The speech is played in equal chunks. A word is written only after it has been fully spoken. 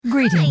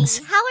Greetings.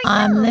 Hi, how are you?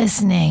 I'm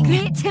listening.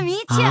 Great to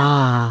meet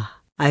you.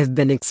 I've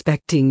been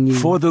expecting you.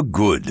 For the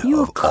good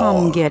You've of come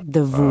all. get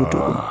the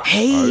voodoo.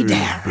 Hey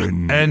there.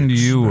 And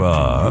you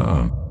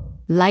are?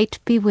 Light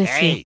be with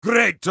you.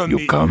 Great to You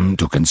meet come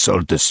to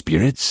consult the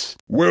spirits?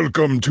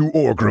 Welcome to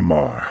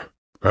Orgrimmar.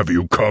 Have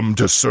you come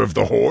to serve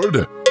the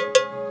Horde?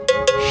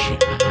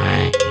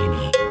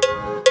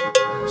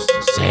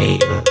 Shiny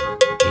sail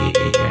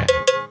here,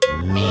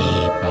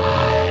 me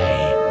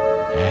buy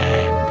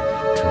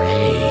and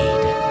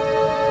trade.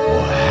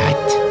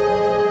 What?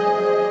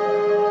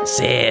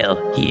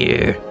 Sail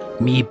here,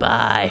 me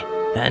buy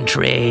and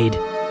trade.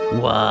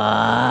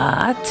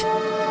 What?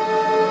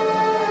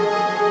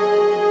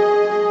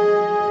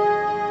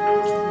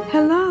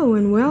 Hello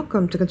and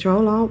welcome to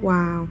Ctrl Alt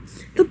WoW,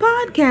 the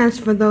podcast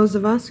for those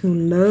of us who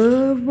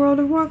love World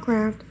of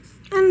Warcraft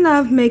and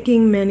love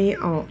making many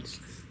alts.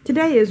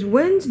 Today is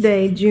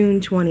Wednesday, June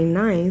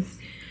 29th,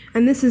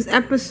 and this is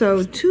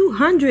episode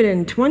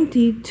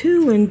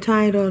 222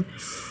 entitled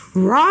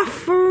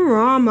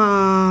RAF-arama.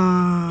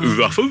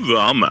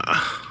 RAF-arama.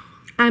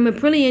 I'm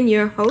Aprillian,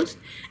 your host,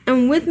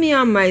 and with me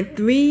are my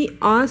three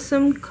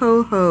awesome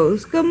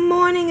co-hosts. Good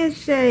morning,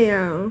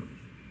 Asheo.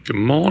 Good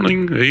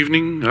morning,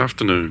 evening,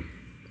 afternoon.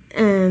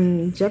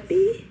 And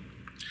Jeppy.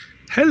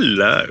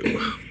 Hello.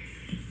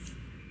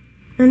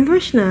 And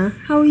Vrishna,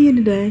 how are you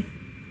today?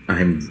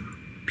 I'm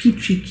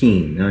peachy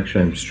keen.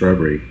 Actually, I'm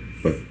strawberry,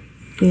 but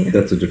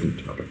that's a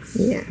different topic.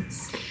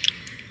 Yes.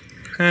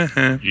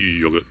 You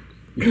yogurt.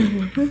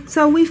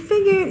 So we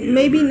figured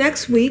maybe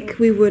next week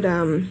we would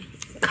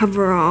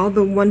cover all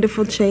the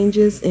wonderful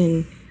changes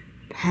in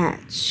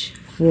patch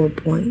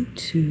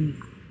 4.2.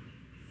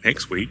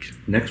 Next week.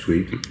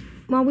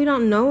 Well, we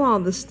don't know all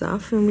the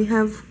stuff, and we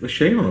have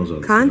Shay knows all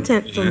the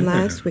content from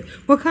last week.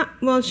 Well,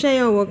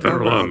 Shayo will Don't cover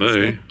rely all on the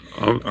me.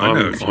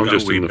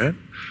 stuff.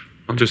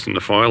 I'm just in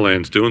the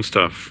Firelands doing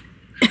stuff.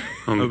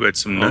 I read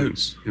some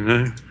notes.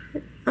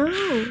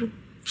 Oh.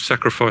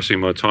 Sacrificing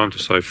my time to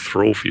save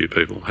thrall for you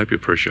people. Hope you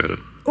appreciate it.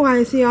 Why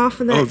is he off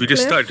of that? Oh, have you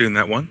just cliff? started doing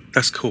that one?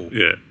 That's cool.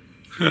 Yeah.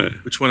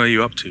 Which one are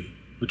you up to?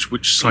 Which I'm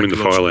in the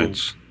psychological?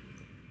 Firelands.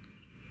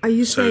 Are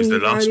you So saying is the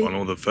you've last already- one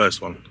or the first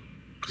one?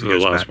 'Cause it The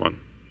goes last back. one.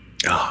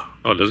 Ah.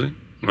 Oh, does he?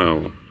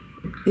 Well,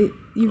 You've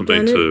I've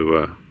been done it?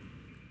 to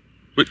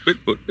Wait.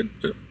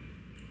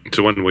 it's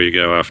the one where you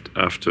go after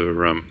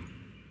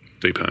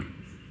Deep Home.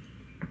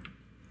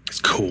 It's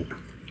cool.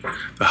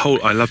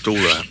 I loved all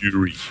that.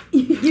 Fury.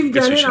 You've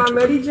Guess done we it should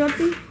already,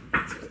 Jeppy?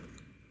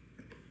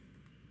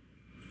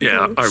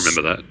 Yeah, I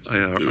remember that. I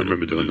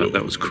remember doing that.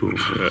 That was cool.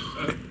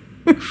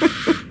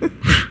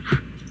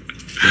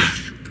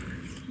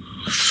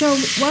 So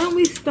why don't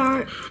we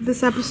start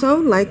this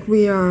episode like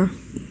we are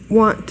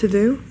wont to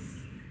do?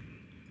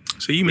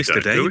 So you missed a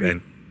don't day do it.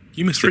 then.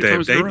 You missed a Three day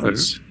of times in a row.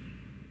 Davies.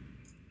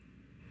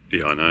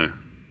 Yeah, I know.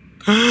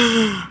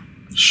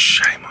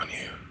 Shame on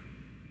you.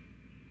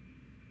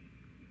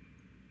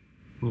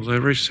 Well, they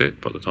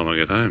reset by the time I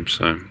get home,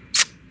 so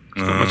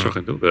there's not much I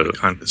can do about it.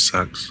 Kind of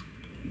sucks.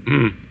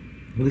 At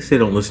least they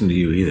don't listen to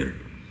you either.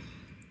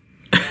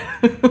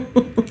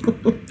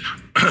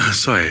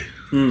 Sorry,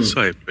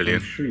 brilliant. I'm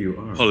sure you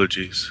are.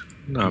 Apologies.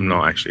 No, I'm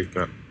not actually,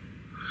 but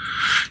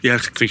you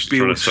have to I think she's be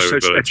trying all to say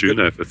we've got a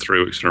Juno for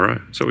 3 weeks in a row.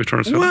 Is that what you're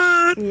trying to say?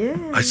 What?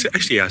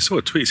 Yeah. I saw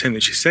a tweet saying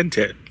that she sent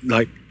it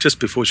like just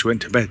before she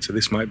went to bed, so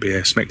this might be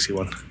a smexy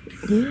one.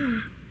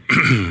 Yeah.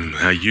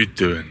 How you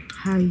doing?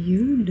 How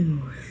you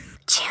doing?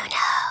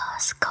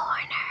 Juno's Corner.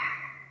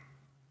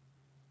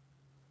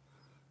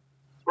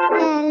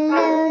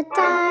 Hello,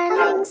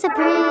 darlings, a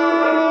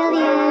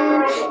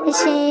brilliant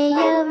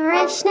Asheo,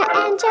 Vrishna,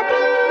 and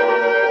Jeppy.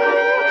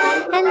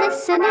 And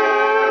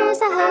listeners,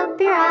 I hope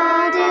you're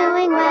all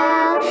doing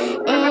well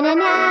in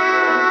and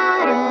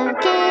out of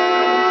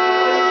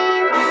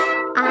game.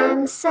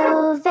 I'm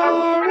so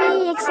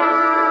very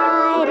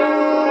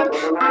excited,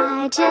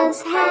 I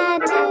just had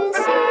to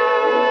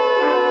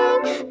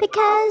sing,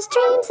 because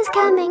Dreams is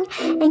coming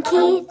and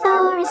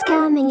Keithor is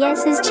coming.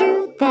 Yes, it's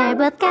true, they're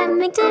both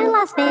coming to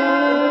Las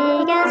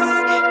Vegas.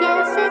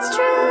 Yes, it's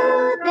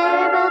true,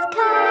 they're both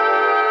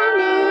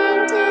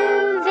coming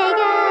to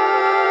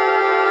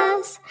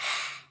Vegas.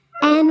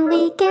 And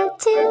we get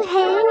to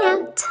hang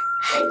out.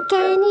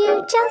 Can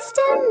you just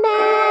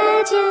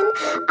imagine?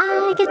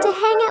 I get to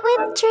hang out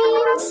with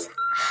Dreams,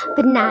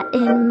 but not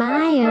in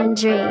my own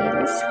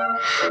dreams.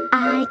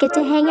 I get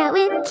to hang out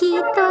with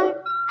Keithor,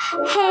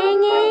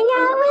 hanging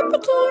out with the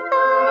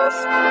Keithors.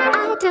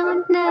 I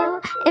don't know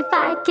if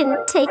I can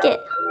take it.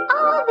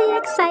 All the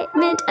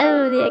excitement,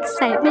 oh the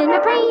excitement. My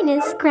brain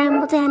is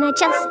scrambled and I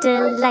just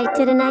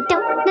delighted and I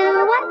don't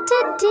know what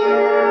to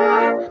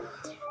do.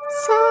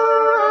 So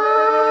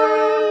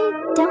I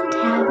don't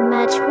have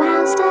much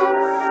WoW stuff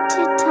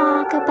to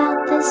talk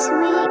about this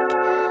week,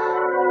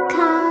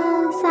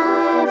 'cause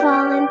I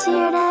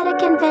volunteered at a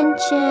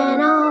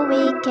convention all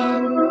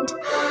weekend.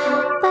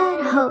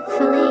 But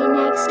hopefully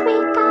next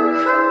week I'll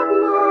have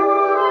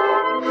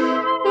more.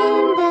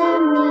 In the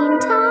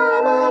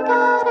meantime, I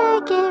gotta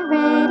get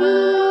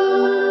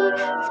ready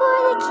for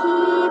the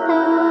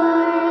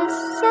Keithors.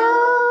 So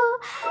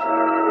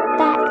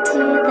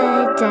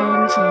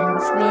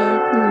dungeons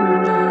with me.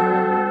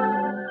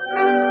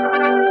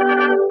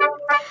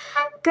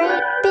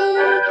 Great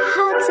big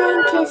hugs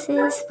and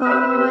kisses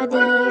for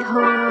the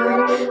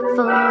Horde,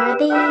 for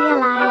the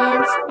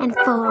Alliance, and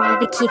for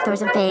the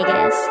Keithors of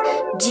Vegas,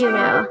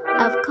 Juno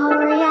of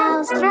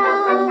Corial's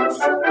Thross,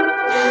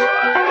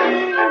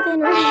 Earth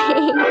and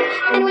Rain,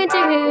 and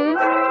Winter Hoof.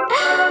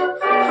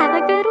 Have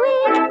a good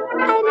week.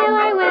 I know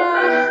I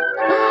will.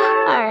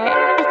 Alright,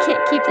 I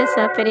can't keep this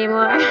up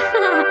anymore.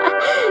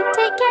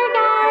 Take care,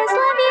 guys.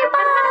 Love you.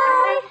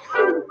 Bye.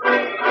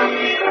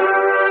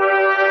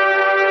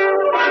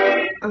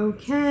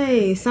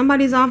 Okay,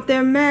 somebody's off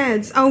their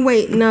meds. Oh,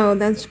 wait, no,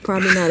 that's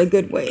probably not a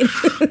good way.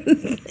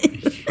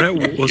 That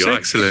was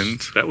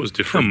excellent. That was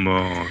different. Come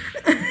on.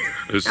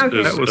 Are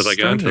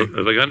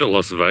they going to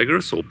Las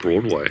Vegas or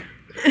Broadway?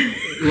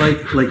 Like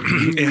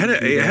it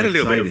had a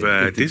little bit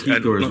of Disney, a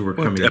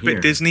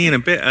bit Disney and a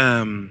bit.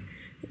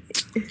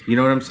 You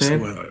know what I'm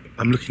saying? So,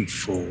 I'm looking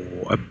for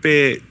a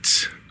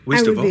bit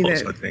Wizard of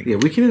Oz, I think. Yeah,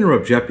 we can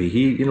interrupt Jeppy.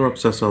 He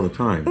interrupts us all the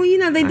time. Well, you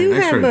know they do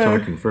I started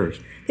talking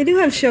first. They do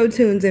have show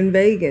tunes in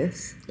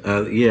Vegas.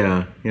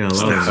 Yeah.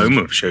 It's the home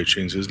of show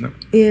tunes, isn't it?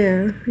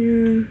 Yeah.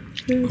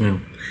 Yeah.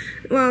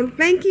 Well,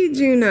 thank you,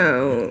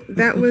 Juno.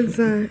 That was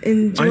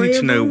enjoyable. I need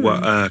to know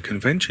what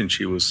convention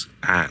she was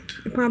at.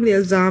 Probably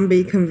a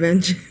zombie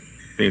convention.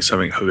 I think it's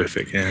something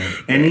horrific, yeah.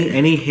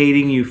 Any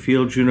hating you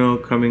feel, Juno,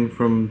 coming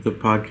from the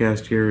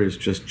podcast here is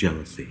just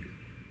jealousy.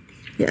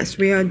 Yes,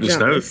 we are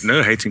jealous. There's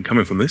no hating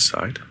coming from this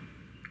side.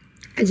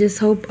 I just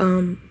hope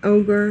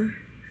Ogre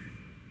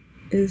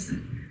is,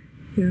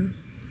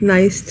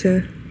 nice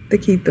to the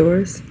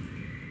Keithors.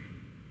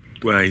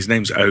 Well, his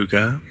name's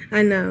Ogre.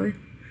 I know.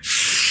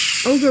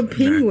 Ogre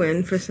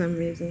Penguin for some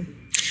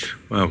reason.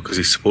 Well, because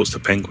he supports the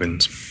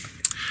penguins.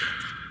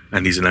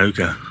 And he's an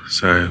ogre,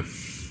 so,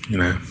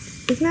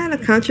 Isn't that a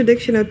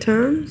contradiction of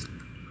terms?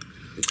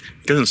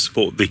 He doesn't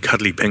support the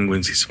cuddly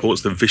penguins, he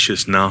supports the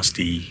vicious,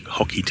 nasty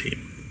hockey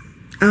team.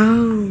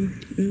 Oh.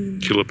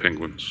 Killer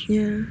penguins.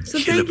 Yeah. So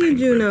thank you,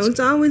 Juno. It's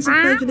always a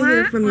pleasure to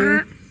hear from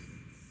you,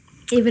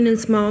 even in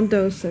small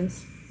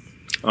doses.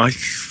 I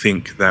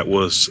think that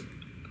was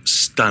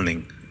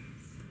stunning.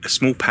 A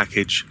small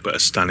package, but a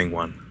stunning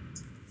one.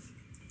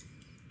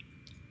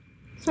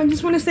 So I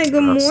just want to say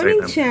good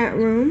morning, chat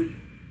room.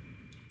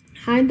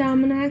 Hi,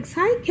 Dominax.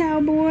 Hi,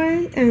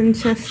 Cowboy. And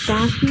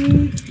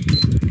Chestaki.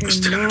 Let's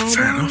turn the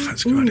fan off.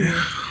 That's a good idea.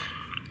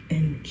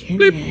 And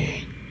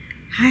Kimmy.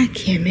 Hi,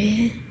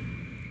 Kimmy.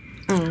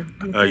 Oh.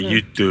 How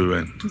you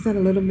doing? Was that a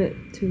little bit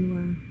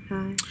too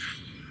high?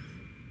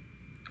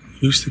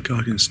 Use the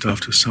Guardian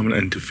staff to summon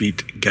and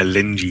defeat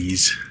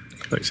Galengis.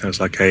 That sounds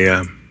like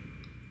a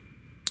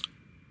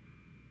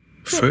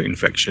throat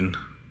infection.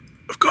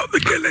 I've got the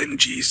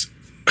Galengis.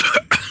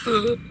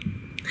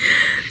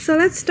 So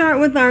let's start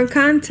with our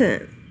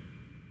content.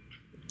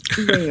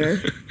 There.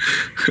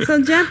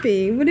 So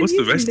Jeppy, what have What's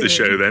you the rest of the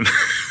show then?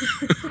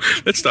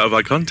 Let's start with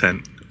our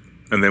content,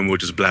 and then we'll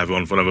just blabber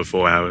on for another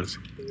 4 hours.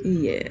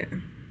 Yeah.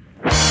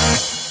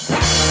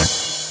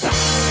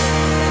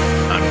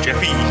 I'm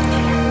Jeppy.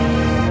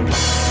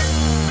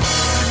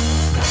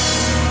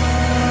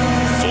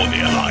 For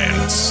the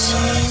Alliance.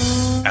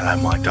 Hello,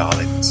 my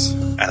darlings.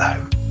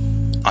 Hello.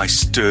 I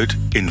stood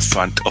in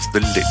front of the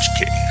Lich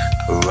King,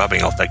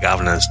 rubbing off the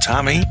governor's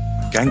tummy,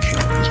 ganking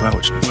as well,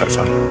 which is quite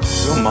fun.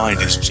 Your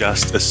mind is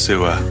just a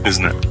sewer,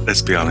 isn't it?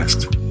 Let's be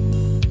honest.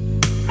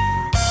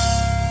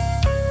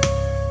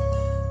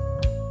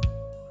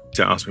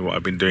 Don't ask me what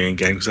I've been doing in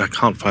game because I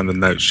can't find the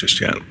notes just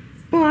yet.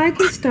 Well, I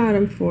can start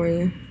them for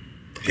you.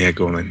 Yeah,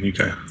 go on then. You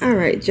go. All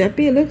right,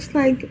 Jeppy. It looks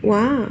like,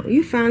 wow,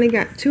 you finally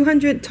got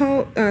 200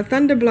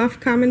 Thunder Bluff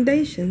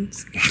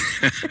commendations.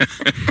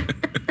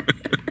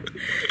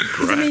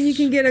 Does it mean you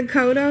can get a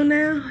Kodo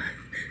now?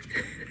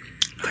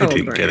 I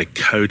didn't get a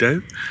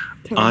Kodo.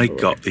 I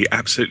got the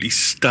absolutely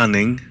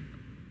stunning...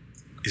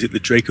 Is it the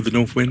Drake of the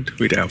North Wind?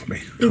 Read it out for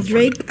me. The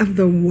Drake of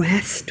the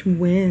West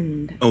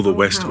Wind. Oh, the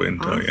West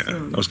Wind. Awesome. Oh,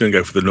 yeah. I was going to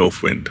go for the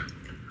North Wind,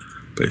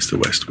 but it's the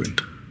West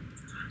Wind.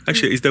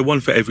 Actually, is there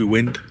one for every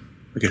wind?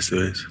 I guess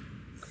there is.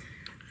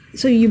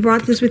 So you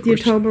brought this with your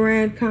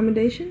Toberad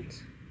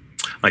commendations?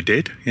 I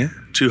did, yeah.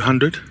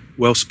 200.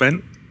 Well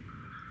spent.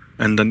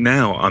 And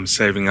now I'm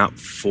saving up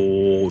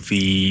for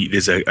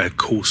there's a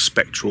cool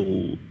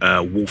spectral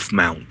wolf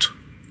mount,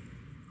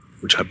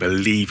 which I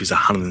believe is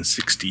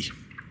 160.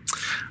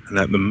 And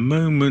at the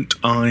moment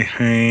I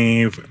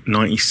have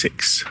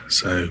 96,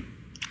 so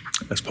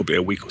that's probably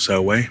a week or so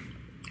away.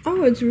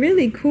 Oh, it's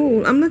really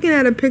cool. I'm looking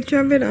at a picture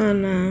of it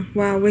on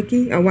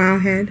WoWWiki, or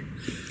WoWhead,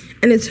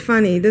 and it's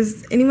funny.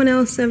 Does anyone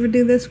else ever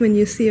do this when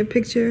you see a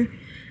picture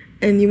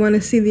and you want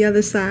to see the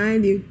other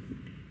side? You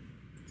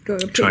go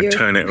to try and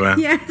turn it around.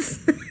 Yes.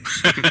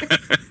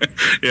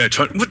 Yeah,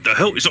 what the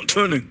hell? It's not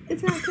turning.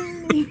 It's not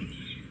turning.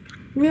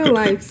 Real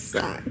life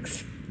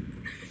sucks.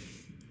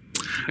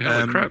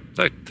 Holy crap!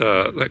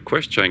 That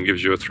quest chain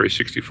gives you a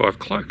 365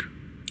 cloak.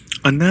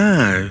 I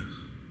know.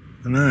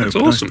 That's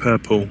awesome. Nice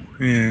purple.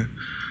 Yeah.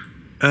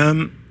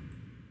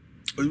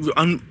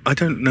 I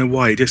don't know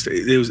why.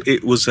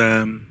 It was.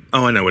 Oh,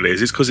 I know what it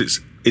is. It's because it's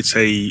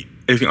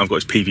everything I've got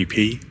is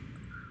PvP.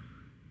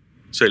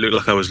 So it looked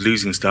like I was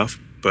losing stuff,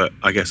 but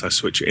I guess I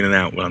switch it in and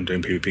out when I'm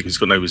doing PvP because it's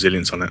got no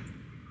resilience on it.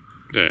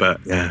 Yeah.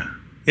 But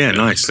yeah,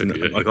 nice. And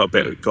I got a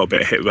bit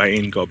of hit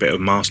rating, got a bit of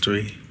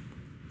mastery.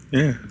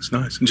 Yeah, it's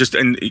nice and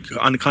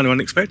kind of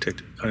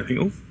unexpected. Kind of think,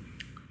 oh.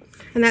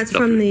 And that's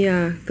from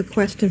the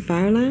quest in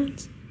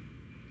Firelands.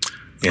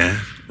 Yeah.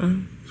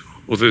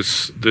 Well,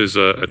 there's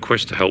a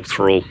quest to help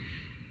Thrall.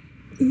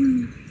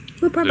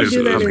 We'll probably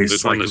do that.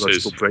 There's one that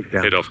says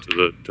head off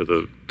to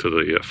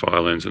the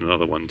Firelands, and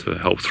another one to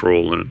help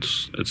Thrall, and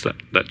it's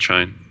that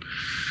chain.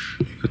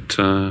 But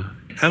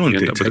how long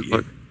did it take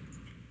you?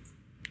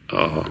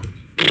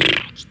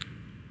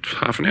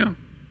 Half an hour.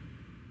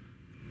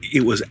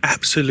 It was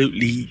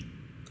absolutely.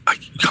 I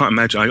can't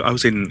imagine.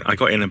 I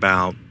got in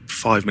about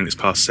 5 minutes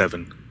past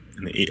 7,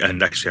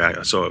 and actually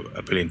I saw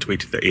a billion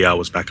tweeted that ER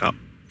was back up,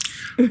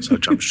 so I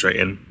jumped straight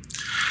in.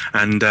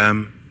 And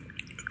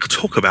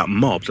talk about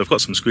mobs. I've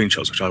got some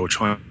screenshots which I will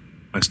try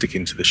and stick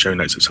into the show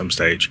notes at some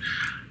stage.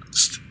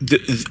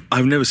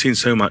 I've never seen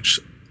so much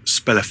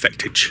spell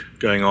effectage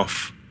going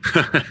off.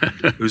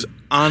 It was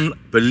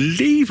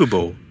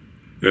unbelievable.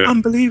 Yeah.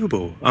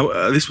 Unbelievable.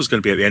 This was going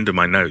to be at the end of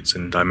my notes,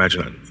 and I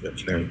imagine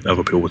that,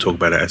 other people will talk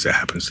about it as it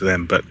happens to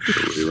them. But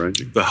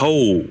the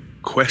whole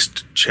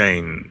quest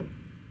chain,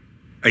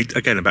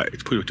 again, it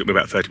probably took me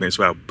about 30 minutes as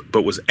well,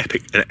 but was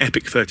an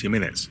epic 30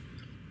 minutes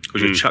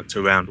because you chucked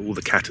around all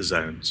the kata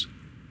zones.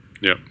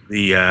 Yeah.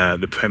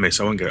 The premise,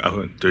 I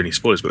won't do any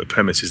spoilers, but the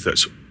premise is that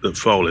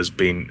Thrall has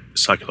been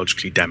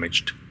psychologically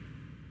damaged,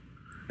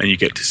 and you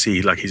get to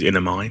see like his inner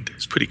mind.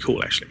 It's pretty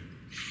cool, actually.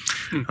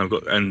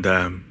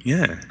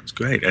 It's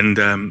great.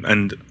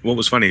 And what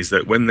was funny is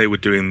that when they were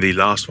doing the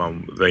last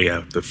one,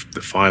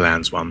 the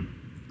Firelands one,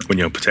 when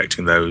you're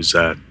protecting those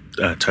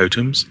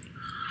totems,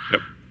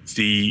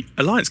 the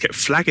Alliance kept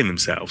flagging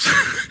themselves.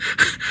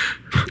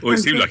 Well, it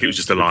seemed like it was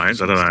just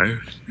Alliance. I don't know,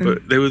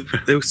 but they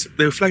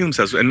were flagging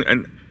themselves.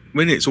 And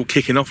when it's all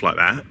kicking off like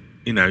that,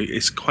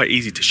 it's quite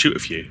easy to shoot a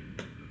few.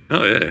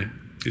 Oh yeah,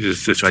 you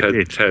just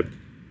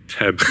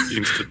tab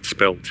instant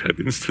spell.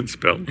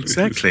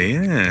 Exactly,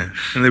 yeah.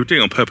 And they were doing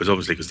it on purpose,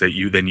 obviously, because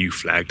you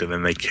flagged and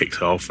then they kicked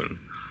off. And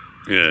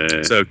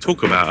yeah. So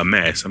talk about a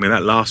mess. I mean,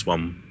 that last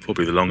one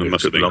probably the longest. It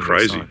must have been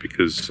crazy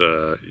because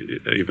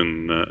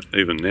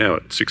even now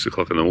at 6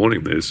 o'clock in the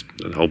morning, there's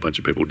a whole bunch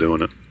of people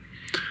doing it.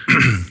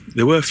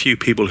 There were a few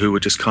people who were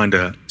just kind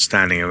of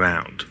standing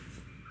around,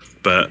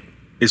 but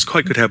it's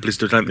quite good how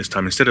Blizzard have done it this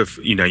time. Instead of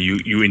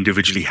you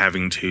individually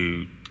having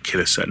to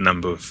kill a certain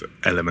number of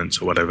elements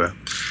or whatever.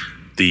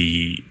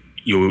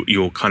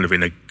 You're kind of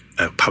in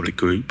a public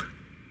group,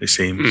 it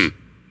seems.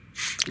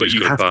 But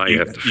you have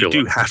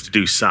to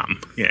do some.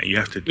 Yeah, you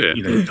have to. Yeah.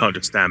 You can't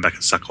just stand back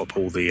and suck up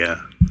all the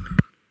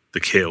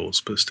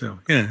kills. But still,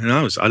 yeah. And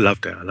I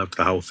loved it. I loved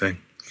the whole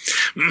thing.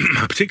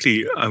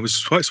 Particularly, I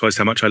was quite surprised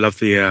how much I loved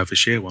the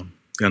Vashir one,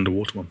 the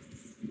underwater one.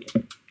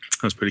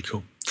 That was pretty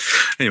cool.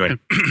 Anyway,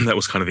 that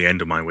was kind of the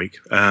end of my week.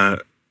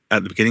 At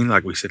the beginning,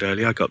 like we said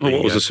earlier, I got.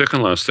 What was the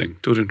second last thing?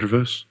 Do it in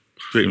reverse.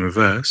 Do it in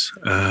reverse.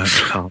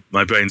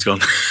 My brain's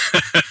gone.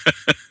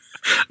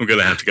 I'm going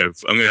to have to go.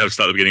 I'm going to have to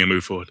start at the beginning and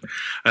move forward.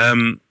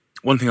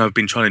 One thing I've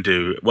been trying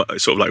to do,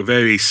 sort of like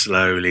very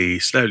slowly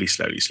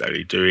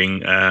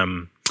doing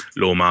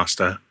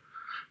Lawmaster.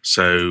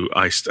 So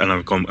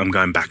I'm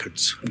going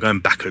backwards.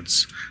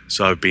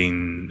 So I've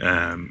been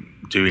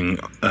doing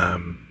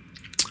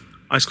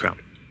Ice Crown.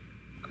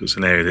 It's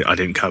an area that I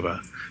didn't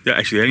cover. Yeah,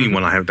 actually, the only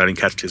one I haven't done in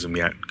Cataclysm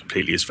yet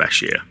completely is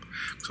Vashir.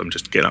 So I'm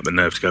just getting up the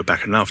nerve to go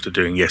back. And after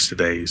doing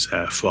yesterday's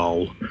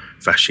Thrall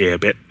Vashir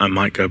bit, I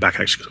might go back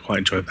actually because I quite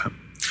enjoyed that.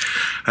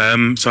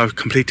 So I've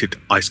completed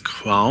Ice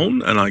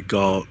Crown and I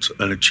got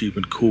an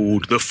achievement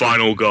called The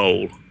Final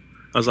Goal.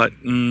 I was like,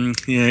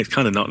 yeah, it's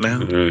kind of not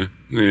now. Yeah.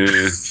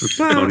 There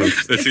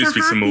seems to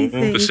be some more.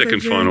 The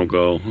second final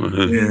goal.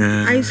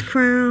 Yeah. Ice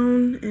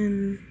Crown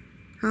and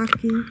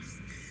hockey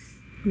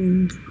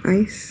and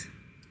ice.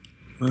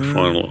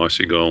 Final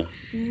icy goal.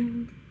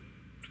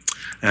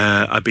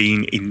 I've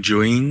been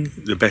enjoying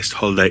the best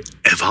holiday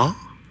ever,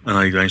 and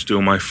I managed to do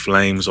all my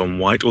flames on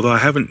white. Although I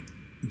haven't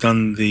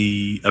done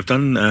I've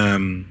done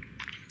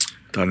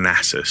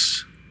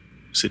Nasus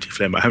City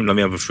Flame, but I haven't done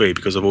the other three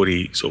because I've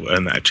already sort of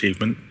earned that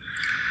achievement.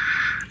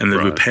 And the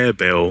repair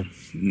bill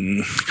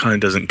kind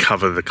of doesn't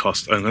cover the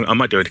cost. I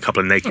might do a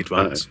couple of naked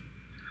runs.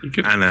 You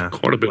get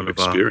quite a bit of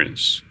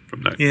experience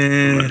from that.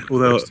 Yeah,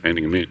 although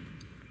handing them in.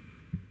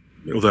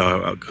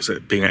 Although, because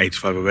being at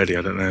 85 already,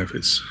 I don't know.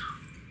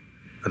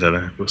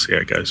 We'll see how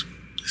it goes.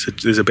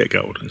 There's a bit of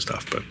gold and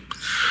stuff, but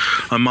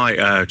I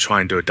might try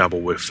and do a double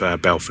with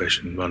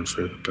Bellfish and run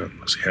through, but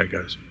we'll see how it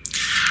goes.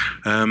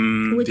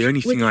 The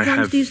only thing I have... Which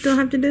ones do you still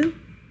have to do?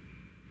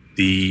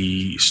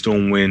 The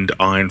Stormwind,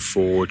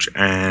 Ironforge,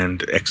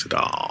 and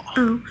Exodar.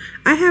 Oh,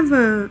 I have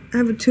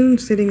a tune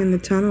sitting in the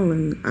tunnel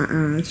in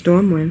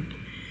Stormwind.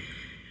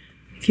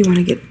 If you want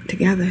to get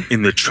together.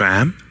 In the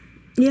tram?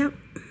 Yep.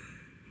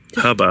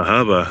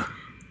 Hubba.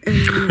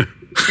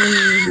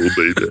 We'll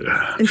be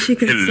there. And she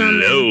can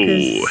summon Hello.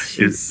 because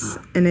she's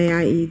an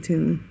AIE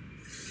tune.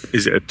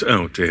 Is it?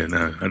 Oh dear,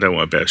 no. I don't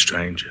want a bit of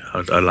strange.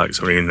 I like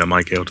something in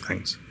my guild.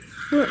 Thanks.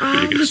 We're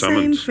all the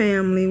same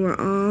family. We're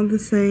all the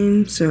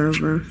same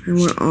server, and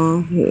we're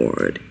all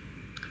horde.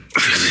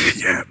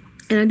 Yeah.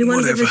 And I do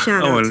want to give a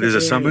shout out. Oh, and to there's a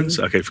AIE. summons.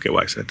 Okay, forget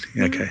what I said.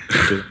 Yeah, okay.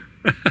 I'll do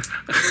that.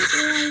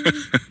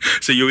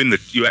 So you're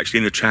actually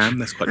in the tram.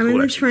 That's quite I'm cool. in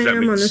the actually. That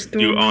tram on the means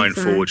you Stormwind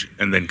Ironforge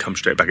and then come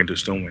straight back into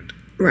Stormwind.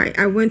 Right.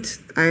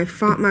 I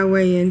fought my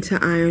way into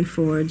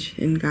Ironforge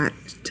and got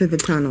to the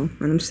tunnel,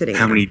 and I'm sitting.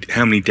 How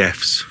there. many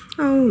deaths?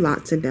 Oh,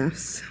 lots of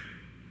deaths.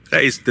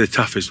 That is the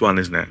toughest one,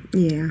 isn't it?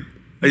 Yeah.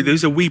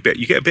 There's a wee bit.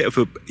 You get a bit of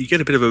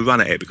a run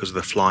at it because of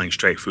the flying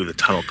straight through the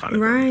tunnel kind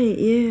of. Right.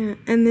 Yeah.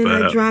 And then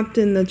I dropped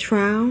in the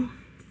trowel.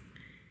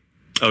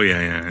 Oh yeah.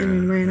 And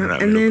then ran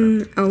up. And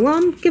then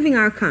I'm giving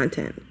our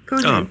content. Go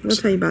ahead. We'll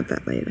tell you about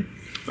that later.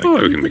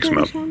 Oh, we can mix them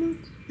up.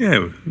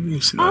 Yeah.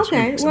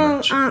 Okay.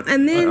 Well,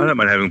 and then I don't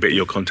mind having a bit of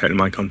your content and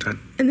my content.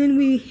 And then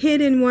we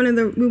hid in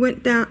we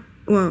went down.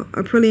 Well,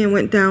 Aprillian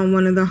went down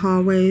one of the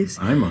hallways.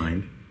 I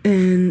mind.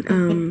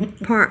 And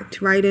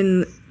parked right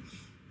in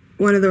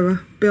one of the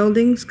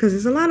buildings because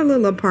there's a lot of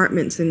little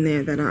apartments in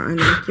there that are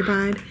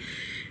unoccupied.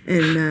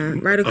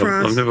 And right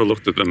across. I've never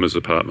looked at them as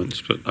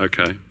apartments, but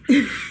okay.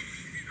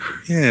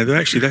 Yeah,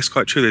 that's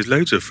quite true. There's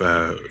loads of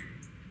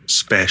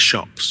spare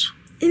shops.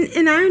 In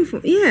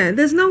Ironforge, yeah.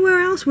 There's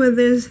nowhere else where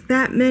there's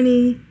that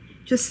many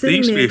just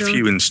sitting there. There used to be a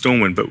few in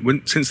Stormwind,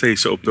 but since they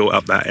sort of built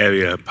up that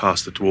area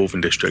past the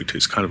Dwarven district,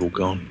 it's kind of all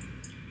gone.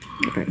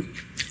 Okay.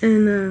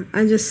 And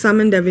I just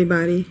summoned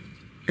everybody,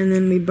 and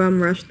then we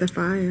bum rushed the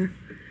fire.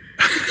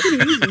 It's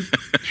pretty easy.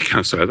 You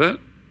can't say that.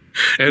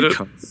 You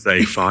can't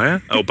say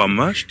fire. Oh, bum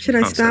rushed. Should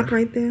I stop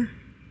right there?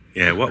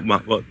 Yeah.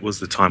 What was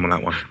the time on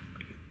that one?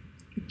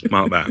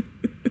 Mark that.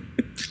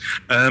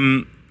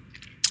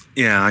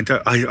 Yeah. I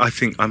don't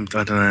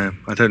know.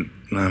 I don't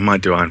know. I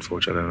might do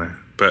Ironforge. I don't know.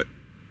 But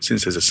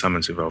since there's a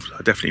summons involved,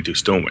 I definitely do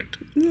Stormwind.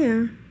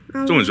 Yeah.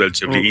 Stormwind's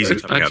relatively easy.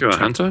 Aren't you a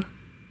hunter?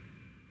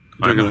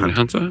 I'm a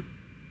hunter.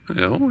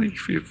 Yeah,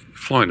 if you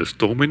fly into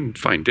Stormwind and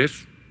feign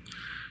death,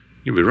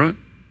 you'll be right.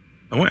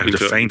 I won't have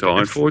to feign death.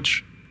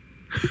 Ironforge.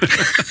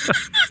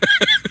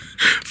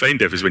 Feign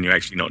death is when you're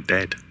actually not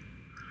dead.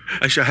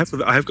 Actually,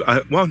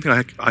 one thing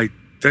I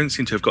don't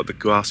seem to have got the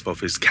grasp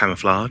of is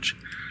camouflage,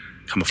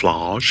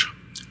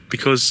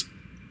 because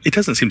it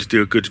doesn't seem to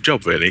do a good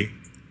job really.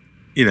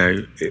 You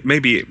know,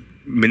 maybe it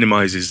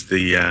minimises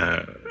the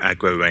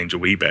aggro range a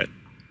wee bit,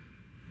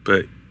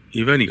 but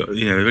they've only got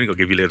to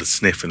give you a little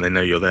sniff and they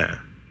know you're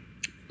there.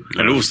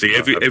 And obviously,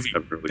 every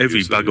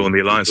bugger on the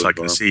Alliance side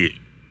can see you.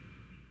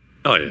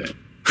 Oh yeah.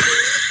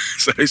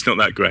 So it's not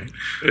that great.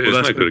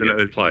 It's not good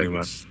against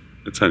players.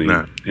 It's only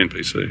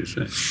NPCs.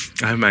 Yeah.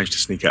 I have managed to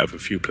sneak out of a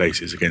few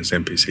places against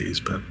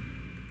NPCs, but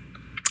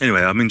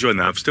anyway, I'm enjoying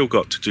that. I've still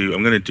got to do.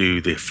 I'm going to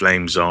do the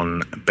flames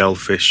on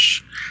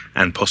Bellfish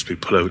and possibly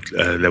pull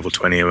a level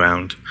 20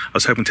 around. I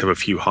was hoping to have a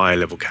few higher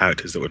level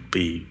characters that would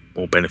be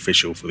more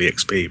beneficial for the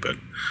XP, but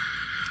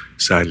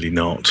sadly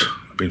not.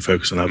 I've been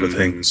focused on other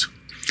things.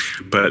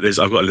 But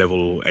I've got a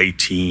level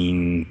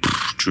 18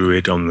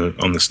 druid on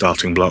the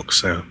starting block,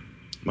 so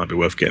it might be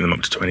worth getting them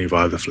up to 20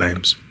 via the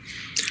flames.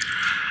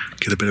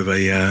 Get a bit of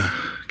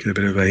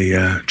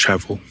a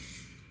travel.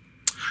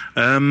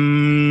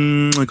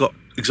 I got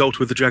Exalted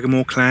with the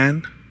Dragonmore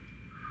clan.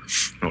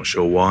 Not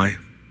sure why.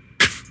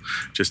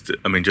 just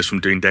from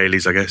doing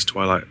dailies, I guess,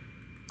 Twilight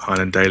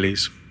Highland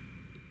dailies.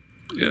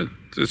 Yeah,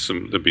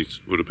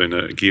 would have been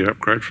a gear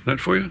upgrade from that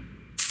for you.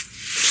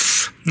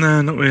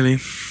 No, not really.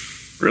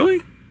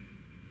 Really?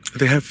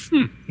 They have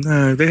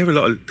no. They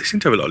seem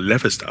to have a lot of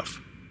leather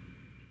stuff.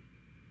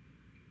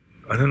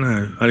 I don't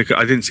know. I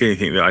didn't see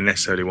anything that I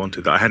necessarily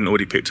wanted that I hadn't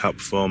already picked up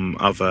from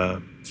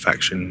other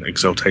faction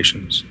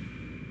exaltations.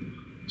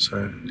 So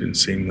it didn't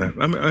seem that.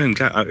 I'm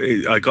glad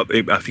I got.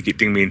 I think it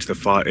dinged me into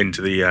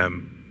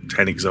the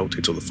 10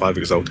 exalted or the 5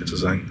 exalted or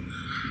something.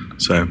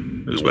 So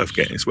it was worth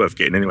getting. It's worth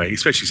getting anyway,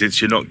 especially since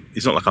you're not.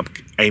 It's not like I'm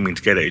aiming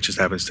to get it. It just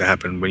happens to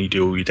happen when you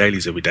do all your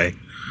dailies every day.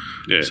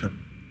 Yeah. So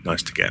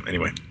nice to get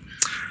anyway.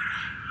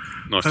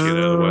 Nice to get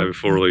out of the way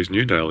before all these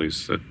new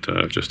dailies that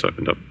have just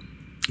opened up.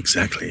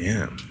 Exactly,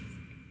 yeah.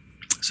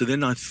 So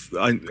then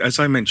as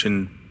I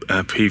mentioned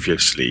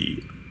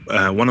previously,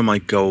 one of my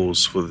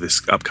goals for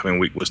this upcoming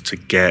week was to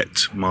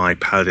get my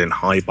Paladin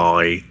High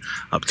Buy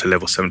up to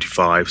level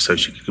 75 so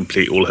she could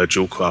complete all her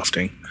jewel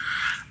crafting,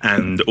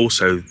 and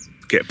also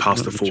get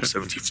past the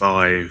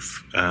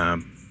 475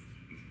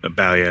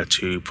 barrier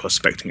to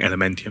prospecting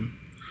Elementium.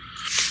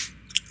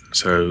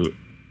 So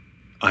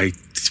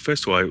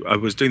first of all, I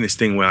was doing this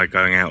thing where I'm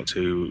going out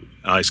to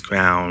Ice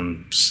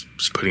Crown,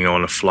 putting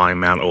on a flying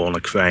mount or on a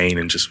crane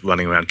and just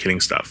running around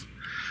killing stuff.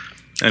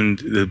 And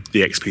the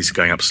XPs are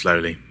going up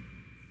slowly.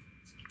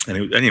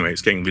 And anyway,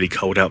 it's getting really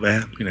cold out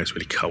there. You know, it's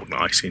really cold and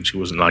icy, and she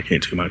wasn't liking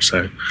it too much.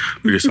 So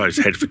we decided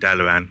to head for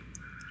Dalaran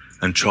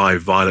and try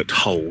Violet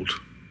Hold,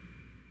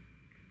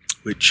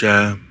 which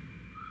for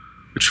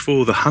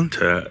the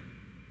hunter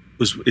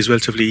is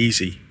relatively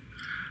easy.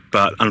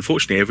 But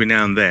unfortunately, every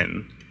now and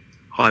then,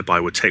 Hi-Bye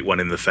would take one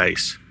in the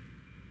face,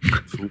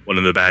 one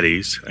of the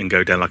baddies, and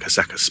go down like a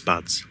sack of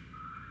spuds.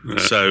 Yeah.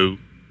 So,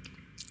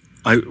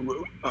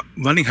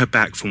 running her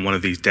back from one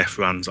of these death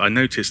runs, I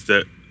noticed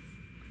that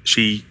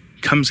she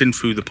comes in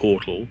through the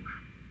portal,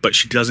 but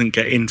she doesn't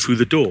get in through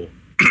the door.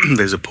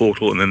 There's a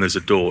portal and then there's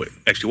a door.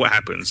 Actually, what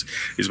happens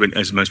is when,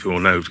 as most people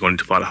know, who've gone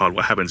into Fight Hard,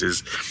 what happens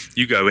is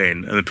you go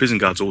in and the prison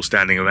guards are all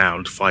standing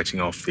around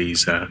fighting off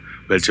these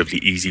relatively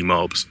easy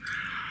mobs.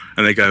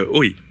 And they go,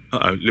 oi,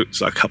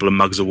 looks like a couple of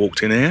mugs have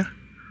walked in here.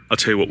 I'll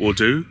tell you what we'll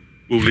do.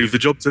 We'll leave the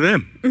job to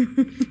them.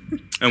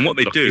 And what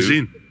they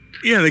do,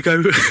 yeah, they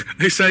go,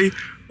 they say,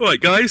 all right,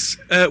 guys,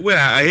 we're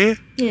out of here.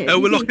 Yeah,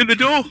 we're locking the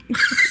door.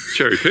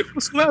 Cherry pip.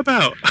 What's that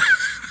about?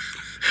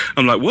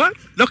 I'm like, what?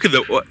 Locking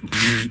the what?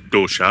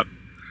 Door shut.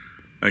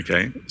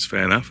 Okay, it's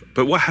fair enough.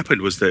 But what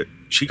happened was that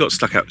she got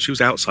stuck out. She was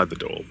outside the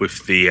door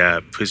with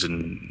the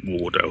prison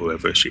warder,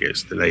 whoever she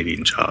is, the lady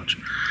in charge.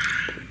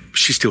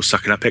 She's still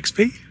sucking up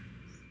XP.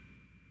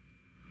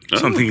 Oh.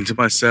 So I'm thinking to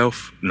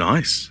myself,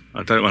 nice.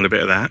 I don't want a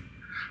bit of that.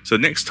 So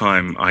next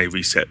time I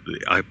reset,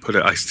 I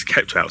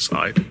kept her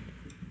outside,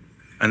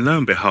 and lo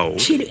and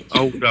behold,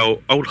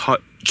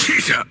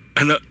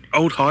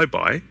 old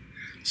Hi-Bye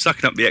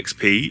sucking up the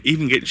XP,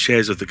 even getting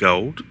shares of the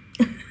gold,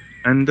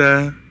 and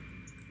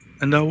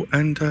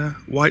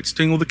White's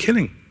doing all the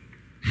killing.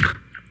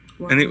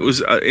 Wow. And it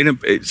was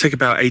it took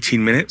about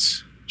 18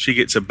 minutes. She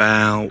gets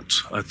about,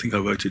 I think I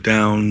wrote it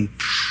down,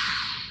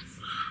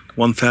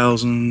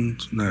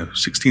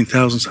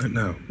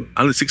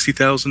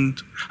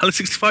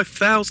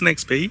 165,000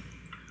 XP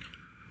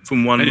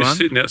from one run. And you're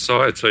sitting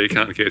outside so you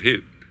can't get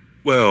hit.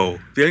 Well,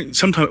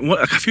 sometimes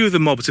a few of the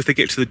mobs, if they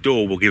get to the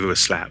door, will give her a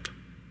slap.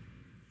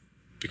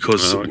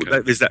 Because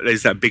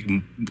there's that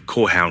big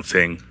corehound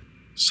thing.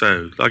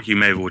 So, like you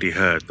may have already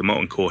heard, the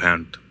molten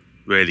corehound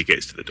rarely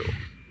gets to the door.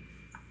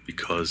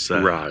 Because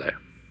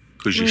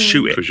you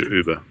shoot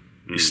it,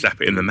 you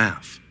slap it in the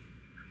mouth,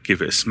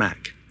 give it a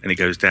smack, and it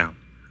goes down.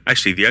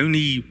 Actually, the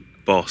only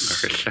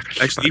boss,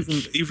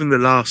 even the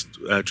last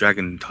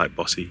dragon type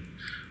bossy,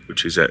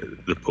 which is at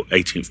the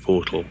 18th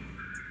portal,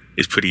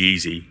 is pretty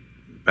easy.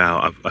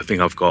 I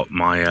think I've got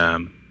my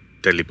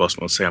deadly boss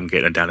mod. Say I'm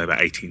getting it down in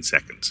about 18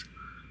 seconds,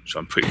 so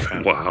I'm pretty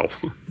proud. Wow.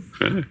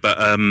 But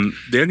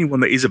the only one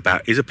that is a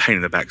pain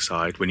in the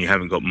backside when you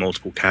haven't got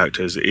multiple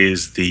characters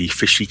is the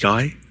fishy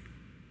guy,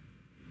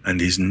 and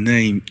his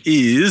name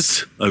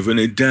is, I've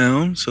written it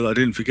down so that I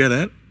didn't forget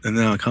it, and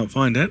now I can't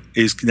find it.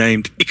 Is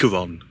named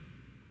Icaron.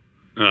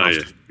 Oh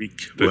yeah,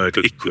 Greek word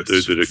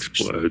Icarus. That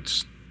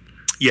explodes.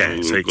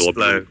 Yeah, so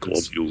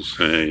globules.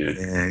 Yeah,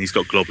 and he's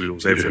got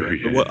globules everywhere.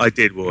 Yeah. But what I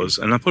did was,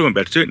 and I probably won't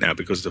be able to do it now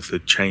because of the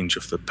change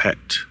of the pet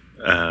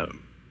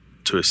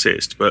to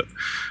assist, but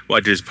what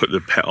I did is put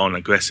the pet on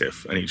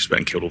aggressive, and he just went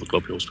and killed all the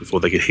globules before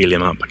they could heal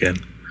him up again.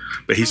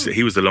 But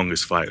he was the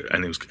longest fight,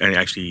 and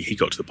actually he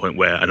got to the point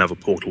where another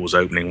portal was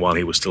opening while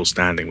he was still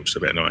standing, which is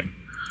a bit annoying.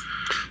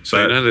 So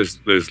you know,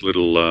 there's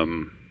little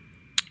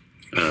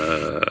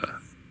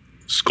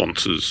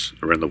sconces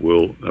around the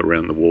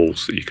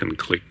walls that you can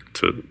click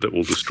that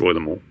will destroy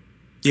them all.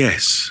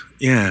 Yes,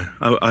 yeah.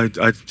 I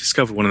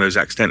discovered one of those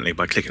accidentally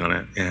by clicking on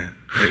it. Yeah,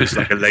 it was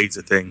like a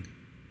laser thing.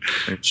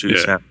 And it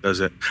shoots out, does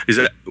it? Is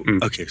that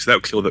okay? So that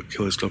would kill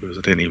those globules.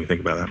 I didn't even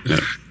think about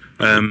that.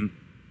 Yeah.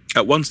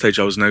 At one stage,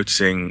 I was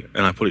noticing,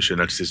 and I probably should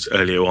have noticed this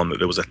earlier on, that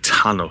there was a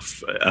ton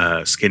of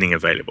skinning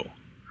available,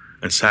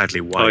 and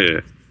sadly,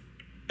 White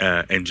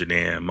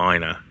engineer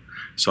miner.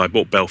 So I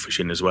bought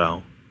Bellfish in as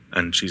well,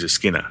 and she's a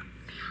skinner.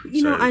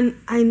 You know,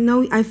 I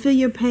know, I feel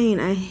your pain.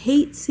 I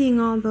hate seeing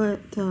all the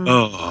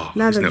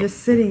leather just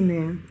sitting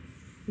there.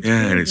 It's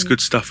crazy. And it's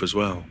good stuff as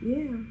well.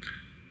 Yeah.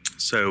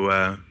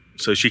 So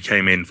she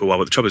came in for a while,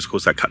 but the trouble is, of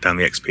course, that cut down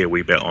the XP a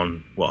wee bit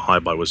on what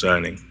Hi-Bye was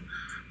earning.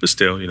 But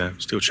still,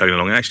 still chugging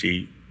along. And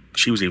actually,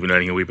 she was even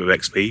earning a wee bit of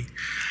XP.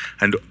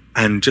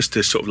 And just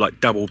to sort of like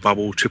double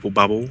bubble, triple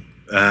bubble,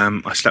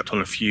 I slapped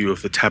on a few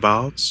of the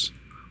tabards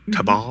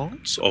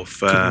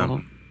of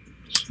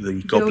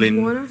the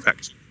Goblin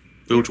faction.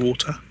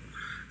 Bilgewater,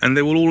 and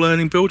they were all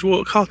earning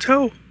Bilgewater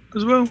Cartel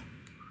as well.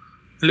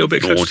 A little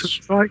bit closer to the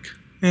strike,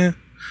 yeah.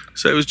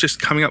 So it was just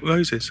coming up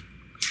roses.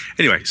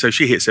 Anyway, so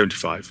she hit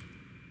 75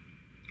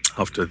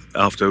 after a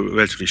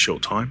relatively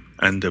short time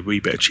and a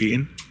wee bit of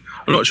cheating.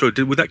 I'm not sure.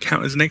 Would that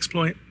count as an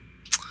exploit?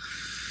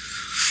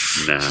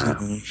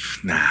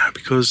 Nah,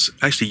 because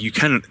actually you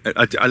can.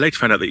 I later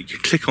found out that you can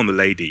click on the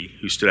lady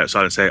who stood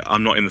outside and say,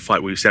 "I'm not in the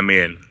fight. Will you send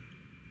me in?"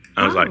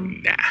 And I was like,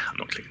 nah, I'm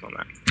not clicking on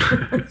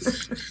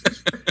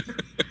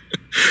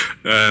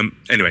that.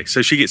 Anyway,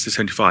 so she gets to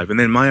 75. And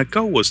then my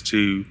goal was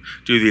to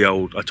do the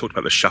old, I talked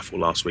about the shuffle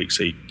last week.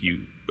 So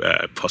you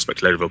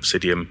prospect a load of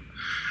obsidian.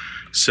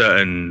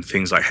 Certain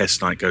things like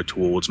Hestonite go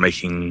towards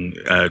making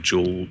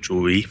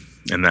jewelry,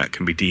 and that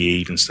can be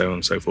DE'd and so on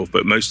and so forth.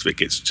 But most of it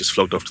gets just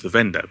flogged off to the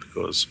vendor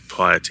because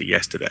prior to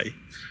yesterday,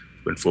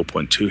 when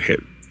 4.2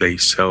 hit, they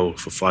sell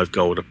for 5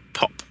 gold a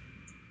pop.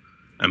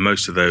 And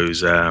most of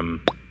those...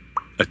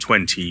 a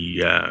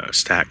 20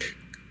 stack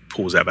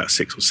pulls out about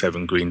 6 or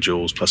 7 green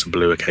jewels plus a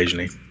blue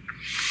occasionally.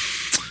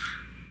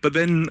 But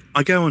then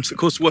I go on to, of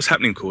course, what's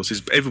happening, of course,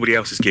 is everybody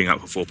else is gearing up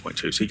for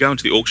 4.2. So you go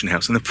into the auction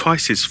house and the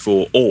prices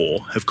for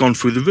ore have gone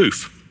through the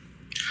roof.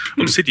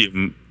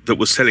 Obsidian that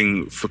was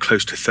selling for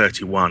close to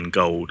 31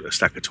 gold a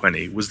stack of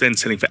 20 was then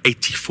selling for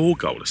 84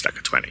 gold a stack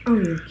of 20. Oh,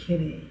 you're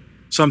kidding.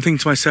 So I'm thinking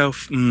to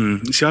myself,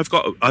 see,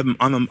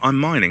 I'm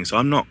mining, so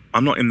I'm not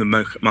in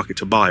the market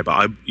to buy, but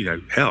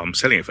I'm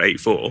selling it for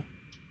 84.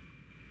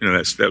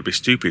 That would be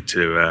stupid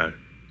to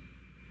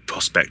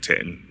prospect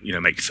it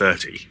and make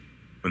 30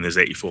 when there's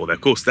 84 there.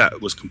 Of course,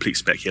 that was complete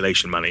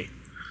speculation money,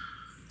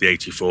 the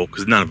 84,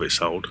 because none of it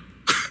sold.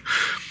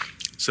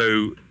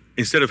 So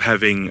instead of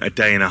having a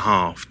day and a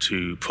half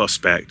to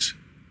prospect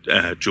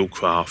dual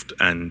craft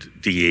and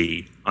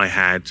DE, I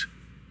had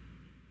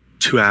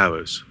 2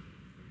 hours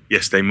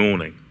yesterday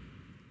morning,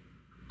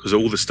 because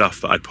all the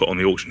stuff that I'd put on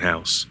the auction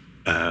house,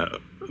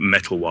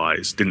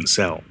 metal-wise, didn't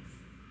sell.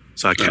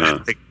 So I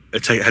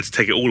had to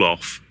take it all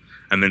off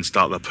and then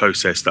start the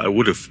process that I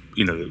would have,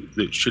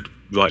 that should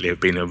rightly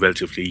have been a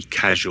relatively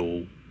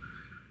casual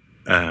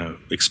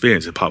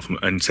experience, apart from,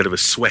 instead of a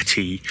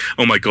sweaty,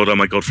 oh my god,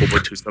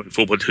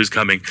 4.2 is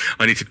coming,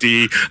 I need to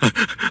DE.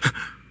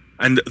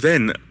 And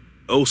then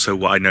also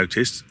what I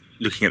noticed,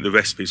 looking at the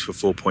recipes for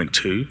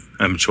 4.2,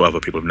 I'm sure other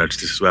people have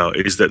noticed this as well,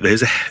 is that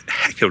there's a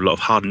heck of a lot of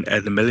hardened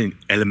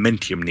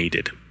elementium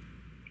needed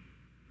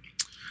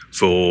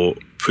for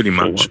pretty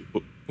much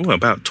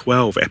about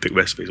 12 epic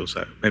recipes or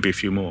so, maybe a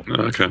few more.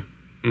 Oh, okay.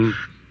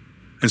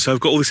 And so I've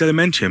got all this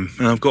elementium,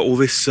 and I've got all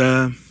this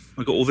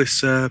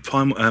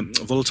prime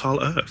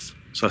volatile earth.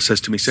 So I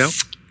says to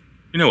myself,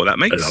 you know what that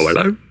makes?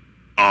 Hello.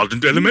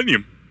 Hardened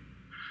elementium.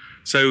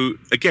 So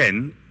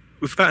again,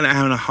 with about an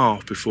hour and a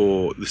half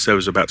before the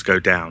server's about to go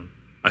down,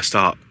 I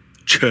start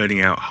churning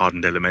out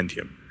hardened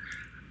elementium.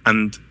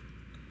 And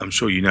I'm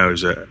sure you know,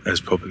 as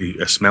probably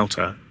a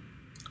smelter,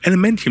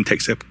 elementium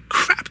takes a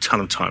crap ton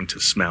of time to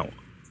smelt.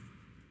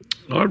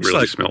 I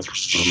really smelt.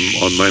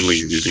 I'm mainly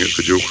using it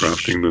for dual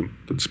crafting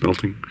than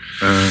smelting.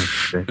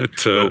 Okay.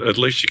 At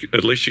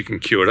least you can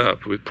queue it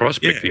up. With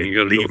prospecting, you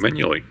got to do it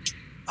manually.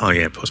 Oh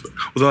yeah, possible.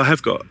 Although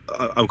I've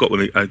got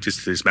one. I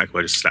just this Mac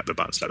where I just slap the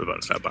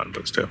button.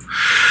 But still,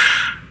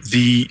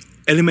 the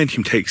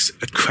elementium takes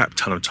a crap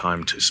ton of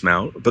time to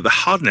smelt, but the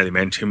hardened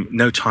elementium,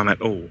 no time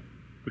at all,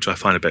 which I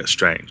find a bit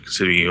strange,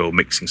 considering you're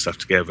mixing stuff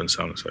together and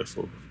so on and so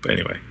forth. But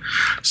anyway,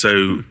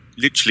 so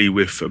literally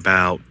with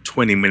about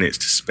 20 minutes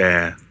to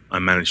spare, I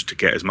managed to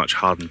get as much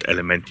hardened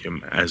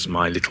elementium as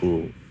my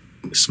little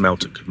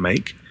smelter could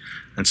make,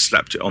 and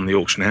slapped it on the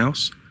auction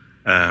house,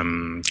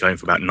 going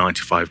for about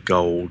 95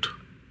 gold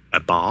a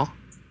bar.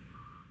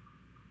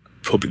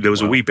 Probably there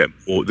was a wee bit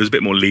more. There's a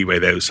bit more leeway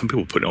there. Some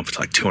people put it on for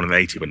like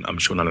 280, but I'm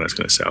sure none of that's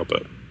going to sell.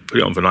 But put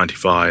it on for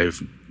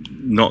 95,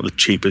 not the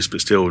cheapest, but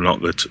still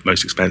not the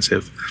most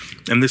expensive.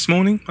 And this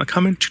morning I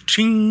come in,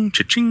 cha-ching,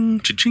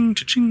 cha-ching, cha-ching,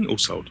 cha-ching, all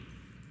sold.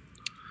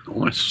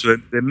 Nice. So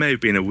there may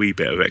have been a wee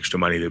bit of extra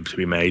money to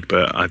be made,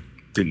 but I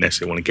didn't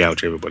necessarily want to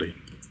gouge everybody.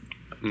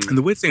 And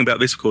the weird thing about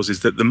this, of course, is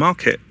that the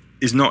market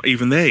is not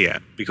even there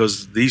yet,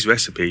 because these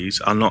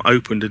recipes are not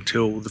opened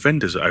until the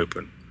vendors are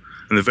open.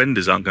 And the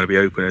vendors aren't going to be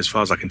open, as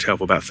far as I can tell,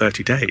 for about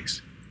 30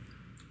 days.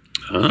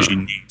 Because you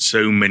need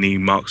so many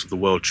marks of the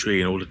world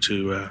tree in order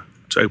to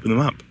open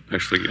them up.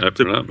 Actually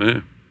open it up,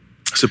 yeah.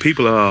 So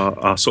people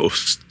are sort of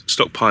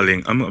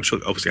stockpiling. I'm sure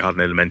obviously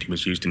hardened elementium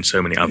is used in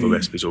so many other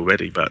recipes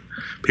already, but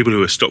people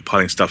who are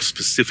stockpiling stuff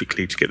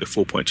specifically to get the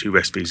 4.2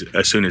 recipes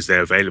as soon as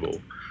they're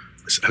available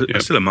are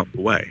still a month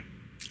away.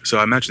 So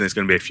I imagine there's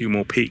going to be a few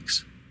more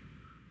peaks.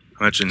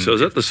 So is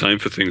that the same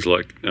for things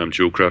like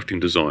dual crafting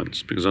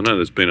designs? Because I know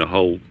there's been a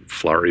whole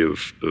flurry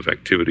of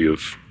activity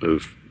of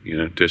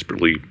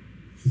desperately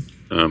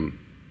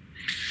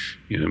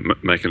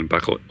making a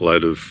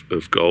bucket-load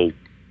of gold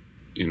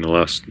in the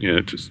last,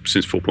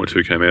 since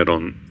 4.2 came out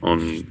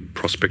on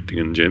prospecting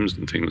and gems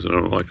and things. And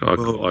I'm like,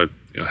 I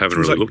haven't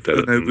really looked at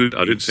it.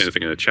 I didn't see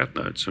anything in the chat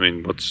notes. I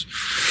mean, what's,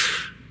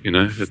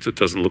 it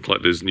doesn't look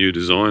like there's new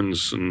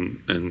designs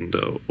and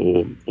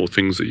or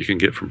things that you can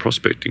get from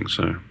prospecting.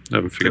 So I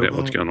haven't figured out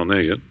what's going on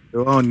there yet.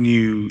 There are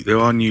new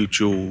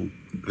jewelry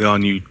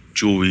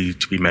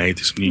to be made.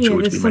 There's some new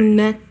jewelry to be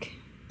made.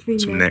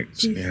 Some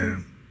necks, yeah.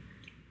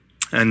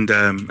 And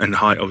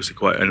high, obviously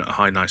quite a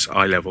high, nice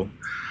eye level.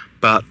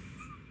 But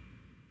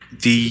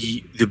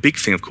the big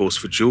thing, of course,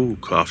 for jewel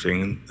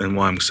crafting, and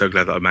why I'm so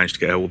glad that I managed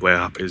to get it all the way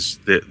up, is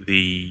that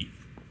the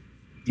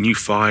new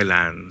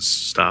Firelands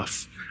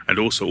stuff and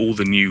also all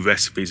the new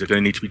recipes are going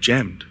to need to be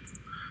gemmed.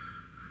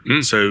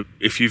 So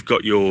if you've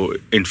got your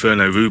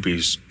Inferno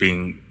rubies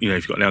being, if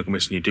you've got an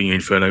alchemist and you're doing your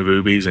Inferno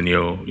rubies and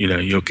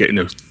you're getting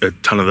a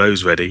ton of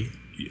those ready,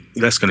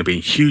 that's going to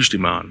be huge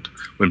demand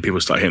when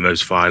people start hitting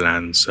those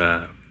Firelands,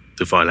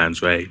 the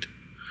Firelands raid,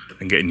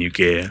 and getting new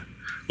gear.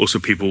 Also,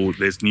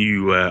 there's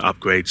new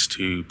upgrades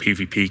to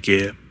PvP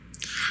gear.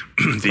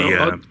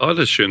 I'd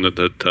assume that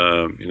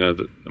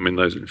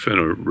those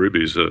Inferno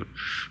rubies are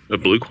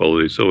blue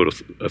quality. So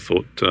I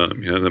thought,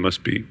 there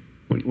must be.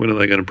 When are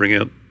they going to bring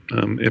out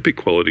epic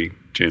quality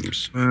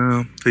gems.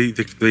 Well,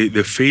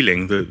 the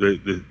feeling,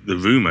 the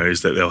rumor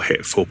is that they'll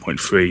hit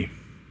 4.3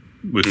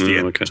 with the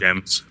epic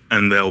gems,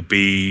 and they'll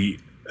be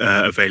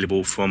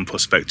available from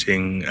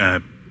prospecting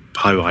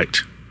pyrite.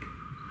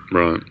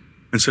 Right.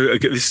 And so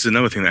this is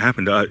another thing that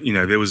happened.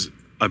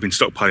 I've been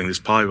stockpiling this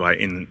pyrite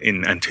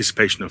in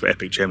anticipation of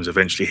epic gems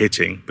eventually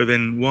hitting. But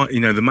then,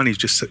 the money's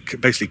just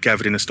basically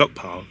gathered in a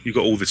stockpile. You've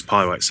got all this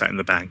pyrite sat in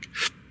the bank.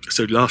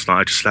 So last night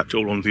I just slapped it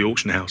all onto the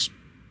auction house.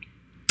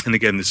 And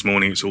again this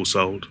morning it's all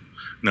sold.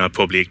 Now I've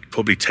probably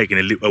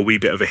taken a wee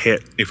bit of a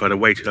hit. If I'd have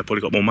waited, I'd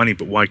probably got more money.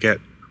 But why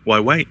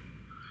wait?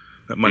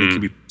 That money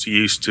can be to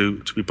use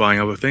to be buying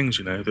other things,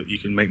 that you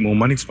can make more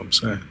money from.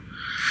 So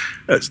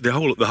that's the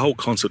whole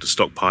concept of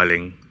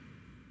stockpiling.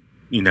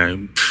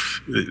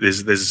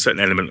 There's a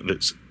certain element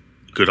that's a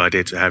good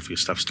idea to have your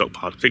stuff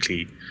stockpiled,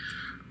 particularly,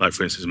 like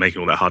for instance,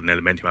 making all that hardened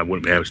elementium I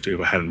wouldn't be able to do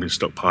if I hadn't been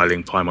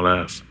stockpiling primal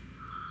earth.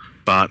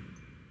 But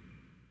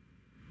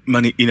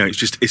money,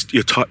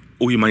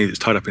 all your money that's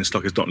tied up in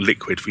stock is not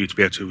liquid for you to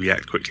be able to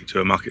react quickly to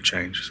a market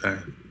change. So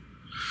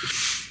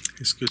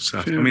it's good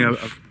stuff. I mean, I'm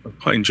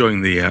quite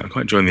enjoying the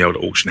old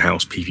auction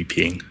house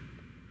PvPing.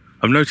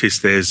 I've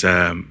noticed there's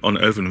on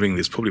Oven Ring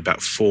there's probably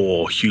about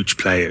 4 huge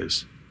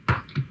players.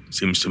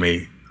 Seems to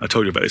me. I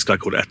told you about this guy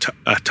called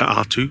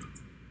Artu.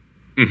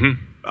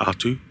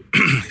 Artu.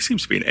 He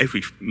seems to be in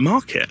every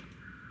market.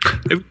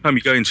 Every time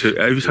you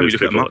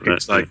look at a market,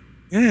 it's like,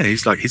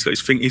 he's got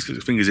his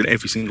fingers in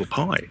every single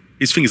pie.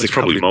 His fingers are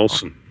probably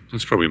Molson.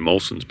 It's probably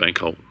Molson's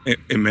bankroll.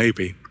 It may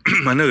be.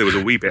 I know there was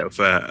a wee bit of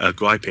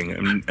griping,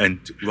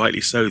 and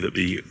rightly so, that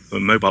the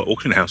mobile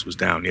auction house was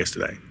down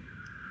yesterday.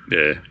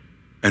 Yeah.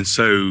 And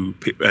so,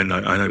 I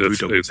know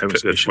Brewdog was having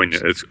some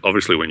issues. It's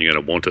obviously when you're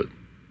going to want it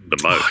the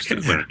most,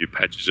 when a new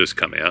patch has just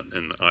come out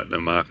and the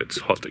market's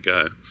hot to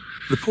go.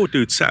 The poor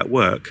dude sat at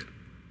work,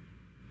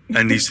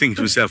 and he's thinking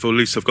to himself, well, at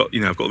least I've got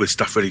this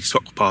stuff ready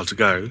stockpiled to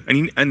go.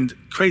 And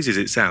crazy as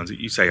it sounds,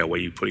 you say,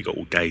 you probably got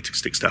all day to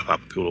stick stuff up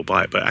and people will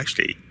buy it. But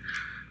actually,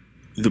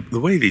 the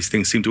way these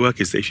things seem to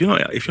work is that if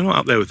you're not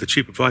up there with the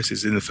cheaper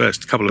prices in the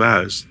first couple of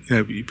hours,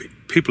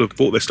 people have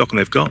bought their stock and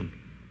they've gone.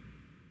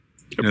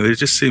 They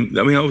just seem.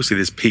 I mean, obviously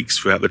there's peaks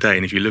throughout the day,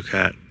 and if you look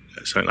at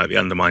something like the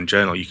Undermined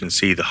Journal, you can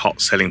see the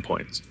hot selling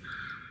points.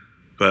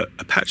 But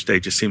a patch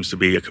day just seems to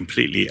be a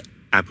completely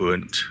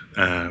aberrant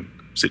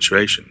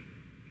situation.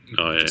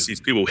 Oh yeah, These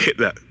people hit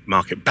that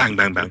market, bang,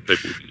 bang, bang.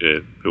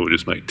 People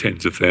just make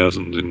tens of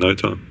thousands in no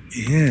time.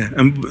 Yeah,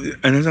 and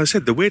as I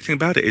said, the weird thing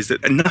about it is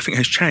that nothing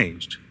has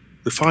changed.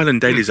 The file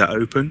and dailies are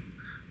open.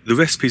 The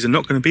recipes are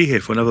not going to be here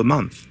for another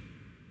month.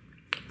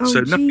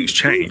 So nothing's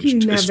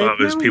changed as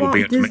far as people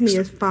being able to make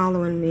Disney is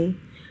following me.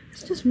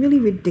 It's just really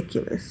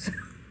ridiculous.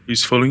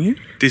 Who's following you?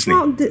 Disney?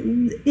 Well,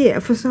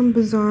 for some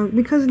bizarre...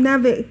 Because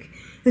Nevik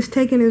is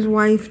taking his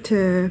wife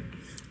to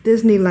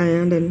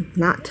Disneyland and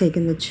not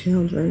taking the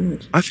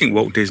children. I think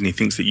Walt Disney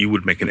thinks that you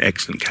would make an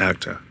excellent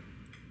character.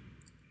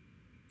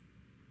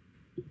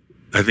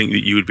 I think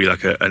that you would be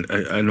like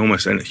an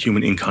almost a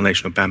human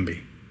incarnation of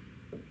Bambi.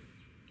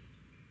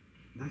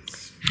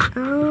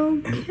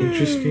 Okay.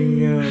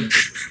 Interesting.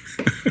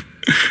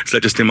 Is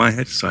that just in my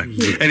head? Sorry.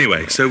 Yeah.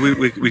 Anyway, so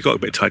we got a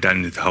bit tied down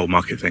into the whole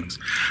market things.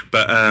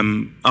 But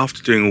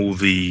after doing all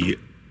the...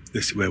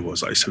 where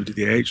was I? So we did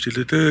the H,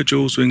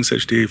 Jules Wings,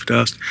 HD for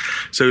Dust.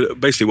 So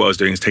basically what I was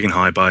doing is taking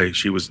high buy.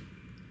 She was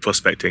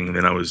prospecting, and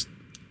then I was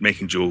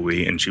making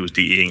jewelry, and she was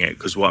DEing it,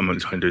 because what I'm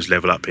trying to do is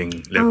level up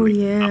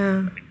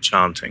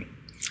enchanting.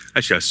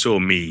 Actually, I saw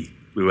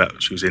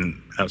she was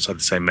outside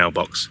the same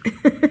mailbox.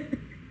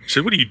 She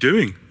said, "What are you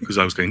doing?" Because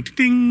I was going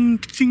ding,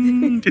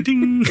 ding,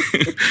 ding,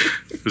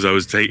 because I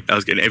was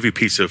getting every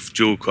piece of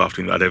jewel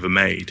crafting that I'd ever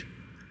made,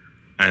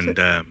 and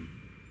DEing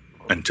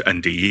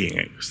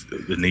it.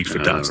 The need for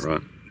dust.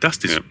 Right.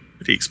 Dust is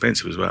pretty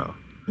expensive as well.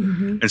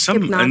 Mm-hmm. And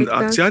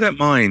I don't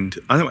mind.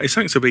 It's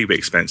something that's a wee bit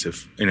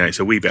expensive. It's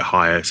a wee bit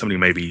higher. Somebody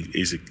maybe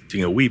is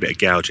doing a wee bit of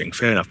gouging.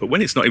 Fair enough. But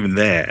when it's not even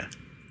there,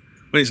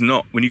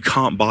 when you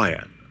can't buy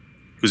it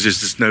because there's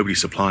just nobody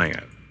supplying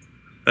it.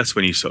 That's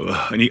when you sort of,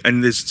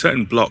 and there's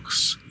certain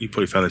blocks, you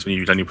probably found this when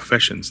you've done your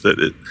professions,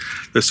 that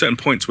there's certain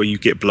points where you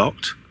get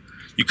blocked.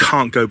 You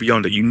can't go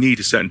beyond it. You need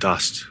a certain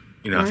dust.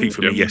 I think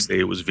for me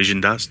yesterday it was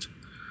vision dust.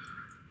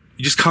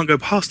 You just can't go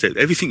past it.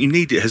 Everything you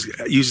need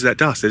uses that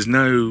dust. There's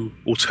no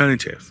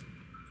alternative.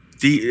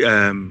 The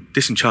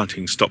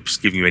disenchanting stops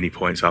giving you any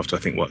points after, I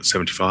think,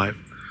 75.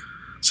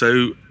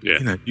 So,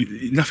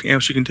 nothing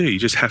else you can do. You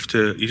just have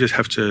to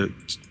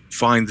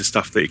find the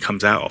stuff that it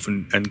comes out of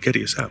and get it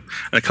yourself.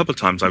 And a couple of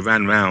times I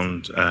ran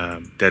round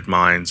Dead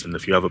Mines and a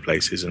few other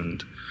places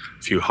and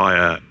a few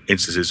higher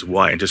instances of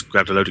white and just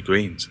grabbed a load of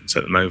greens and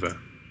set them over.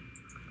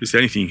 It's the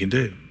only thing you can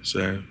do.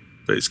 So,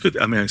 but it's good.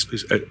 I mean, I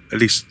suppose at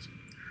least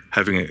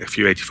having a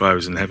few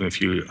 85s and having a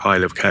few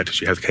high-level characters,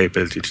 you have the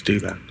capability to do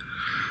that.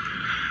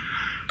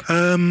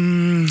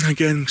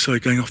 Again, sorry,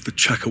 going off the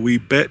track a wee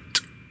bit.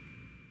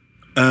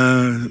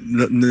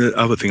 The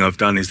other thing I've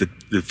done is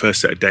the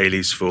first set of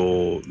dailies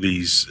for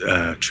these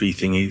tree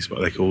thingies,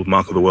 what they call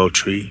Mark of the World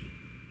tree.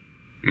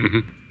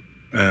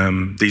 Mm-hmm.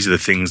 These are the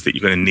things that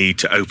you're going to need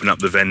to open up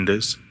the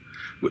vendors.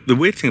 The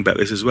weird thing about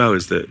this as well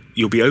is that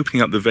you'll be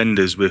opening up the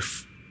vendors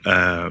with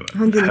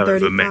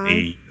however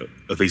many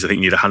of these. I think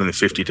you need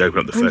 150 to open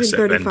up the first set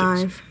of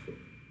vendors.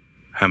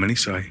 How many?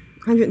 Sorry.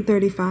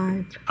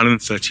 135.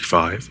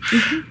 135.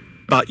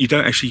 But you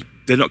don't actually.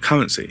 They're not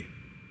currency.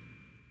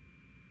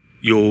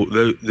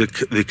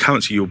 The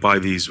currency you'll buy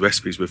these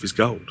recipes with is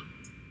gold.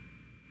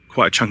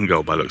 Quite a chunk of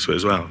gold by the looks of it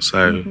as well.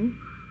 So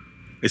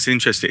it's an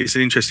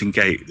interesting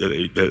gate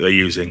that they're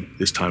using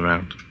this time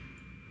around.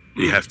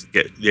 You have to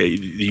get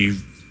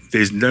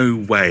there's no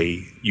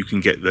way you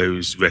can get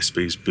those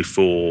recipes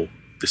before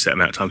the set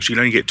amount of time, because you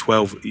can only get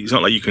 12. It's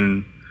not like you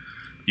can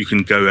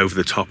go over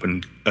the top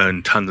and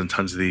earn tons and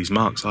tons of these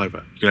marks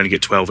either. You can only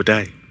get 12 a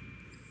day.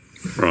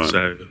 Right.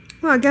 So,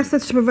 well, I guess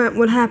that's to prevent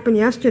what happened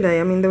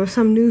yesterday. I mean, there was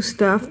some new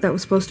stuff that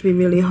was supposed to be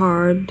really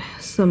hard,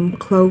 some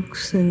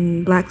cloaks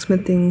and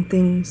blacksmithing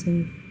things,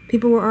 and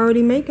people were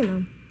already making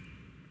them.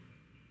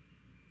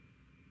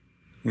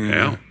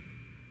 Yeah.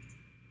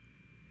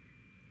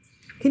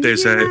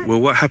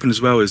 What happened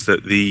as well is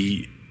that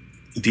the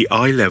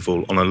eye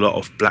level on a lot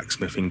of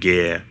blacksmithing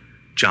gear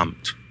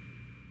jumped.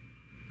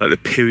 Like the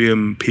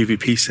Pyrium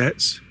PvP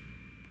sets.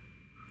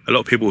 A lot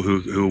of people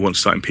who want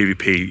to start in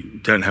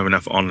PvP don't have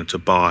enough honor to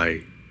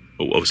buy,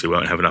 or obviously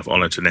won't have enough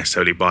honor to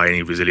necessarily buy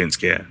any resilience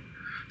gear.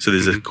 So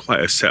there's quite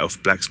a set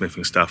of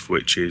blacksmithing stuff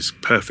which is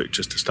perfect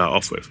just to start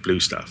off with,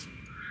 blue stuff.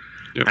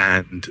 Yep.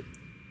 And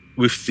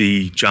with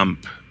the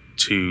jump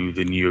to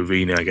the new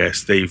arena, I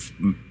guess they've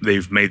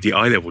made the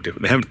eye level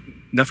different.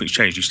 Nothing's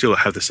changed. You still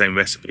have the same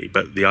recipe,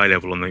 but the eye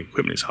level on the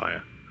equipment is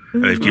higher,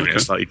 and they've given it a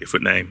slightly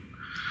different name.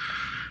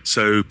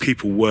 So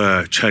people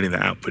were churning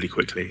that out pretty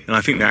quickly, and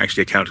I think that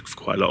actually accounted for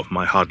quite a lot of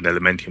my hardened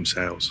elementium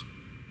sales,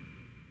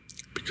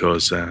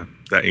 because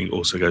that ink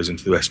also goes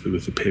into the recipe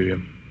with the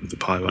Pyrium, with the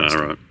pyrites.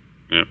 Right.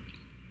 Yeah.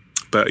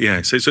 But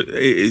yeah, so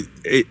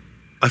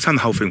I found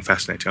the whole thing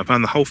fascinating. I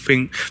found the whole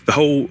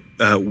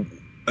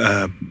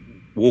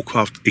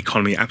Warcraft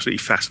economy absolutely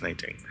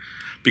fascinating,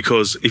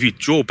 because if you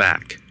draw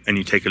back and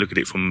you take a look at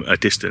it from a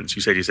distance,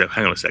 you say to yourself,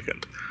 hang on a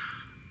second,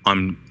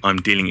 I'm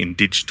dealing in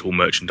digital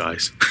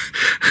merchandise.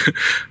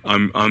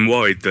 I'm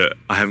worried that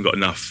I haven't got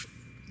enough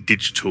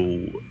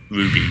digital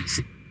rubies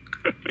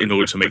in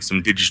order to make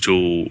some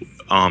digital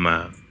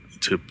armor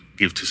to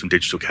give to some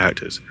digital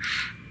characters.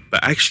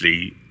 But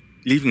actually,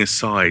 leaving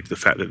aside the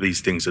fact that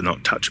these things are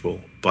not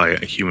touchable by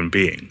a human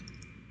being,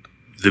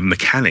 the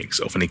mechanics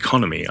of an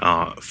economy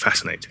are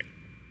fascinating.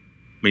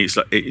 I mean, it's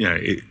like,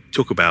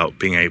 talk about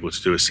being able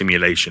to do a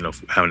simulation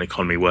of how an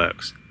economy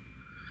works.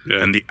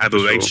 Yeah, and the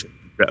aberration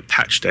that a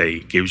patch day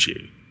gives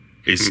you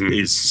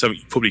is something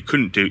you probably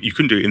couldn't do. You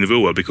couldn't do it in the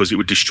real world because it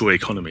would destroy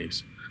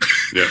economies.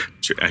 Yeah.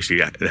 Actually,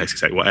 that's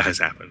exactly what has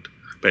happened.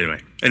 But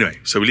anyway,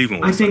 so we're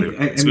leaving all this. I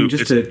mean,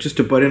 just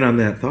to butt in on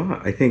that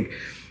thought, I think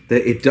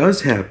that it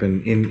does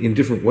happen in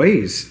different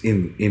ways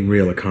in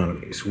real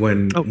economies.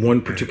 When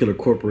one particular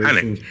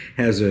corporation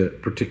has a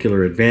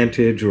particular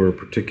advantage or a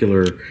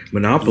particular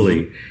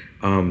monopoly,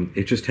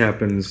 it just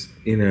happens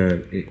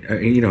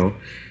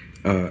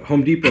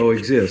Home Depot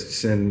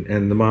exists and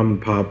the mom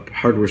and pop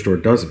hardware store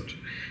doesn't.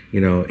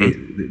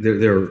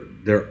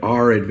 There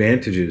are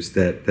advantages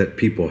that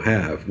people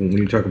have. When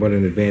you talk about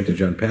an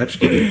advantage on patch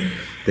day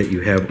that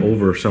you have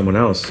over someone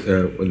else,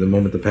 the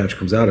moment the patch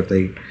comes out, if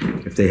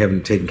they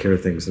haven't taken care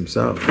of things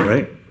themselves,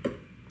 right?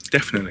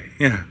 Definitely,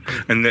 yeah.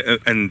 And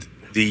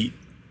the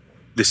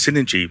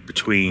synergy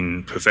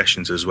between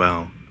professions as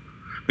well.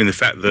 I mean, the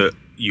fact that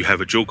you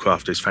have a jewel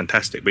crafter is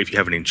fantastic, but if you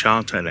have an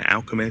enchanter and an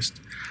alchemist,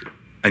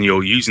 and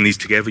you're using these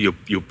together,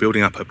 you're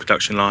building up a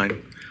production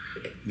line.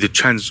 The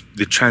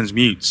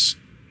transmutes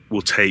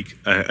will take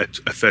a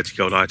 30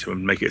 gold item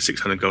and make it a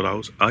 600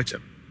 gold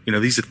item.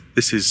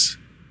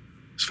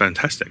 It's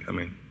fantastic. I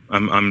mean,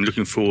 I'm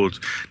looking forward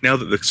now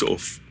that the sort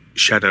of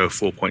shadow of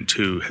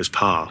 4.2 has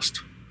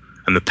passed,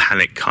 and the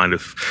panic kind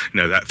of,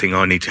 that thing,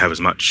 I need to have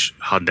as much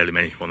hardened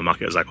elemental on the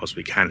market as I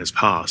possibly can, has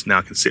passed. Now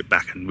I can sit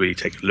back and really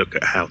take a look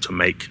at how to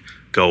make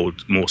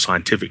gold more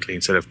scientifically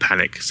instead of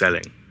panic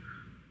selling.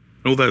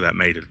 Although that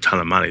made a ton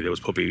of money, there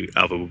was probably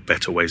other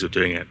better ways of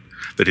doing it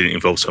that didn't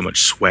involve so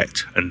much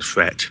sweat and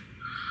fret.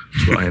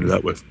 That's what I ended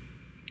up with.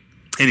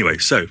 Anyway,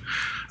 so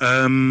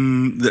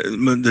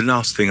the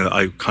last thing that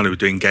I kind of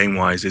doing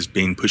game-wise is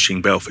been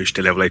pushing Bellfish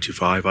to level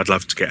 85. I'd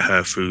love to get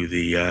her through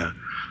the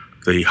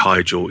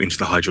Hydral, into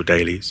the Hydral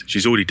dailies.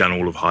 She's already done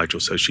all of Hydral,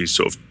 so she's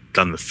sort of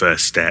done the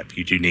first step.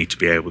 You do need to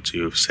be able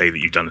to say that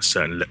you've done a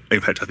certain... In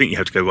fact, I think you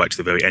have to go right to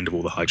the very end of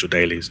all the Hydral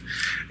dailies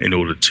in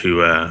order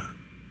to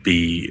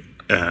be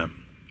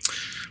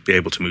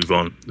able to move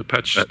on. The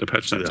patch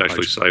doesn't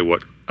actually say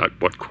what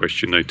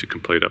quest you need to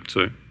complete up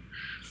to.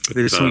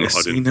 There's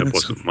that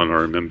wasn't one I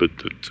remembered.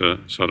 So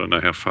I don't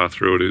know how far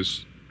through it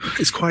is.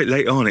 It's quite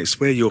late on. It's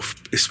like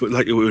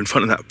you're in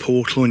front of that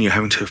portal and you're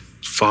having to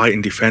fight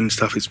and defend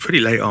stuff. It's pretty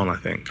late on, I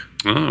think.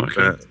 Oh,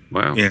 okay.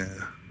 Wow. Yeah.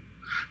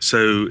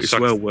 So it's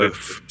well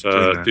worth.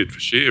 Did for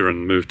Sheer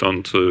and moved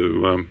on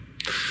to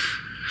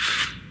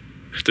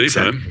Deep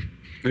Home.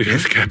 You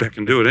have to go back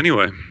and do it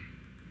anyway.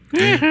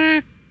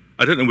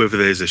 I don't know whether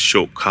there's a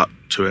shortcut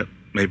to it.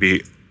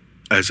 Maybe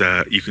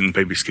you can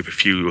maybe skip a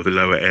few of the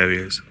lower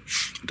areas.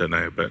 I don't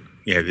know, but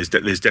yeah,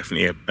 there's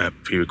definitely a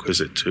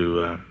prerequisite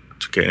to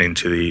getting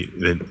into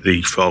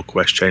the file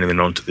quest chain and then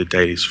onto the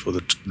dailies for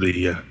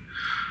the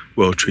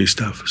world tree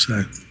stuff.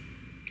 So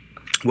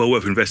well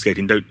worth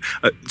investigating. Don't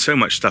so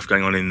much stuff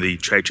going on in the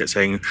trade chat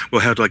saying,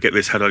 well, how do I get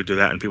this? How do I do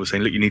that? And people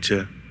saying, look, you need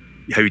to.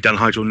 Have you done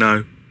Hydral?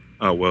 No.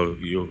 Oh well,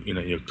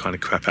 you're kind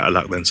of crap out of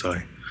luck then.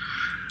 Sorry.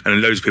 And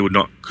then loads of people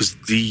not, because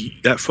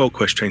that file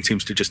quest chain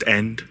seems to just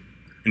end,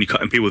 and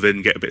people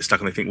then get a bit stuck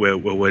and they think, well,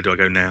 where do I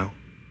go now?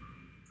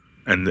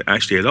 And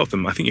actually, a lot of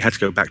them, I think you had to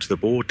go back to the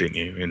board, didn't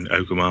you, in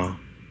Orgrimmar,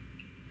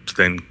 to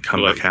then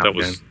come back out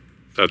again.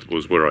 That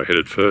was where I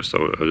headed first.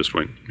 I just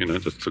went,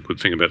 that's the good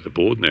thing about the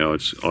board now.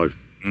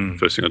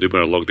 First thing I did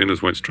when I logged in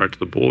is went straight to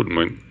the board and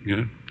went,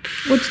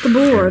 What's the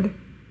board?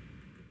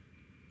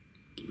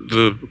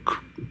 The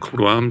Call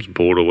to Arms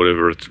board or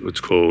whatever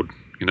it's called.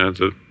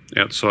 The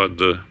outside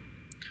the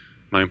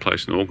main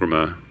place in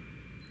Orgrimmar.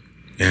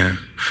 Yeah.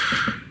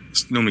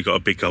 It's normally got a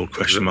big gold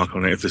question mark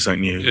on it if there's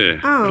something new.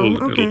 Yeah.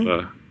 Oh,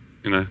 okay.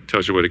 It'll,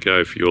 tells you where to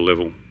go for your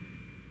level.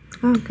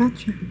 Oh,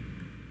 gotcha.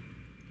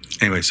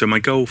 Anyway, so my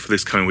goal for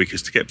this coming week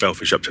is to get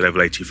Belfish up to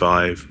level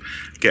 85,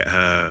 get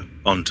her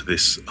onto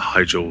this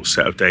Hydral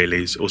set of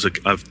dailies. Also,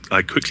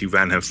 I quickly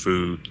ran her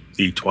through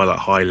the Twilight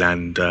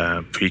Highland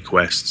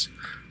pre-quests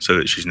so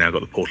that she's now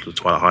got the portal to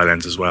Twilight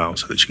Highlands as well,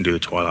 so that she can do the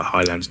Twilight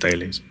Highlands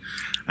dailies.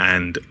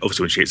 And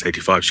obviously when she gets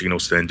 85, she can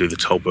also then do the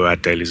Tol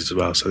Barad dailies as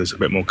well, so there's a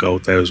bit more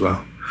gold there as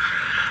well.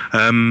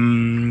 I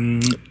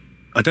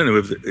don't know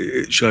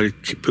if should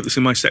I put this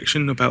in my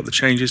section about the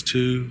changes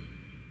to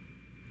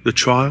the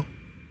trial?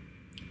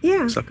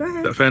 Yeah, go ahead.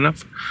 Is that fair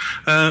enough?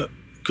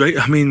 Great.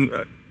 I mean,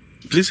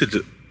 Blizzard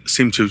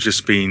seem to have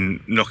just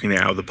been knocking it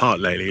out of the park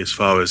lately as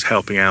far as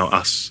helping out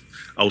us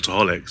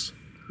alcoholics.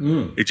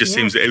 It just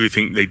seems that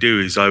everything they do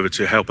is either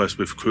to help us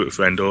with Recruit a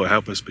Friend or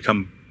help us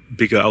become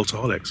bigger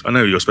alcoholics. I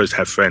know you're supposed to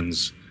have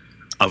friends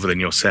other than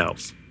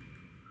yourself,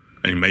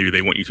 and maybe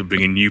they want you to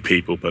bring in new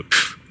people, but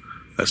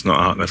that's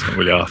not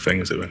really our thing,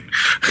 is it? Really?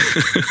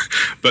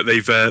 But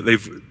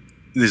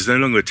there's no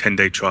longer a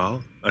 10-day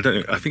trial. I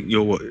think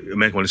your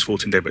American one is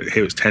 14 days, but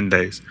here it's 10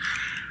 days,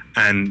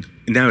 and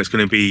now it's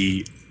going to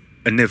be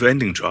a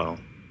never-ending trial,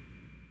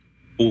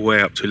 all the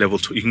way up to level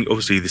 2. You can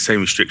obviously the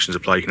same restrictions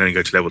apply. You can only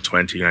go to level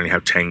 20. You can only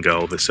have 10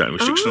 gold. There's certain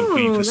restrictions on who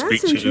you can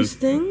speak to. That's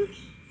interesting.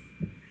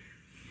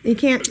 You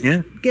can't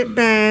get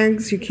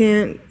bags. You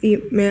can't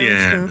eat mail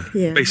and stuff.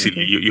 Yeah,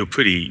 basically, you're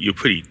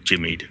pretty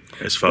jimmied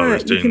as far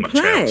as doing much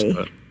else.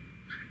 But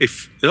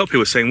if a lot of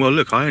people are saying, well,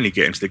 look, I only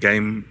get into the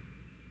game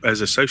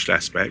as a social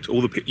aspect.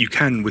 You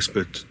can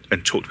whisper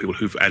and talk to people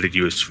who've added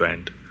you as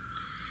friend.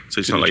 So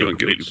it's not like you're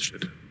completely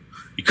restricted.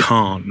 You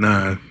can't.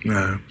 No.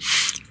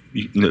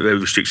 The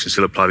restrictions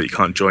still apply that you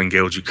can't join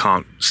guilds, you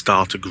can't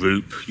start a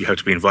group, you have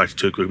to be invited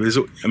to a group. There's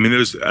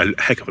a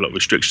heck of a lot of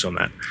restrictions on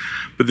that.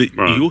 But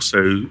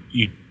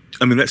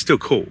that's still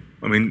cool.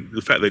 I mean,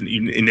 the fact that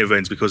it never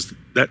ends, because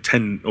that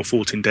 10 or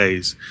 14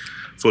 days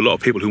for a lot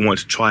of people who want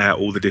to try out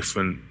all the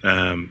different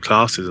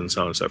classes and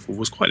so on and so forth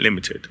was quite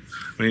limited.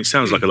 I mean, it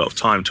sounds like a lot of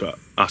time to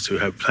us who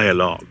play a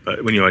lot,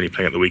 but when you're only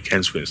playing at the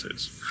weekends, for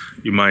instance,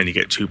 you might only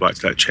get 2 bites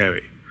of that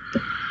cherry.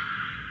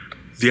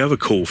 The other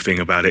cool thing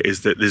about it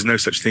is that there's no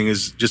such thing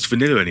as just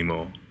vanilla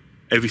anymore.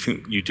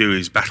 Everything you do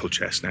is battle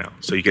chest now.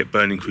 So you get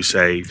Burning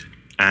Crusade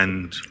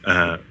and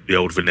the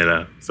old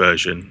vanilla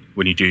version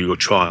when you do your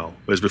trial,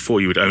 whereas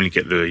before you would only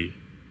get the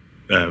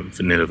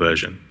vanilla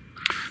version.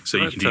 So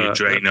you can do your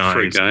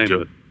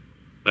Draenei.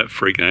 That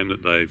free game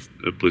that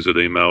Blizzard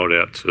emailed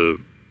out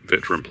to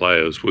veteran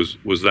players, was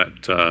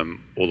that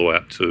all the way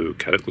up to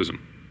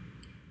Cataclysm?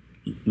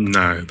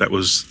 No, that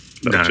was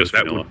just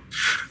vanilla.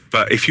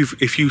 But if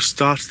you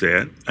started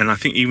it, and I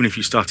think even if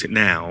you start it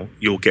now,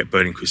 you'll get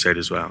Burning Crusade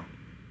as well.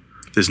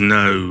 There's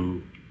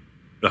no,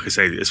 like I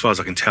say, as far as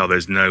I can tell,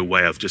 there's no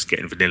way of just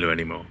getting vanilla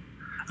anymore.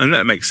 And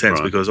that makes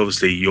sense because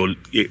obviously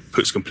it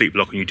puts complete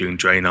block on you doing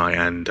Draenei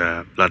and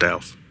Blood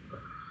Elf.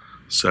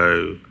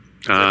 So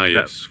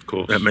yes, of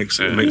course. That makes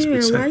good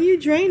sense. Why are you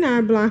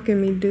Draenei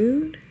blocking me,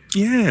 dude?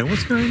 Yeah,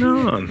 what's going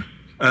on?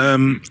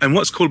 And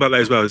what's cool about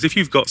that as well is if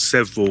you've got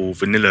several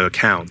vanilla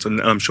accounts, and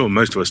I'm sure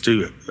most of us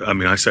do. I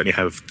mean, I certainly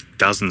have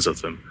dozens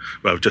of them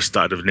where I've just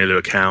started a vanilla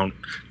account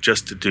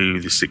just to do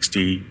the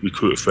 60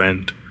 Recruit a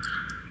Friend.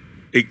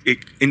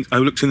 I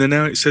looked in there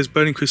now, it says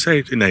Burning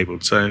Crusade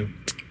enabled, so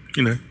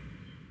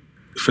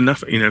for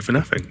nothing.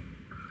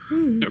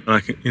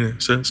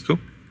 So it's cool.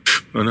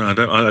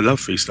 I love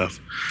free stuff,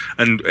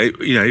 and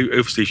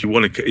obviously if you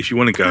want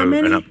to go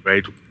and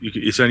upgrade,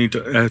 it's only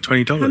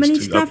 $20. How many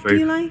stuff do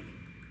you like?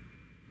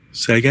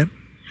 Say again?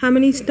 How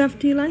many stuff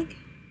do you like?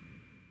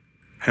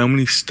 How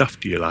many stuff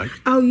do you like?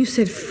 Oh, you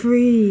said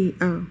free.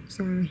 Oh,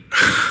 sorry.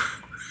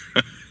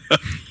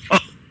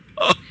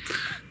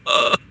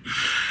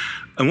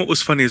 And what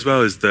was funny as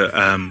well is that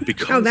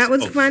because... Oh, that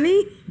was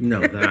funny?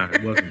 No,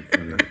 that wasn't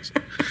funny.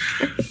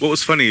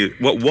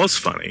 What was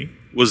funny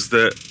was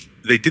that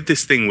they did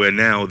this thing where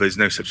now there's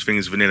no such thing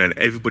as vanilla, and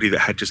everybody that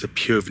had just a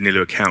pure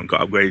vanilla account got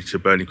upgraded to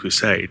Burning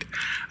Crusade.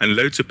 And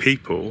loads of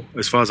people,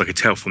 as far as I could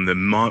tell from the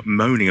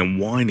moaning and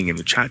whining in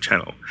the chat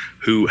channel,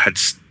 who had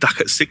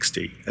stuck at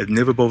 60, had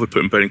never bothered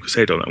putting Burning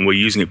Crusade on it, and were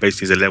using it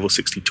basically as a level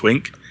 60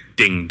 twink,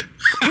 dinged.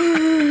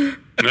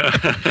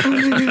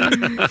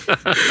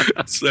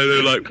 So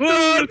they're like,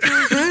 what?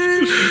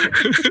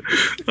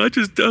 I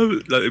just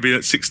don't. Like, they've been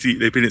at 60,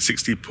 they've been at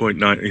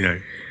 60.9, you know.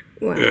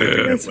 Wow,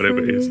 whatever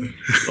it is.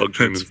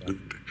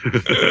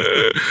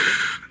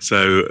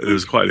 So there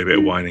was quite a little bit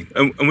of whining.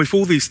 And with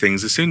all these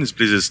things, as soon as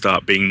Blizzard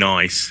start being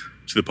nice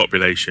to the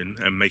population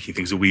and making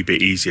things a wee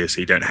bit easier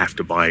so you don't have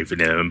to buy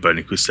Vanilla and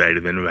Burning Crusade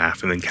and then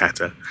RAF and then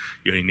Kata,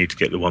 you only need to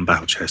get the one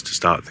battle chest to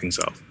start things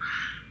off.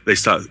 They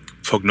start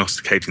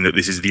prognosticating that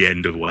this is the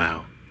end of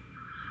WoW.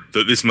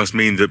 That this must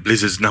mean that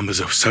Blizzard's numbers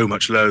are so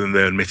much lower than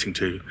they're admitting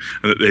to,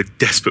 and that they're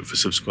desperate for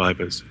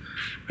subscribers.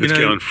 It's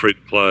going free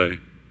to play.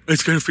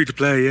 It's going free to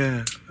play,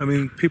 yeah. I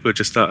mean, people are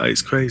just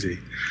it's crazy.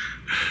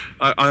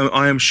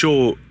 I am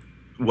sure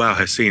WoW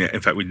has seen it.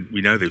 In fact,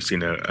 we know they've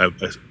seen a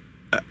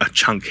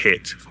chunk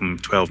hit from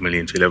 12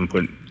 million to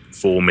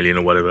 11.4 million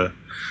or whatever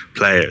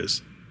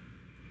players.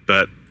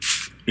 But,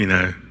 you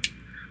know,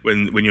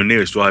 when your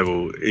nearest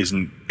rival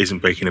isn't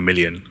breaking 1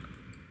 million,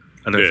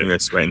 I don't think they're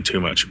sweating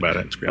too much about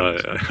it, to be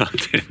honest. I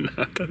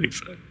don't think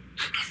so.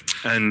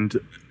 And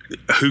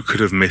who could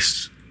have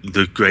missed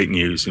the great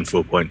news in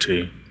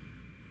 4.2?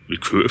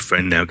 Recruit a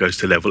friend now goes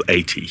to level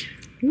 80.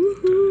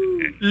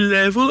 Woohoo!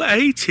 Level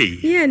 80.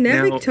 Yeah,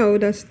 Nevik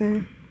told us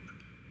that.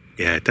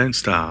 Yeah, don't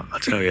start. I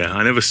tell you,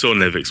 I never saw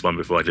Nevik's one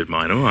before I did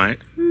mine. All right.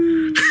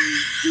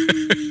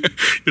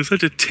 You're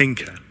such a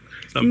tinker.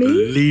 It's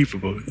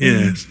unbelievable. Me?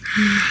 Yes.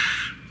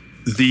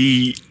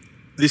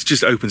 This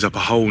just opens up a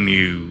whole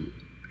new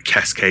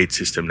cascade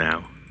system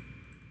now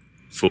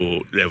for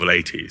level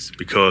 80s,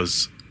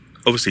 because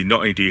obviously not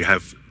only do you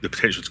have the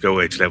potential to go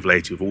away to level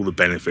 80 with all the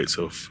benefits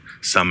of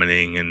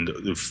summoning and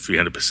the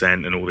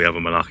 300% and all the other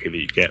malarkey that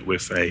you get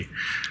with a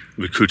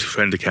recruit a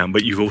friend account,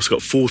 but you've also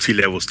got 40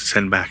 levels to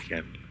send back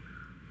again,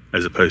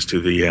 as opposed to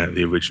the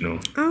original.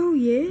 Oh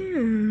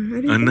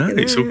yeah, I know,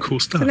 it's all cool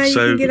stuff. So now you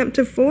can get up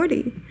to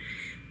 40.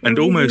 And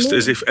almost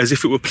as if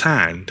it were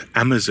planned,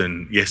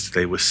 Amazon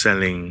yesterday was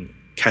selling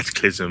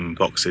Cataclysm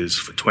boxes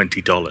for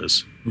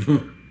 $20,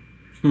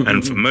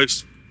 and for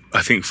most,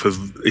 I think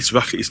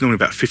it's normally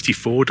about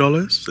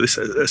 $54. So it's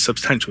a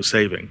substantial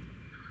saving.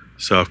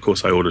 So of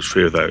course I ordered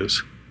 3 of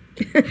those,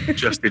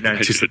 just in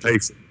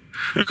anticipation.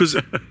 Because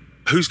the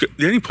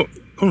only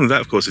problem with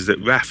that, of course, is that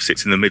RAF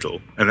sits in the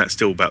middle, and that's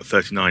still about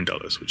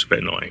 $39, which is a bit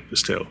annoying. But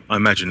still, I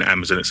imagine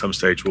Amazon at some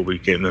stage will be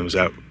getting those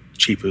out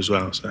cheaper as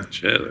well. So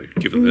yeah, they're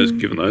giving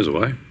those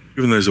away.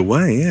 Giving those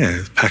away,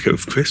 yeah. A packet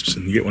of crisps,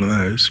 and you get one of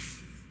those.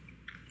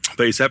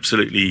 But it's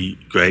absolutely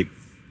great.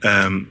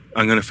 I'm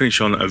going to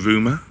finish on a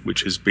rumour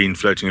which has been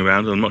floating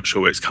around. I'm not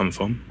sure where it's come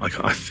from.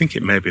 I think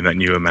it may have been that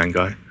newer man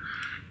guy.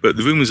 But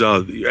the rumours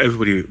are,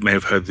 everybody may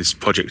have heard this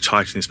Project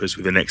Titan is supposed to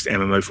be the next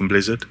MMO from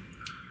Blizzard.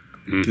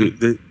 Mm-hmm.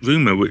 The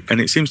rumour,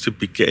 and it seems to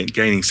be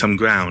gaining some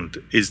ground,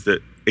 is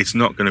that it's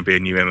not going to be a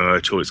new MMO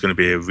at all. It's going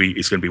to be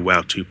it's going to be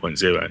WoW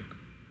 2.0,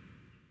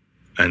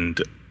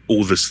 and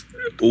all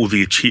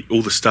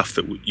the stuff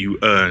that you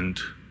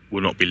earned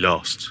will not be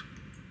lost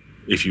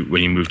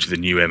when you move to the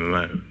new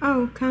MMO.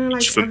 Oh, kind of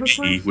like for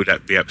me would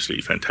that be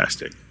absolutely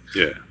fantastic.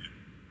 Yeah.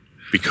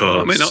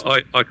 Because I mean,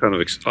 I kind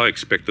of I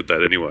expected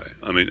that anyway.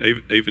 I mean,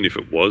 even if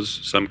it was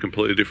some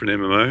completely different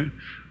MMO,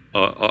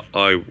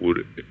 I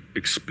would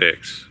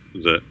expect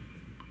that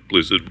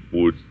Blizzard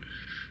would,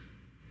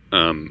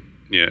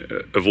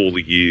 of all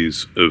the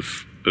years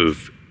of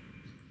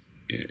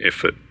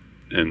effort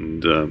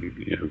and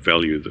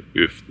value that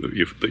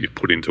you've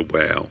put into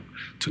WoW,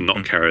 to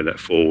not carry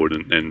that forward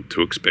and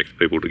to expect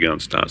people to go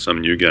and start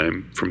some new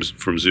game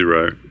from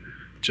zero,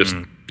 just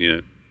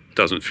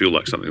doesn't feel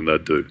like something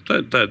they'd do.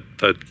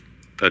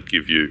 They'd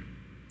give you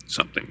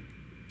something.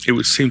 It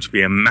would seem to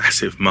be a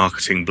massive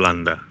marketing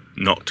blunder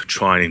not to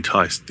try and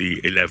entice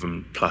the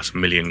 11+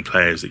 million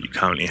players that you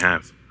currently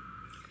have.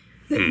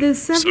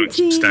 There's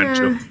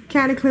 17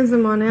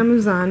 Cataclysm on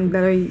Amazon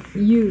that are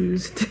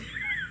used.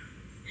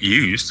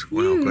 Used?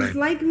 Well, used,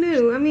 like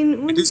new. I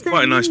mean, what it's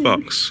quite a nice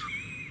box.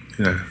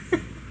 Yeah.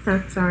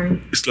 Oh,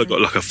 sorry. It's got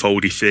like a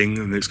foldy thing,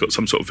 and it's got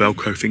some sort of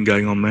Velcro thing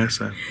going on there.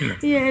 So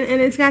yeah,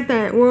 and it's got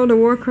that World of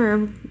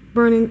Warcraft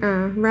burning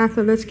Wrath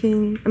of Lich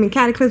King. I mean,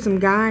 Cataclysm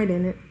guide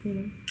in it.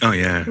 Oh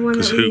yeah,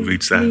 because who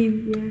reads that?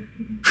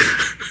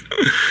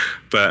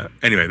 But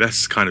anyway,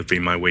 that's kind of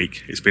been my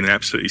week. It's been an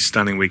absolutely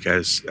stunning week,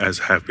 as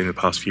have been the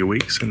past few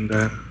weeks, and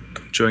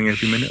enjoying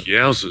every minute.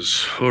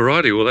 Yowzers.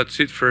 Alrighty, well that's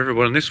it for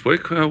everyone this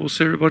week. We'll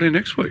see everybody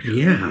next week.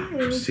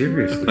 Yeah,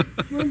 seriously.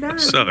 We're done.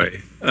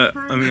 Sorry.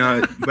 I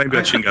mean, maybe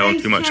I shouldn't go on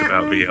too much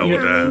about the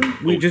old.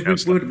 We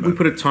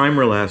put a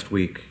timer last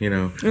week,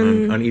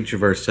 on each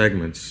of our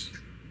segments.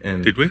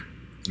 And did we?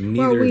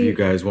 Neither of you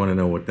guys want to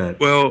know what that.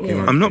 Well,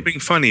 I'm not being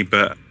funny,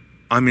 but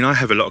I mean, I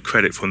have a lot of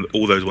credit for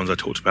all those ones I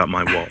talked about.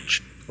 My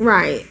watch.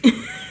 Right.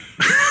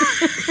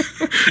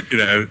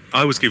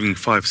 I was giving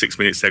 5-6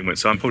 minute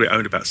segments, so I'm probably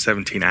owned about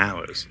 17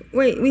 hours.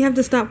 Wait, we have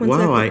to stop 1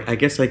 second. Wow, I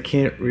guess I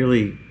can't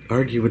really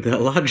argue with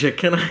that logic,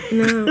 can I?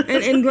 No,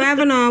 and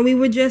Gravenar, we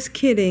were just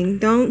kidding.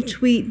 Don't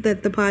tweet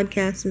that the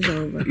podcast is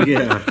over.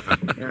 Yeah.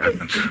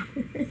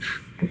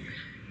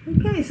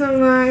 Okay,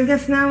 so I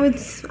guess now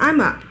I'm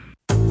up.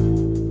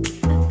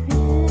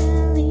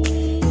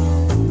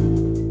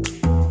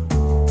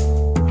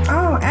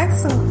 Oh,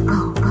 excellent.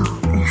 Oh,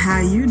 how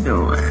you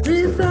doing?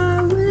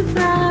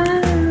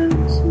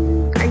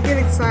 I get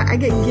excited, I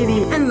get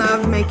giddy, and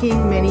love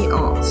making many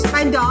alts.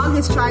 My dog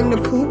is trying to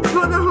poop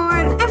for the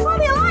Horde and for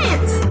the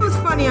Alliance. It was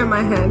funny on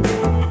my head.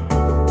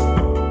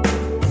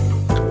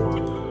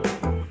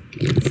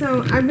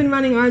 So, I've been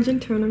running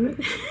Argent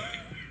Tournament.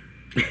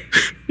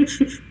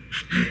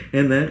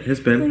 And that has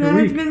been and a that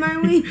week. has been my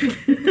week.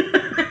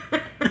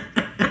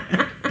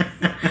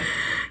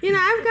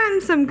 I've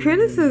gotten some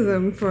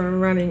criticism for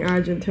running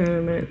Argent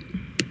Tournament.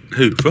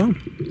 Who from?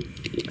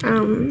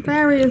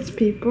 Various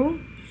people.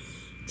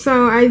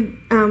 So I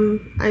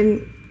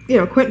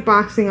quit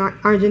boxing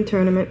Argent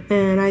Tournament,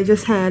 and I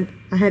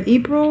had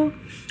April,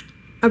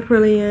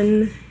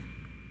 Aprillian,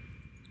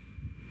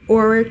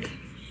 Auric,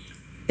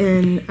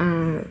 and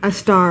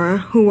Astara,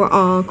 who were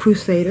all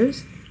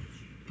Crusaders.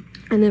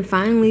 And then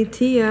finally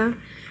Tia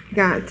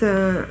got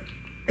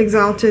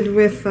exalted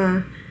with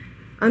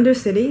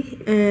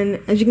Undercity, and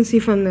as you can see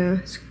from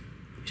the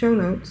show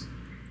notes,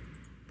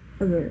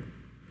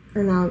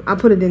 and I'll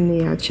put it in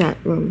the chat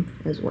room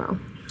as well,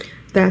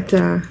 that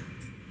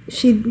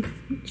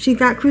she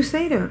got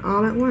Crusader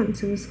all at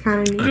once. It was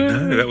kind of neat. I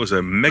know, that was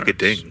a mega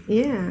ding.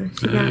 Yeah,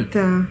 she got...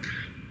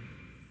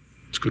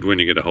 It's good when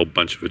you get a whole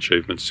bunch of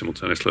achievements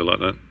simultaneously like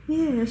that.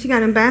 Yeah, she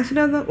got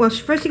Ambassador of the... Well,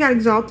 first she got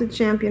Exalted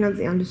Champion of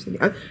the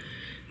Undercity,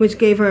 which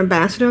gave her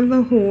Ambassador of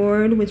the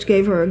Horde, which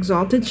gave her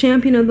Exalted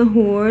Champion of the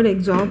Horde,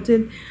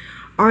 Exalted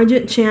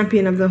Argent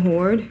Champion of the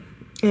Horde,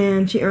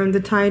 and she earned the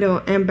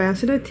title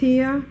Ambassador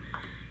Tia,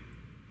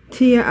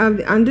 Tia of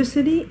the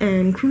Undercity,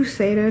 and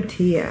Crusader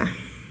Tia.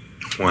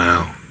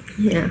 Wow.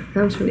 Yeah,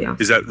 that was really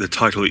awesome. Is that the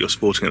title that you're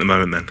sporting at the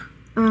moment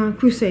then?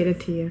 Crusader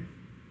Tia.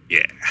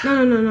 Yeah.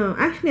 No.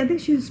 Actually, I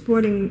think she's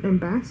sporting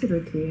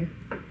Ambassador Tia.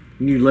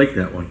 You like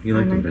that one. You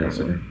like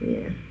Ambassador.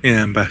 Yeah.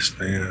 Yeah,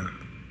 Ambassador, yeah.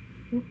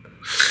 Yep.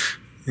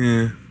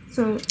 Yeah.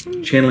 So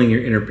channeling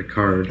your inner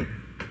Picard.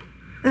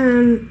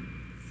 Then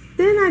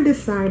I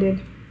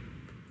decided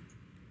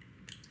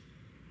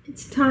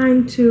it's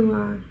time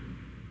to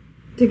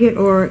get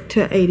Auric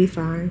to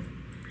 85.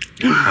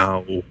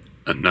 Wow.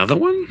 Another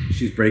one?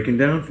 She's breaking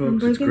down,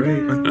 folks. It's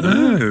great. Down.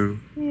 Oh.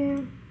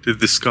 Yeah. Did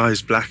the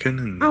skies blacken?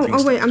 And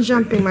Oh wait, I'm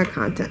jumping my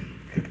content.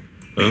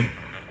 Oh.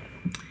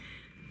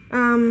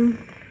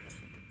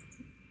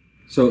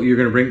 So you're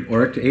going to bring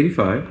Auric to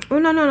 85? Oh,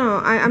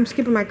 no. I'm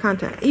skipping my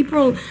content.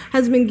 April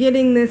has been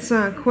getting this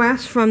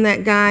quest from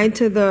that guy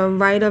to the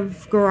right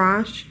of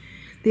Garage,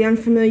 the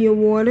Unfamiliar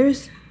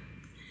Waters.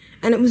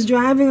 And it was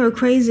driving her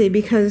crazy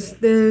because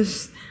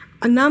there's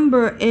a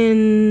number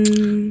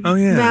in Oh,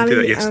 yeah, Valley I did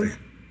that yesterday.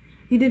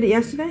 You did it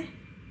yesterday?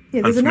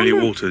 Yeah, there's Unfamiliar a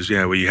number. Waters,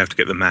 yeah, where you have to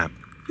get the map.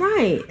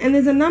 Right. And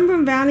there's a number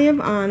in Valley of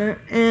Honor.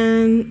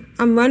 And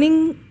I'm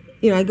running,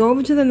 I go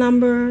over to the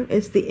number.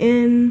 It's the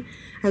inn.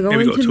 I go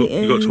into the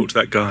inn. You've got to talk to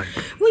that guy.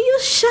 Will you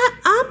shut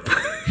up?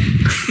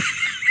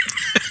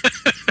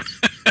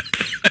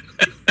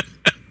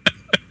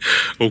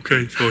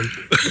 Okay, fine.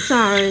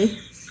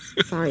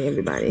 Sorry,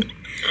 everybody.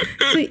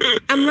 So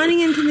I'm running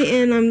into the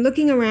inn. I'm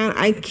looking around.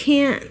 I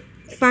can't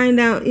find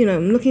out.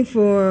 I'm looking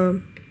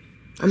for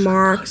a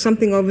mark,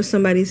 something over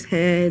somebody's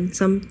head,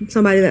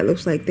 somebody that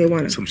looks like they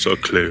want to. Some sort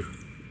of clue.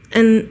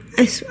 And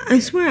I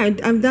swear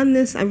I've done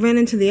this. I've ran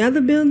into the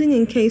other building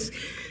in case.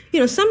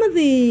 Some of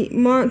the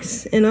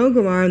marks in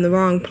Ogre are in the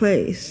wrong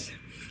place.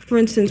 For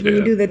instance, when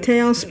you do the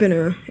tail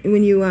spinner,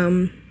 when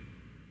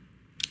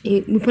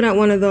we put out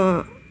one of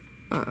the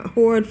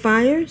Horde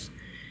fires,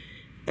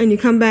 and you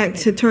come back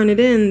to turn it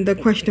in, the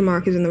question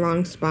mark is in the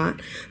wrong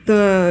spot.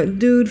 The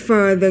dude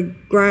for the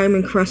grime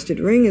encrusted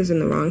ring is in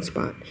the wrong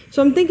spot.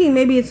 So I'm thinking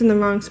maybe it's in the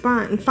wrong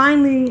spot. And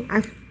finally,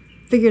 I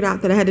figured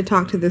out that I had to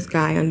talk to this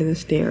guy under the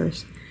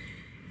stairs.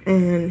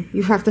 And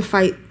you have to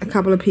fight a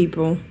couple of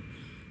people.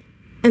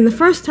 And the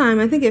first time,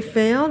 I think it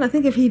failed. I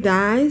think if he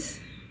dies,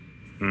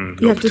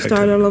 you have to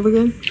start all over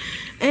again.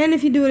 And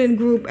if you do it in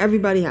group,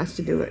 everybody has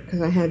to do it,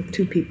 because I had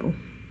 2 people.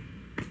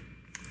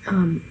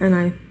 And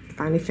I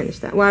finally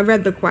finished that. Well, I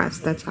read the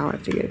quest. That's how I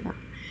figured it out.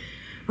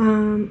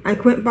 I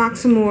quit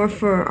box some more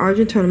for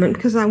Argent Tournament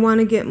because I want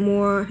to get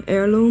more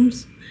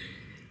heirlooms.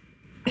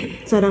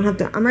 So I don't have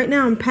to. Right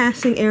now I'm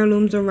passing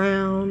heirlooms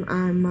around.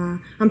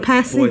 I'm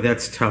passing. Boy,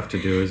 that's tough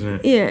to do, isn't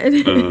it? Yeah, it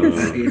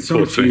is. It's so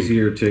much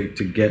easier to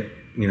get.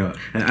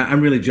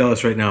 I'm really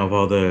jealous right now of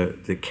all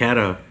the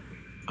Kata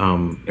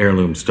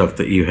heirloom stuff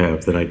that you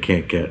have that I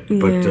can't get.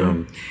 But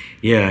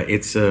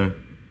it's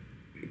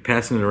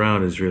passing it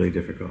around is really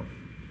difficult.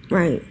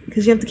 Right,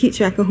 because you have to keep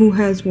track of who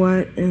has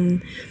what,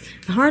 and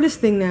the hardest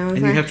thing now is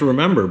you have to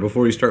remember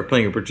before you start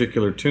playing a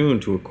particular tune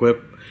to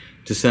equip,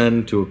 to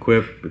send, to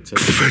equip,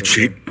 etc.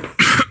 Spreadsheet.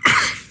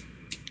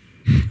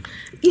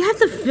 You have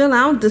to fill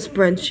out the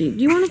spreadsheet.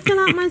 Do you want to fill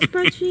out my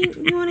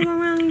spreadsheet? You want to go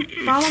around and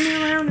follow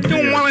me around?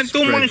 Don't want a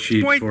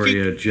spreadsheet for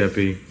you,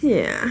 Jeppy.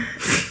 Yeah.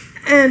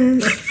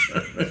 And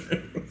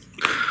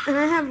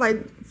I have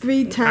like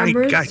 3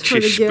 tabards I got for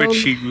your the guild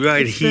spreadsheet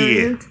right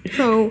experiment.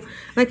 So,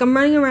 like, I'm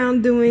running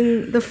around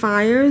doing the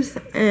fires,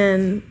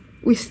 and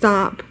we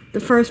stop.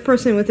 The first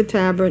person with the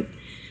tabard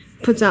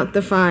puts out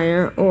the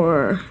fire,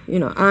 or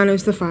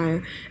honors the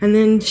fire, and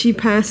then she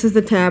passes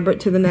the tabard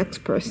to the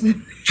next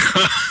person.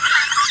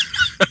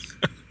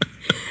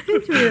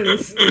 It's really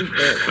stupid.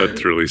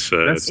 That's really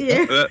sad.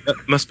 That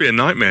must be a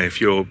nightmare if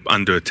you're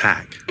under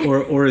attack.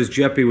 Or as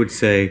Jeppy would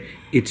say,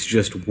 it's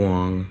just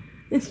Wong.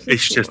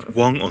 It's just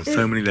Wong on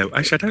so many levels.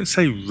 Actually, I don't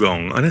say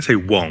wrong. I don't say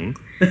Wong.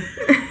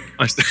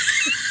 I say,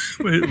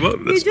 wait, what?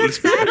 You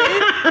just said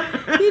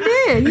it. You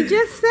did. You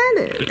just said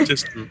it. It's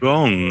just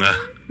wrong.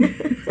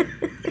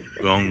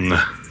 Wrong.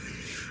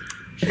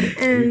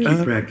 And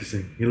keep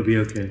practicing. It'll be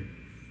okay.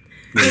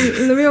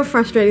 And the real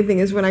frustrating thing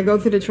is when I go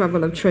through the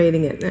trouble of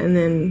trading it and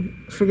then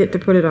forget to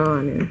put it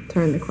on and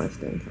turn the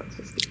quest in. So it's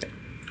just stupid.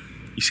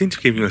 You seem to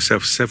be giving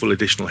yourself several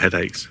additional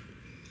headaches.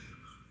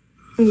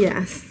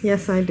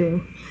 Yes, I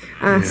do.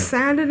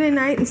 Saturday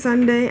night and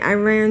Sunday, I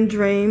ran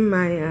Drain,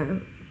 my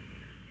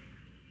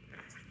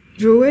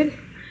druid,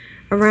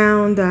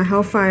 around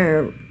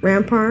Hellfire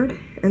Rampart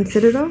and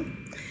Citadel.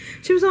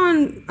 She was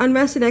on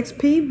Unrested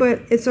XP,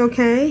 but it's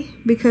okay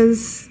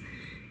because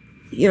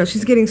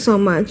she's getting so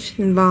much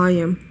in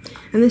volume.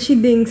 And then she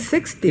dinged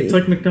 60. It's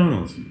like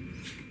McDonald's.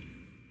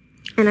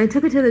 And I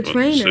took it to the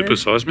trainer.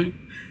 Supersize me?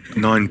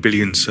 9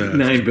 billion served.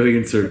 9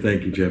 billion served.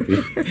 Thank you,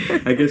 Jeppy.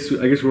 I guess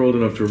we're old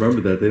enough to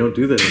remember that. They don't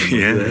do that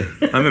anymore.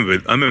 Yeah. I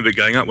remember it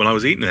going up when I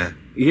was eating there.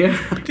 Yeah.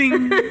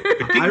 Ding.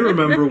 I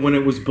remember when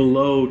it was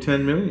below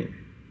 10 million.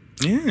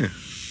 Yeah.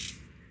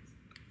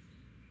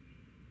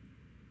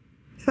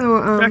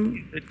 So, back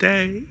in the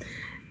day.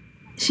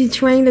 She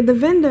trained at the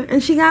vendor,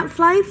 and she got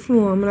flight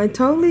form, and I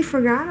totally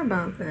forgot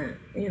about that.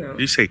 Did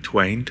you say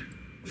twained?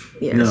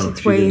 Yeah, No,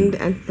 she twained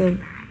at the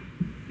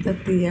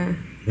trainer.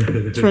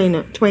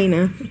 The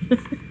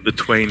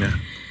twainer.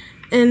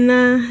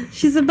 And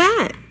she's a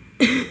bat.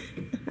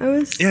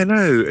 Yeah,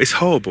 no, it's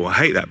horrible. I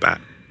hate that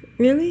bat.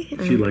 Really?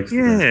 She likes the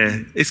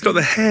bat. It's got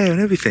the hair and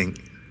everything.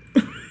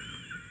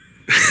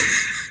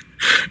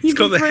 It's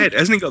got the head.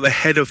 Hasn't it got the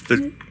head of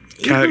the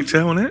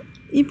character on it?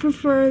 You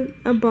prefer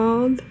a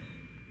bald?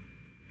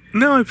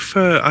 No, I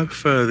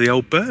prefer the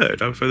old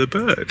bird. I prefer the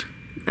bird.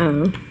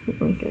 Oh,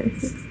 okay.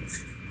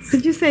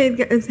 Did you say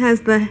it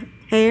has the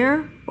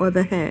hair or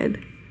the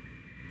head?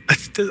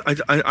 I've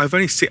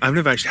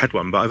never actually had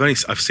one, but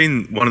I've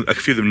seen a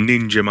few of them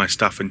ninja my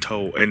stuff in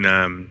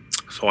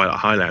Twilight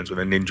Highlands when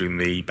they're ninjaing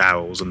the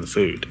barrels and the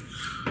food.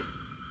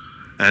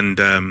 And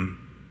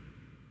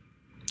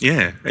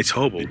yeah, it's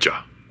horrible.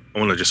 Ninja.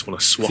 I just want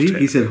to swat it. See,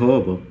 he said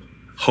horrible.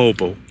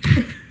 Horrible.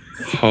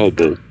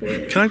 Horrible.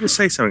 Can I just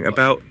say something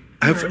about?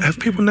 Have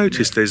people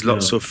noticed there's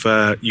lots of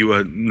you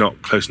are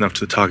not close enough to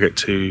the target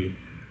to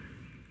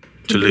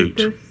loot?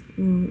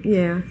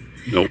 Yeah.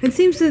 Nope. It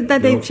seems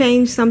that they've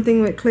changed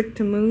something with click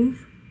to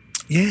move.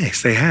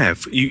 Yes, they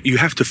have. You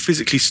have to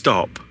physically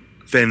stop,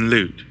 then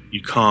loot.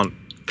 You can't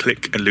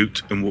click and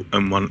loot and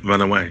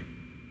run away.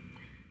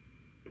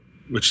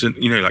 Which is,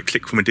 like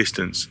click from a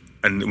distance,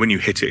 and when you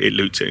hit it, it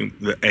loots it.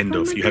 The end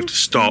of you have to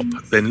stop,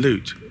 then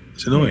loot.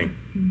 It's annoying.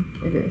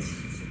 It is.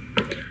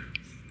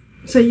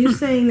 So you're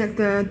saying that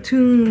the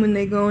tune, when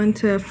they go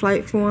into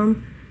flight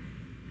form,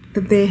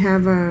 that they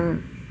have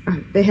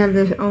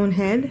their own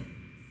head?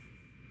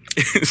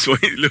 It's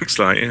what it looks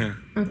like, yeah.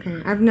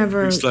 Okay, I've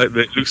never. It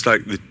looks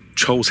like the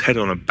troll's head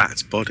on a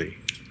bat's body.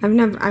 I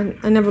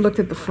never looked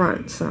at the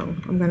front, so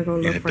I'm gonna go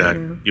look right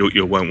now.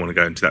 You won't want to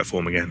go into that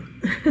form again.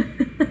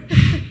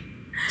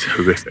 It's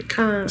horrific.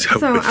 It's horrific.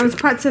 So I was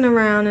putzing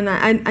around, and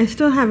I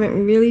still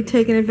haven't really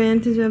taken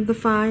advantage of the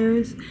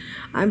fires.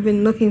 I've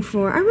been looking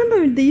for. I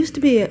remember there used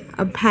to be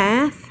a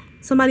path.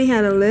 Somebody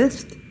had a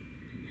list,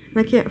 and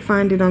I can't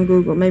find it on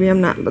Google. Maybe I'm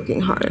not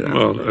looking hard enough.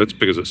 Well, that's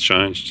because it's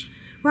changed.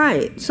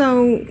 Right.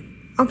 So,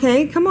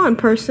 okay, come on,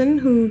 person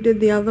who did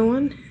the other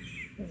one.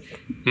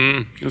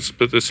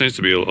 But there seems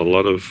to be a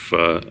lot of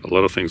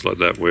things like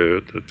that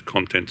where the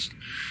content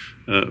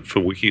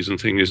for wikis and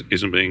things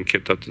isn't being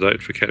kept up to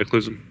date for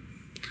Cataclysm.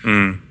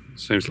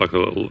 Seems like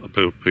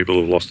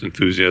people have lost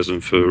enthusiasm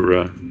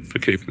for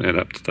keeping that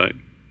up to date.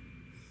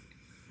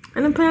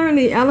 And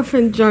apparently,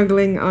 elephant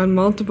juggling on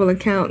multiple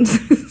accounts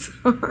is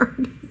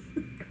hard.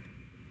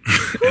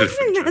 Who's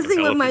been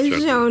messing with my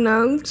show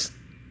notes?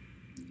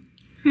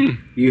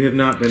 You have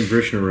not been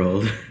Vrishna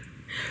rolled.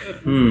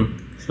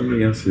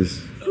 Somebody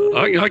else's.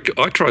 I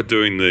tried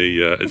doing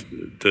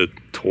the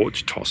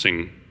torch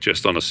tossing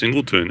just on a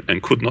single turn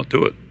and could not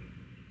do it.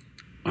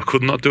 I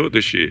could not do it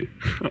this year.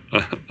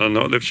 I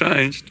know they've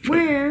changed.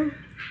 Where?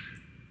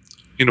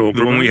 The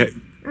one we had.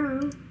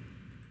 Oh.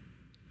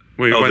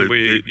 You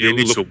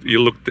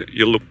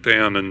look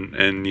down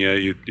and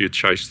you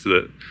chase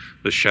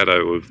the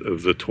shadow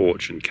of the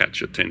torch and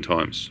catch it 10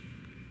 times.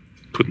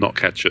 Could not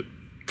catch it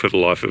for the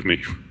life of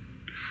me.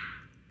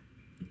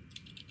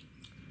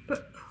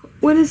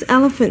 What is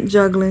elephant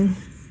juggling?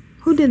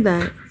 Who did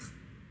that?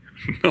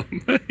 Not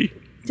me.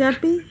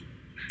 Jeppy?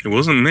 It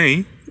wasn't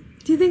me.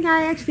 Do you think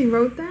I actually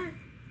wrote that?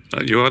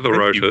 You either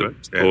wrote it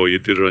or you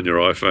did it on your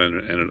iPhone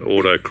and it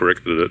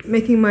auto-corrected it.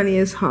 Making money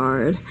is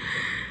hard.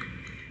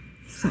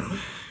 So.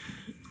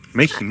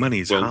 Making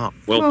money is hard.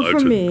 Well, for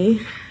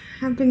me,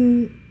 I've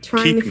been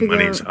trying to figure out. Keeping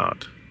money is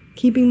hard.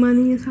 Keeping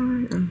money is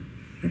hard?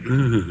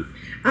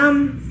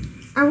 Oh.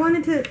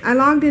 Okay. I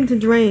logged into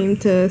Drain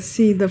to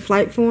see the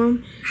flight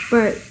form,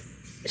 but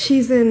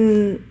she's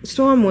in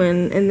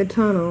Stormwind in the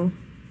tunnel,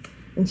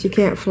 and she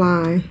can't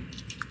fly.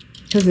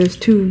 Because there's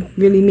two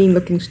really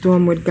mean-looking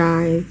Stormwind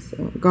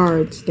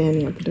guards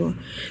standing at the door.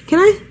 Can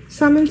I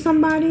summon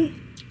somebody?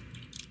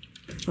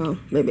 Oh,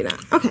 maybe not.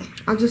 Okay,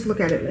 I'll just look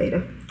at it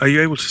later. Are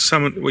you able to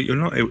summon... Wait, you're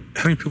not able...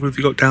 How many people have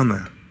you got down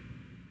there?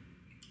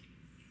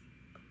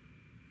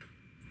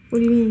 What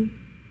do you mean?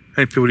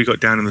 How many people have you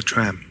got down in the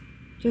tram?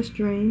 Just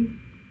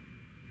Drain.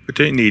 But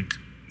don't you need...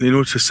 In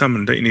order to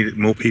summon, don't you need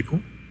more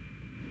people?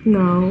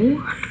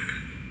 No.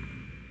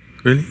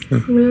 Really? No.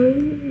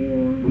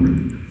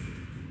 Really? Yeah.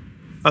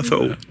 I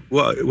thought,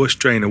 what's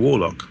Drain, a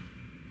warlock?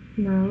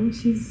 No,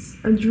 she's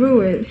a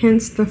druid,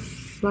 hence the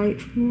flight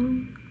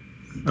form.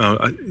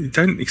 Oh,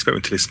 don't expect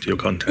me to listen to your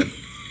content.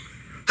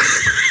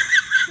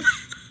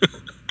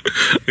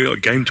 I've got a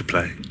game to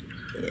play.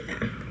 Yeah.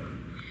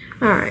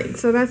 Alright,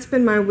 so that's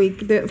been my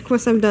week. Of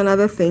course, I've done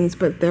other things,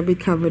 but they'll be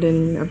covered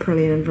in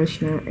Aprillian and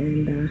Vrishna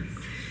and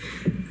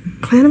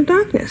Clan of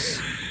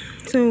Darkness.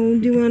 So,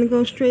 do you want to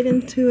go straight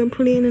into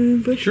Aprillian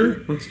and Vrishna?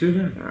 Sure, let's do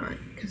that. Alright,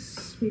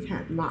 because we've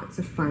had lots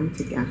of fun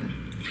together.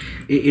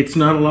 It's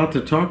not a lot to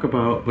talk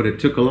about, but it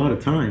took a lot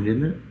of time,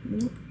 didn't it?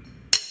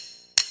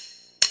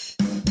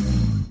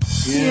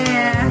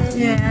 Yep.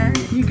 Yeah.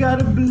 You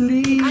gotta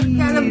believe. I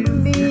gotta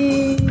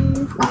believe.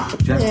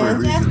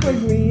 Jasper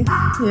agrees.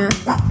 Yeah.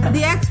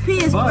 The XP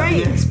is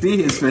great. The XP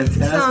is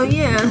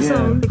fantastic.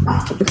 So,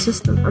 it's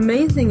just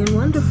amazing and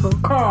wonderful.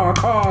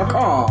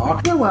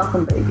 Caw. You're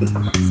welcome, baby.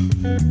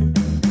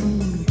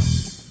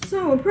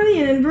 So,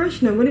 Aprillian and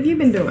Vrishna, what have you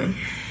been doing?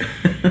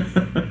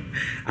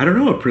 I don't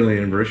know,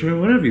 Aprillian and Vrishna,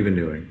 what have you been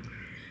doing?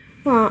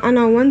 Well, I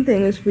know one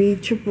thing is we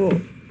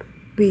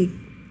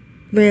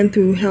ran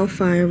through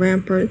Hellfire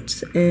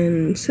Ramparts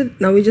and...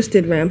 No, we just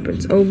did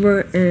Ramparts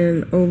over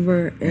and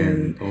over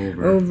and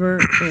over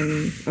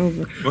and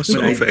over. What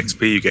sort of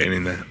XP are you getting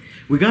in there?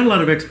 We got a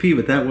lot of XP,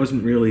 but that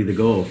wasn't really the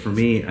goal. For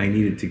me, I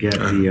needed to get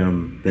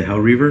the Hell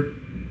Reaver.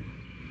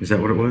 Is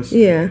that what it was?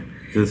 Yeah.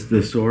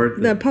 The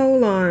sword? The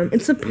pole arm.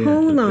 It's a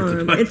pole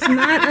arm. It's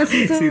not a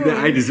sword. See,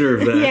 I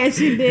deserve that. Yeah,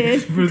 she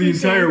did. For the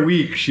entire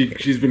week,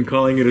 she's been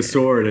calling it a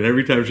sword, and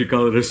every time she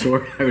called it a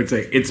sword, I would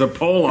say, it's a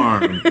pole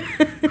arm.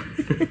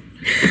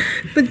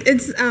 But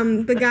it's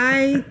the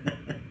guy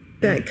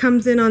that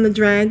comes in on the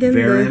dragon,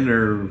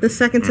 the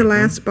second to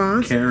last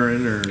boss.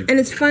 Karen And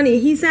it's funny,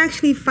 he's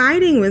actually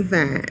fighting with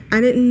that. I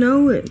didn't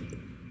know it.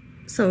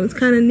 So it's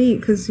kind of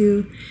neat, because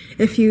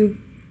if you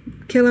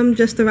kill him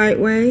just the right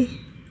way,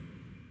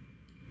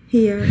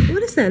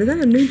 what is that? Is that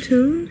a new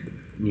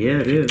tune? Yeah,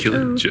 it is. Kill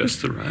him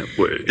just the right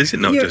way. Is it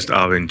not just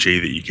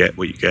RNG that you get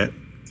what you get?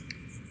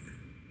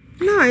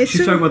 No,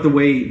 she's talking about the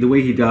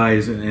way he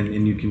dies,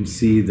 and you can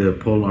see the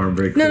pole arm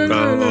break. No.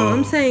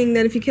 I'm saying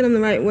that if you kill him the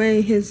right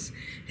way, his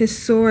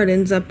sword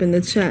ends up in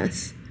the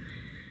chest.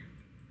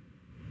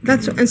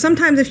 And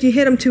sometimes if you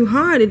hit him too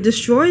hard, it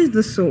destroys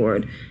the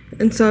sword,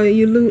 and so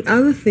you loot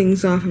other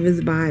things off of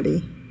his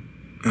body.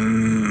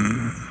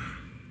 Am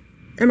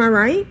I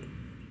right?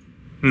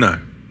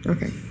 No.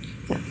 Okay.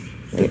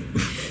 Yeah.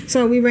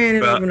 So we ran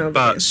it over and over.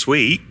 But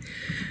sweet.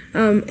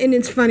 And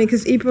it's funny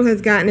because April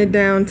has gotten it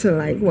down to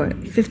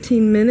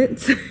 15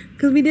 minutes?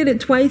 Because we did it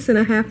twice in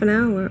a half an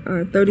hour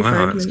or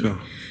 35 minutes. Cool.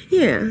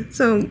 Yeah.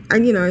 So,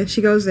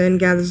 she goes in,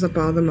 gathers up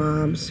all the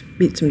mobs,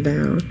 beats them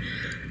down.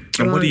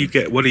 And what do you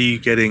get? What are you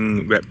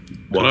getting? Can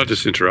I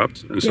just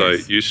interrupt and say,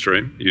 you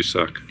stream, you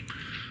suck.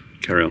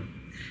 Carry on.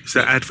 Is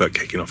that advert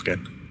kicking off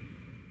again?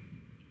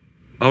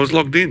 I was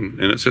logged in,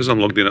 and it says I'm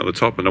logged in at the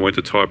top, and I went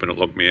to type, and it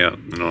logged me out,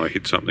 and I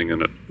hit something,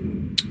 and it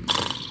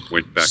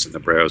went back in the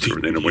browser,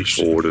 and then it went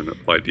forward, and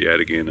it played the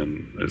ad again,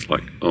 and it's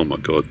like, oh my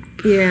god.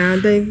 Yeah,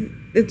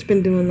 it's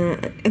been doing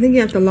that. I think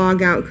you have to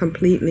log out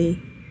completely.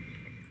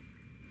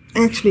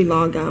 Actually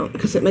log out,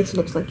 because it makes it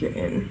look like you're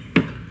in.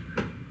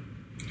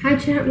 Hi,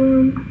 chat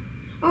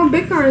room. Oh,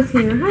 Bidcar is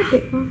here. Hi,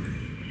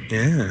 Bidcar.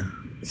 Yeah.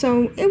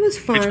 So, it was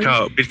fun.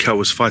 Bidcar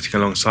was fighting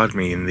alongside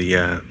me in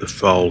the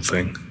foal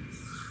thing.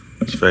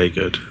 It's very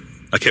good.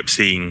 I kept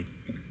seeing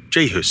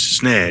Jehus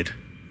snared.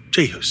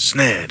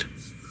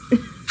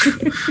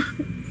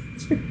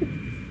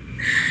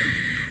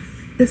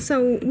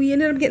 So we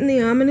ended up getting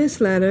the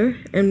ominous letter,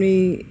 and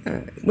we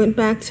went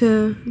back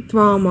to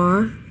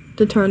Thralmar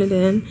to turn it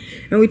in,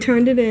 and we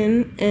turned it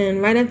in.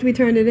 And right after we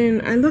turned it in,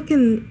 I look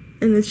in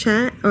the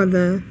chat or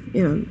the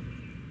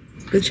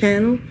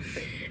channel,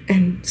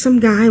 and some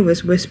guy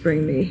was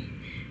whispering me.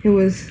 It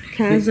was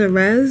Kaza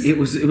Rez. It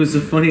was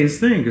the funniest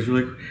thing because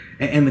we're like.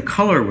 And the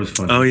color was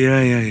funny. Oh,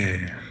 yeah.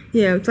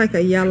 Yeah, it's like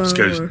a yellow. Just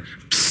goes, or...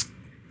 psst,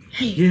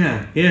 Hey.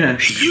 Yeah.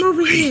 Come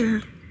over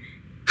here.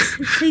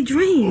 Hey,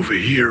 Dream. Over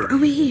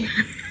here.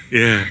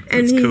 Yeah,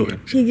 And that's cool.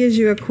 he gives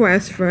you a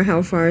quest for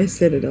Hellfire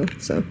Citadel,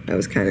 so that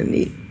was kind of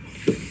neat.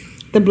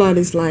 The blood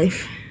is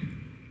life.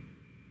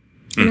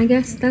 And I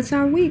guess that's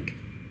our week.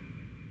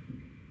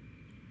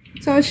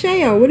 So,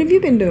 Shayo, what have you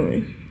been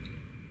doing?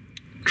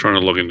 Trying to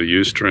log into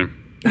Ustream.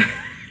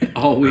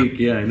 All week,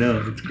 yeah, I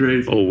know. It's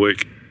crazy. All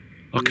week.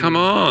 Oh, come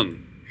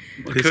on.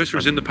 My cursor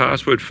is in the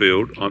password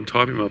field. I'm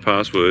typing my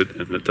password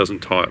and it doesn't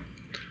type.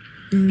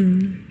 Do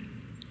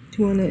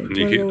you want to... And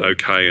you hit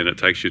OK and it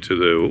takes you to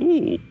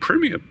the,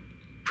 Premiere.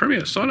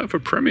 Sign up for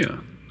Premiere.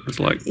 It's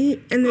like...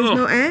 And there's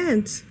no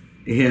ads.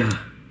 Yeah.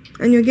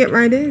 And you'll get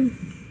right in.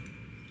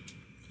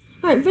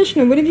 All right,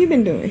 Vishnu, what have you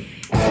been doing?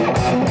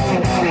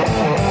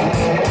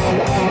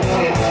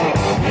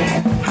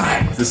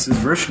 Hi, this is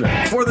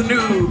Vrishna for the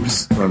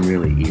noobs. I'm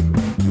really evil.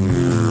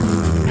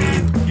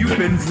 You've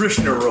been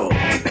Vrishna rolled.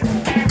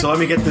 So let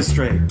me get this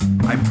straight.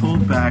 I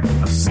pulled back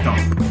a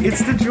stump.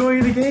 It's the joy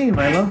of the game.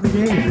 I love the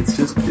game. It's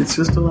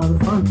just a lot of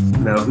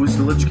fun. Now, who's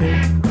the Lich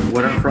King?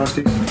 What are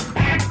Frosties?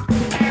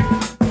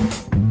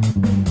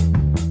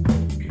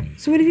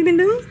 So what have you been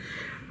doing?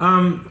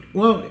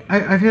 Well,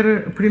 I've had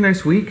a pretty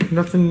nice week.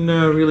 Nothing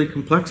really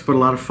complex, but a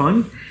lot of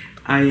fun.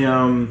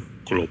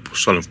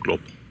 Son of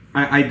Glop.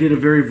 I did a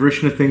very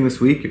Vrishna thing this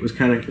week. It was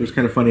kind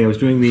of funny. I was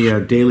doing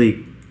the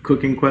daily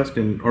cooking quest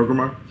in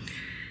Orgrimmar,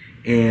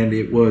 and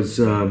it was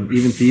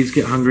Even Thieves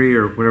Get Hungry,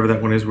 or whatever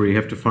that one is, where you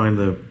have to find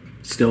the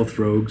stealth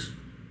rogues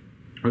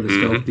or the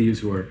stealth thieves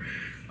who are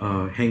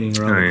hanging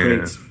around the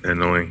crates.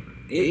 Annoying.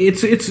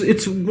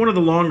 It's one of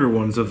the longer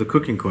ones of the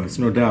cooking quest,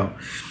 no doubt.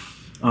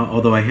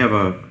 Although I have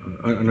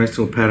a nice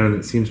little pattern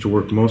that seems to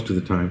work most of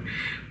the time.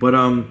 But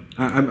I'm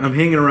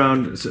hanging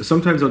around.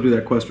 Sometimes I'll do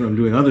that quest when I'm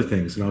doing other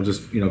things, and I'll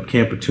just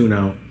camp a tune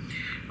out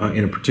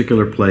in a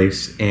particular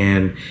place,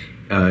 and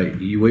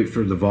you wait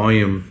for the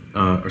volume.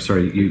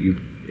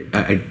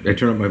 I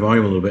turn up my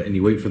volume a little bit, and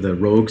you wait for the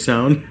rogue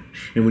sound.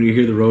 And when you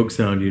hear the rogue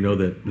sound, you know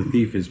that the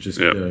thief is just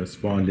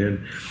spawned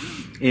in.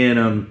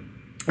 And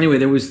anyway,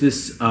 there was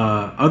this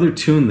other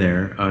tune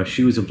there.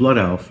 She was a blood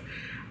elf.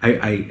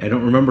 I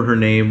don't remember her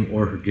name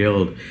or her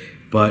guild,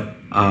 but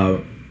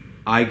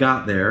I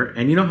got there,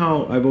 and you know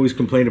how I've always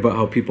complained about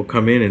how people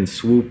come in and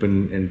swoop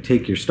and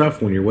take your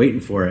stuff when you're waiting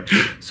for it.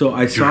 So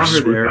I saw her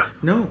there.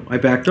 No, I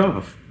backed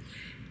off.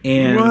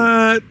 And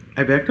what?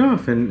 I backed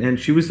off, and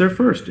she was there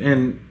first,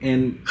 and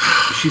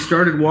she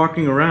started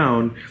walking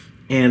around,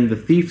 and the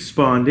thief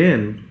spawned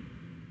in,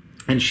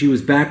 and she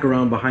was back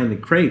around behind the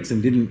crates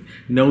and didn't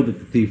know that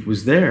the thief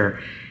was there.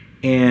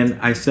 And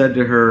I said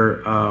to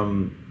her,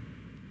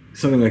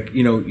 something like,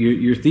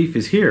 your thief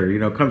is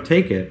here, come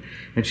take it.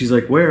 And she's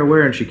like,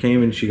 where? And she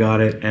came and she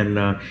got it.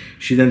 And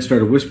she then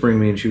started whispering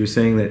me, and she was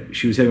saying that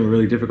she was having a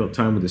really difficult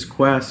time with this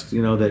quest,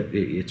 that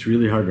it's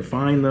really hard to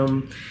find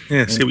them.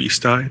 Yeah, see what you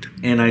started.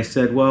 And I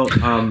said, well,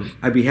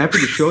 I'd be happy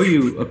to show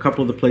you a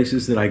couple of the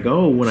places that I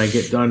go when I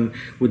get done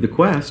with the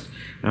quest.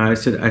 I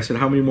said,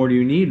 how many more do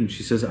you need? And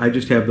she says, I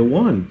just have the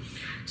one.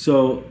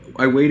 So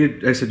I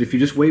waited. I said, if you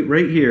just wait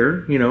right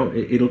here,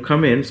 it'll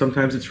come in.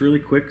 Sometimes it's really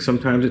quick.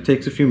 Sometimes it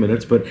takes a few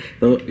minutes, but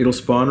it'll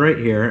spawn right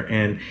here.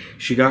 And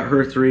she got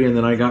her 3, and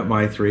then I got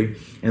my 3.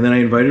 And then I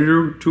invited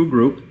her to a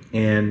group,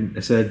 and I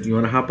said, you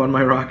want to hop on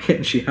my rocket?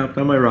 And she hopped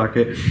on my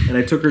rocket. And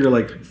I took her to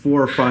like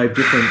 4 or 5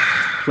 different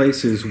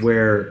places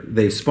where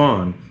they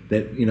spawn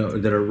that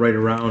are right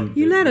around.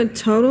 You let a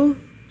total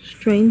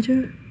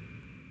stranger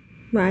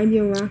ride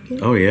your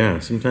rocket? Oh yeah,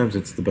 sometimes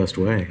it's the best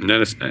way.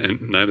 Notice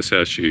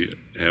how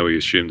he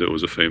assumed it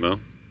was a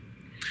female.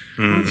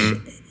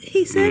 Mm-hmm.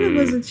 He said it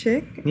was a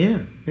chick.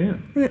 Yeah.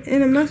 And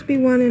it must be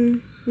one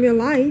in real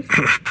life.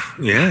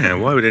 Yeah,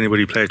 why would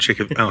anybody play a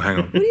chick? Oh, hang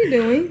on. What are you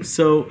doing?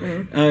 So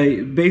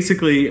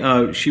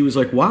basically, she was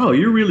like, wow,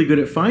 you're really good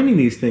at finding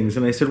these things.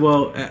 And I said,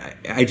 well,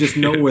 I just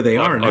know where they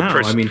are now.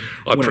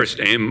 I pressed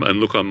M and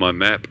look on my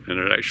map, and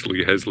it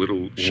actually has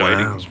little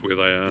shadings where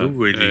they are.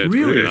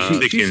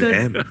 Really? She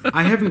said,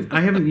 I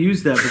haven't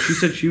used that, but she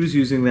said she was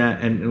using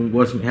that and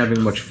wasn't having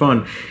much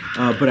fun.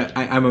 But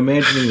I'm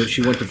imagining that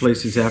she went to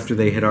places after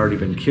they had already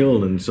been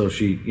killed, and so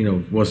she,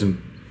 wasn't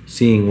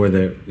seeing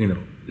where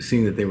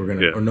seeing that they were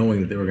or knowing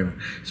that they were gonna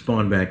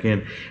spawn back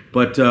in.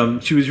 But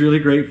she was really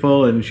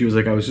grateful, and she was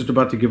like, I was just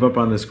about to give up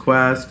on this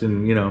quest,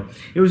 and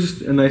it was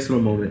just a nice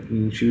little moment,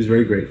 and she was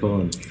very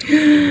grateful.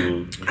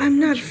 And I'm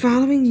not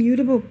following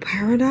Mutable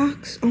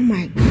Paradox. Oh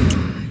my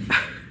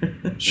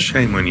god.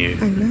 Shame on you.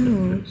 I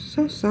know.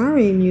 So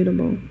sorry,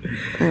 Mutable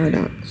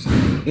Paradox.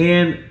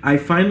 And I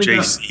finally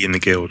JC in the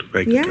guild.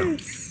 Very good job.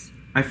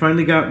 I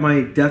finally got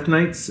my Death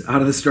Knights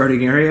out of the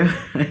starting area.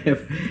 I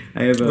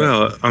have.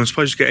 Well, I'm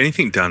supposed to get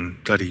anything done.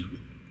 Bloody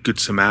Good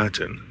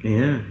Samaritan.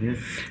 Yeah.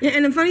 Yeah,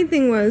 and the funny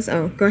thing was,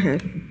 go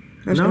ahead.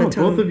 I was no, gonna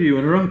tell both of you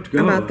interrupt.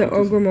 Go. About the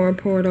Orgrimmar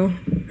portal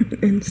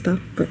and stuff,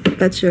 but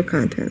that's your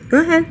content.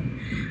 Go ahead.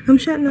 I'm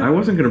shutting up. I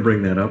wasn't going to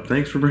bring that up.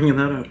 Thanks for bringing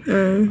that up.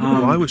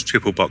 I was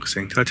triple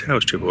boxing. Did I tell you I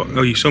was triple boxing?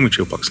 Oh, you saw me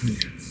triple boxing,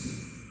 didn't you?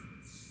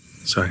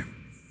 Sorry.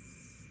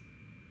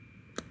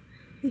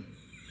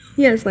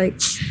 Yeah, it's like...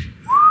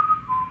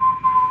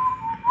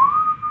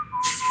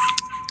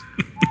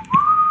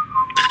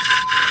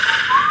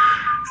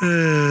 Okay,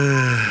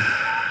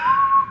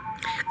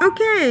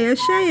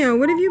 Ashaya,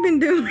 what have you been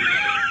doing?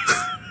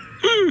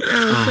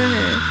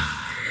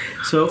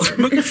 So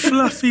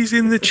McFluffy's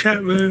in the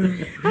chat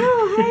room.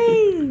 Oh,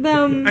 hey,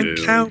 And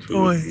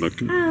Cowboy.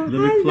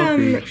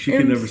 Fluffy. She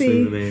can never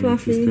say the name.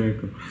 Fluffy. It's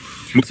hysterical.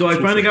 So I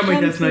finally got my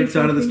Death Knights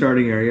out of the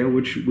starting area,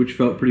 which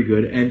felt pretty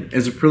good. And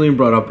as Aprillian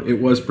brought up, it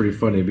was pretty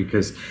funny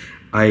because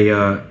I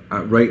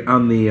right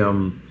on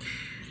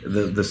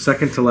the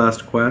second to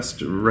last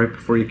quest, right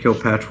before you kill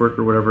Patchwork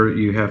or whatever,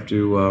 you have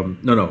to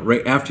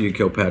right after you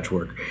kill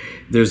Patchwork,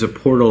 there's a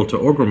portal to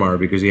Orgrimmar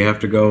because you have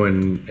to go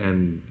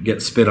and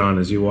get spit on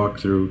as you walk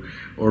through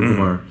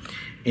Orgrimmar.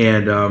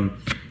 And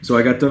so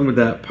I got done with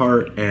that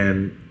part,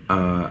 and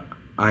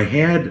I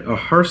had a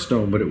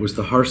Hearthstone, but it was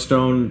the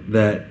Hearthstone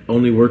that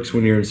only works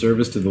when you're in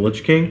service to the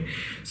Lich King.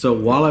 So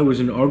while I was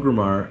in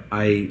Orgrimmar,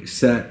 I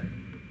set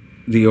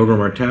the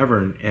Orgrimmar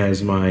Tavern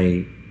as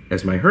my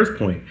hearth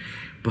point.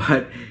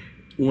 But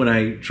when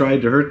I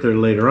tried to hearth there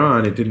later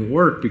on, it didn't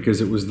work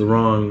because it was the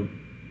wrong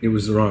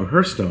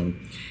Hearthstone.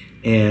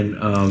 And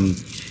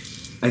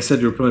I said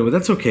to her, well,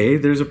 that's okay.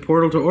 There's a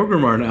portal to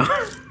Orgrimmar now.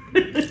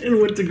 And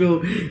went to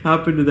go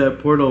hop into that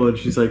portal, and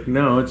she's like,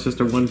 no, it's just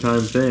a one-time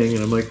thing.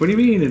 And I'm like, what do you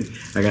mean? And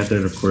I got there,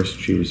 and of course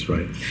she was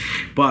right.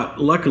 But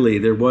luckily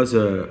there was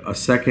a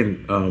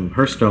second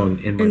Hearthstone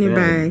in my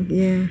bag.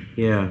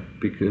 Yeah,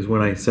 because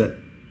when I set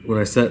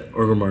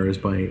Orgrimmar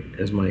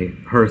as my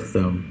hearth,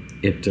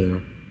 it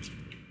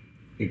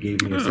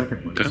gave me a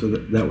second one. So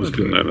that was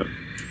good.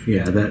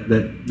 Yeah,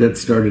 that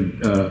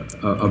started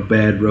a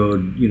bad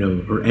road,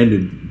 or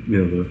ended,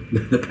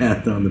 the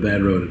path down the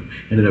bad road, and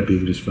ended up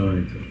being just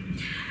fine. So.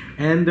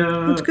 And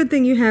it's a good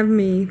thing you have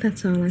me.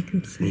 That's all I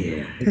can say.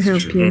 Yeah, to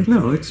help true. you.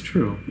 No, it's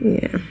true.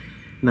 Yeah.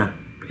 Not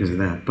because of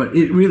that, but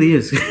it really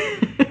is.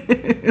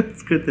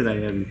 It's good that I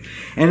have you.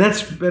 And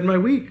that's been my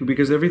week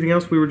because everything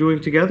else we were doing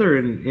together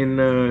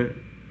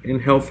in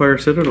Hellfire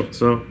Citadel.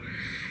 So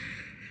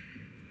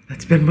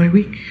that's been my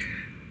week.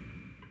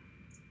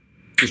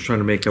 Just trying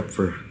to make up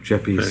for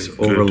Jeppy's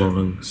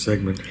overlong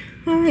segment.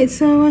 All right,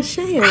 so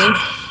Shaya,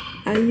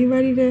 are you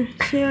ready to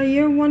share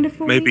your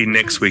wonderful Maybe week?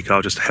 next week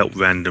I'll just help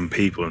random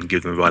people and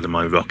give them a ride on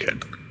my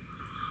rocket.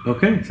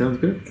 Okay, sounds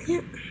good.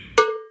 Yeah.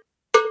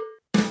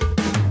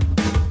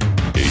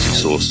 Easy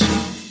sauce.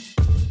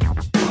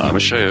 I'm a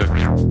Sheo.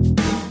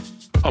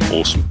 I'm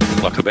awesome.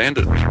 Like a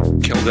bandit.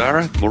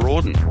 Keldara,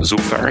 Maraudin,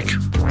 Zulfarik.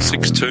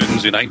 6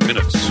 turns in 8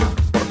 minutes.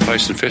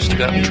 Face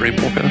Investigator,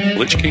 Dreamwalker,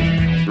 Lich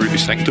King, Ruby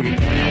Sanctum,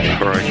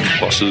 Heroic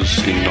Bosses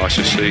in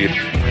Nicer Seed.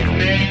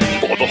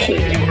 For the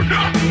Horde.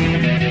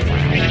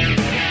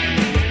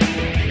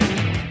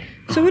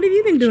 So what have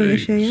you been doing,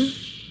 Ashaya?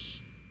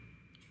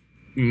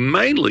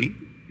 Mainly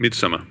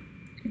Midsummer.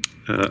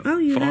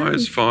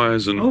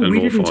 Fires, and we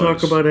more didn't fires.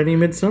 talk about any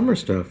Midsummer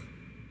stuff.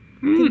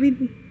 Did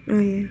we? Oh,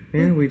 yeah.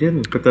 Yeah, we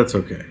didn't, but that's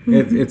okay.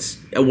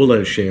 Mm-hmm. We'll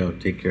let Sheo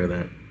take care of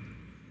that.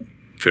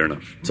 Fair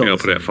enough. I'll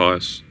put out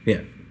fires.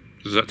 Yeah.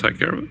 Does that take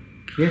care of it?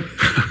 Yeah.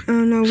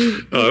 Oh, no,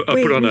 we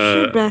put on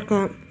should back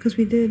up, because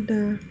we did,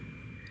 never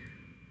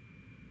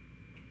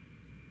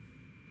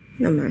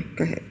mind,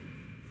 go ahead.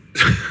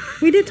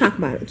 We did talk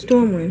about it,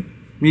 Stormwind.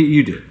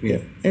 You did,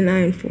 yeah. And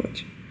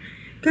Ironforge.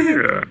 Go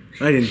ahead.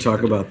 Yeah. I didn't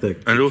talk about the...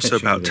 And also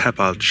about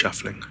tabard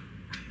shuffling.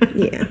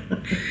 Yeah.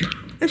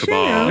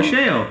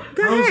 Asheo,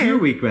 how's your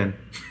week been?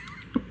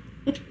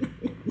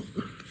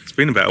 It's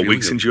been about a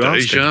week since you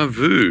asked. Deja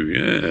vu,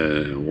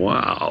 yeah.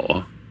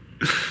 Wow.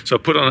 So I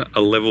put on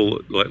a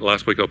level, like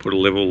last week I put a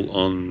level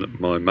on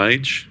my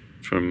mage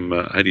from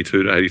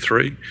 82 to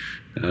 83.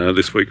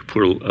 This week I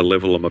put a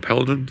level on my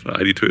paladin,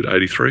 82 to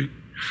 83.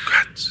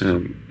 I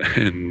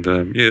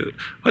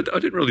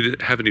didn't really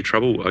have any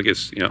trouble. I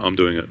guess, I'm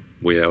doing it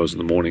wee hours in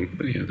the morning,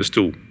 but there's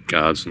still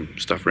guards and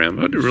stuff around.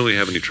 I didn't really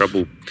have any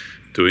trouble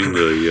doing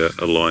the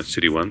Alliance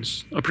City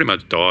ones. I pretty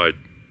much died,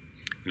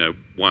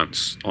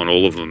 once on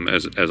all of them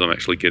as I'm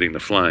actually getting the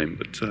flame.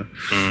 But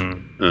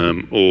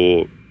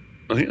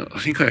I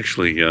think I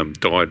actually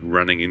died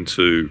running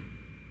into.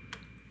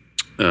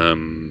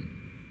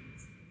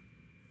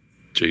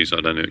 Geez,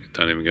 I don't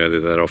even go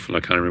there that often.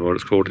 I can't remember what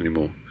it's called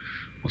anymore.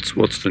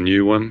 What's the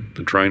new one?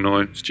 The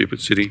Draenei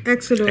stupid city.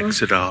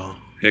 Exodar.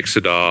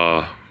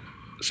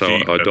 So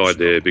I died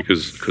there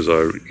because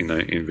I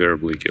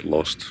invariably get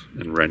lost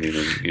and ran in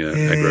and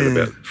aggroed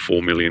about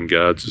 4 million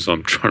guards as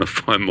I'm trying to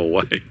find my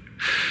way.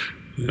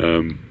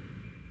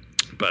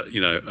 But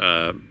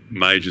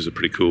mages are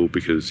pretty cool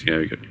because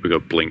we've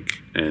got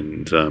blink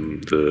and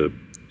the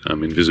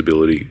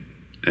invisibility,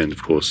 and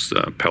of course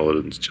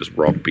paladins just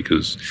rock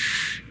because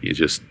you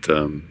just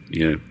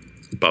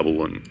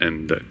bubble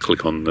and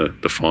click on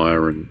the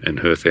fire and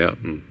hearth out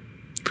and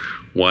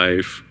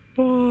wave.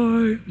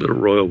 Bye, little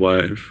royal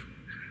wave.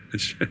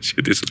 As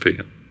you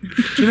disappear.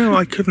 Do you know,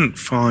 I couldn't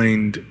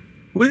find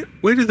where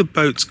do the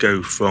boats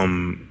go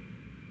from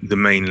the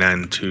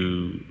mainland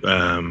to?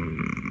 So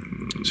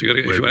if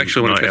you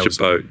actually want to catch a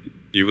boat,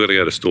 you've got to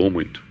go to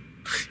Stormwind.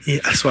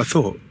 Yeah, that's what I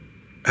thought.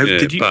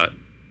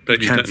 But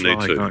But you can don't fly,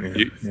 need to. can't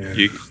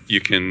you?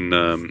 You can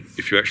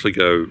if you actually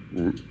go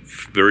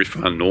very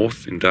far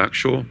north in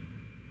Darkshore,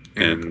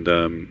 and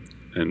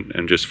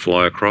just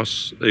fly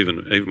across,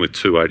 even with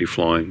 280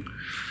 flying.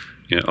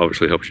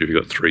 Obviously helps you if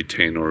you've got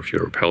 310 or if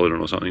you're a paladin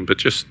or something. But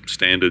just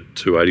standard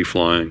 280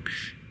 flying,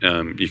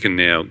 you can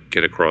now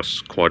get across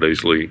quite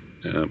easily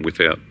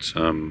without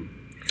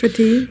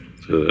fatigue.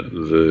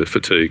 The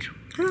fatigue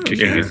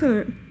kicking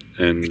in.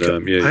 And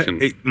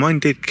mine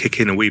did kick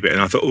in a wee bit,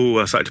 and I thought,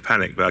 I started to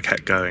panic, but I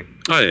kept going.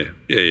 Oh yeah,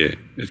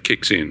 it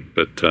kicks in,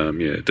 but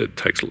it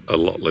takes a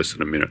lot less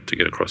than a minute to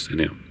get across there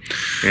now.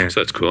 Yeah. So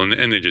that's cool, and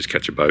then just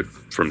catch a boat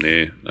from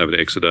there over to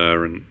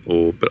Exeter,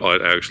 but I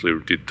actually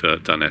did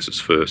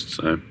Darnassus first,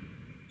 so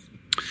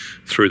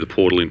through the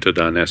portal into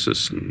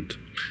Darnassus,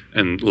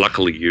 and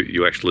luckily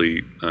you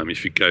actually,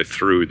 if you go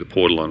through the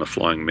portal on a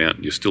flying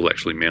mount, you're still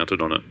actually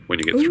mounted on it when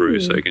you get through,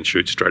 so you can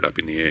shoot straight up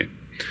in the air.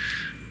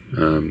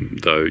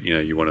 Though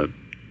you want to.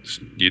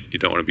 You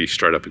don't want to be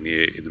straight up in the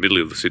air in the middle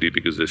of the city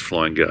because there's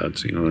flying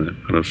guards. You want to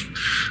kind of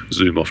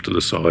zoom off to the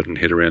side and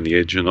head around the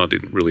edge, and I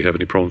didn't really have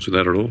any problems with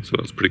that at all, so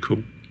that was pretty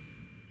cool.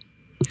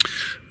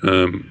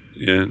 And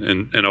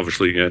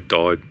obviously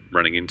died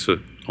running into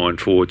Iron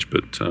Forge,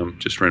 but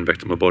just ran back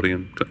to my body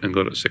and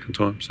got it a second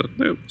time, so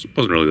it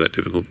wasn't really that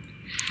difficult.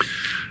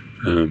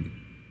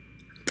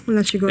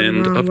 Unless you go the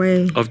wrong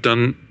way. I've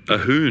done a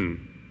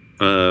hoon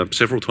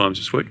several times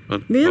this week.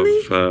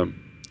 Really?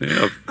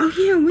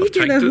 We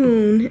did a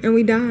hoon and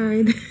we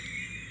died.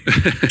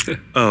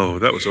 Oh,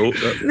 that was all.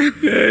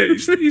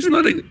 He's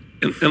not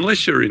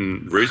unless you're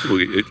in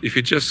reasonable.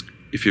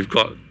 If you've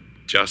got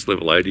just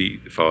level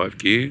 85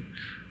 gear,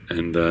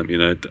 and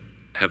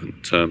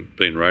haven't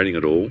been raiding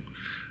at all,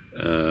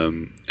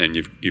 and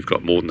you've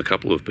got more than a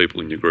couple of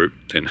people in your group,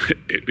 then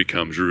it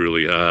becomes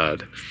really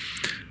hard.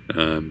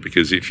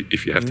 Because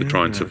if you have to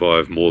try and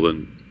survive more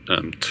than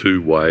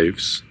 2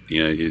 waves,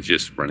 you're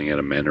just running out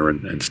of mana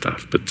and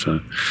stuff. But I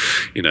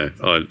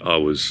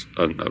was,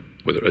 I don't know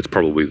whether it's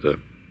probably the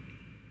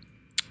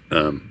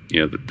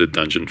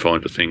dungeon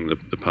finder thing,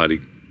 the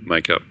party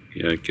makeup,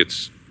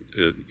 gets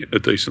a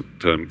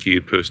decent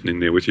geared person in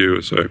there with you.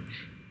 So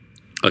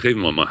like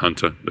even on my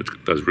hunter that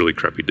does really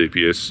crappy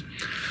DPS,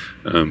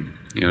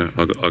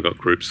 I got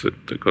groups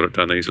that got it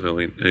done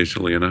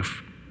easily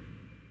enough.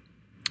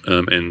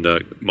 And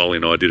Molly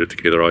and I did it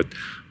together. I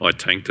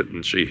tanked it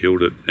and she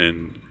healed it,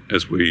 and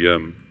as we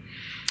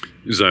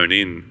zone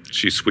in,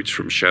 she switched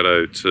from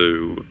Shadow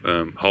to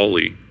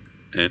Holy,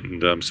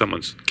 and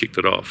someone's kicked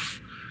it off.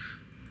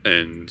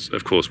 And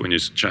of course, when you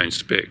change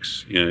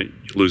specs, you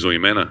lose all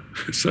your mana.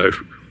 So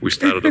we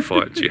started a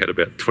fight. She had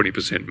about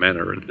 20%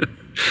 mana, and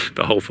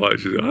the whole fight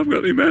she said, "I haven't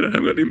got any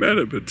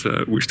mana," but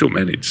we still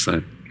managed.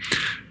 So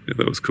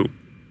that was cool.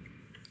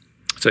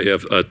 So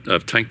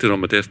I've tanked it on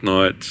my Death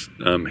Knight,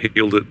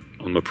 healed it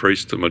on my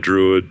Priest and my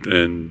Druid,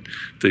 and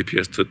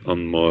DPS'd it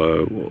on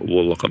my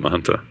Warlock and my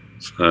Hunter.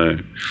 So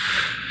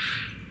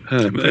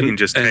Ian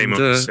just came up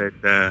and said,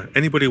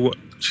 "Anybody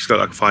she's got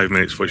like 5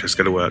 minutes before she has to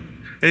go to work.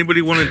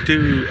 Anybody want to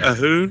do a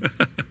hoon?"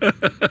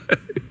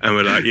 And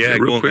we're like, "Yeah,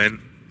 go on then."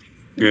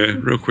 Yeah,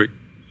 real quick.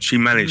 She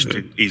managed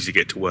to easily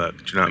get to work.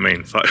 Do you know what I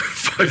mean?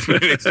 5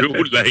 minutes, we're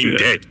all laying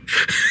dead.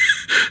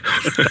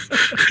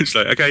 It's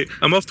like, okay,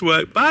 I'm off to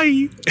work.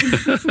 Bye.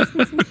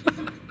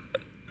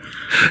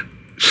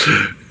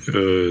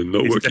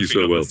 Not working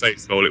so well.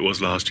 It's all it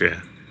was last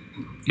year.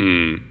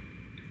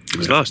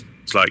 It's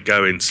like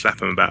going, slap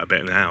them about a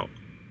bit and out.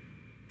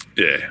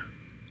 Yeah,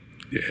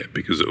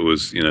 because it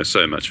was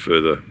so much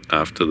further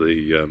after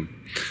the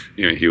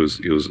he was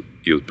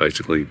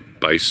basically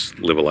base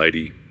level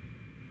 80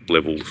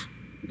 levels,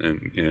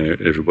 and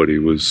everybody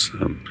was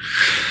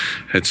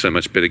had so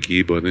much better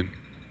gear by then.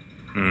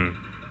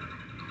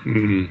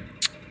 My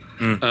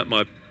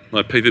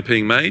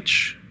PvPing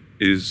mage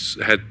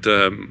had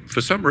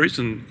for some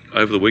reason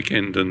over the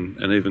weekend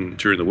and even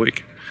during the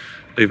week,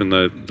 even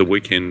though the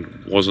weekend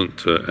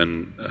wasn't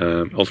an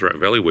Alterac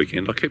Valley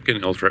weekend, I kept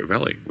getting Alterac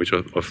Valley, which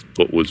I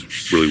thought was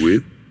really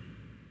weird.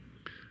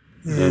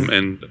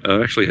 And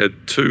I actually had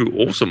 2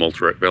 awesome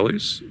Alterac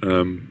Valleys,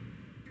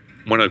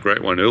 one a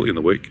great one early in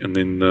the week, and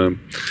then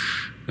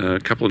a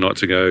couple of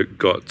nights ago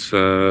got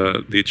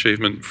the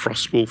achievement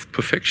Frostwolf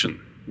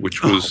Perfection,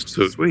 which was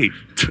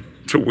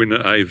to win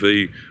an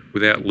AV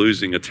without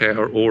losing a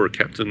tower or a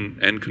captain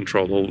and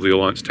control all of the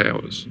Alliance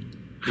towers.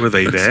 Were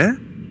they there?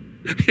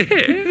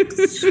 Yeah.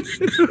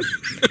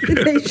 Did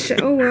they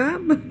show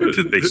up?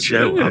 Did they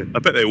show up? I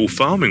bet they were all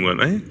farming, weren't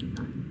they?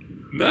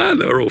 No,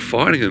 they were all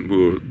fighting and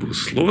we were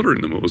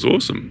slaughtering them. It was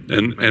awesome.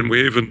 And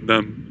we even,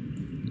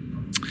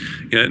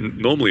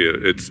 normally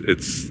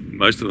it's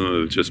most of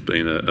them have just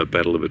been a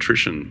battle of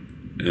attrition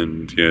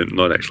and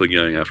not actually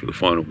going after the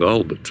final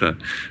goal. But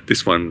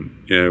this one,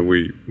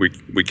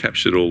 we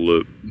captured all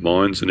the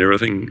mines and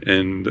everything,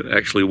 and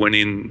actually went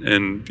in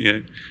and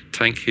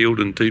tank healed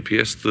and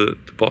DPS'd the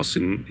boss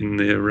in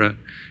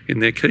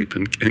their keep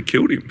and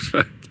killed him.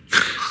 So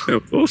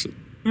that was awesome.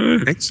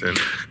 Excellent.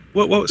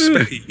 What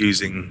spec are you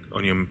using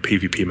on your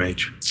PvP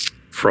mage?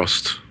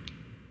 Frost.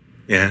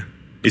 Yeah.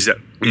 Is that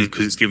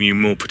Because it's giving you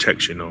more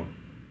protection, or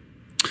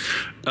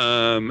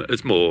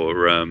it's more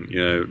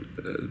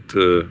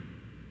to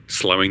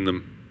slowing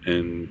them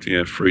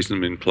and freezing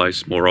them in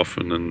place more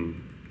often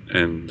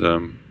and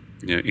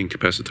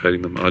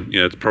incapacitating them.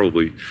 It's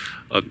probably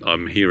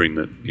I'm hearing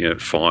that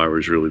fire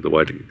is really the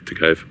way to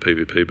go for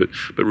PvP, but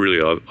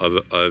really I've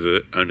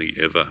only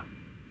ever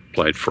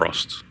played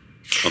frost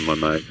on my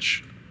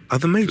mage.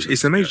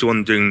 Is the mage the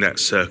one doing that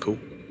circle?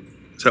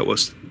 Is that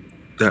what's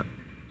that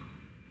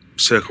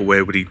circle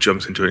where when he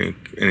jumps into it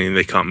and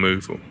they can't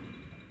move? Or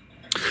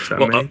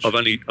I've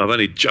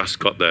only just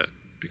got that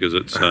because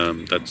it's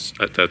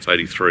that's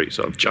 83,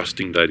 so I've just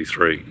dinged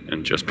 83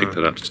 and just picked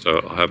it up.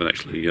 So I haven't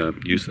actually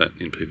used that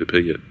in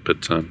PvP yet.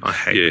 But I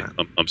hate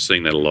that. I'm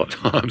seeing that a lot.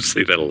 I'm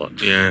seeing that a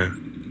lot. Yeah,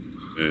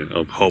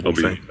 I'll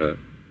be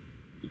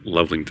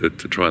loving to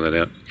try that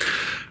out.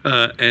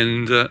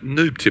 And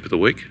noob tip of the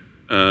week.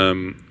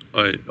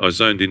 I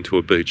zoned into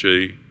a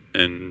BG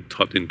and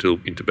typed into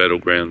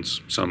Battlegrounds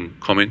some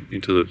comment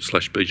into the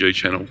 /BG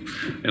channel,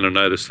 and I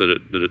noticed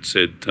that it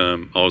said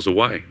I was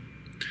away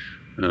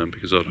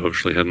because I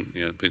obviously hadn't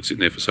been sitting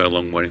there for so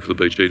long waiting for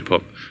the BG to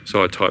pop.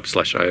 So I typed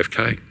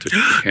 /AFK to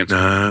cancel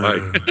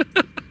the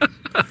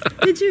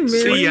play. Did you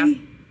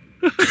really?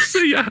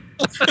 See ya.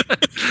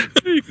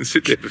 You can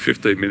sit there for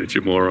 15 minutes,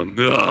 you moron.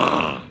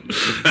 I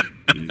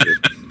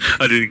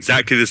did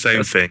exactly the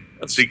same thing.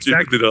 That's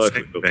exactly the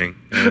same thing.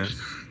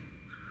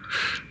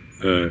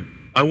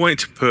 I wanted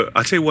to put.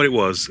 I'll tell you what it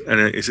was, and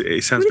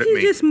it sounds. What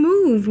if you just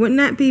move? Wouldn't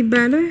that be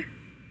better?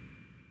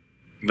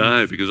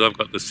 No, because I've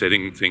got the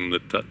setting thing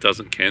that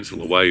doesn't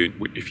cancel away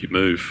if you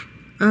move.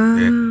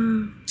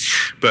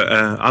 But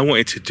I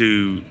wanted to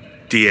do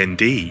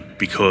D&D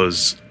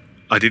because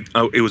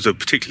it was a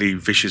particularly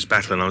vicious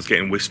battle, and I was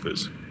getting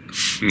whispers.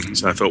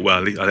 So I thought,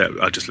 well,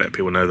 I'll just let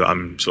people know that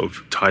I'm sort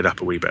of tied up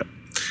a wee bit.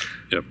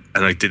 Yep.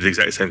 And I did the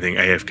exact same thing.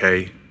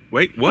 AFK.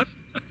 Wait, what?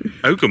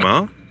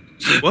 Ogrimmar?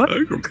 What? Wow.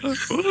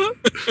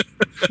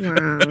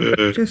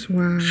 Just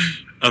wow.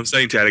 I'm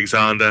saying to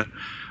Alexander,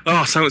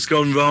 something's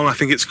gone wrong. I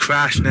think it's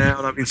crashed now,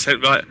 and I've been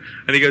sent right.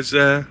 And he goes,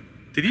 did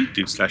you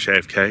do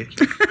 /AFK?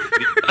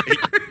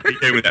 He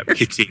gave me that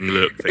pitying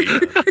look that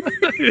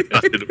he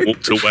uttered and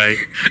walked away.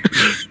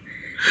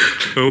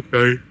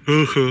 Okay.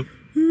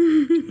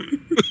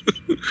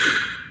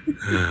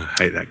 I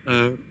hate that.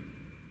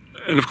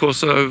 And of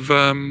course, I've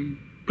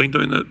been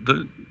doing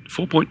the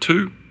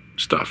 4.2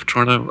 stuff,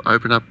 trying to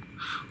open up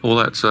all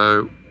that.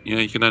 So,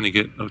 you can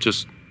only I've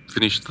just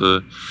finished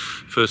the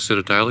first set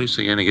of dailies,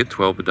 so you only get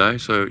 12 a day.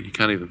 So you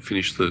can't even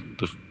finish the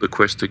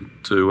quest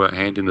to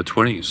hand in the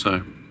 20.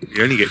 So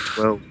you only get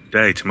 12 a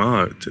day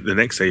tomorrow. The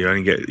next day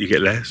you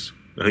get less.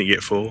 I think you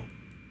get 4.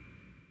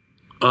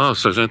 Oh,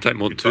 so it's going to take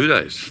more than 2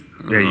 days.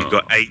 Yeah, you've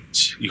got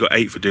 8. You got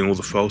 8 for doing all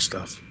the Froll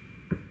stuff.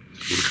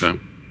 Okay.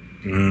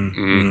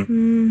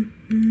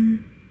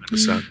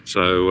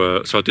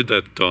 So I did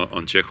that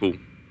on Jekyll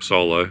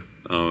solo.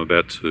 I'm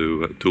about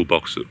to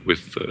toolbox it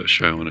with a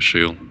show and a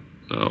shield.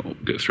 I'll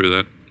get through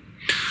that.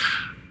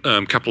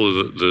 A couple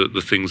of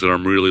the things that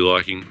I'm really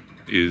liking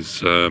is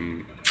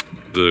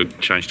the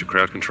change to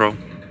crowd control.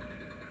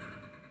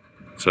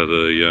 So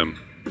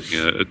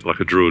it's like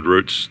a druid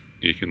roots.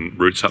 You can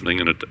root something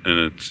and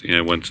it's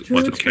once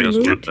it counts,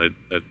 they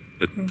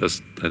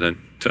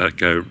don't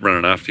go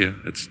running after you.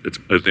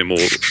 They're more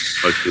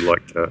mostly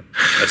like a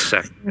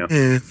sack now.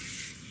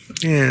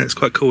 Yeah, it's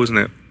quite cool, isn't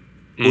it?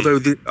 Although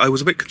I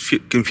was a bit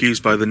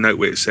confused by the note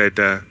where it said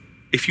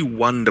if you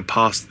wander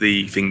past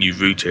the thing you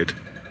rooted,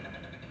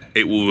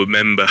 it will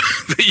remember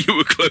that you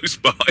were close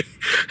by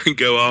and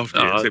go after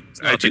it.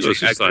 I think it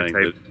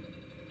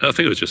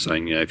was just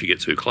saying if you get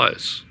too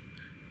close,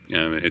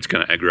 it's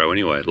going to aggro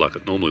anyway, like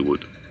it normally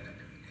would.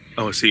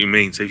 Oh, I see what you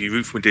mean. So if you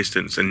root from a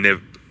distance and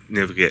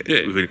never get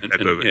within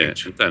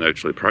don't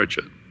actually approach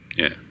it.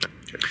 Yeah.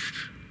 Okay.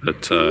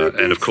 But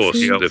and of course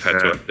they've had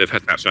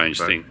to change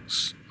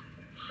things.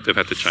 They've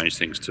had to change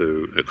things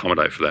to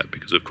accommodate for that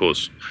because of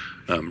course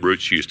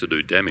roots used to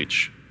do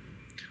damage.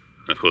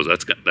 And of course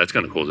that's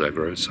going to cause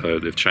aggro. So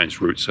they've changed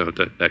roots so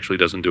that actually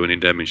doesn't do any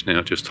damage now.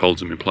 It just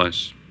holds them in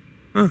place.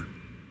 Huh.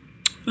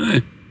 Yeah.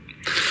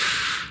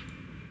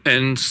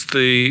 And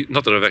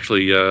not that I've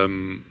actually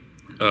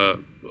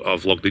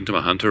I've logged into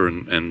my hunter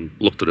and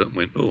looked at it and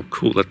went, oh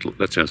cool,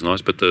 that sounds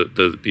nice. But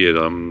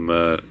I'm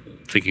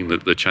thinking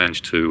that the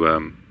change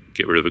to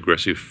get rid of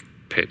aggressive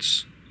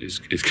pets is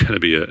going to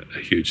be a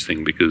huge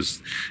thing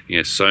because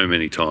so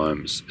many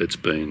times it's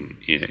been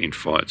in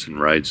fights and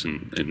raids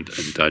and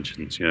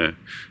dungeons,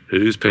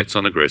 whose pet's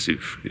on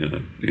aggressive,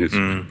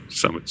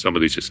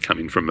 somebody's just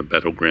coming from a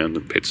battleground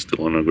and pet's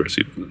still on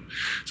aggressive.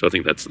 So I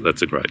think that's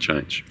a great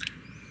change.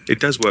 It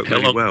does work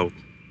really well.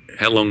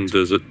 How long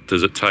does it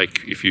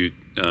take if you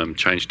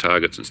change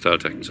targets and start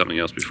attacking something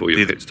else before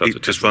your pet starts?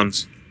 It just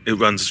runs. It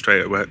runs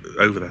straight away,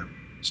 over there.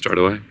 Straight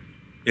away.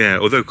 Yeah.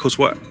 Although, of course,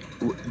 that's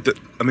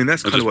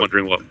kind of what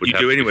you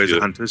do anyway as a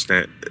hunter, isn't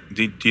it?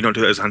 Do you not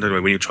do that as a hunter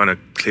anyway? When you're trying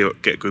to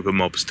get a group of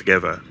mobs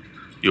together,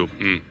 you'll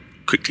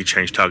quickly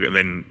change target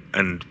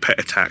and pet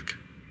attack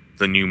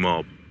the new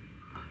mob.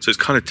 So it's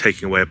kind of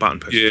taking away a button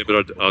push. Yeah,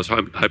 but I was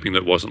hoping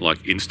that wasn't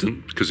like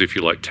instant, because if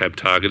you like tab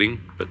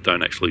targeting but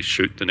don't actually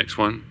shoot the next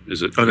one,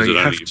 is it? Oh no, is it you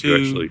only have if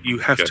to. You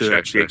have to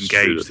actually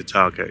engage the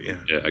target.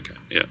 Yeah. Yeah. Okay.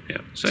 Yeah. Yeah.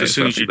 So as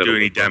soon as you do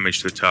any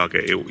damage to the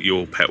target,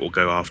 your pet will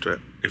go after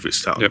it if it's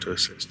starting to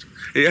assist.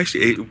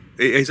 It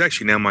is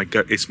actually now my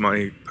go. It's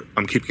my.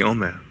 I'm keeping it on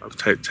there. I've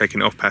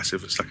taken it off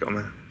passive and stuck it on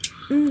there.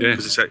 Yeah.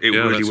 It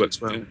really works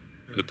well. Yeah.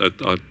 It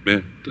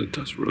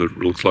does. It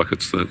looks like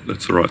that's the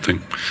right thing.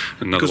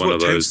 Another one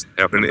of those.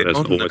 It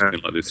hasn't always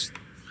been like this.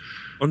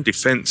 On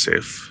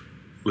defensive,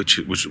 which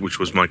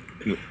was my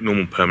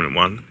normal permanent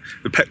one,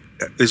 the pet.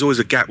 There's always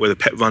a gap where the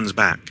pet runs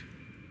back,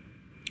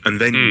 and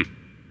then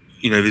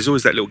there's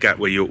always that little gap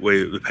where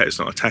the pet is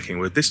not attacking.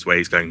 Where this way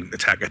he's going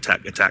attack,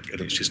 attack, attack,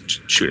 and it's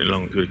just shooting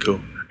along. It's really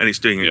cool, and it's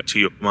doing it to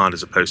your command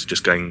as opposed to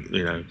just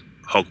going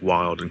hog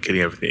wild and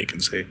killing everything it can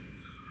see.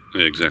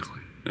 Yeah,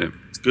 exactly. Yeah.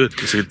 It's good.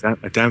 It's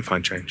a damn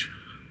fine change.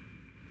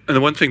 And the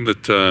one thing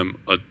that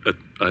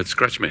I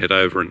scratched my head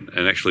over and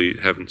actually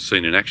haven't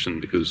seen in action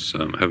because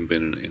I haven't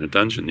been in a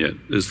dungeon yet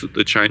is that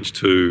the change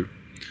to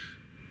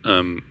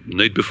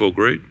need before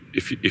greed.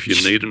 If you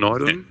need an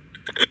item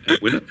and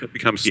win it, it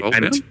becomes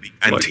soulbound.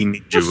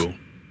 Anti-ninja rule.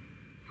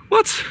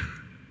 What?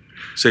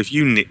 So if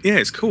you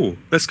it's cool.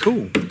 That's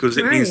cool because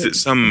it means that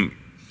some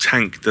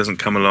tank doesn't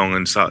come along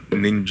and start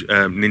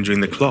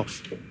ninjaing the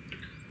cloth.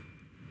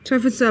 So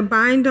if it's a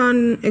bind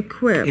on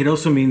equip, it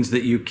also means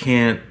that you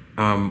can't,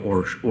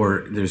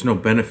 or there's no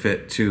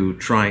benefit to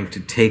trying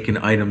to take an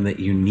item that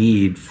you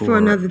need for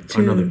another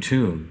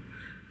tune.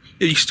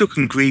 Yeah, you still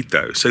can greed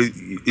though, so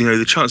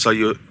the chances are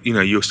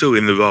you're still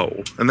in the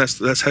role, and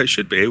that's how it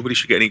should be. Everybody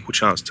should get an equal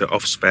chance to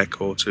off spec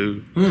or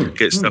to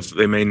get stuff that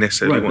they may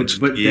necessarily want.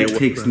 But that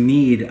takes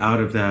need out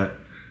of that.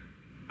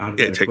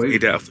 It takes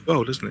need out of the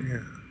role, doesn't it?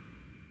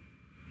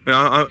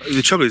 Yeah.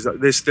 The trouble is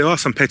that there are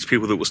some petty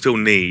people that will still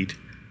need.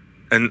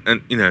 And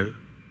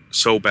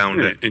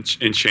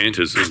soulbound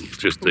enchanters and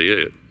just DE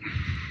it.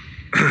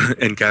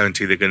 And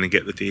guarantee they're going to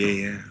get the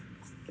DE,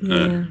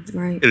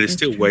 right. Yeah, there's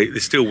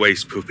still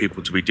ways for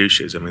people to be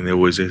douches. I mean, there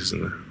always is,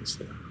 isn't there?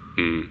 So,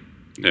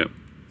 yeah.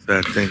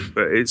 That thing.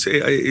 But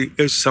it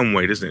goes some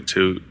way, doesn't it,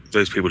 to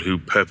those people who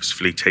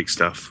purposefully take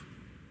stuff.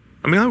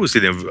 I mean, I was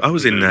in a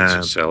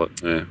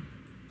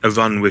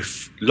run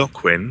with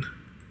Lockwin.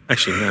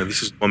 Actually, no,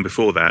 this is one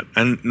before that.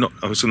 And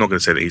I was not going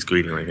to say that he's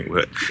greedy or anything,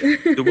 but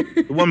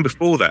the one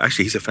before that,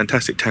 actually, he's a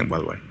fantastic tank, by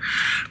the way.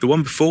 The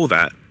one before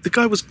that, the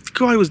guy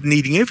was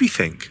needing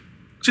everything.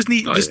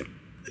 It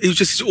was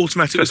just his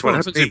automatic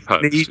response. Need.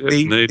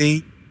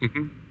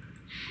 Mm-hmm.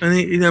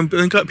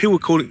 And people were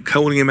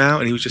calling him out,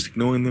 and he was just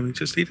ignoring them. He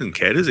didn't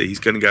care, does he? He's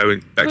going to go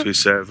back to his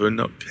server and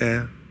not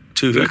care.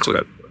 Two hoots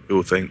about what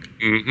people think.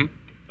 Mm-hmm.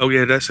 Oh,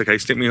 yeah, that's okay.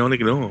 Stick me on,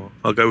 ignore.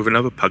 I'll go with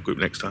another pug group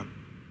next time.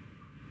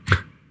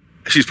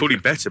 Actually, it's probably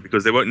better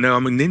because they won't know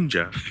I'm a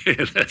ninja.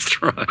 Yeah, that's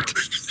right.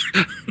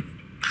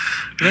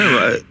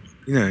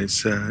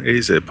 It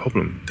is a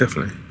problem,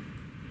 definitely.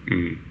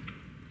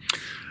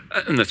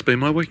 And that's been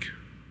my week.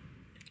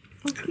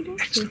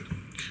 Excellent.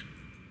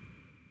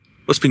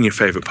 What's been your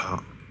favourite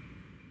part?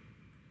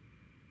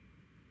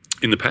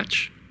 In the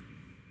patch?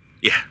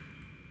 Yeah.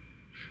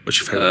 What's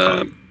your favourite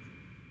part?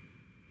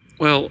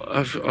 Well,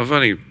 I've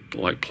only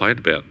played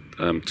about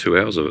 2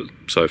 hours of it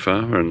so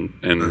far, and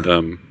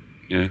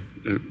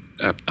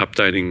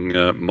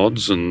updating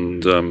mods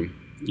and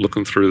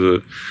looking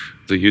through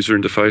the user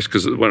interface,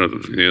 because one of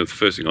the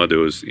first thing I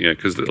do is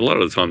because a lot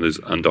of the time there's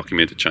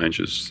undocumented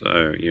changes,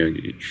 so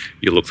you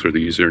look through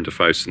the user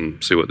interface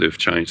and see what they've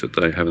changed that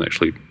they haven't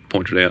actually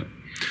pointed out.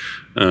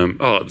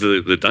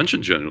 The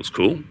dungeon journal's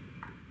cool.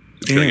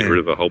 It's going to get rid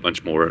of a whole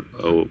bunch more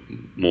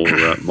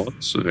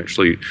mods and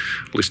actually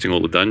listing all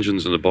the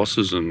dungeons and the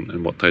bosses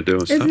and what they do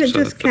and stuff. Isn't it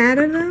just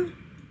Cata though?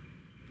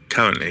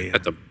 Currently,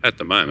 at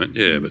the moment,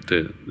 yeah, but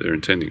they're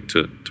intending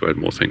to add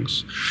more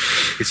things.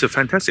 It's a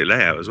fantastic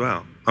layout as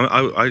well.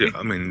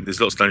 I mean, there's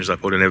lots of dungeons I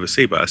probably never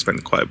see, but I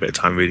spent quite a bit of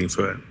time reading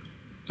through it.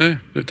 Yeah,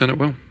 they've done it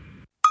well.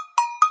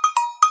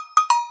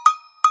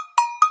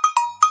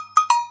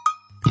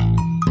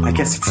 I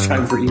guess it's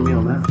time for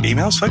email now.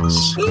 Emails,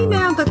 folks?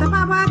 Email,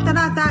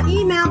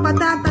 email,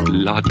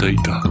 La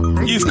data.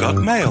 You've got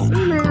mail.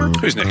 Email.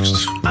 Who's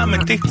next? I'm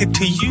addicted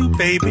to you,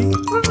 baby.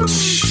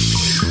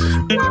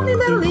 Lovely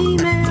little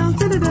email.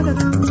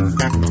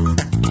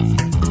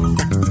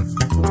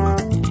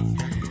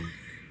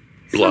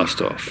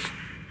 Blast off.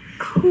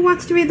 Who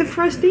wants to read the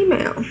first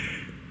email?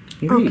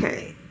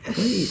 Okay.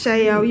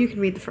 Shayo, you can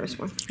read the first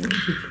one.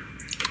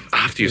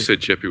 After you said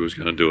Jeppy was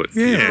going to do it,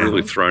 you've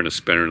really thrown a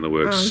spanner in the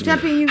works.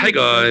 Jeppy, hey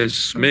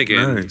guys, me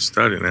again. No,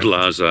 started now.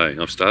 Blase.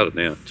 I've started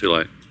now. Too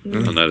late. I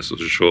noticed it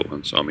was a short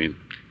one, so I'm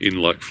in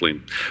like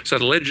Flynn. So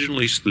the legend.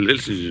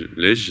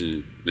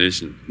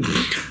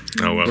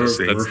 Oh well,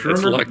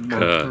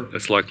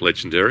 it's like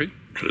legendary,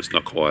 but it's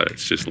not quite.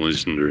 It's just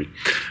legendary.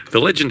 The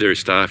legendary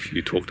staff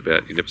you talked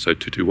about in episode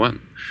 221.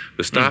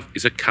 The staff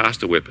is a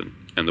caster weapon,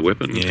 and the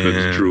weapon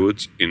turns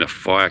druids in a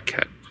fire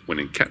cat when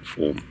in cat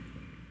form.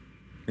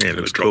 Yeah, it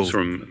looks drops cool.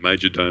 from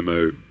Major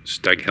Domo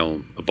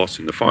Staghelm, a boss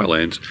in the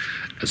Firelands,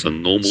 as a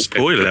normal...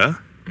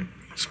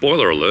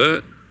 Spoiler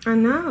alert. I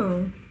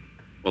know.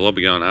 Well, I'll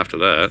be going after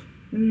that.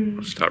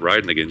 I'll start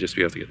raiding again just to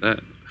be able to get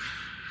that.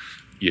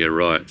 Yeah,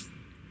 right.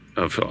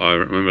 I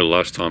remember the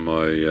last time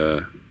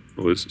I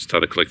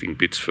started collecting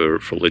bits for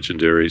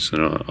legendaries,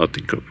 and I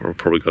think I've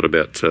probably got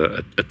about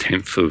a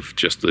tenth of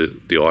just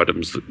the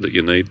items that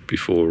you need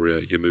before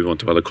you move on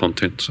to other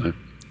content. So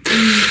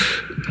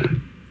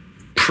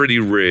pretty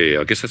rare.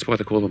 I guess that's why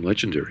they call them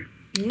legendary.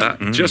 Yeah.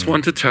 Just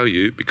want to tell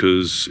you,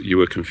 because you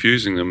were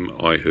confusing them,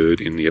 I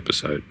heard in the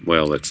episode.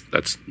 Well,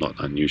 that's not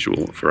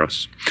unusual for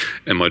us.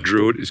 And my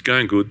druid is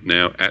going good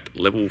now at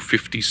level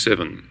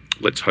 57.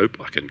 Let's hope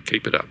I can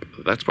keep it up.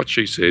 That's what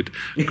she said.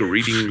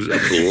 Greetings,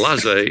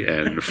 Blase,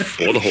 and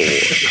for the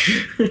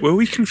horde. Were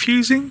we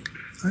confusing?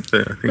 I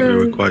think we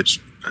were quite...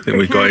 I think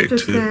we got it to...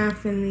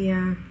 staff and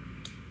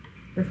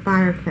the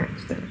fire cat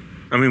stuff.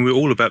 I mean, we're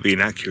all about the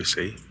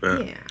inaccuracy,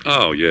 but... Yeah.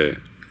 Oh, yeah.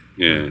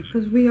 Yeah.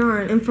 Because we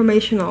are an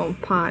informational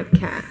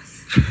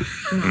podcast.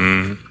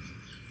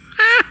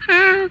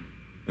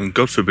 And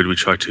God forbid we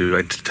try to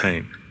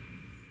entertain.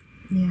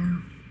 Yeah.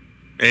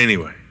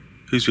 Anyway,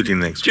 who's reading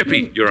next?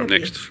 Jeppy, you're up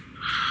next.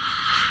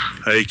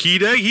 Okie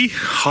dokie.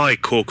 Hi,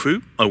 core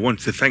crew. I want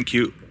to thank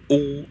you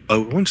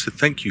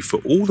for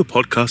all the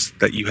podcasts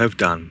that you have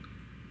done,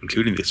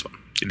 including this one.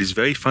 It is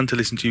very fun to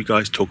listen to you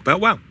guys talk about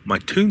WoW. My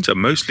tunes are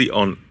mostly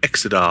on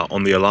Exodar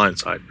on the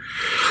Alliance side.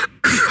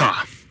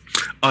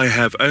 I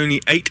have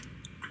only 8...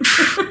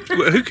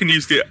 Who can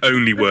use the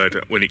only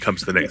word when it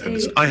comes to the next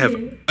sentence? I have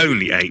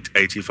only 8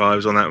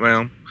 85s on that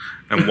realm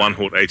and 1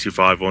 Horde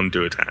 85 on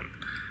Duatan.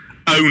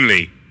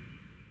 Only.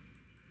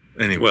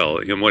 Anyway. Well,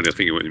 what I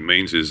think what it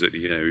means is that,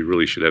 we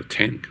really should have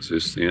 10, because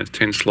there's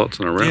 10 slots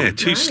in a realm. Yeah,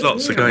 2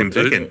 slots are going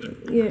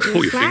vacant.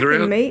 Pull your finger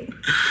out. Mate.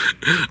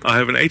 I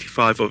have an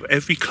 85 of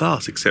every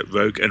class except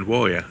Rogue and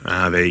Warrior.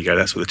 There you go.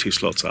 That's what the 2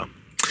 slots are.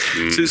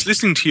 Since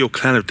listening to your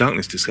Clan of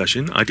Darkness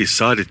discussion, I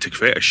decided to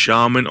create a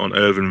shaman on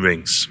Earthen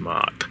Ring.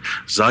 Smart.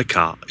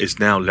 Zykar is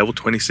now level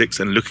 26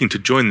 and looking to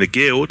join the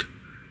guild.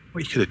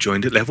 Well, you could have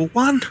joined at level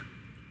 1.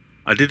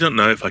 I did not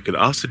know if I could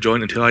ask to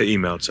join until I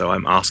emailed, so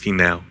I'm asking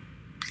now.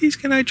 Please,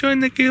 can I join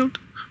the guild?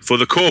 For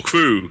the core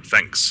crew,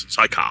 thanks,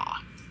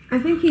 Zykar. I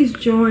think he's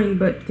joined,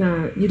 but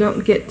you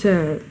don't get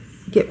to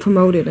get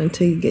promoted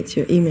until you get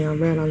your email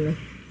read on the...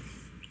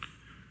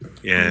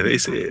 Yeah,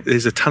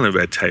 there's a ton of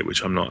red tape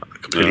which I'm not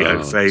completely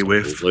au fait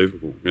with.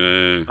 Unbelievable.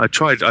 Yeah. I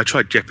tried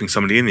jepping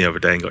somebody in the other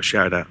day and got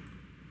shouted at.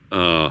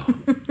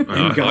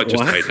 I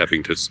just hate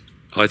having to.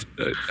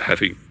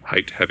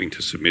 Hate having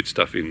to submit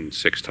stuff in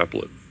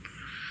sextuplet.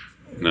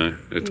 I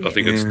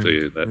think it's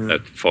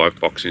that 5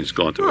 boxing's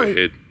gone to my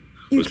head.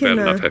 It was bad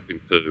enough having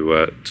to do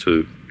it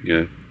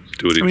in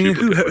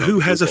duplicate. Who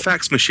has a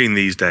fax machine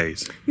these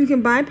days? You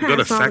can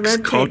bypass all the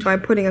red tape by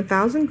putting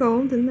 1,000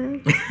 gold in there.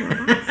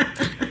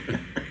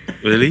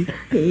 Really?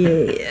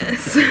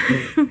 Yes.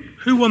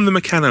 Who won the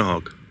Meccano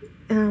Hog?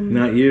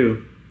 Not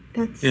you.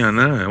 That's I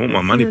know. I want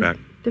my money back.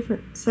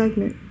 Different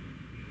segment.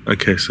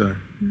 Okay, so.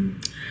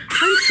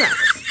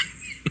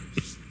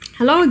 Huntress.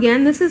 Hello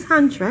again. This is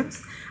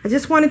Huntress. I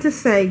just wanted to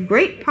say,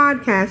 great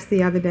podcast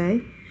the other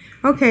day.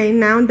 Okay,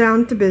 now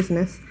down to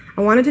business.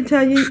 I wanted to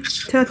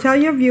tell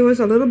your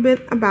viewers a little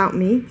bit about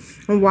me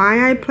and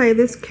why I play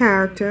this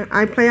character.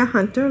 I play a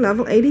hunter,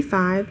 level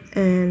 85,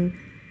 and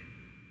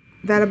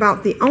that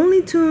about the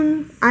only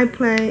tune I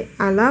play.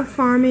 I love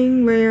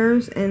farming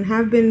rares and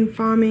have been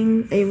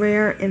farming a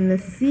rare in the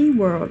Sea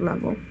World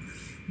level.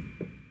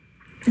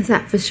 Is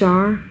that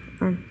Fashar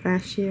or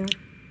Vashir?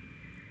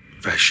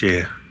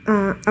 Vashir.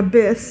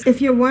 Abyss.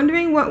 If you're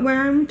wondering what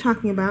rare I'm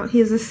talking about, he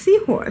is a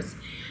seahorse.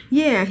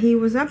 Yeah, he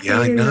was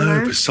updated in the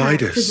last patch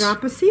to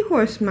drop a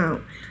seahorse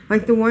mount,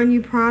 like the one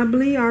you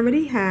probably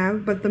already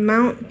have, but the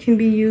mount can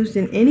be used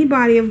in any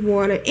body of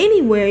water,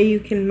 anywhere you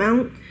can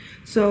mount.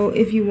 So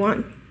if you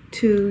want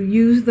to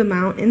use the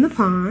mount in the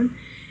pond,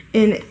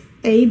 in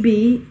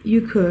AB,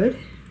 you could.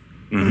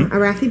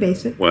 Arathi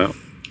Basic. Wow.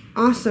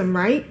 Awesome,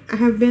 right? I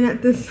have been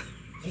at this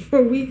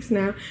for weeks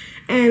now,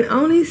 and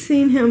only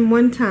seen him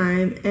one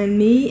time, and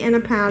me and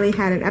a pally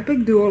had an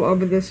epic duel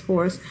over this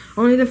horse,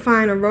 only to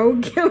find a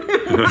rogue kill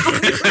him.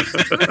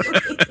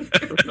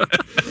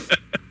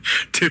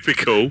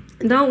 Typical.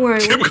 Don't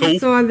worry, when we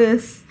saw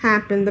this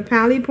happen, the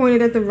pally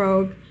pointed at the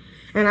rogue,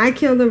 and I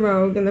killed the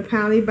rogue, and the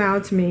pally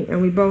bowed to me,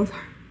 and we both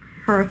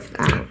hearthed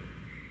out.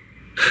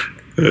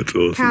 That's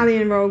awesome. Pally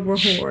and rogue were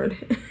horde.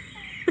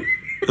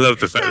 I love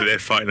the fact that they're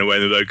fighting away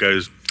and the rogue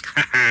goes...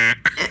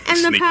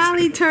 And the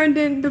pally turned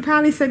in, the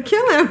pally said,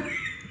 kill him.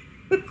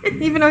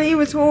 Even though he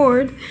was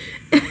horde.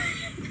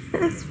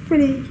 That's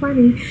pretty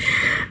funny.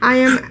 I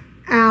am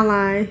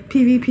ally,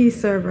 PvP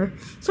server.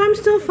 So I'm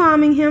still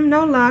farming him.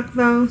 No luck,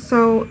 though.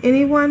 So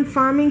anyone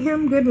farming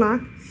him, good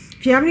luck.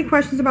 If you have any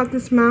questions about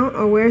this mount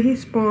or where he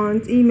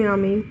spawns, email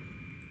me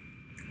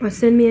or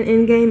send me an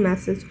in-game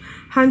message.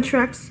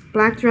 Huntrex,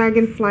 Black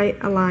Dragon Flight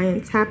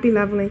Alliance, happy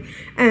leveling,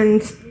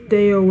 and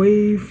stay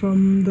away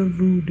from the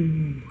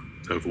voodoo.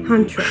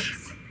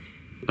 Huntrex.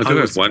 I do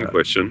have one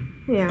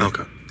question. Yeah.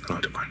 Okay. I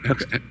don't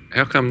mind.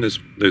 How come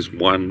there's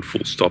one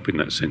full stop in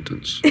that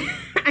sentence?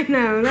 I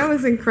know, that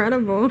was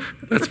incredible.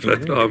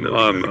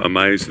 I'm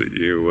amazed that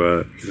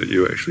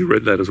you actually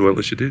read that as well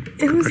as you did.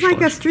 It was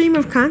like a stream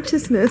of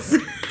consciousness.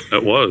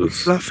 It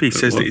was. Fluffy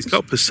says that he's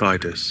got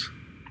Poseidus.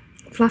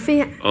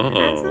 Fluffy.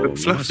 Oh,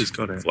 Fluffy's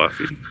got it.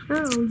 Fluffy.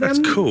 Oh, That's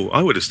cool.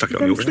 I would have stuck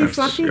it on your chest.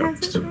 Fluffy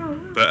has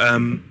it? But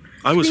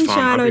I was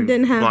fine. I've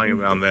been didn't flying have-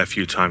 around there a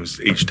few times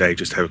each day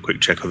just to have a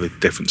quick check of the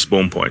different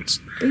spawn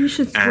points. You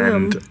should swim.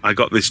 And I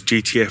got this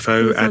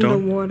GTFO It's add-on,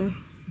 underwater.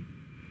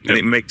 and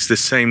it makes the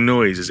same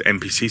noise as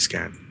NPC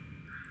scan.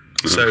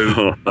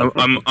 So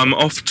I'm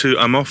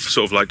off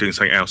sort of like doing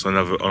something else on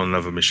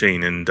another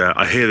machine, and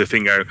I hear the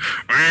thing go.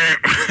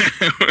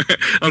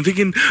 I'm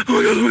thinking, oh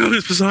my god,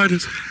 it's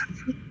Poseidus.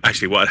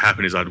 Actually, what had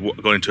happened is I'd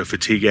gone into a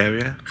fatigue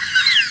area,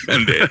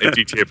 and the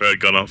GTFO had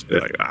gone off.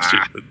 Like,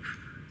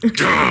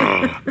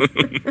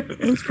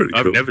 That's pretty cool.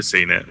 I've never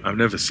seen it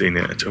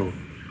at all.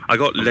 I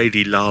got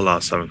Lady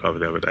Lala summon cover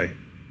the other day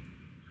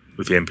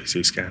with the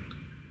NPC scan.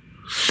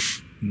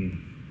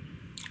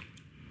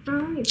 All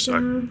right,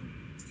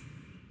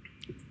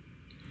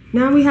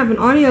 now we have an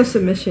audio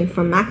submission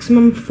from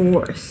Maximum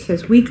Force,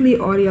 his weekly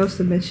audio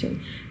submission.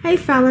 Hey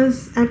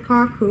fellas at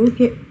Car Crew.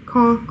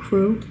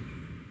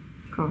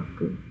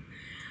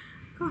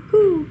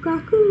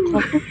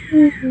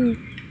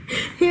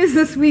 Here's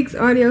this week's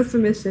audio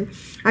submission.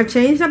 I've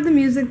changed up the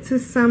music to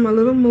some a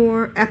little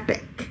more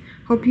epic.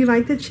 Hope you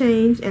like the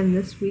change and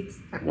this week's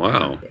epic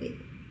update.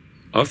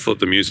 I thought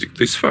the music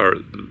thus far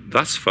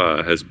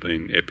has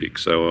been epic,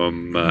 so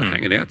I'm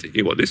hanging out to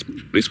hear what this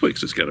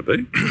week's is going to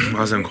be. I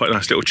was having quite a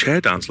nice little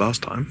chair dance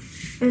last time.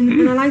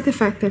 And I like the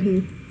fact that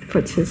he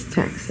puts his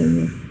text in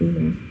there.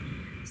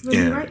 So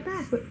we'll be right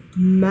back with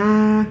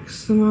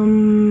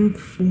Maximum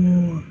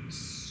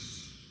Force.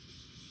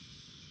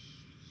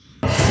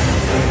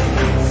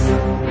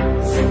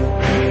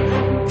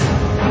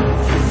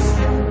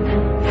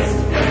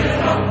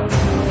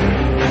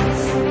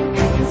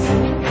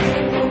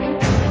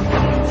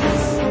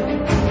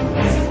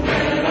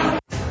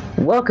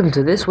 Welcome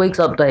to this week's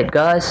update,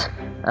 guys.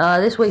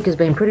 This week has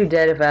been pretty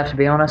dead, if I have to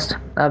be honest.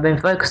 I've been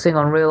focusing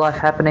on real-life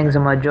happenings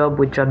in my job,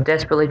 which I'm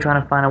desperately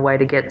trying to find a way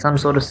to get some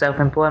sort of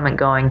self-employment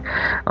going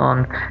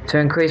on to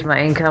increase my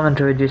income and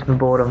to reduce my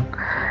boredom.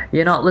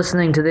 You're not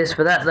listening to this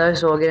for that, though,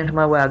 so I'll get into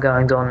my WoW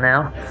goings-on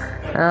now.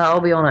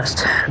 I'll be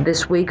honest,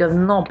 this week I've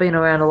not been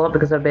around a lot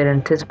because I've been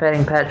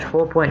anticipating patch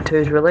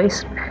 4.2's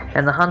release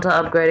and the hunter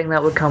upgrading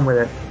that would come with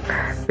it.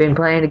 Been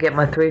planning to get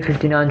my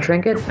 359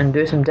 trinket and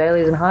do some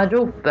dailies in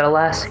Hydral, but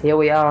alas, here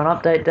we are on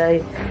update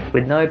day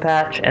with no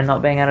patch and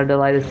not being able to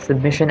delay the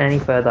submission any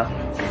further.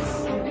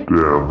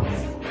 Damn.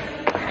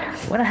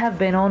 When I have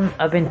been on,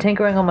 I've been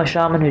tinkering on my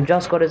shaman who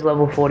just got his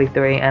level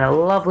 43 and a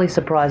lovely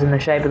surprise in the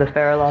shape of the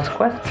Feralast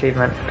quest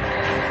achievement.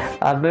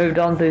 I've moved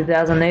on through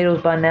Thousand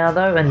Needles by now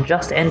though, and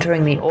just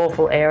entering the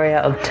awful area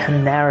of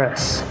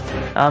Tanaris.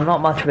 I'm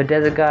not much of a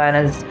desert guy, and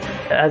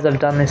as I've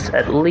done this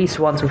at least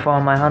once before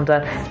on my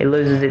hunter, it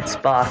loses its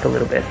spark a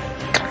little bit.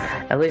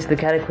 At least the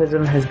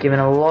Cataclysm has given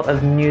a lot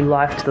of new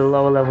life to the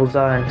lower level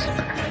zones.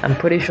 I'm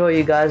pretty sure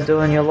you guys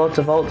doing your lots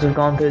of ults have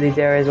gone through these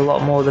areas a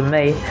lot more than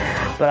me,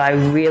 but I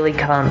really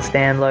can't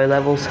stand low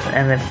levels,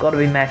 and they've got to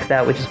be maxed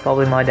out, which is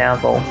probably my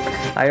downfall.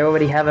 I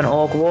already have an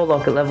Orc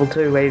Warlock at level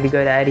 2 ready to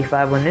go to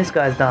 85 when this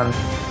guy's done.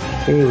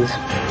 Jeez.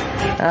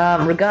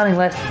 Regarding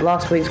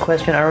last week's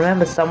question, I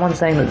remember someone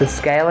saying that the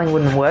scaling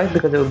wouldn't work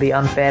because it would be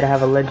unfair to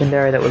have a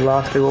legendary that would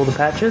last through all the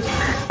patches.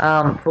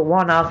 For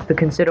one, after the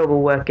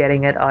considerable work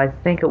getting it, I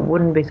think it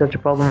wouldn't be such a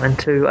problem, and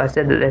two, I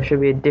said that there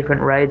should be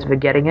different raids for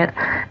getting it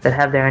that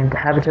have their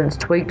inhabitants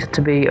tweaked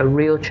to be a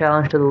real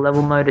challenge to the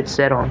level mode it's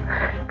set on.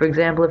 For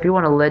example, if you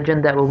want a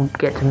legend that will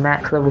get to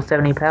max level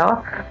 70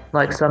 power,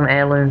 like some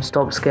heirlooms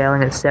stop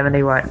scaling at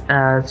 80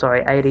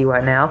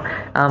 right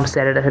now,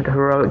 set it at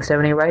heroic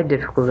 70 raid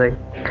difficulty.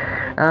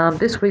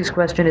 This week's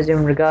question is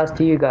in regards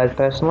to you guys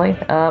personally.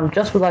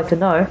 Just would like to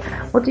know,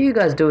 what do you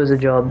guys do as a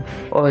job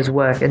or as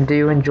work, and do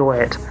you enjoy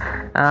it?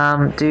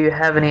 Do you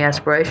have any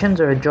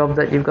aspirations or a job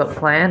that you've got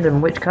planned,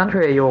 and which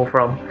country are you all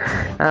from?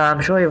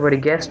 I'm sure you've already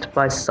guessed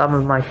by some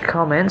of my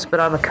comments,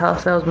 but I'm a car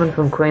salesman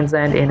from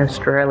Queensland in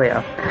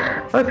Australia.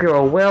 Hope you're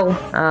all well.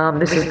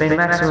 This has been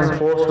Maximum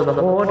Force for the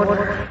Horde,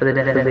 for the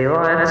Death of the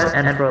Alliance,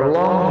 and for a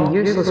long,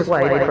 useless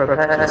wait for a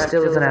patch that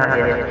still isn't out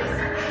yet.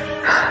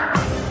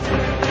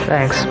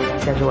 Thanks.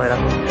 Catch you later.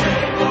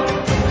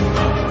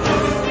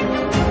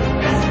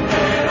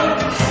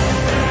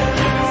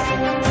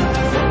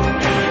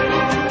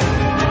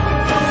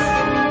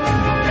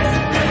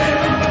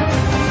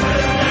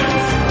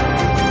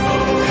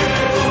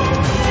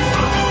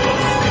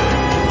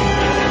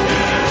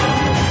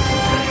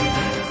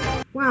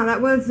 Wow,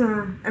 that was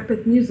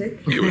epic music.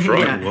 It was right.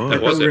 Yeah, I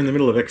thought we were in the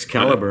middle of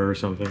Excalibur or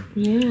something.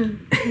 Yeah.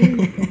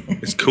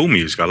 It's cool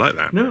music. I like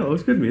that. No, it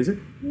was good music.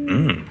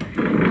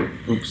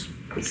 Oops.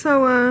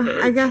 So,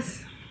 I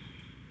guess...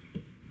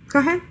 Go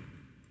ahead.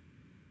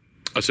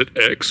 I said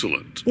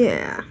excellent.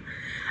 Yeah.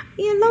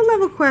 Yeah,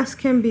 low-level quests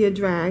can be a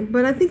drag,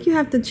 but I think you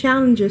have to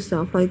challenge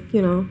yourself. Like,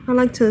 I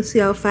like to see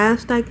how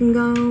fast I can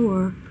go,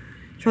 or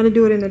try to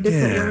do it in a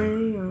different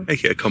way. Or...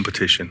 Make it a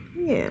competition.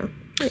 Yeah.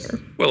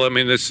 Well, I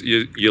mean,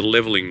 you're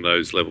leveling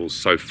those levels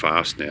so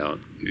fast now.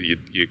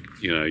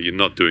 You're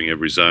not doing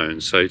every zone,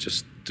 so you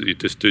just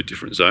do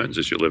different zones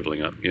as you're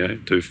leveling up.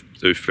 Do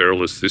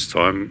Feralus this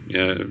time.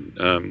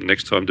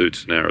 Next time do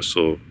Tanaris,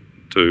 or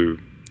do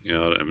I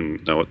don't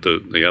even know what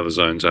the other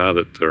zones are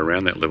that are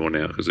around that level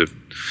now, because they've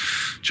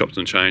chopped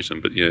and changed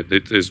them. But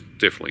there's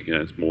definitely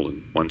there's more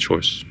than one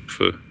choice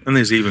for. And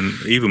there's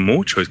even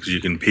more choice, because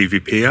you can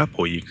PvP up,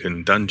 or you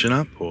can dungeon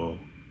up, or.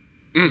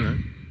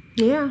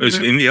 Yeah.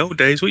 In the old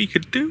days, what you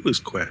could do was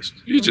quest.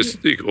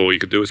 All you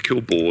could do is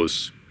kill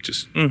boars.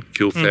 Just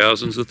kill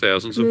thousands of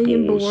thousands of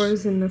million boars.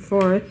 boars in the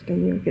forest,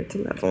 and you get to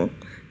level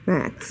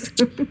max.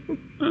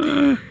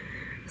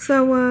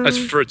 So.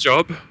 As for a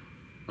job,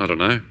 I don't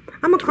know.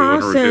 I'm a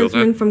car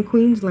salesman from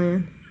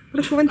Queensland.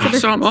 What a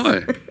coincidence. So am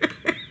I.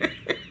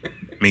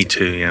 Me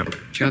too, yeah.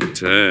 God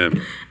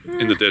damn.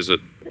 In the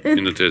desert.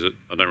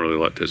 I don't really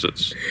like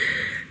deserts.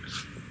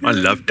 I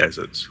love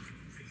deserts.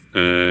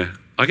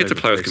 I get to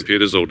play with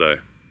computers all day.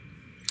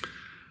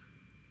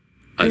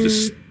 I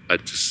just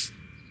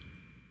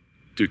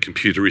do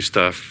computery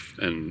stuff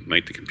and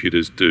make the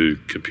computers do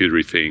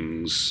computery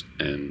things,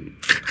 and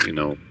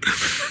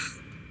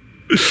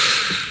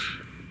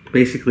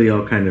basically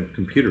all kind of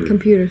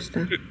computer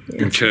stuff.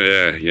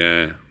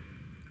 Yeah.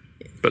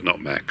 But not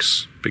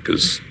Macs,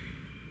 because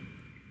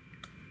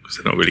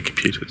they're not really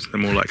computers. They're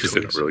more like toys.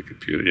 They're not really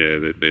computers.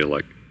 Yeah, they're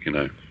like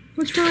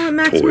What's wrong with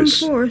Maximum toys.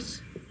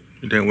 Force?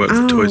 You don't work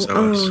for Toys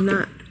R Us. Oh,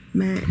 not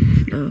Mac.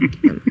 Oh,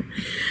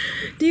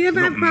 do you ever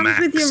have problems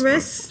with your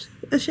wrists,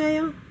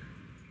 Ashayo?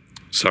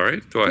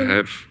 Sorry, do I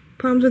have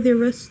problems with your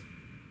wrists?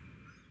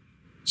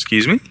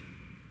 Excuse me?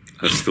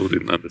 I still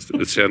didn't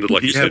understand. It sounded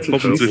like you had said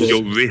problems with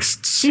your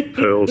wrists.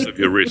 Pearls of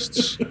your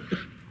wrists.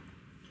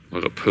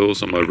 I've got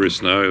pearls on my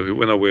wrists. No,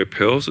 when I wear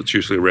pearls, it's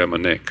usually around my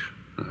neck.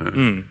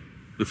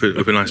 With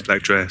a nice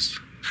black dress.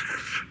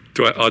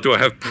 Do I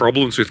have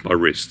problems with my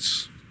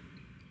wrists?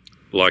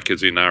 Like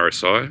as in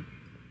RSI?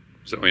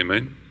 Is that what you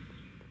mean?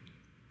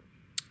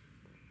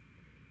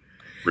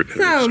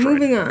 So,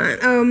 moving on.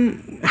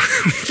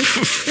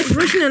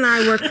 Russian and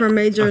I work for a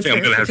major I think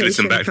I'm going to have to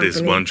listen back to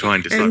this while I'm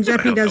trying to decide. And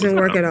Jeffy doesn't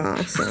work at all.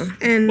 So,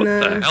 and what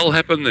the hell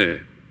happened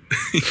there?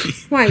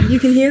 Why? You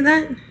can hear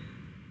that?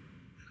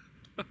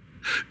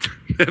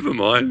 Never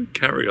mind.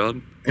 Carry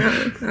on.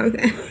 Oh,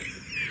 okay.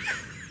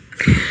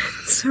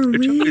 It's a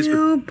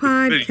real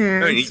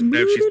podcast.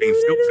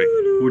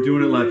 We're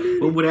doing it live.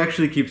 Well, what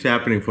actually keeps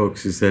happening,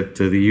 folks, is that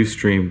the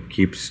Ustream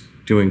keeps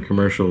doing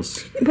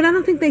commercials. But I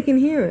don't think they can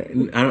hear it.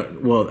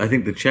 I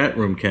think the chat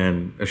room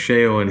can.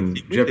 Ashayo and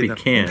Jeppy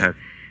can.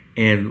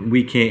 And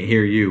we can't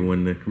hear you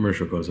when the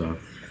commercial goes off.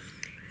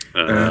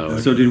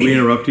 So did we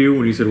interrupt you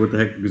when you said what the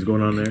heck was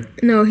going on there?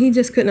 No, he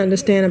just couldn't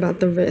understand about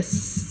the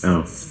wrists.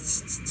 Oh.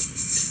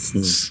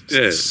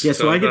 Yeah,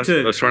 so I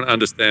was trying to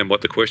understand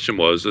what the question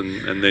was,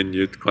 and then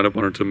you kind of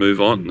wanted to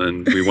move on,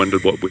 and we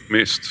wondered what we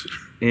missed.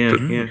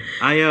 Yeah.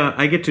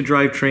 I get to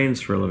drive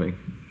trains for a living.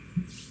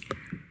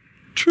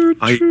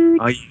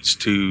 I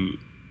used to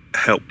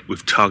help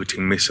with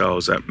targeting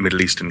missiles at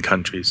Middle Eastern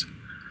countries,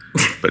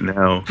 but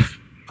now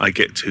I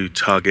get to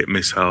target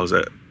missiles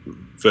at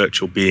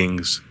virtual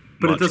beings.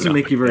 But it doesn't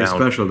make you very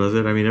special, does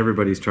it? I mean,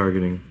 everybody's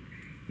targeting,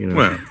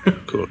 Well,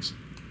 of course.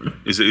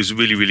 It was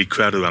really, really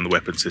crowded around the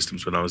weapon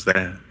systems when I was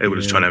there. Everyone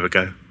was trying to have a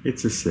go.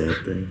 It's a sad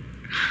thing.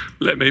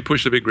 Let me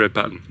push the big red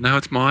button. Now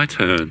it's my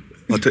turn.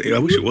 I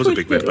wish it was a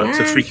big red button. It's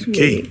a freaking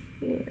key.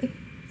 Yeah.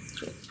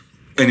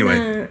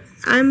 Anyway.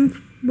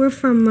 We're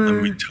from...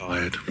 I'm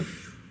retired.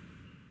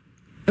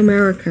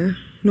 America.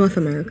 North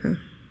America.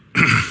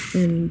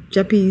 And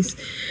Jeppy's...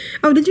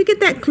 Oh, did you get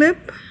that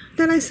clip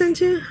that I sent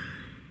you?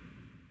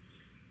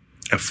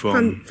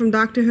 From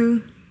Doctor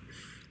Who?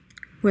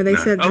 Where they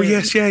said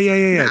yes, yeah.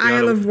 The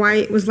Isle of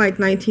Wight was like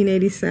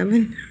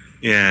 1987.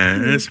 Yeah,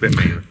 that's a bit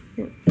mean.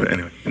 But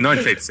anyway,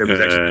 1987 is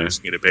actually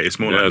pushing it a bit. It's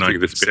more like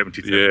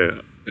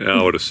 1977. Yeah,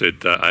 I would have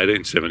said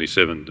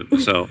 1877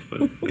 myself.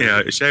 But.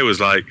 Yeah, Shay was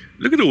like,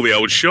 look at all the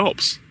old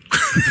shops.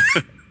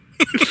 I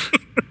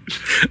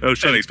was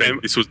trying to explain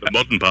this was the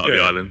modern part of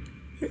the island.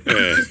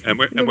 Yeah, and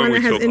when we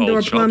talk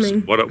old shops,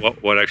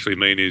 what actually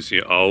mean is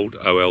old,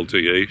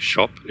 OLDE,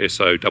 shop,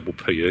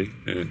 SOPPE.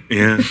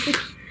 Yeah.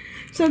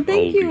 So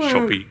thank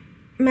you,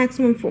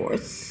 Maximum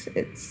Force.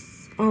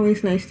 It's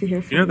always nice to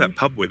hear from you. That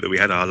pub that we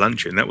had our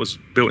lunch in, that was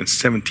built in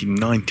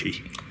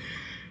 1790.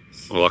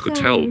 Well, I could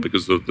tell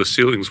because the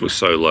ceilings were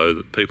so low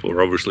that people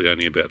were obviously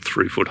only about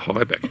 3 foot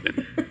high back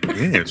then.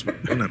 Yeah, it was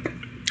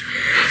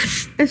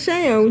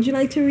Ashayo, would you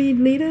like to read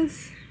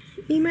Lita's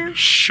email?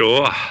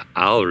 Sure,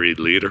 I'll read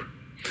Lita.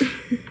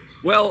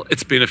 Well,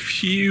 it's been a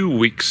few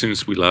weeks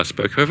since we last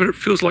spoke. However, it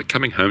feels like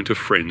coming home to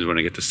friends when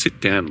I get to sit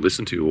down and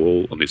listen to you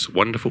all on this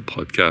wonderful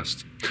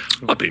podcast.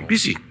 I've been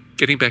busy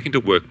getting back into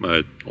work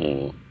mode.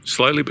 Or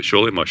slowly but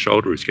surely my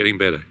shoulder is getting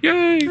better.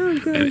 Yay!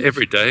 And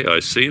every day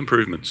I see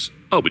improvements.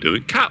 I'll be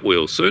doing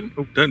cartwheels soon.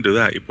 Oh, don't do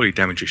that. You'll probably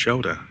damage your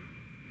shoulder.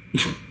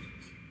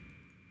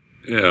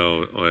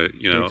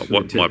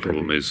 What my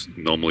problem is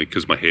normally,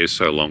 because my hair's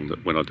so long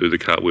that when I do the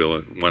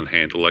cartwheel, one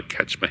hand will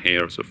catch my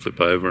hair as I flip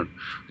over and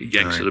it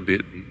yanks it a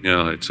bit.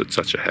 It's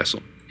such a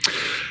hassle.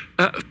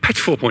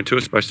 Patch 4.2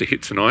 is supposed to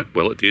hit tonight.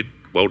 Well, it did.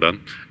 Well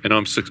done. And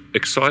I'm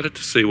excited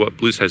to see what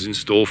Blizz has in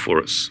store for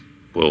us.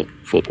 Well,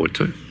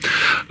 4.2.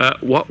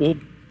 What will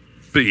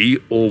be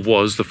or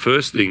was the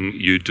first thing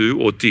you do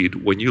or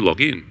did when you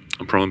log in?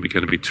 I'm probably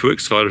going to be too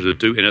excited to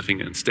do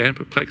anything and stand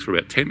perplexed for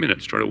about 10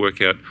 minutes trying to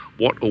work out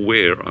what or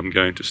where I'm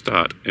going to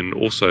start, and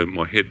also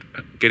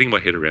getting my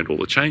head around all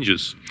the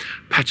changes.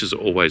 Patches are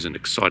always an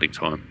exciting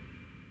time.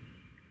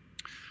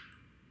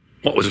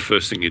 What was the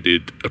first thing you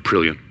did,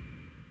 Aprillian?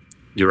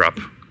 You're up.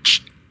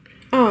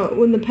 Oh,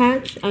 when the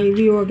patch, I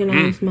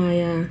reorganized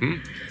my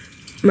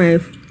my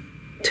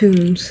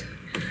tunes.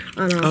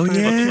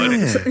 Important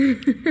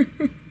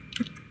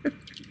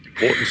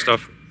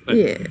stuff.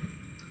 Yeah,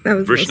 that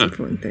was the most Vrishna.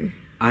 important thing.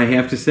 I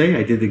have to say,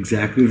 I did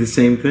exactly the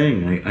same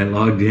thing. I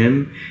logged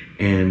in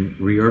and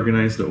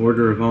reorganized the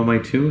order of all my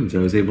tunes. I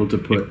was able to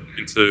put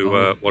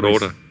into what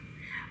order?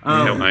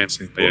 I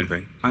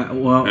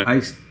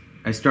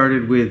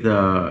started with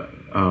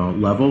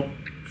level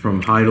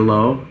from high to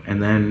low,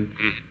 and then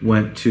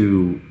went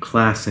to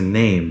class and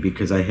name,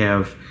 because I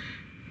have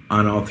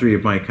on all three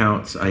of my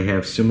accounts I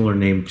have similar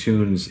named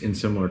tunes in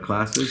similar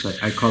classes.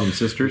 I call them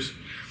sisters.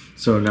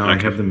 So now I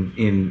have them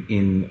in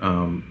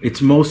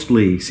it's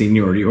mostly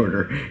seniority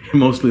order,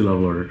 mostly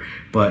level order,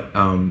 but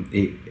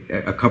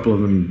a couple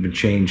of them have been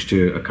changed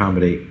to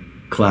accommodate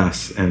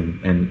class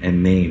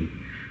and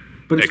name.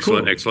 But it's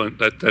excellent.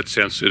 That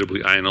sounds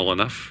suitably anal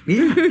enough.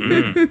 Yeah.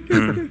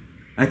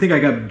 I think I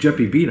got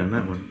Jeppy beat on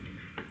that one.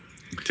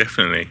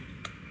 Definitely.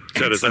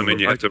 So does that mean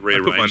you have to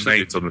rearrange? I put my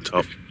names on the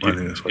top.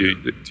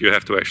 Do you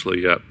have to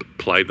actually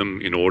play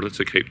them in order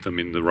to keep them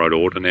in the right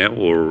order now,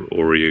 or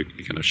are you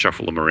going to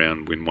shuffle them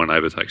around when one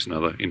overtakes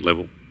another in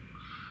level?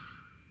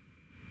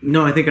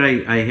 No, I think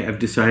I have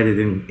decided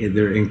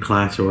they're in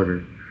class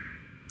order.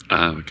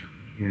 Ah, okay.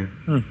 Yeah.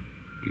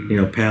 You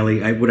know,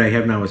 Pally. What I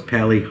have now is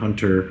Pally,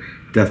 Hunter,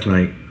 Death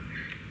Knight,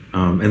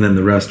 and then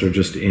the rest are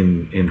just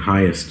in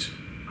highest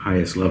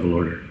level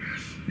order.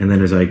 And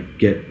then as I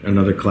get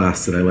another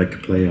class that I like to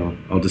play,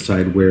 I'll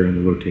decide where in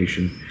the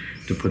rotation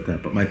to put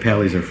that. But my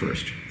Pallies are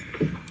first.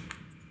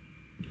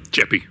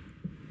 Jeppy,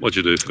 what'd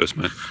you do first,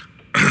 mate?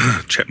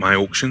 Check my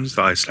auctions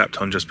that I slapped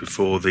on just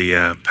before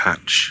the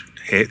patch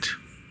hit,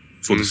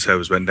 before the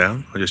servers went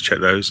down. I just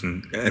checked those,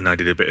 and I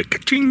did a bit of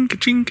ka-ching,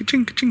 ka-ching,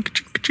 ka-ching, ka-ching,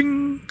 ka-ching,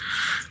 ka-ching.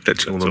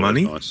 That's all the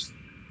money. Nice.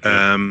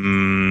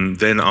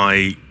 Then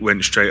I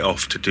went straight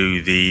off to do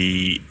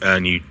the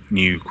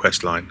new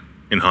quest line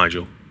in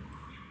Hyjal.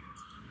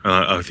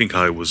 I think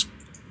I was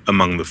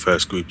among the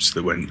first groups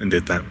that went and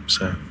did that.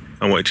 So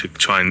I wanted to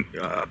try and...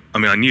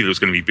 I knew it was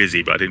going to be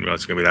busy, but I didn't realize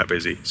it was going to be that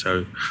busy.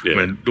 So,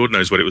 Lord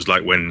knows what it was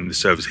like when the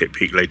servers hit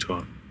peak later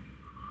on.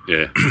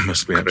 Yeah.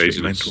 Must have been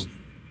absolutely mental.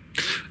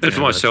 And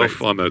for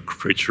myself, I'm a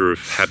creature of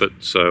habit,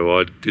 so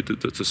I did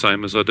the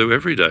same as I do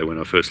every day when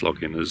I first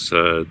log in, is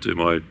do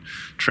my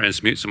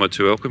transmutes on my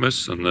two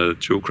alchemists and the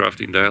jewel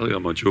crafting daily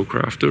on my jewel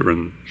crafter,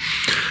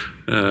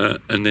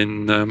 and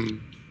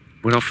then...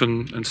 went off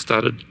and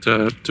started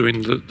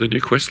doing the new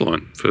quest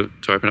line to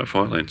open up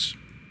Firelands.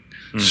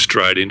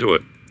 Straight into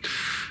it.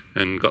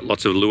 And got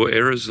lots of lure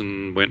errors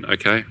and went,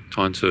 okay,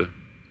 time to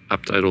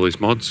update all these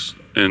mods.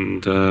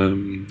 And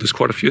there's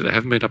quite a few that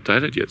haven't been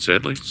updated yet,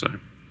 sadly. So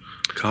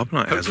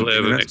Carbonite hasn't.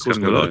 That's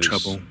causing a lot of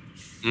trouble.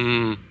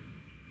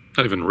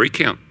 Not even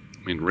recount.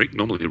 I mean,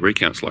 normally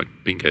recount's like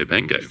bingo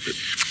bango. But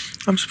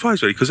I'm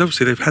surprised, really, because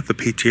obviously they've had the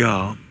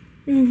PTR.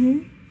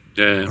 Mm-hmm.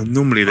 Yeah. And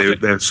normally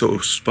they're sort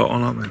of spot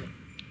on, aren't they?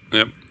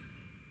 Yep.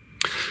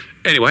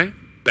 Anyway,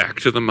 back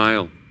to the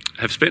mail.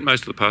 Have spent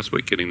most of the past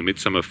week getting the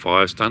Midsummer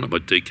Fires done on my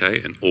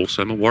DK and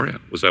also my Warrior.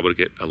 Was able to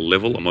get a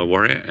level on my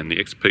Warrior, and the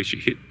XP she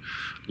hit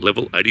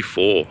level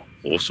 84.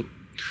 Awesome.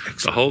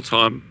 Excellent. The whole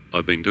time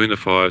I've been doing the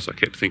fires, I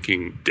kept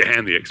thinking,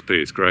 damn, the XP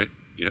is great.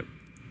 Yep,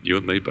 you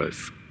and me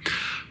both.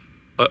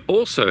 I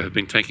also have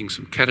been taking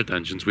some Cata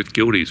dungeons with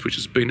guildies, which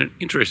has been an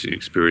interesting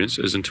experience,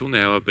 as until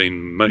now I've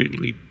been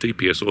mainly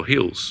DPS or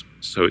heals,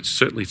 so it's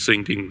certainly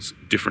seeing things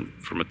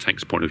different from a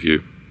tank's point of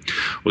view.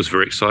 Was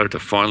very excited to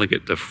finally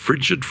get the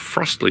frigid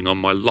frostling on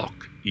my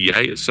lock.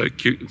 Yay, it's so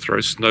cute and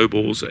throws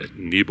snowballs at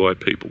nearby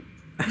people.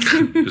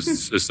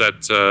 is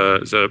that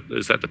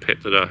the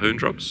pet that Hoon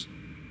drops?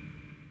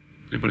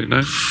 Anybody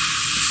know?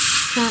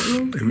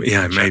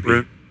 Yeah,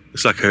 maybe.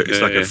 It's like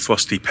a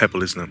frosty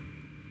pebble, isn't it?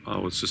 I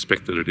would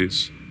suspect that it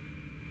is.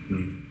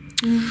 And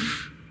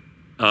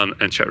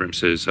chat room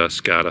says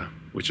SCADA,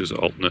 which is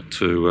alternate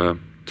to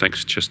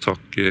thanks Chest Talk.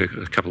 Yeah,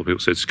 a couple of people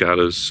said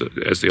SCADA's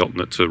as the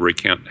alternate to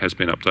Recount has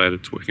been updated.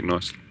 It's working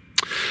nicely.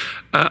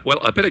 Well,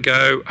 I better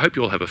go. Hope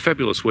you all have a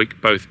fabulous week,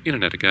 both in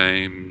and out of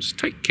games.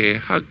 Take care.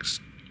 Hugs.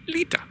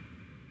 Lita.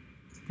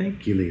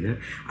 Thank you, Lita.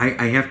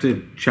 I have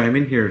to chime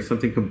in here,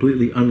 something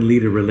completely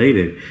un-Lita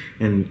related,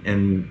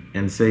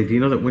 and say, do you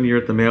know that when you're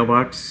at the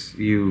mailbox,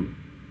 you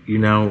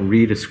now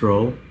read a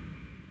scroll?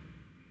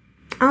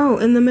 Oh,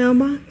 in the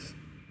mailbox?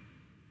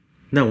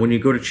 No, when you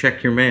go to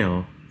check your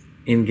mail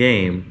in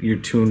game, your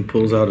tune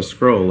pulls out a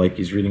scroll like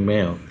he's reading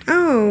mail.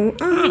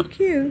 Oh,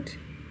 cute.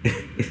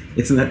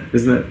 Isn't that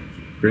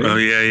great? Oh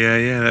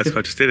yeah. That's why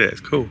I just did it.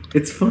 It's cool.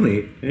 It's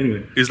funny.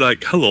 Anyway, he's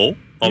like, "Hello."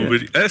 Yeah.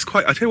 That's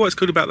quite. I tell you what's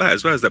good about that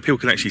as well is that people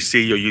can actually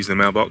see you're using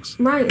the mailbox.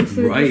 Right.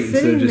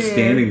 Instead of just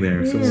standing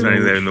there. Yeah.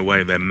 Standing there in the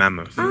way, they're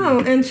mammoth.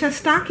 Oh, and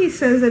Shastaki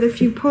says that if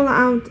you pull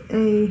out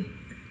a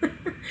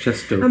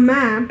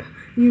map,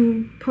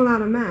 you pull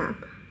out a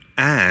map.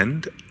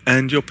 And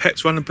your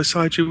pets running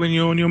beside you when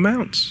you're on your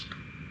mounts.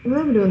 I've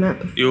never doing that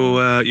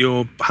before.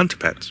 Your hunter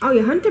pets. Oh,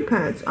 your hunter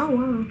pets. Oh,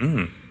 wow.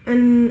 Mm.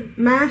 And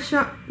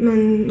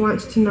Mashupman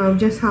wants to know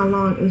just how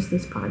long is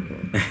this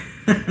podcast?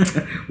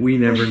 We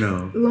never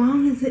know. As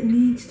long as it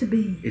needs to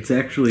be. It's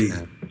actually...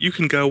 You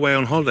can go away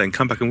on holiday and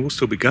come back and we'll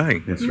still be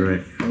going. That's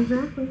right.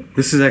 Exactly.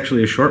 This is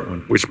actually a short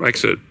one. Which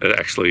makes it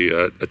actually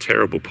a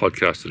terrible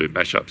podcast to do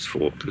mashups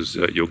for, because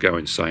you'll go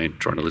insane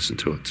trying to listen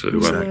to it to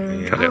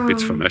cut out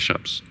bits for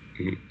mashups.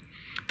 Mm.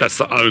 That's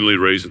the only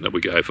reason that we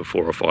go for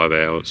 4 or 5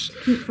 hours,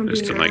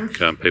 is to make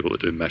people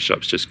that do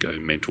mashups just go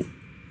mental.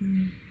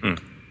 Mm.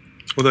 Mm.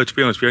 Although, to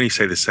be honest, we only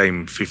say the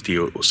same 50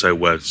 or so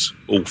words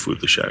all through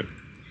the show.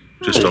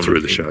 Just all through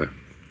the show.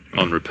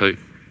 On repeat.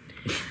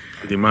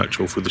 Pretty much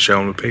all through the show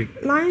on repeat.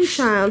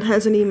 Lionchild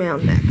has an email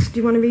next. Do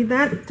you want to read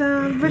that,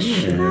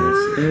 Vrishna?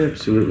 Yes,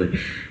 absolutely.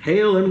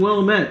 Hail and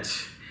well met.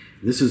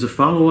 This is a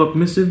follow-up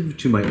missive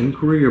to my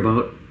inquiry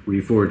about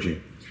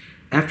reforging.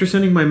 After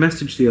sending my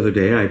message the other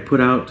day, I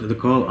put out the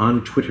call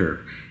on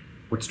Twitter.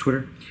 What's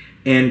Twitter?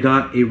 And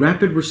got a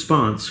rapid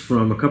response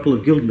from a couple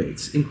of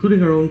guildmates,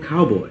 including our own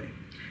cowboy.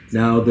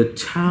 Now, the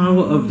Tao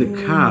of the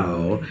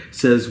Cow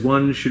says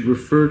one should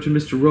refer to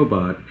Mr.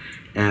 Robot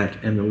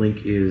at, and the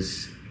link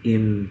is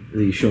in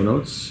the show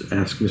notes,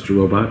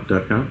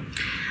 askmrrobot.com,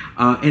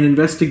 and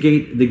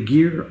investigate the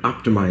Gear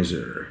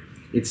Optimizer.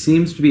 It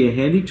seems to be a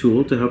handy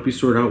tool to help you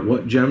sort out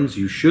what gems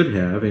you should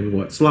have in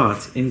what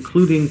slots,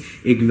 including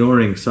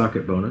ignoring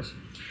socket bonus,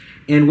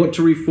 and what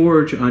to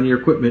reforge on your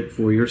equipment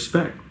for your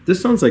spec. This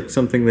sounds like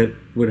something that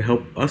would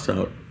help us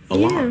out a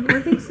lot. Yeah,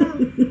 I think so.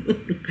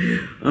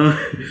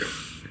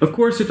 Of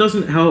course, it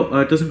doesn't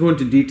go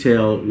into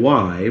detail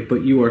why,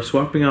 but you are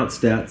swapping out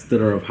stats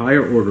that are of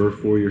higher order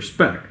for your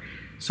spec,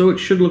 so it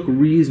should look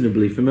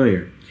reasonably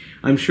familiar.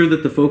 I'm sure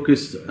that the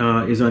focus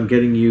is on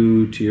getting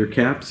you to your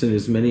caps in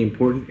as many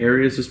important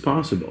areas as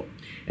possible.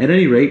 At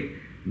any rate,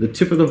 the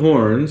tip of the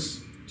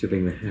horns,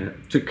 tipping the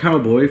hat, to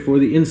Cowboy for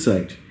the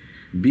insight.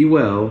 Be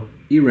well,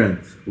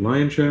 Erenth,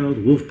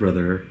 Lionchild, Wolf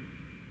Brother.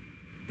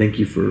 Thank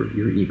you for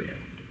your email.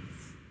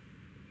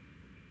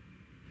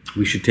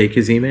 We should take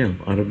his email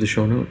out of the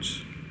show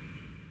notes.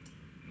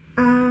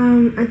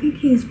 I think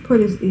he's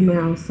put his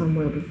email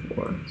somewhere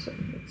before. So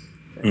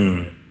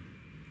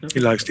He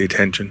likes the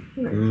attention.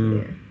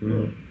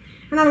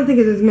 And I don't think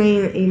it's his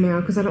main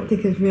email, because I don't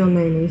think his real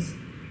name is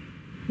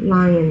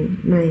Lion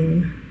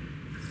Man.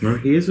 No,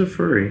 he is a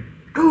furry.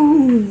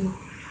 Oh!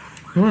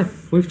 Come on,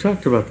 we've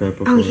talked about that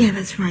before. Oh, yeah,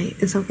 that's right.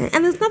 It's okay.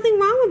 And there's nothing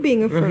wrong with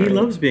being a furry. No, he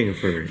loves being a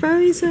furry.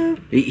 Furries are...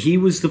 He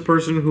was the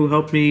person who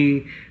helped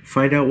me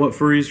find out what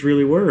furries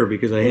really were,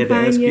 because I had to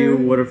ask you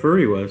what a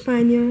furry was.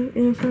 Find your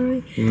inner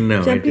furry?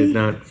 No, Jeppy, I did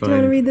not find... Do you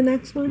want to read the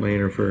next one? My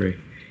inner furry.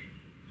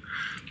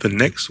 The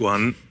next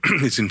one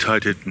is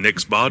entitled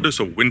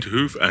Nexbardus of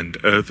Winterhoof and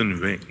Earthen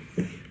Ring.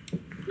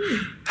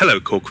 Hello,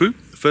 core crew.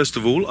 First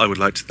of all, I would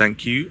like to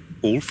thank you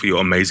all for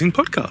your amazing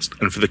podcast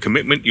and for the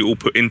commitment you all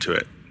put into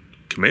it.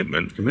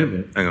 Commitment?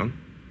 Hang on.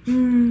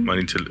 I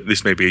need to.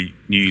 This may be a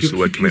new use of the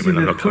word commitment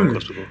I've not come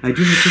across before. I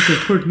do not think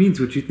that word means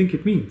what you think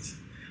it means.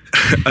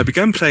 I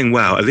began playing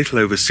WoW a little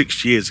over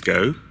 6 years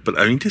ago, but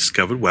only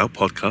discovered WoW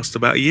podcast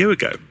about a year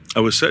ago.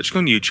 I was searching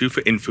on YouTube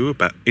for info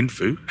about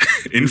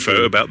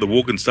the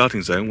Worgen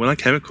starting zone when I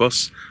came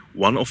across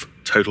one of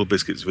Total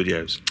Biscuit's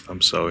videos. I'm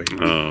sorry.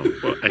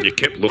 Oh, and you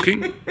kept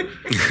looking?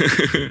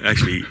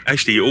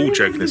 Actually, all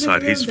joking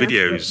aside, his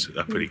videos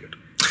are pretty good.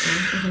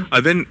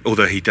 I then,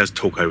 although he does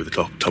talk over the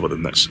top of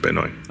them, that's a bit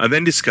annoying. I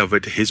then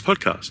discovered his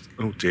podcast.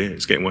 Oh dear,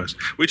 it's getting worse.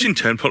 Which in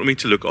turn prompted me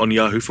to look on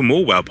Yahoo for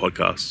more WoW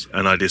podcasts,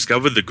 and I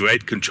discovered the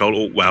great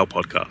Ctrl-Alt-WoW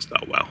podcast.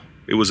 Oh wow.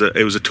 It was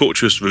a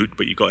tortuous route,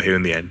 but you got here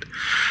in the end.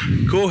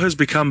 Core has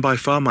become by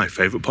far my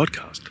favourite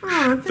podcast.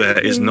 There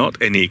is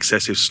not any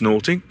excessive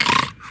snorting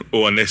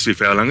or unnecessary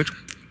foul language.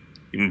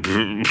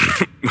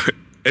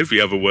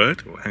 Every other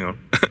word. Oh, hang on.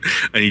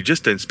 And you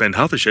just don't spend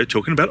half the show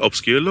talking about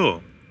obscure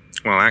lore.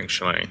 Well,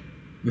 actually...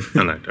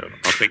 No, don't.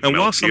 I think and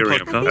while some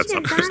podcasts has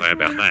something to say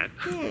about that.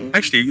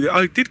 Actually,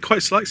 I did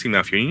quite like seeing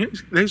that. You know,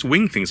 those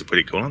wing things are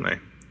pretty cool, aren't they?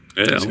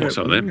 Yeah, I want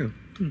some of them.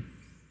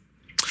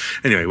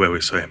 Anyway, where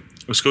we saw him.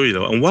 I'll score you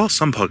though. And while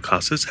some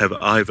podcasters have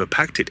either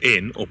packed it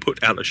in or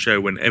put out a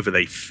show whenever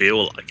they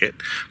feel like it,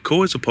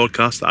 Core is a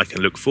podcast that I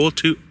can look forward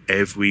to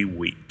every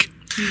week.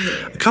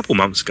 A couple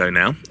months ago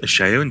now,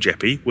 Asheo and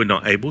Jeppy were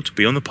not able to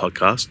be on the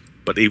podcast,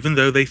 but even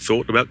though they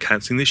thought about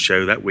cancelling the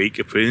show that week,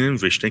 April and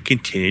Vrishna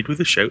continued with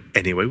the show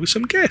anyway with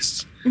some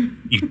guests.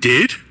 You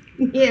did?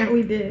 Yeah,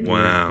 we did.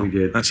 Wow, Yeah, we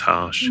did. That's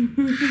harsh.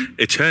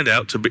 It turned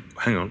out to be...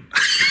 Hang on.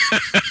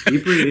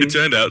 It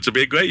turned out to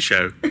be a great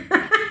show.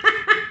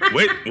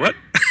 Wait, what?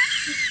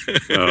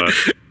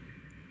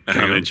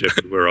 Hang on, Jeff,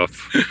 we're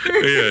off.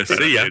 Yeah,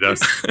 see ya.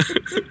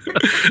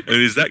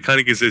 And it's that kind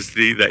of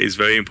consistency that is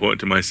very important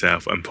to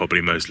myself and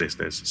probably most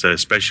listeners. So a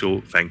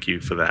special thank you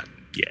for that.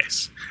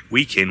 Yes.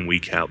 Week in,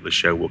 week out, the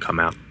show will come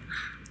out.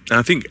 And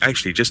I think,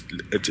 actually, just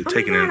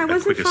taking a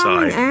quick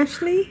aside...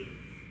 Ashley.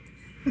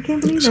 I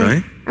can't believe Sorry?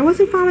 that. I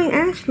wasn't following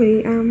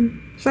Ashley,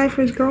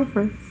 Cypher's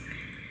girlfriend.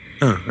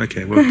 Oh,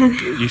 okay. Well,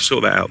 you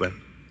sort that out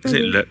then.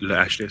 Isn't it let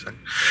Ashley say?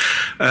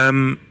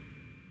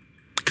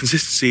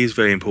 Consistency is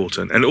very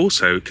important. And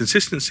also,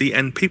 consistency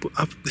and people...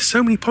 there's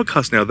so many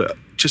podcasts now that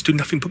just do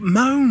nothing but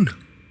moan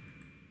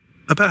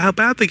about how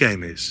bad the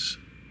game is.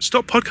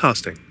 Stop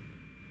podcasting.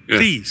 Yeah.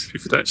 Please.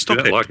 If you don't, Stop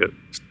it. like it,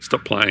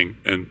 stop playing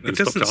and It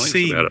stop doesn't telling us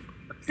seem... about it.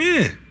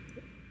 Yeah.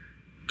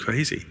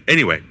 Crazy.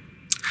 Anyway,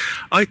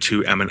 I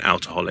too am an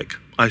alcoholic.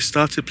 I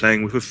started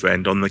playing with a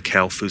friend on the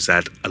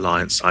Kel'Thuzad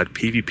Alliance side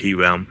PvP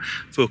realm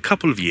for a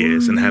couple of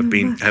years and have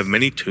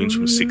many toons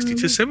from 60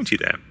 to 70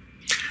 there.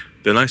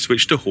 Then I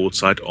switched to Horde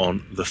side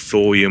on the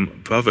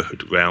Thorium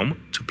Brotherhood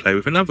realm to play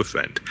with another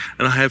friend,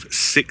 and I have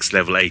 6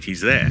 level 80s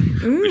there,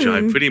 which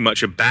I pretty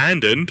much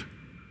abandoned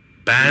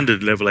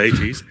level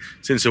 80s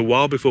since a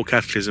while before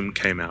Cataclysm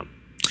came out.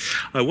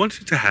 I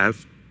wanted to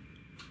have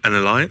an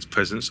alliance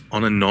presence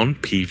on a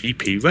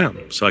non-PvP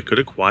realm, so I could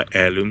acquire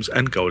heirlooms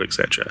and gold,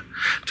 etc.,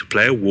 to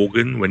play a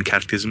Worgen when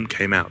Cataclysm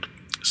came out.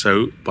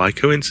 So, by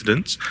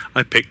coincidence,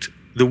 I picked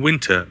the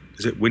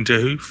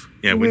Winterhoof?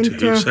 Yeah,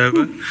 Winterhoof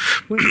server,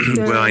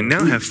 where I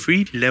now have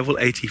 3 level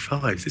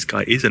 85s. This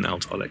guy is an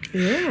alcoholic.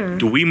 Yeah.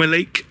 Dweema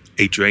Lake,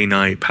 a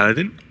Draenei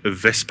Paladin, a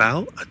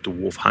Vespal, a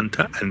Dwarf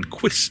Hunter, and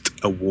Quist,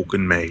 a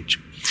Worgen Mage.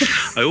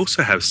 I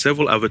also have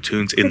several other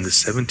toons in the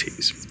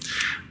 70s.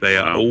 They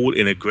are all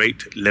in a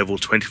great level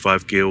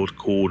 25 guild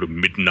called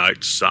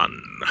Midnight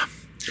Sun.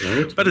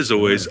 But as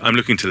always, I'm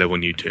looking to level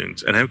new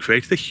toons, and have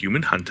created a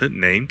human hunter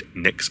named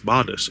Nex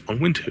Bardus on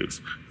Winterhoof,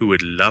 who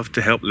would love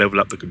to help level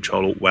up the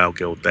Control WoW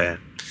guild there.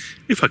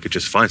 If I could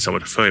just find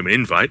someone to throw him an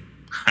invite.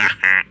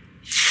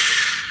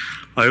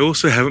 I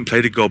also haven't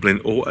played a goblin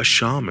or a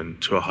shaman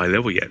to a high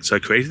level yet, so I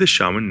created a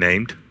shaman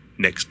named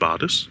Nex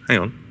Bardus. Hang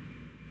on.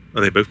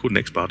 Are they both called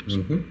Nex Bardus?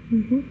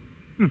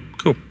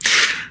 Cool.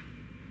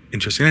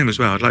 Interesting name as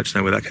well. I'd like to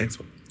know where that came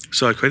from.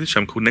 So I created a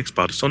shaman called Nex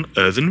Bardus on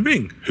Earthen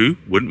Ring, who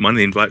wouldn't mind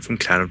an invite from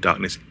Clan of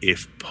Darkness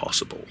if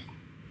possible.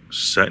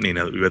 Certainly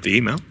now that we read the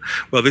email.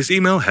 Well, this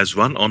email has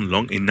run on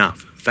long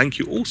enough. Thank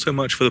you all so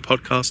much for the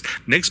podcast,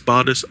 Nex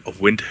Bardus of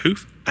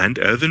Winterhoof and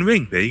Earthen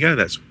Ring. There you go.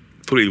 That's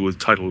probably the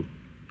title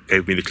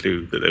gave me the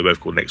clue that they were both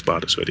called Nex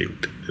Bardus. So I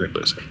didn't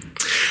say.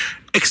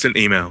 Excellent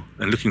email,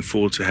 and looking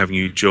forward to having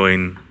you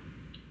join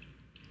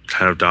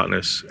Clan of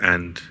Darkness,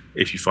 and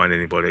if you find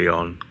anybody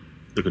on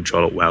the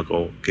Control at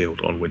WoW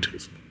Guild on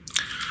Winterhoof.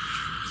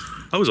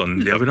 I was on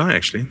the other night,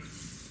 actually.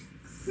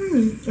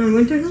 On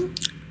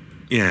Winterhoof?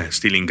 Yeah,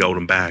 stealing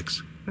golden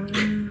bags. Out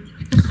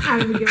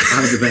of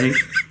the bank?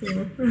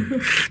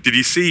 Yeah. Did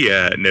you see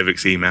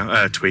Nevik's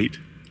tweet?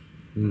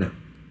 No.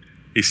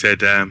 He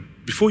said,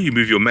 before you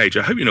move your mage,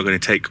 I hope you're not going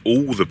to take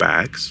all the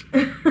bags.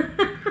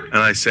 And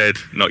I said,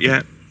 not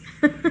yet.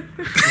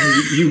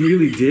 You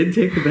really did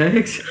take the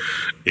bags?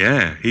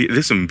 Yeah,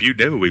 there's some Butte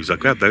Neverweaves. I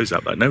grabbed those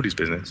up like nobody's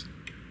business.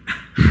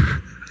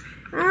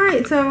 All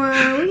right, so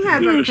we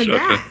have him for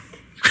that.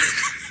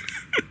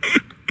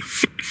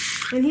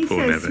 And he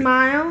says,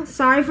 smile,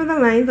 sorry for the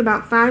length,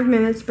 about 5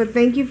 minutes, but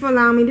thank you for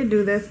allowing me to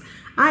do this.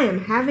 I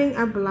am having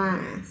a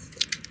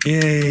blast.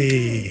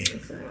 Yay.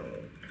 So,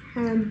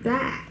 have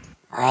that.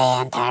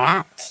 I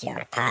interrupt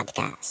your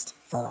podcast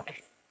for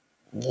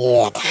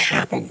It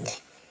Happened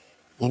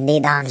in the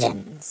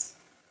Dungeons.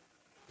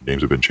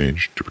 Names have been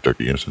changed to protect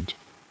the innocent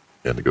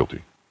and the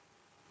guilty.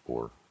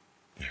 Or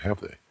have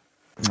they?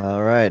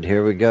 All right,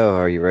 here we go.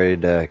 Are you ready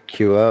to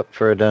queue up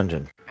for a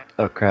dungeon?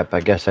 Oh, crap.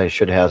 I guess I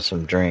should have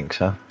some drinks,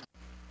 huh?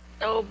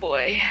 Oh,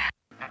 boy.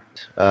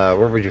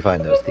 Where would you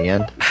find those? The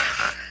end?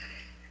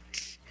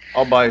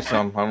 I'll buy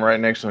some. I'm right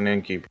next to an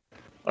innkeeper.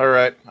 All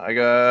right, I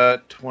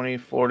got 20,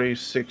 40,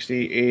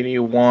 60, 80,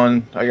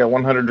 1. I got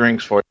 100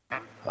 drinks for you.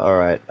 All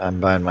right,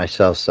 I'm buying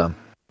myself some.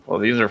 Well,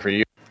 these are for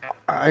you.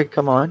 All right,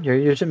 come on. You're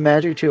using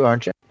magic too,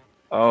 aren't you?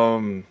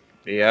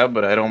 Yeah,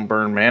 but I don't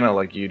burn mana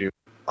like you do.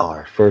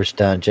 Our first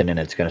dungeon, and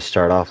it's going to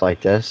start off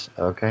like this?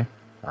 Okay,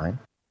 fine.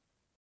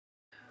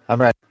 I'm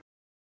ready.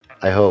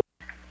 I hope.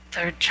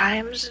 Third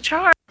time's a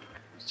charm.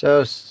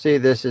 So, see,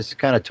 this is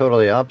kind of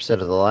totally opposite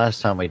of the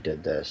last time we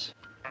did this.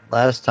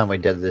 Last time we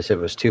did this, it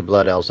was 2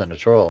 blood elves and a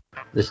troll.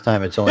 This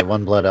time it's only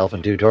 1 blood elf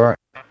and 2 tauren.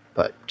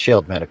 But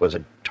Shield Medic was a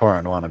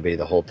tauren wannabe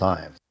the whole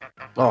time.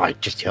 Oh, I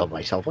just healed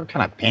myself. What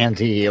kind of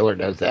pansy healer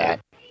does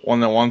that? One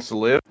that wants to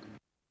live?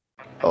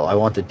 Oh, I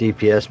want the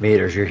DPS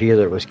meters. Your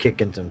healer was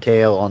kicking some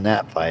tail on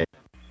that fight.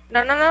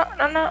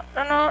 No.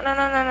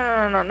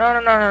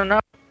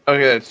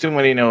 Okay, that's too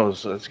many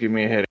no's. Let's give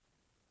me a headache.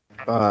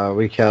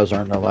 We cows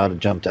aren't allowed to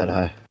jump that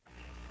high.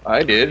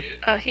 I did.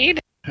 He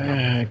did.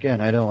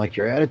 Again, I don't like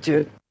your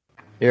attitude.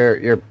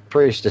 Your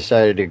priest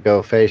decided to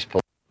go face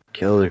pull.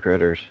 Kill the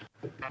critters.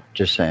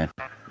 Just saying.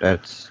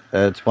 That's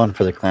one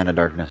for the clan of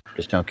darkness.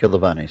 Just don't kill the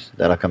bunnies.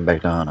 That'll come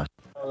back to haunt us.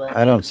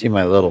 I don't see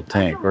my little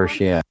tank. Where's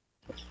she at?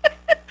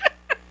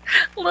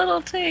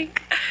 Little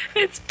tank.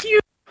 It's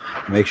cute.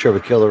 Make sure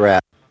we kill the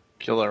rat.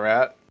 Kill the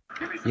rat?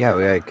 Yeah,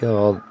 we gotta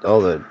kill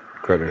all the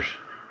critters.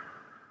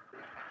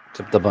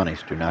 Except the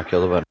bunnies. Do not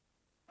kill the bunnies.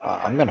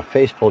 I'm gonna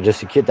face pull just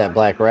to get that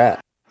black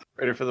rat.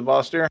 Ready for the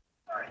boss deer?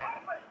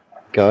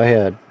 Go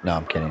ahead. No,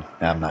 I'm kidding.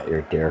 I'm not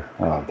your deer.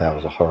 Oh, that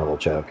was a horrible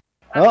joke.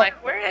 I'm like,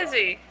 where is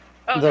he?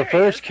 Oh, The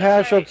first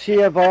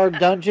casualty of our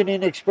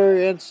dungeoning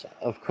experience,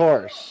 of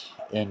course.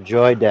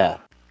 Enjoy death.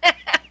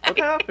 What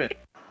happened?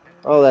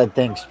 Oh, that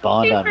thing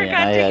spawned He on me, and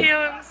forgot I to had.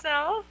 heal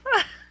himself.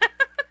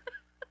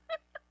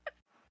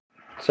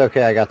 It's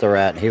okay. I got the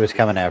rat. He was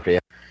coming after you.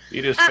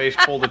 You just face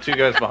pulled the two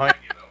guys behind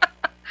you.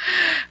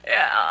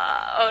 Yeah.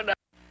 Oh no.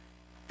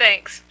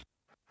 Thanks.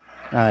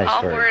 Nice.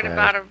 All very worried good.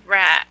 about a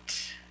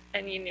rat,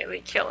 and you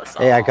nearly kill us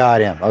all. Hey, I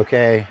got him.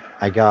 Okay,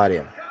 I got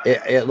him.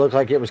 It looked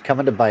like it was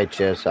coming to bite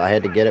you, so I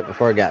had to get it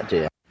before it got to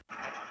you.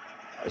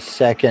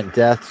 Second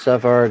deaths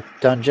of our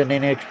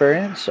dungeoning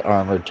experience: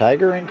 Armored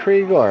Tiger and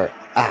Kriegor.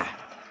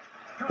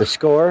 The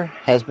score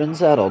has been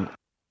settled.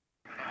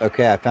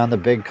 Okay, I found the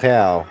big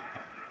cow.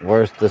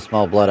 Where's the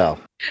small blood elf?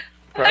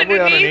 Probably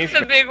underneath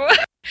the big one.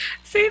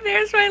 See,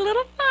 there's my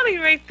little body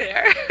right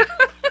there.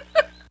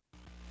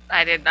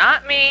 I did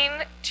not mean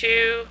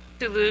to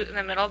loot in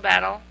the middle of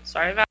battle.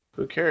 Sorry about.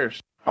 Who cares?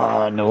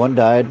 No one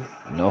died.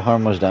 No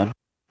harm was done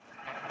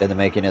in the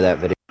making of that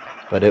video.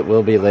 But it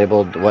will be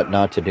labeled what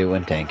not to do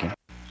when tanking.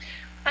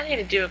 I need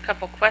to do a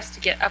couple quests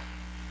to get up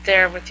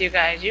there with you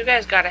guys. You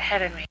guys got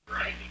ahead of me.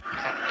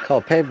 It's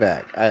called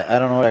payback. I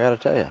don't know what I gotta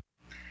tell you.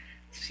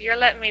 So you're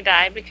letting me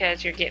die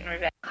because you're getting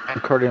revenge.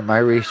 According to my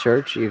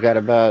research, you got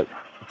about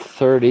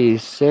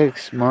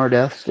 36 more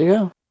deaths to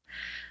go.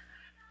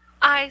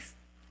 I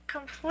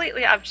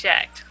completely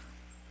object.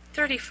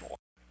 34.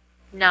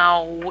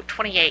 No,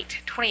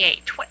 28.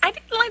 28. I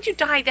didn't let you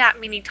die that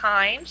many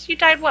times. You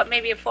died, what,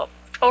 maybe a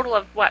total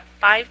of, what,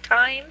 5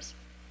 times?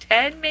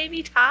 10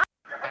 maybe tops?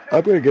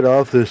 I'm gonna get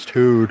off this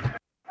dude.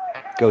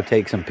 Go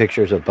take some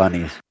pictures of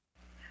bunnies.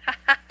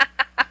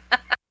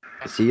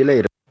 See you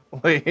later.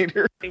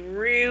 Later. I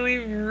really,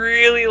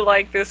 really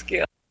like this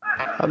skill.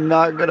 I'm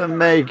not gonna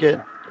make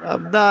it.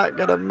 I'm not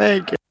gonna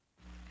make it.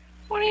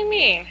 What do you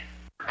mean?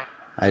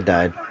 I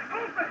died.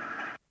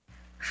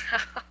 How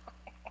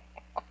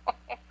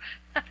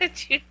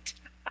did you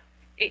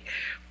die?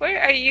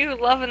 Where are you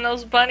loving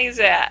those bunnies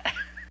at?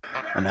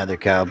 Another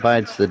cow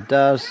bites the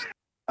dust.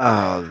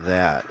 Oh,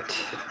 that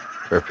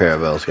repair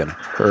bell's gonna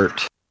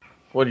hurt.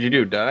 What did you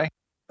do, die?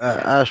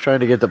 I was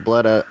trying to get the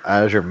blood out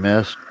Azure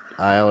Mist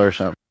Isle or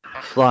something.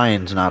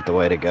 Flying's not the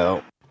way to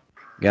go.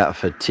 Got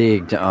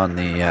fatigued on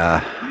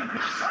the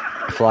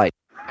flight.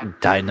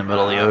 Died in the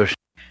middle of the ocean.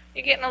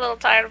 You getting a little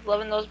tired of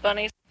loving those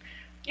bunnies?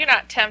 You're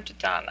not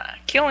tempted on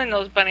killing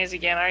those bunnies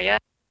again, are you?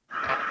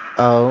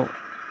 Oh,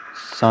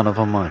 son of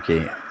a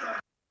monkey.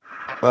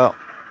 Well,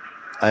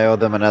 I owe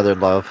them another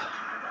love.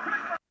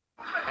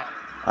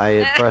 I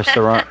had pressed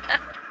the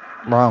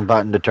wrong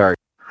button to target.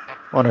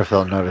 Wonder if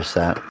they'll notice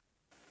that.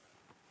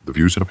 The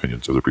views and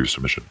opinions of the previous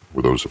submission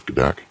were those of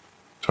Gadak,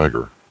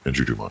 Tiger, and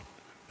Jujumon,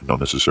 and not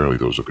necessarily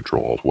those of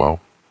Ctrl-Alt-WoW,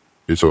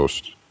 its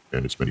host,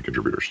 and its many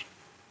contributors.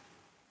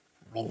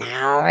 We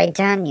now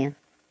return you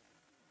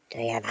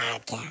to your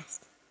podcast.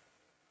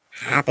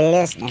 Happy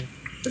listening.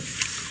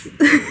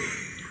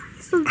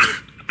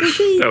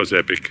 That was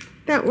epic.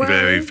 That was.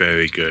 Very,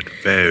 very good.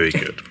 Very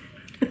good.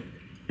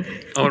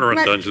 I want to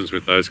run dungeons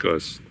with those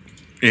guys.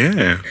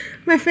 Yeah.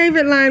 My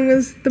favorite line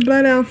was the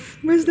blood elf.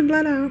 Where's the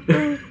blood elf?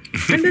 Oh,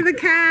 under the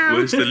cow.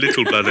 Where's the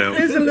little blood elf?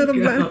 There's a little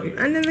blood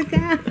under the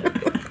cow.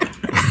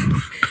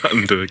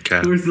 Under the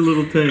cow. Where's the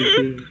little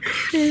tank?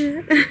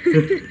 Yeah.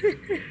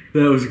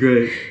 That was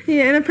great.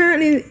 Yeah, and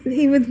apparently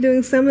he was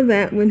doing some of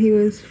that when he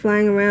was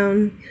flying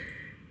around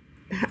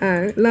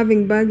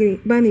loving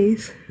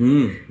bunnies.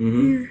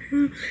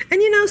 Mm-hmm.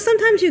 And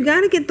sometimes you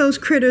gotta get those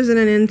critters in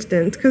an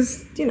instant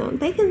because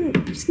they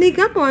can sneak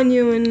up on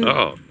you and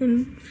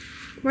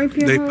wipe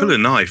your They whole... pull a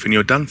knife and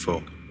you're done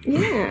for.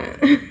 Yeah.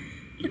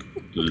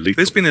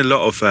 There's been a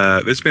lot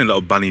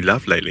of bunny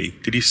love lately.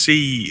 Did you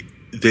see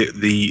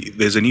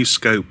there's a new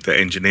scope that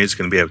engineers are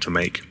going to be able to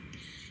make,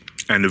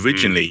 and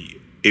originally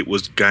it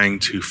was going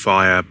to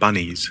fire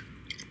bunnies.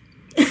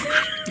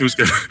 It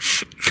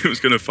was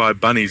going to fire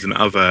bunnies and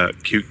other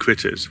cute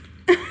critters,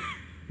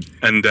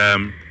 and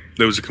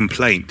there was a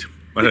complaint.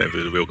 I don't know if it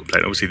was a real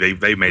complaint. Obviously,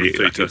 they made it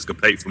like it was a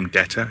complaint from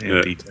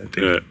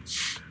Deta,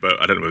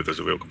 but I don't know if there's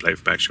a real complaint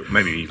from actual,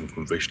 maybe even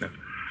from Vishnu.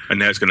 And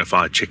now it's going to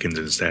fire chickens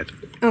instead.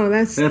 Oh,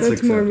 that's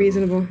more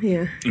reasonable.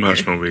 Yeah.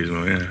 Much more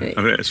reasonable. Yeah. Right.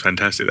 I mean, it's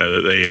fantastic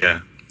though that they.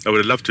 I would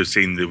have loved to have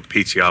seen the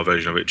PTR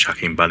version of it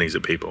chucking bunnies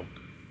at people.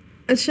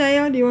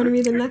 Ashaya, do you want to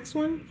read the next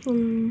one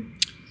from?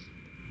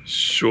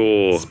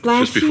 Sure.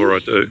 Splashy?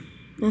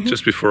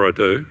 Just before I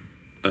do,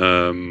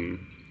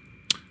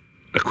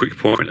 a quick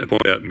point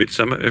about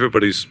Midsummer.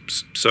 Everybody's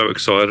so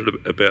excited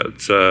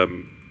about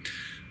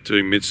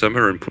doing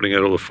Midsummer and putting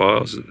out all the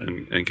files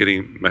and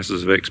getting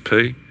masses of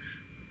XP.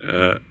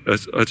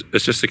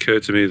 It's just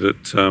occurred to me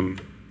that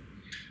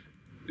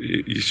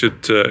you should,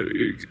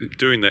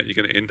 doing that, you're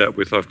going to end up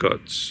with, I've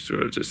got,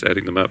 just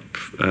adding them up,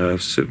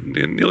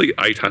 nearly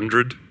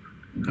 800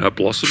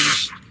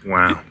 blossoms.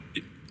 Wow.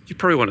 You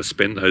probably want to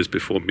spend those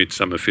before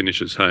Midsummer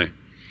finishes, hey?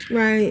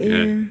 Right,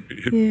 yeah.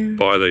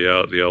 Buy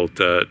the old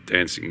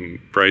dancing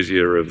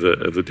brazier of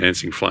the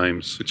dancing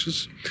flames, which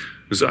is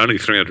only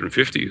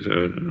 350. So I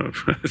don't know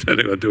what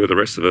to do with the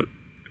rest of it.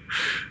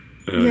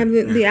 You have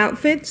the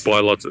outfits. Buy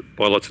lots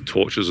of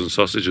torches and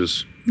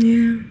sausages.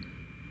 Yeah.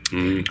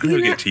 I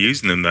never get to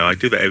using them though. I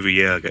do that every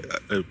year. I get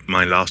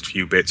my last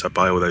few bits. I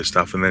buy all those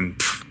stuff, and then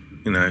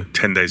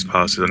 10 days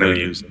passes. I never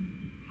use them.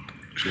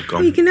 It's all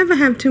gone. You can never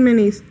have too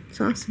many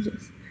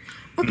sausages.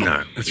 Okay.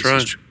 No, that's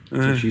right.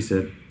 That's what she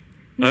said.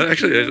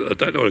 Actually, I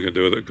don't know what I'm going to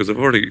do with it because I've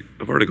already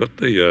got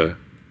the.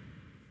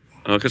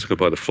 I guess I could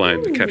buy the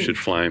flame, the captured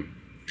flame.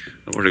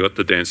 I've already got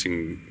the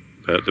dancing,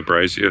 the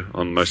brazier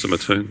on most of my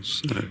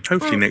tunes. So.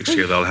 Hopefully next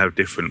year they'll have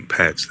different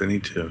pets. They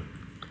need to,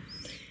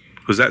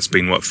 because that's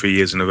been 3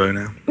 years in a row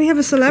now. We have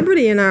a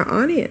celebrity in our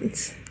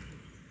audience.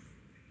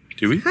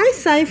 Do we? Hi,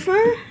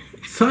 Cypher.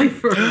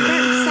 Cypher.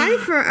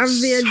 Cypher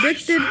of the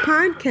Addicted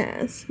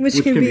Podcast,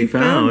 which can be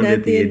found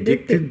at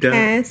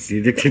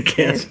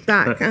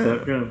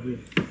theaddictedcast.com.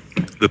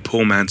 The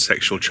poor man's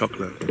sexual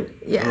chocolate.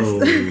 Yes.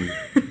 Oh.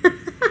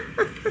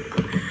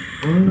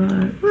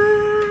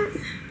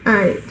 All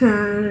right.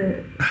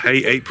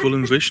 Hey, April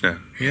and Vishnu.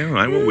 Yeah, all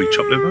right. What we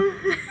chop liver?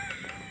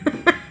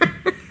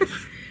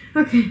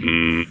 Okay.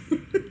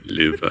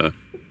 Liver.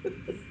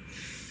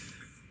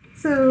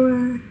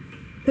 So,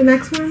 the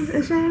next one,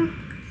 Ashaya?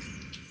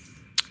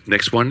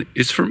 Next one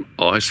is from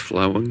Ice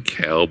Flowing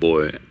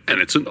Cowboy,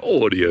 and it's an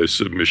audio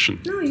submission.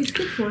 No, you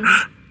skipped one.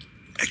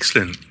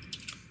 Excellent.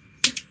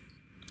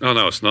 Oh,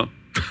 no, it's not.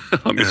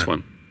 I missed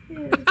one.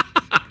 Yeah.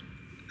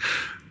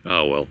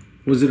 Oh, well.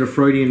 Was it a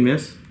Freudian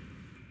miss?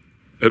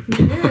 It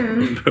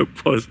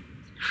was.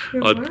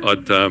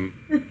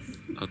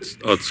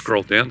 I'd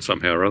scroll down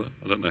somehow or other.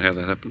 I don't know how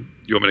that happened.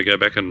 You want me to go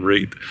back and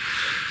read?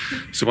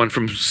 It's the one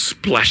from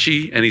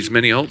Splashy and his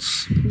many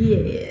alts.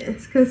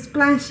 Yes, because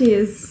Splashy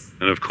is.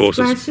 And of course,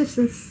 Splashy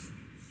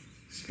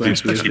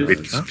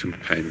Splashy's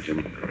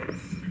companion.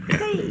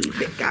 Hey,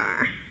 big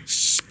guy.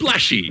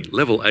 Splashy,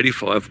 level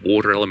 85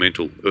 water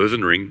elemental,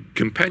 earthen ring,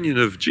 companion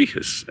of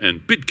Jihis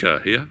and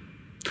Bidkar here.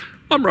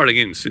 I'm writing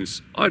in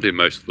since I do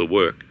most of the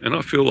work and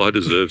I feel I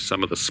deserve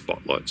some of the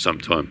spotlight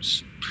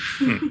sometimes.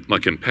 My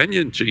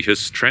companion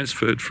Jihis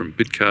transferred from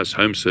Bidkar's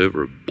home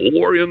server of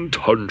Borean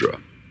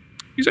Tundra.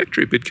 He's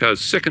actually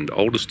Bidkar's second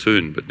oldest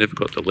toon but never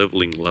got the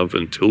levelling love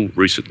until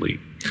recently.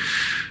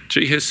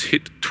 Jihis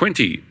hit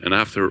 20 and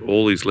after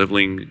all his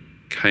levelling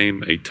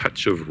came a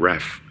touch of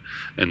RAF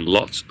and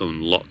lots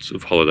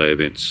of holiday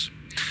events.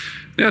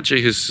 Now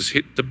Jihis has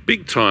hit the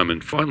big time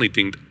and finally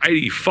dinged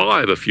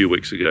 85 a few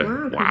weeks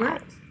ago. Wow.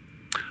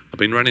 I've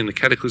been running the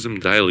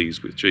Cataclysm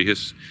dailies with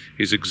Jihis.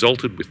 He's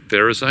exalted with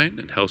Therazane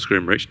and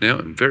Hellscream Reach now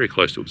and very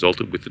close to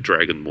exalted with the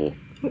Dragon Maw.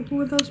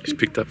 Who are those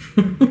people?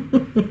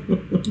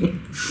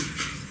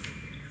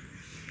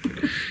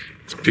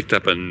 He's picked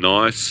up a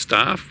nice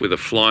staff with a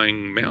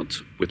flying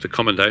mount with the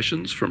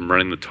commendations from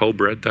running the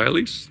Tolbarad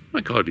dailies.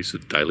 My God, he's a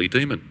daily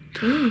demon.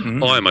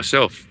 I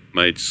myself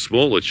made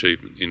small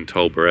achievement in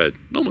Tolbarad.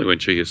 Normally when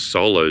Jihis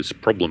solos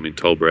problem in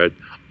Tolbarad,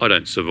 I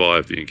don't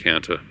survive the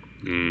encounter.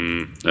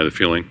 Know the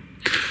feeling.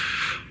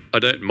 I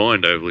don't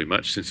mind overly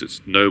much since it's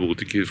noble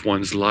to give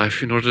one's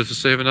life in order to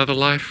save another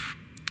life.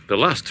 The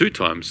last 2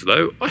 times,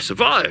 though, I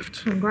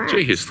survived.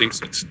 Jihis thinks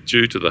it's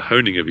due to the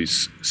honing of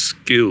his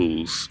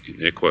skills,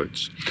 in air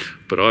quotes.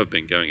 But I've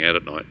been going out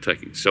at night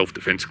taking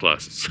self-defense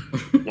classes.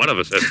 One of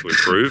us has to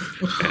improve,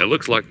 and it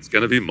looks like it's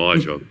going to be my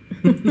job.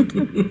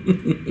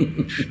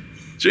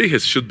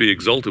 Jihis should be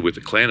exalted with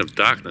the Clan of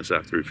Darkness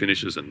after he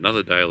finishes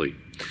another daily.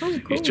 Oh,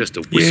 cool. He's just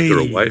a whisker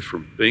away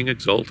from being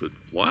exalted.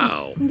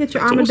 Wow. You can get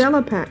your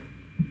armadillo pack.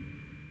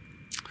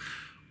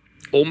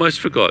 Almost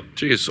forgot.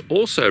 Jihis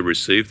also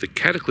received the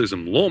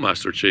Cataclysm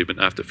Lawmaster achievement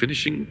after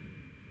finishing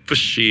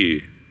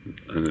Vashir.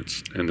 And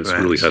it's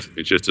really hard for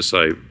me just to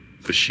say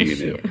Vashir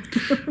now.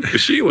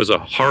 Vashir was a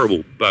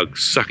horrible, bug,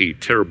 sucky,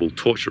 terrible,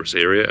 torturous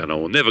area, and I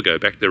will never go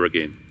back there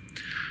again.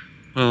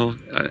 Well,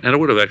 and I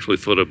would have actually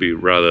thought it'd be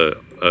rather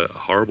a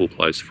horrible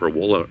place for a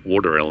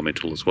water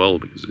elemental as well,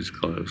 because it's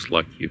kind of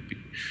like you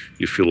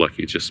feel like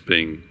you're just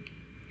being,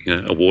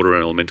 a water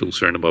elemental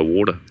surrounded by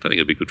water. I don't think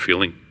it'd be a good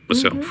feeling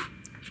myself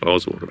if I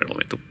was a water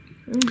elemental.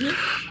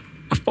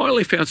 I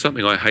finally found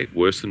something I hate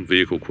worse than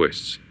vehicle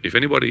quests. If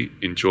anybody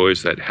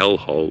enjoys that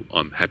hellhole,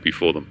 I'm happy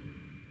for them.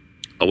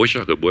 I wish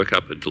I could work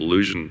up a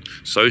delusion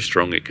so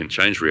strong it can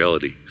change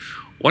reality.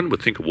 One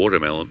would think a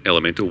water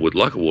elemental would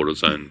like a water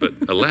zone, but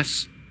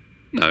alas,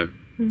 no.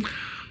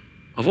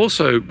 I've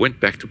also went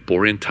back to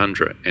Borean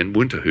Tundra and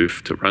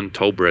Winterhoof to run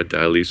Tolbrad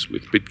dailies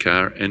with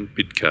Bidcar and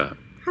Bidcar.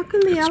 How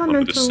can the One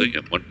with a elemental? C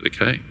and one with a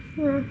K.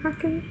 Yeah, how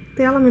can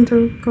the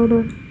elemental go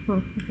to?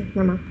 Oh, okay,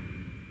 never mind.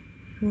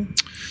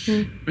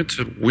 Went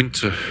to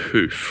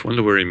Winterhoof.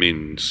 Wonder where he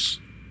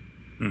means.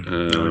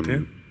 No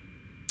idea.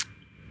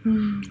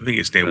 I think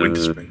it's near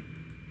Winter Spring.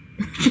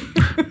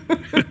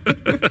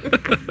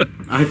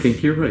 I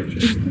think you're right,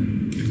 Jay.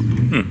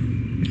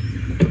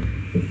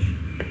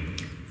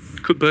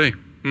 Could be.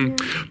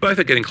 Both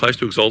are getting close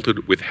to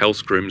Exalted with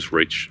Hellscream's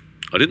reach.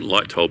 I didn't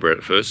like Tolbrad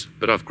at first,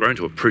 but I've grown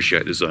to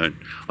appreciate the zone.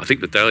 I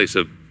think the dailies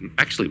have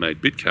actually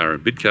made Bidcar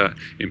and Bidcar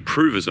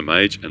improve as a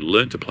mage and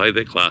learn to play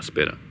their class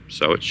better.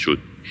 So it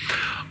should.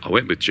 I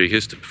went with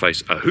GS to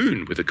face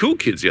Ahoon with the cool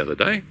kids the other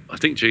day. I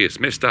think GS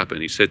messed up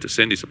and he said to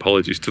send his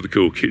apologies to the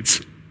cool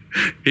kids.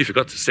 He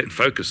forgot to set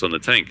focus on the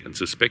tank and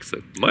suspects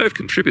that may have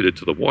contributed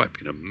to the wipe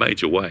in a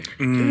major way.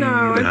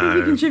 No, I think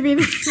we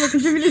contributed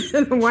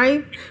to the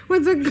wipe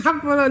with a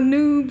couple of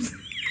noobs.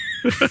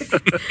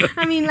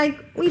 I mean, like,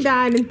 we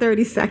died in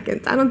 30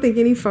 seconds. I don't think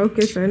any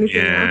focus or anything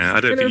else. Yeah,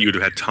 I don't think you would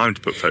have had time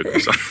to put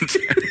focus on the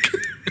tank.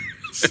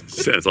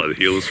 Sounds like the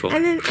healer's fault.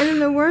 And then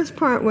the worst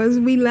part was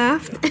we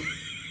left.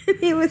 And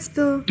he was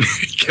still...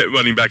 He kept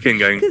running back in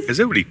going, has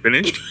everybody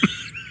finished?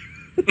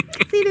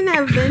 He didn't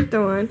have vent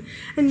on.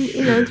 And,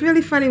 you know, it's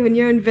really funny when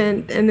you're in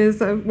vent and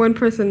there's one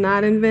person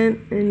not in vent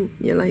and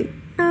you're like,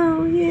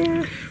 oh,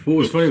 yeah. What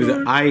was funny was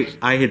that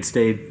I had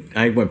stayed,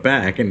 I went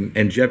back and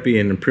Jeppy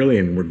and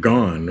Aprillian were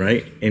gone,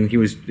 right? And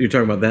you're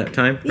talking about that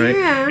time, right?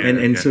 Yeah.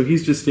 And so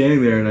he's just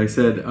standing there and I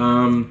said,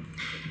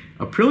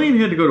 Aprillian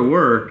had to go to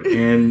work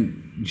and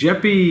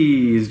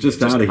Jeppy is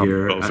just out of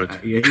here.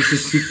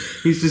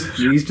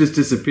 He's just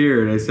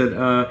disappeared. I said,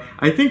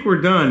 I think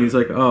we're done. He's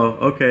like, oh,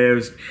 okay.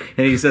 And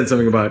he said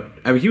something about,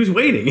 I mean, he was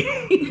waiting.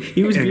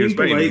 He was being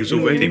polite. He was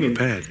already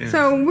prepared. Yeah.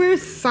 So we're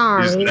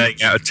sorry. He was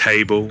laying out a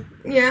table.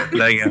 Yeah.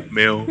 Laying out a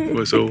meal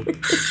was all.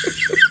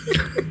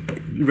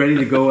 Ready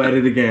to go at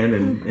it again.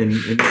 And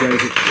you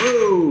guys are,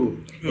 whoa.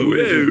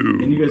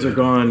 And you guys are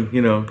gone,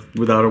 you know,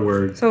 without a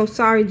word. So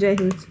sorry,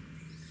 Jehud.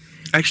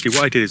 Actually,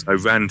 what I did is I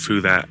ran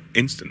through that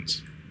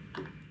instance.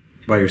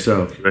 By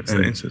yourself.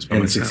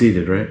 And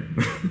succeeded, right?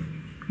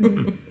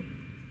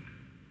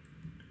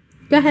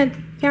 Go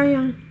ahead. Carry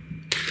on.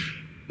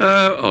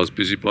 I was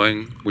busy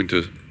playing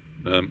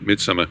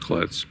Midsummer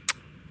Clothes.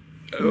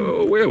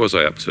 Where was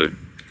I up to?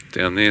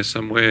 Down there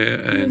somewhere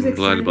and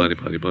blah, blah,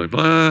 blah, blah, blah,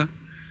 blah.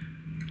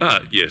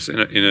 Yes, in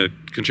a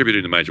contributed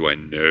in a major way.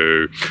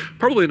 No.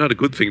 Probably not a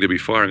good thing to be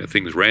firing at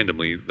things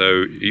randomly,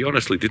 though he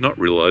honestly did not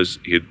realise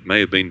he may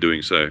have been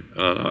doing so.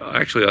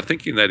 Actually, I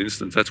think in that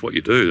instance, that's what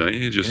you do, don't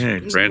you? Just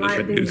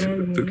randomly.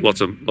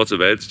 Lots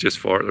of ads, just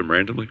fire at them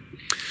randomly.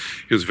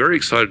 He was very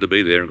excited to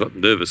be there and got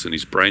nervous and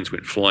his brains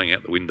went flying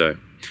out the window.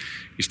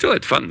 He still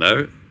had fun,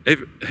 though,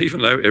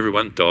 even though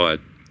everyone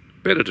died.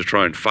 Better to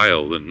try and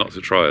fail than not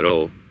to try at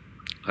all.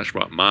 That's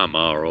what Mama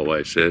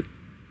always said.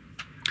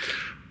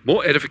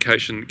 More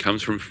edification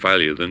comes from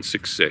failure than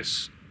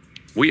success.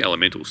 We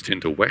elementals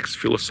tend to wax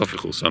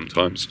philosophical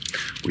sometimes.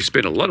 We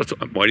spend a lot of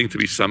time waiting to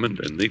be summoned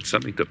and need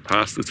something to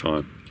pass the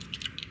time.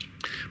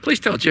 Please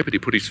tell Jeppy to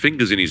put his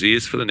fingers in his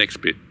ears for the next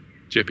bit.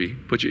 Jeppy,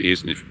 put your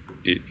ears in your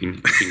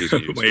fingers.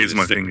 Put my ears in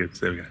my fingers.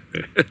 There we go.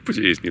 Put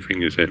your ears in your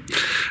fingers. Yeah.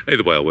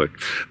 Either way, I'll work.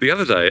 The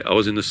other day, I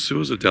was in the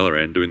sewers of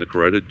Dalaran doing the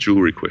corroded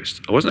jewelry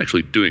quest. I wasn't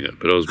actually doing it,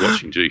 but I was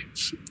watching.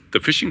 The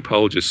fishing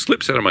pole just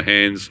slips out of my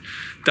hands,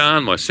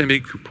 darn my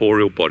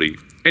semi-corporeal body.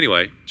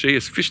 Anyway,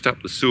 GS fished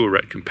up the sewer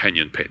rat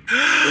companion pet.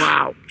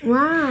 Wow.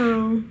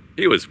 Wow.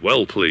 He was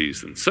well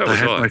pleased, and so was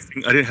I.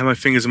 I didn't have my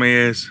fingers in my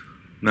ears.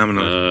 Now I'm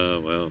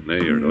annoyed. Well, now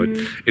you're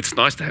annoyed. It's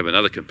nice to have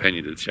another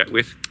companion to chat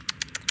with.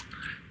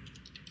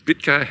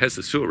 Bidcar has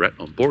the sewer rat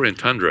on Borean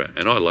Tundra,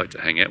 and I like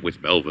to hang out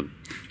with Melvin.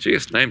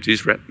 GS named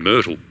his rat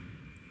Myrtle.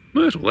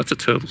 Myrtle, that's a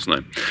turtle's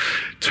name.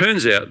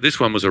 Turns out this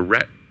one was a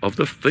rat of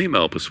the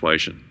female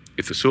persuasion.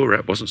 If the sewer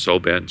rat wasn't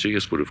soulbound,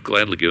 GS would have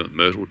gladly given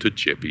Myrtle to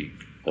Jeppy.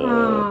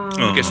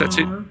 I guess that's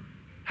it.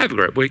 Have a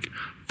great week.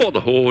 For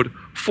the Horde,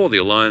 for the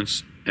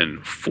Alliance,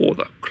 and for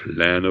the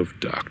Clan of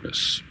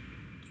Darkness.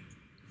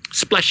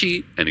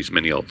 Splashy and his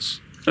many alts.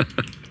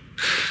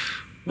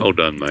 Well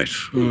done, mate.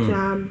 Good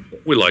job.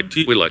 We like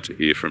to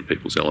hear from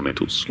people's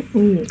elementals.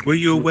 Were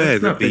you aware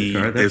that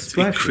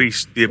they've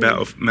increased the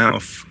amount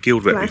of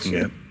guild rep you can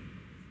get?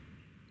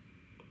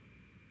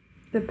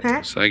 The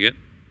patch? Say again?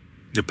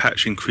 The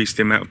patch increased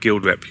the amount of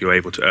guild rep you're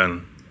able to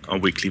earn on a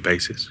weekly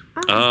basis.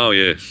 Oh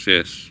yes.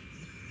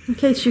 In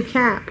case you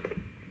cap.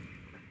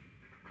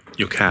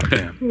 Your cap,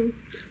 yeah.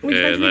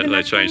 Yeah, and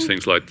they changed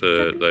things like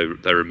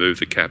they removed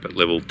the cap at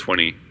level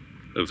 20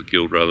 of the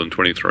guild rather than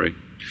 23.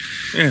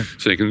 Yeah.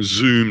 So you can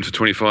zoom to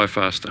 25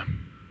 faster.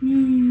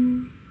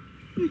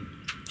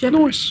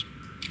 Nice.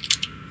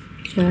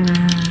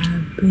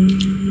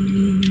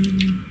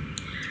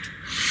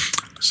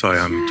 Sorry,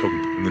 I'm talking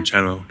on the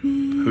channel.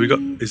 Have we got?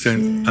 Is there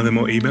are there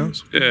more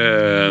emails?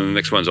 Yeah. The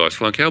next one's Ice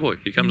Flying Cowboy.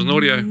 Here comes an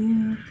audio.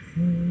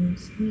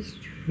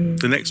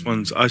 The next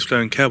one's Ice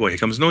Flowing Cowboy. Here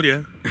comes an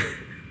audio.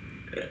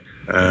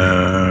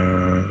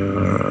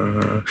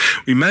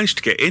 We managed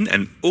to get in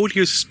an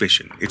audio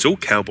suspicion. It's all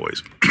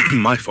cowboys.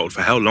 My fault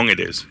for how long it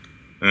is.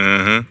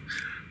 Yeah,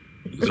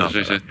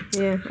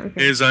 okay.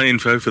 Here's our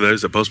info for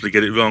those that possibly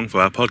get it wrong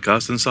for our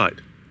podcast and site.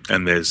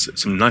 And there's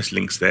some nice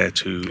links there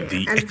to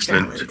the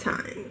excellent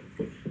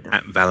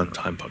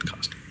Valentine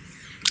podcast.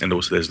 And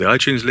also there's the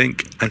iTunes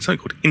link and something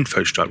called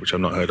InfoStrike, which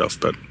I've not heard of,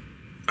 but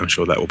I'm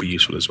sure that will be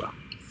useful as well.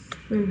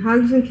 And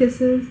hugs and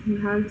kisses,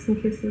 and hugs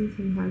and kisses,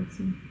 and hugs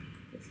and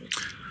kisses.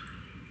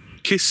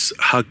 Kiss,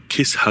 hug,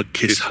 kiss, hug,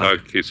 kiss,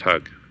 hug. Kiss,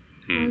 hug.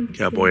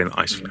 Cowboy and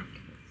Ice Flow.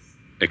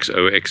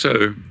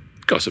 XOXO,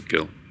 Gossip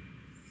Girl.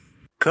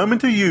 Coming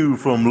to you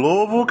from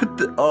Louisville,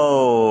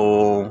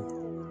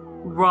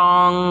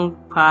 Wrong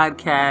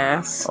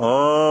podcast.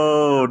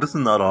 Oh, this is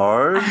not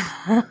hard.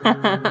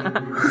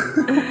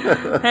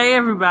 Hey,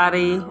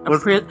 everybody.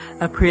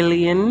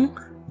 Aprillian.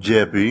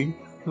 Jeppy.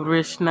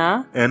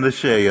 Rishna. And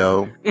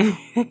Asheo.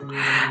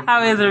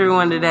 How is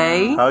everyone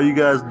today? How you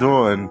guys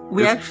doing?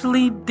 We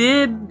actually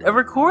did a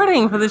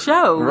recording for the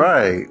show.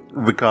 Right.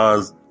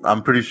 Because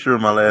I'm pretty sure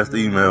my last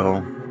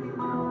email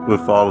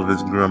with all of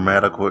its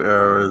grammatical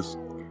errors.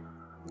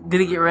 Did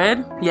it get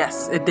read?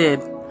 Yes, it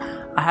did.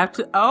 I have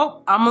to.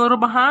 Oh, I'm a little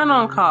behind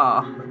on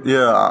call.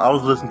 Yeah, I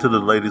was listening to the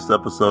latest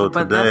episode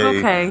but today. That's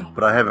okay.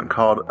 But I haven't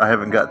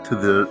got to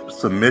the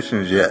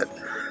submissions yet.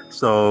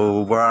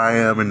 So where I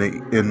am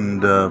in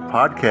the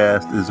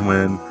podcast is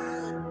when,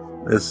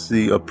 let's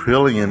see,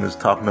 Aprillian is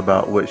talking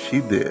about what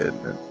she did,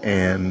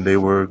 and they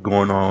were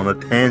going on a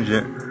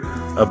tangent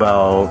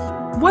about.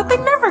 What? They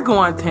never go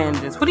on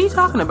tangents. What are you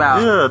talking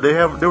about? Yeah, they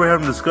were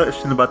having a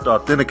discussion about the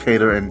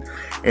authenticator,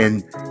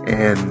 and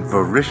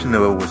Varishna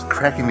was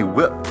cracking the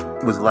whip.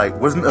 Was like,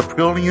 wasn't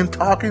Aprillian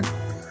talking?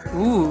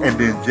 Ooh. And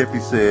then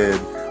Jeppy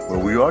said, well,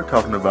 we are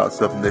talking about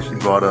something that she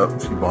brought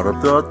up. She brought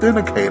up the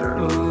authenticator.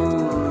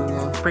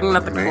 Ooh, bringing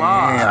up the claws.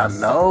 Man, I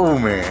know,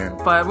 man.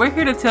 But we're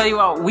here to tell you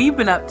what we've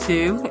been up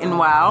to in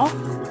WoW.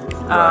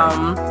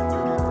 Right.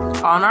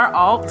 On our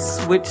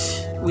alts,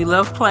 which we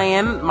love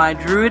playing. My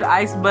Druid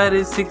Ice Bud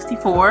is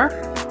 64.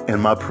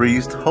 And my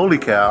Priest, Holy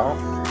Cow,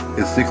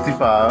 is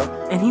 65.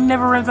 And he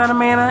never runs out of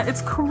mana.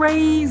 It's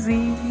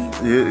crazy.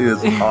 It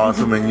is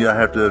awesome, and I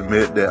have to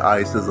admit that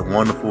Ice is a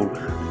wonderful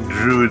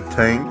druid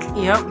tank.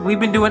 Yep, we've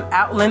been doing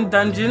Outland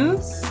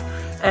dungeons,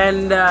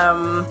 and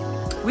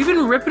we've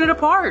been ripping it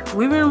apart.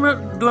 We've been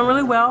doing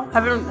really well.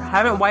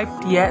 Haven't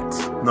wiped yet.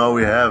 No,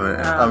 we haven't.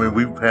 I mean,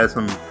 we've had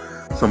some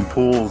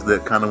pulls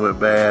that kind of went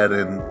bad,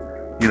 and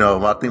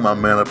I think my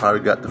mana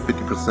probably got to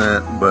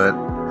 50%. But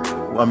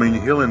I mean,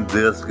 healing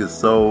disc is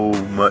so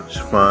much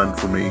fun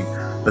for me,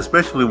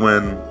 especially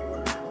when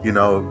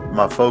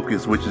my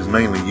focus, which is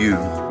mainly you,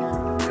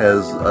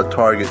 has a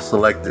target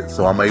selected,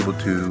 so I'm able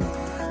to,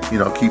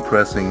 keep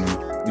pressing,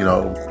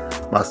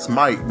 my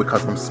smite,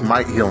 because I'm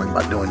smite healing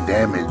by doing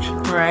damage.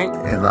 Right.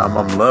 And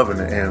I'm loving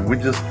it, and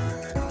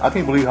I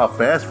can't believe how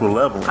fast we're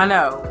leveling. I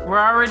know. We're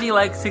already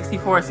like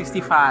 64,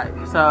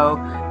 65, so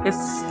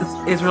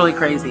it's really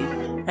crazy.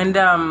 And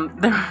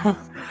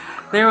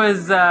there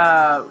was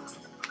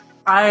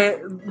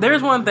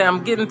there's one thing.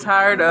 I'm getting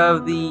tired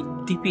of the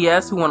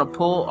DPS who want to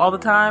pull all the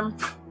time.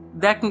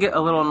 That can get a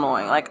little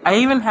annoying. Like, I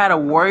even had a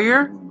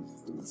warrior.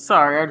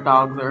 Sorry, our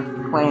dogs are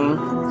playing.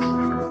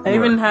 I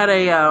even had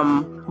a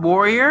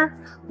warrior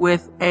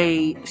with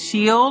a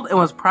shield and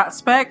was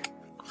prospect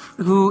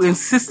who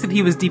insisted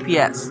he was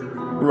DPS.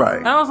 Right.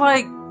 And I was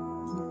like,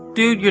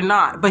 dude, you're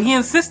not. But he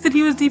insisted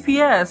he was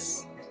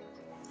DPS.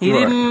 He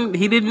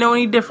didn't know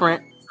any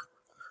different.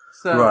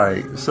 So.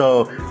 Right.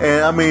 So,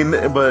 and I mean,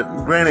 but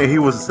granted, he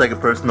was the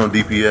second person on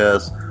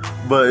DPS,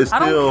 but it's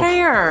still. I don't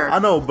care. I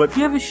know, but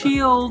you have a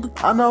shield.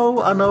 I know,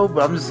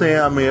 but I'm just saying.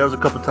 I mean, there was a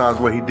couple times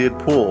where he did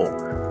pull,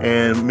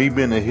 and me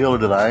being the healer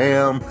that I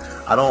am,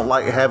 I don't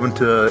like having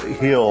to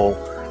heal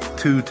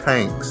two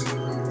tanks.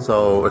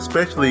 So,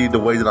 especially the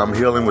way that I'm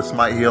healing with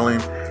smite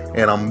healing,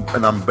 and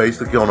I'm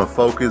basically on a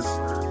focus.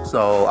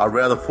 So, I'd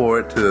rather for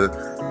it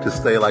to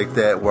stay like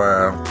that,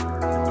 where.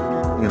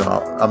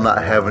 I'm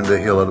not having to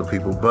heal other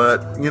people.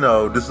 But,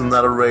 this is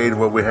not a raid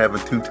where we're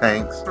having two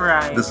tanks.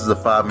 Right. This is a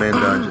 5-man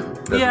dungeon.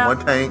 There's one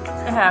tank,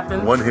 it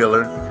happens. One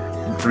healer,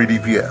 and 3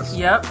 DPS.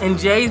 Yep, and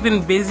Jay's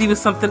been busy with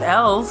something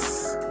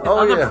else.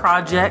 Another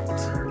project.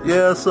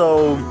 Yeah,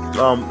 so,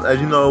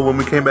 as you know, when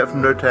we came back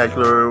from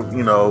Nerdtacular,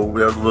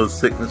 there was a little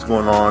sickness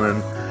going on,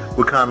 and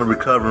we're kind of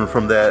recovering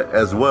from that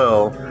as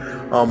well.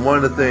 One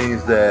of the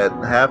things that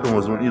happened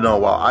was,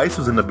 while Ice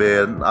was in the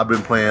bed, I've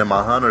been playing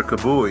my Hunter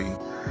Kabui.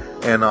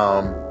 And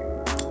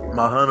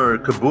my Hunter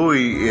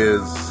Kabui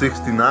is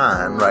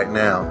 69 right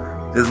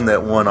now. Isn't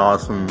that one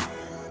awesome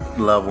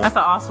level? That's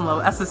an awesome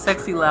level. That's a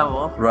sexy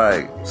level.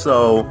 Right.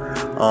 So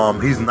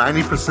he's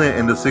 90%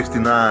 into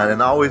 69,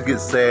 and I always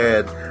get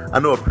sad. I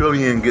know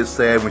Aprillian gets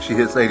sad when she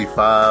hits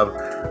 85.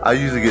 I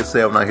usually get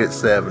sad when I hit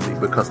 70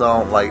 because I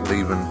don't like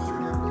leaving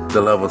the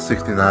level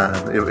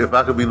 69. If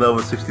I could be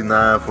level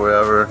 69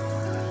 forever,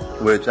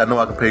 which I know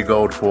I can pay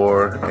gold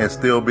for, and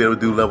still be able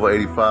to do level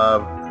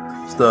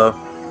 85 stuff,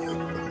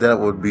 that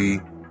would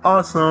be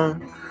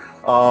awesome.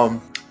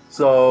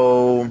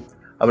 So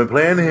I've been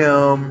playing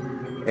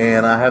him.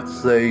 And I have to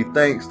say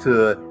thanks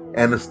to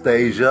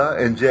Anastasia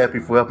and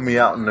Jappy for helping me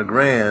out in the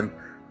Grand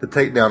to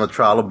take down the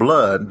Trial of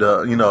Blood.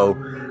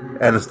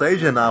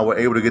 Anastasia and I were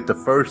able to get the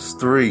first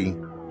 3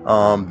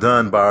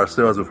 done by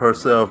ourselves, with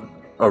herself,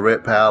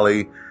 Red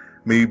Pally,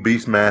 me,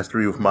 Beast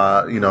Mastery, with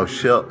my,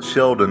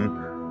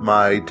 Sheldon,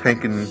 my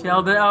tanking...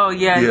 Sheldon, oh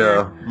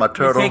yeah. My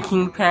turtle.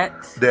 Tanking pet.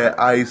 That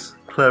Ice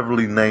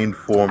cleverly named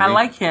for me. I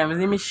like him. His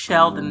name is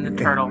Sheldon the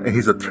turtle. And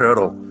he's a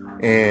turtle.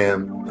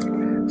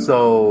 And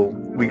so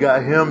we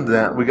got him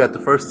down. We got the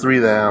first 3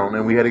 down,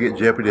 and we had to get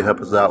Jeopardy to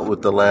help us out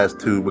with the last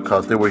 2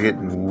 because they were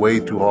hitting way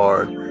too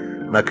hard,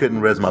 and I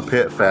couldn't res my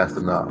pet fast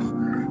enough.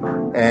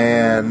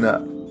 And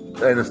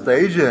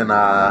Anastasia and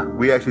I,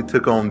 we actually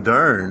took on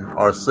Dern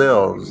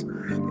ourselves.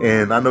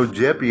 And I know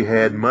Jeppy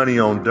had money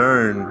on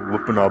Dern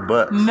whooping our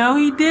butts. No,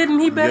 he didn't.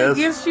 He bet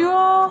against you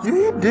all?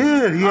 Yeah, he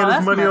did. He had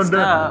his money on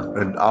Dern.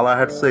 And all I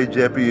had to say,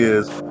 Jeppy,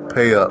 is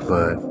pay up,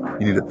 bud.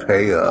 You need to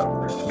pay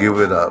up. Give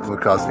it up.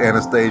 Because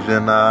Anastasia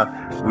and I,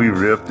 we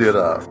ripped it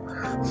up.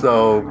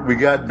 So we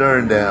got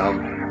Dern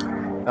down.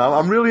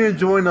 I'm really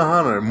enjoying the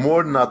hunter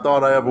more than I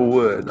thought I ever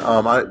would.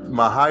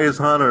 My highest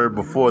hunter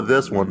before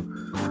this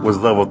one was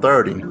level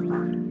 30.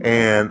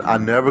 And I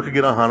never could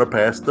get a hunter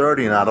past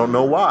 30, and I don't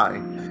know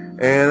why.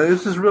 And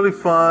it's just really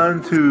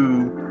fun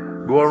to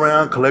go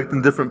around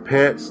collecting different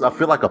pets. I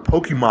feel like a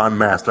Pokemon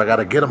master. I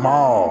gotta get them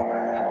all.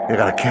 I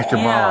gotta catch them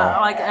all. Yeah,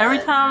 like every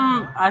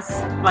time I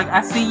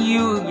see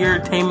you, you're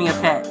taming a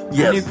pet.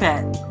 Yes. A new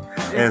pet.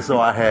 And so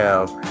I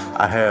have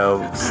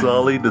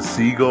Sully the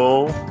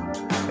seagull,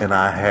 and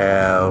I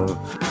have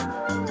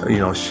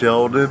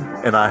Sheldon,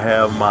 and I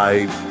have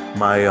my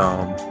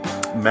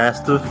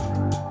Mastiff.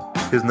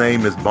 His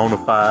name is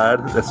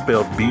Bonafide. That's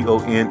spelled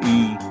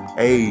Boneafide.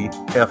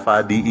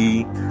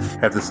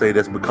 Have to say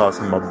that's because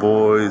of my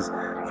boys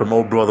from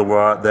Old Brother Where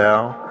Art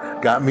Thou.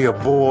 Got me a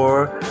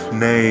boar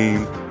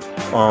named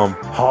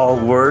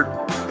Hallward.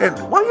 And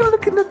why are you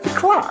looking at the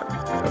clock?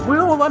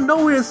 Well, I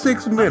know we're in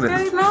 6 minutes.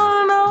 Okay,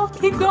 no.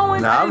 Keep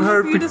going. Now, I've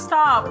heard you to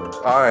stop.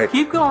 All right.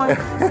 Keep going.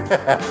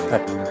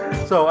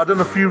 So I've done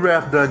a few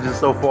RAF dungeons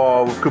so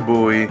far with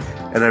Kabooey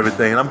and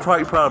everything. And I'm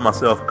quite proud of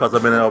myself because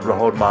I've been able to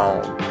hold my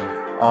own.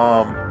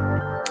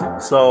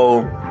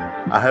 So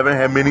I haven't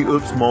had many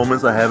oops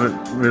moments. I haven't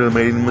really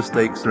made any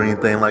mistakes or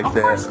anything like that.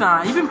 Of course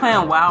not. You've been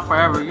playing WoW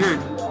forever. You're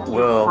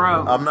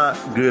pro. I'm not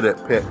good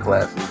at pet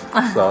classes.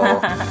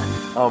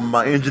 So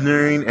my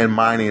engineering and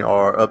mining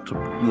are up to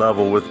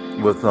level with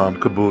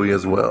Kabooey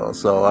as well.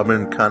 So I've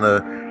been kind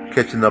of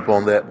catching up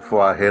on that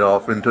before I head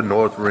off into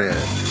North Ren.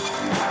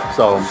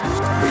 So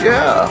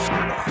yeah.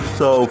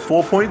 So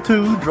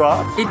 4.2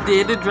 dropped. It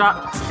did. It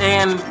dropped,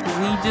 and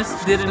we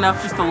just did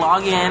enough just to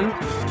log in,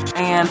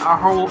 and our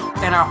whole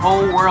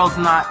world's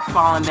not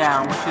falling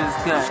down, which is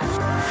good.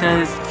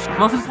 Because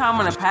most of the time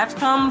when a patch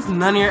comes,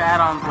 none of your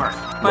add-ons work.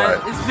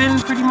 But It's been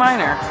pretty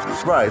minor.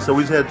 Right. So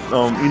we've had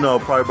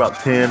probably about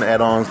 10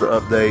 add-ons to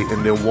update,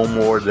 and then one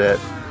more that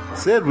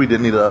said we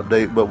didn't need to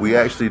update, but we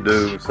actually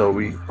do. So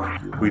we're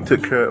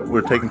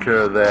taking care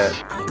of that,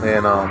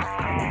 and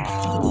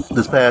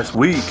this past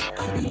week,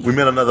 we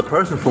met another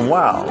person from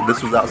WoW.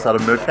 This was outside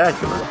of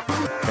Nerdtacular.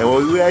 And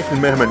we actually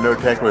met him at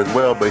Nerdtacular as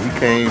well, but he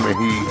came and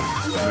he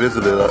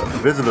visited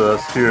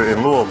us here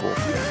in Louisville.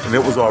 And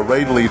it was our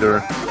raid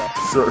leader,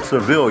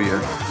 Civilian.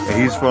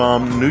 And he's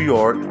from New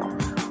York.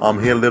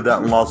 He had lived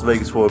out in Las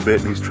Vegas for a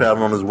bit, and he's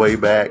traveling on his way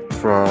back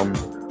from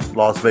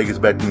Las Vegas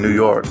back to New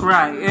York.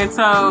 Right. And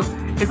so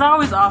it's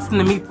always awesome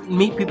to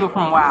meet people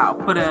from WoW.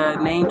 Put a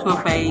name to a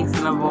face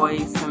and a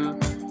voice and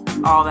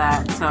all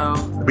that. So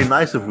it'd be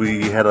nice if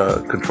we had a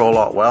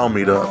Ctrl-Alt-WoW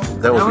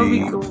meetup. That would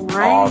be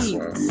great.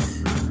 Awesome.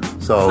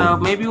 So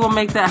maybe we'll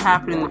make that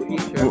happen in the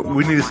future.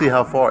 We need to see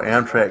how far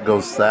Amtrak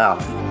goes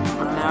south.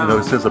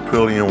 It says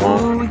Aprillian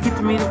won't. Oh, we get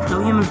to meet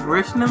Aprillian and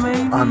Vrishna,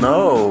 maybe? I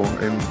know.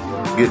 And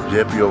get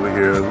Jeppy over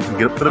here. We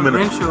can put him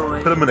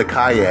in a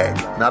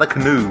kayak. Not a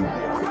canoe.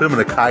 Put him in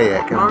a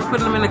kayak. Why are we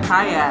putting him in a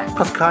kayak?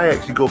 Because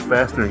kayaks, you go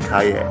faster in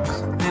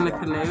kayaks. In a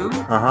canoe?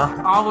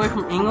 Uh-huh. All the way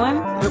from England?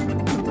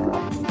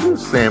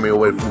 Sammy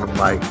away from the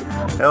mic.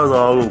 That was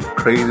all little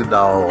crazy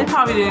dog. It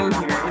probably didn't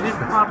hear it. It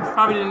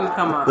probably didn't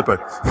come up.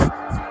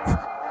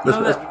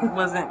 No, that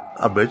wasn't.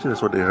 I bet you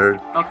that's what they heard.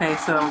 Okay,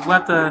 so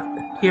we'll have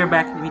to hear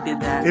back if we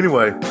did that.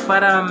 Anyway.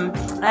 But,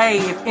 hey,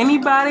 if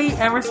anybody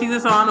ever sees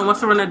us on and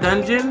wants to run a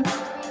dungeon,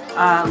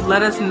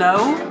 let us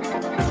know.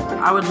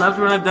 I would love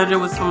to run a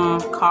dungeon with some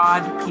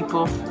COD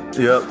people.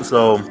 Yep,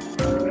 so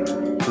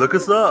look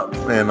us up,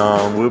 and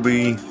we'll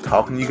be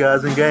talking to you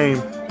guys in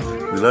game.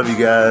 We love you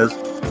guys.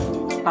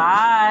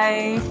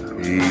 Bye.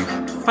 Peace.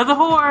 For the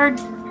Horde.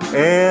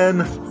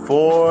 And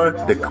for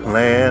the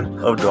Clan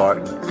of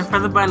Darkness. And for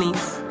the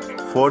bunnies.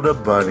 For the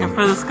bunny. And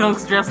for the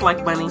skunks dressed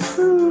like bunnies.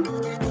 Oh,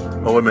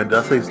 wait a minute. Did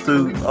I say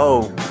Stu?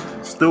 Oh,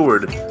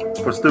 Steward.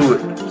 For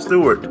Stewart.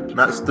 Stewart,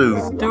 not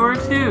Stu.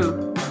 Stewart,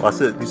 too. Well,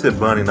 you said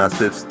bunny, and I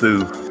said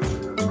Stu.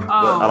 Oh.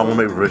 But I don't want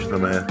to make Vrishna,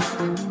 man.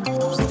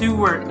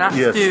 Stewart, not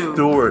Stu. Stu.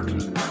 Stewart.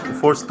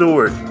 For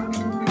Stewart.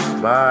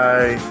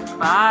 Bye.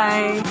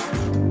 Bye.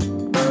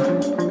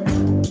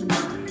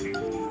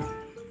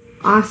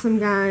 Awesome,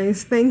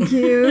 guys. Thank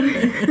you.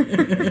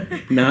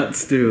 Not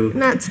Stu.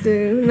 Not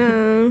Stu.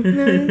 No.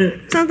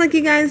 Sounds like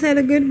you guys had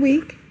a good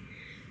week,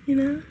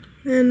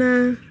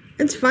 And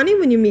it's funny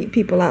when you meet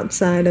people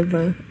outside of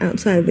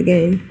the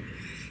game.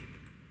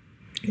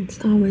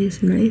 It's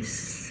always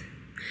nice.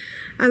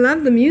 I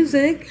love the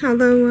music,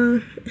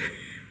 although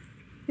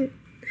it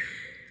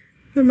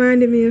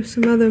reminded me of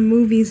some other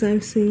movies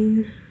I've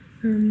seen.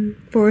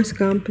 Forrest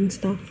Gump and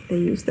stuff. They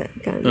use that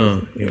kind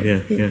of.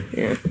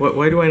 Yeah.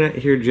 Why do I not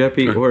hear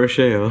Jeppy or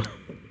Sheo?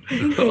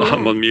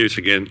 I'm on mute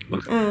again.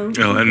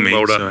 And me.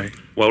 Well done. Sorry.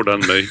 Well done,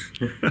 me.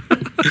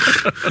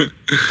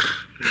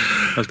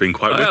 That's been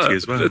quite witty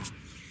as well.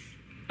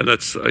 And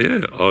that's I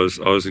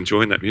was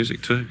enjoying that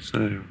music too.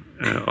 So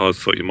I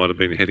thought you might have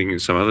been heading in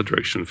some other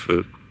direction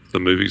for the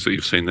movies that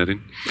you've seen that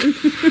in.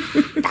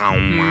 Are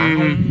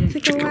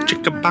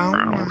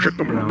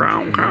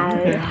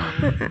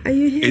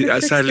you here to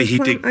fix sadly, he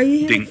did Are you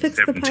here to ding fix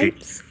the 70,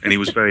 pipes? and he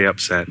was very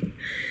upset.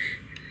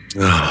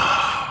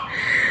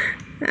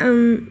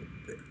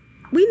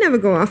 We never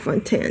go off on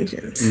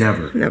tangents.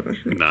 Never.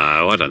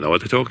 No, I don't know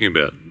what they're talking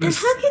about. And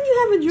how can you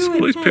have a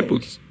druid tank? People.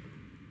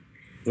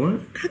 What?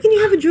 How can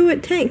you have a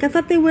druid tank? I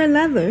thought they wear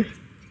leather.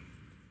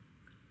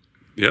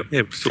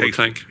 Yep. Still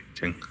tank.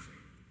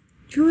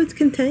 Druids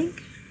can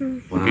tank?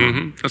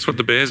 Wow. That's what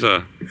the bears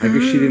are. I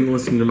guess she didn't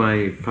listen to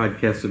my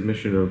podcast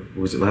submission of,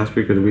 was it last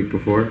week or the week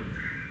before?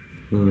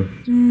 Well,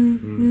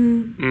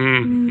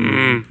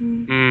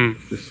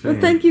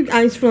 thank you,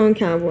 Ice Flowing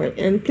Cowboy.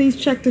 And please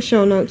check the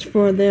show notes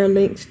for their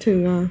links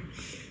to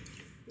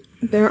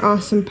their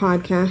awesome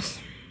podcast.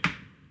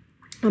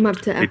 I'm up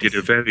to They did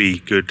a very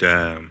good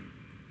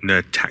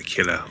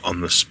nerdtacular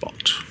on the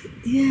spot.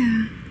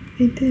 Yeah,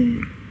 they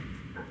did.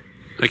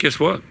 Hey, guess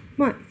what?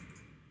 What?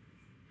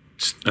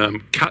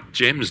 Cut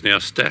gems now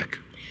stack.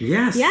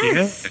 Yes.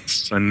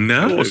 Yes. I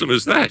know. How awesome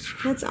is that?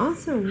 That's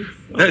awesome.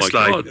 That's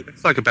my God.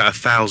 it's like about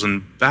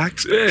 1,000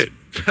 backs. Yeah,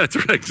 that's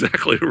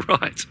exactly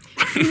right.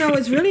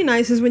 What's really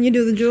nice is when you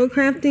do the jewel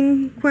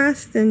crafting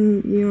quest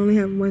and you only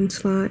have one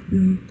slot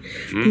and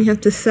you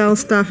have to sell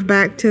stuff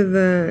back to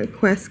the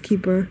quest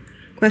giver,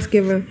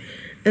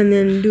 and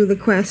then do the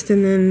quest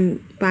and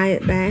then buy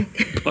it back.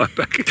 Buy it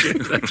back again.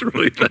 That's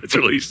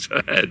really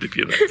sad if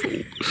you're that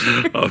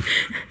fool.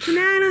 So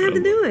now I don't have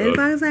to do it as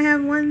long as I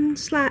have one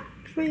slot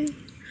free.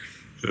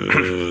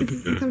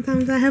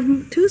 Sometimes I have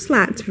 2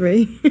 slots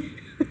free.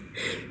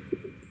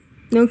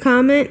 No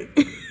comment?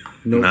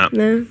 Nope.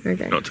 No?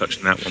 Okay. Not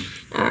touching that one.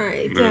 All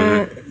right.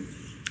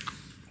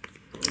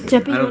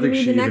 Jeppy, I don't think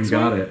she the even next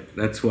got one? it.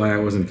 That's why I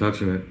wasn't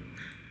touching it.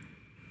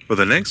 Well,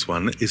 the next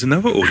one is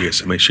another audio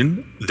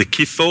submission, The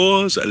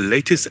Kithor's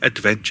Latest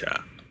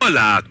Adventure.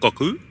 Hola,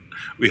 Goku.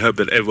 We hope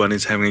that everyone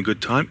is having a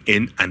good time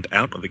in and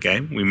out of the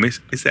game.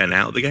 Is there an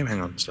out of the game?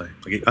 Hang on, sorry.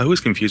 I always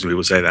confuse when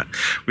people say that.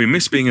 We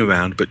miss being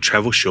around, but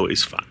travel sure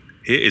is fun.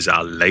 Here is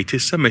our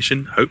latest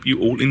submission. Hope you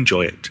all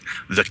enjoy it.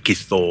 The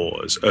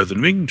Kithors,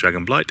 Earthen Ring,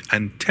 Dragonblight,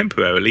 and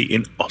temporarily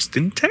in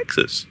Austin,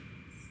 Texas.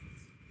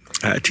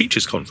 At a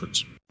teacher's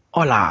conference.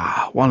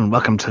 Hola,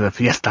 welcome to the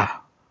fiesta.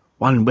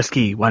 1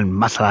 whiskey, 1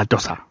 masala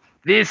dosa.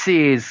 This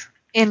is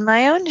In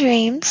My Own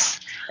Dreams.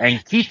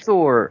 and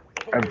Kithor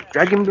of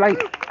Dragonblight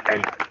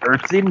and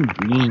Earthen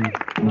Ring.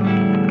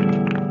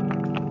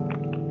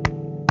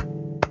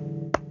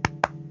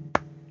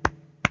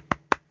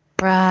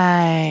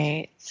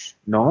 Right.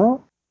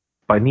 No?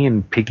 Bunny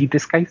and Piggy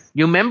disguise?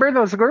 You remember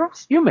those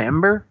girls? You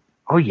remember?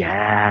 Oh,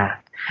 yeah.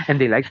 And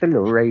they like the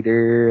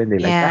lowrider, and they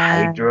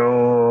like the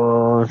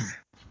hydros.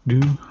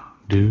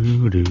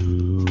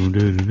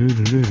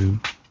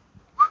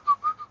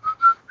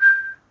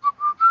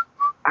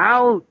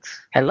 Out!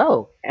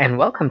 Hello, and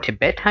welcome to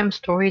Bedtime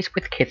Stories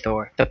with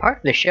Kithor, the part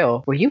of the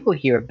show where you will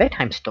hear a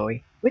bedtime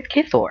story with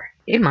Kithor.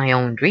 In My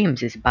Own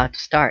Dreams is about to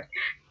start.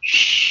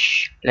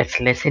 Shh, let's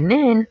listen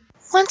in.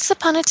 Once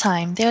upon a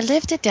time, there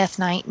lived a Death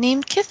Knight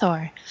named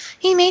Kithor.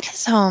 He made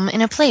his home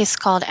in a place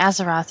called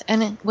Azeroth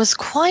and was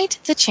quite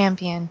the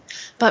champion.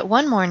 But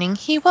one morning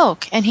he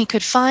woke and he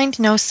could find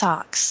no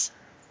socks.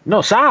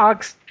 No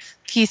socks?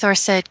 Kithor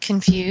said,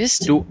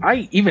 confused. Do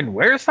I even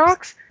wear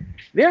socks?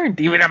 They aren't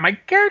even on my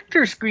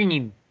character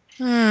screen.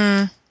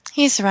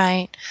 He's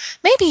right.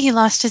 Maybe he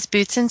lost his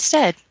boots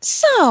instead.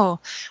 So,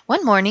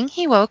 one morning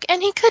he woke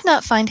and he could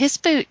not find his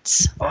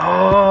boots.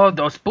 Oh,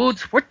 those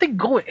boots, where'd they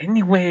go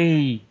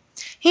anyway?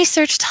 He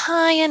searched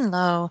high and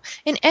low,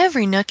 in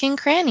every nook and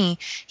cranny.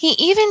 He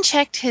even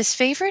checked his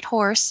favorite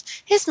horse,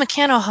 his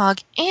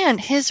mechanohog, and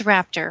his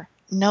raptor.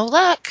 No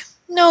luck.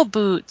 No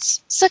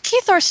boots. So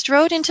Kithor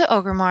strode into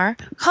Orgrimmar,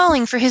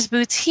 calling for his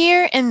boots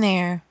here and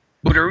there.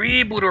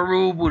 Bootaree,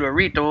 bootaroo,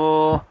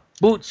 bootarito.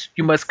 Boots,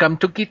 you must come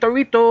to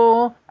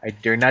Kitorito. I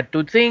dare not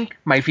to think.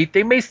 My feet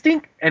they may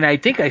stink, and I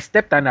think I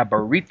stepped on a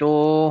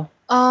burrito.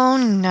 Oh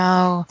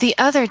no. The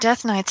other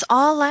Death Knights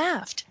all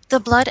laughed. The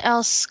Blood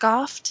Elves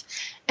scoffed,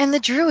 and the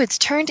Druids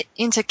turned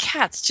into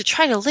cats to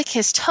try to lick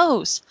his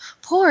toes.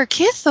 Poor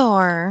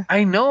Kithor.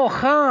 I know,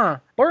 huh?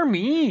 Poor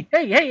me.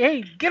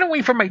 Hey, get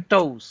away from my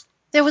toes.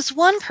 There was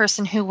one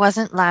person who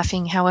wasn't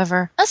laughing,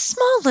 however. A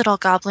small little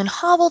goblin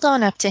hobbled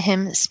on up to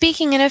him,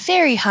 speaking in a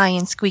very high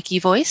and squeaky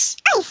voice.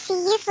 I see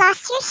you've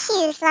lost your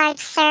shoes, large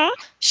sir,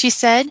 she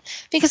said,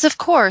 because of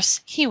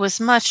course he was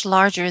much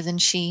larger than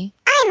she.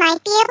 I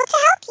might be able to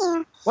help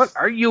you. What,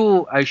 are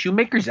you a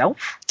shoemaker's elf?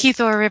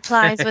 Kithor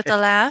replies with a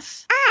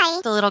laugh.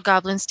 I, the little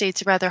goblin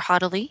states rather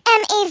haughtily,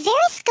 am a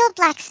very skilled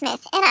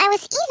blacksmith, and I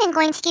was even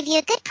going to give you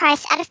a good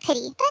price out of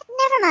pity, but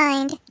never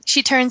mind.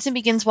 She turns and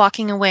begins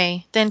walking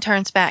away, then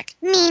turns back.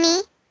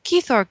 Mimi.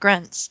 Kithor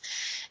grunts,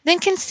 then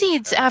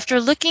concedes after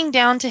looking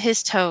down to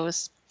his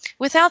toes.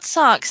 Without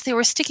socks, they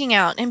were sticking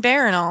out and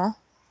bare and all.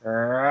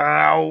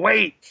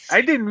 Wait,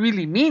 I didn't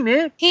really mean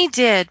it. He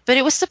did, but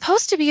it was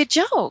supposed to be a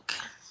joke.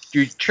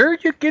 You sure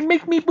you can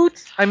make me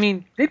boots? I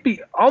mean, they'd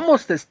be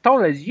almost as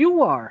tall as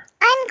you are.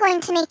 I'm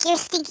going to make your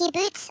stinky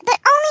boots, but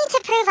only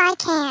to prove I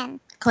can,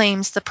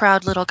 claims the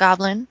proud little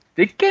goblin.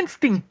 They can't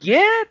stink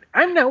yet.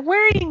 I'm not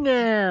wearing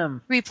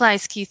them,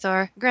 replies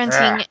Kithor,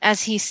 grunting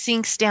as he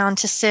sinks down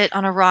to sit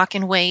on a rock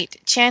and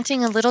wait,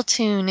 chanting a little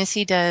tune as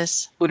he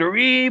does.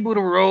 Boodary,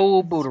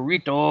 boodaro,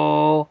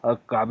 boodarito. A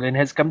goblin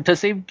has come to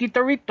save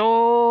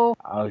Kitorito.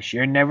 I'll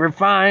sure never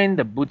find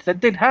the boots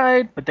that did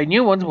hide, but the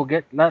new ones will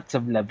get lots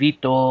of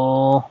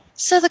lavito.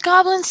 So the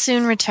goblin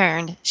soon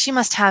returned. She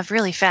must have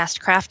really fast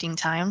crafting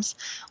times,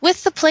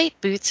 with the plate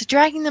boots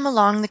dragging them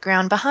along the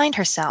ground behind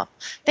herself.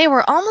 They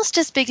were almost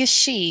as big as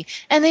she,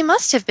 and they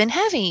must have been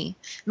heavy,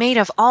 made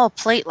of all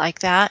plate like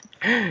that.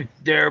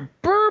 They're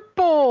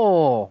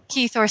purple,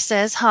 Kithor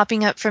says,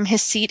 hopping up from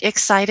his seat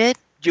excited.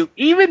 You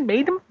even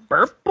made them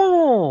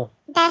purple.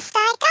 Best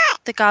I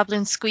got, the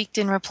goblin squeaked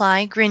in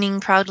reply,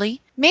 grinning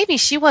proudly. Maybe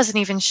she wasn't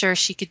even sure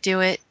she could do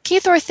it.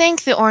 Kithor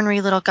thanked the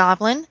ornery little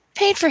goblin,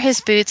 paid for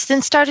his boots,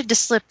 then started to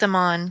slip them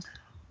on.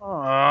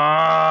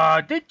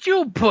 Did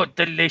you put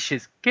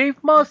delicious cave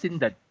moss in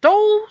the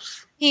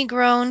toes? He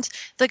groaned,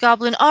 the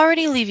goblin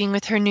already leaving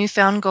with her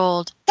newfound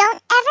gold.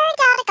 Don't ever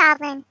doubt a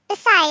goblin.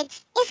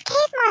 Besides, is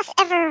cave moss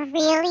ever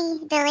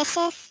really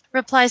delicious?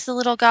 Replies the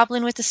little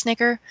goblin with a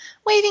snicker,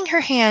 waving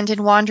her hand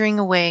and wandering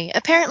away,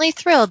 apparently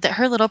thrilled that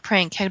her little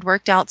prank had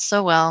worked out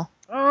so well.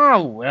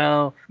 Oh,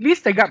 well, at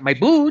least I got my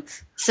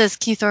boots, says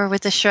Kithor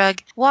with a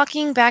shrug,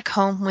 walking back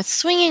home with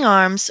swinging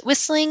arms,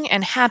 whistling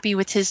and happy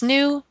with his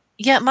new,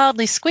 yet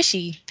mildly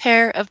squishy,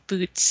 pair of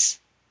boots.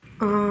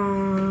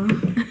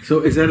 So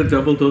is that a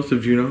double dose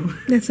of Juno?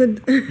 That's a...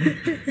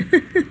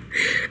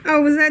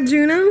 Oh, was that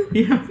Juno?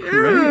 Yeah,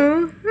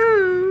 right.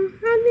 Oh,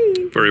 how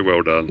neat. Very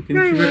well done.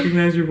 Didn't you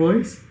recognize your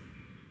voice?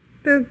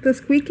 The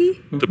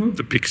squeaky?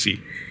 The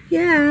pixie.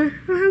 Yeah,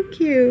 oh, how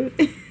cute.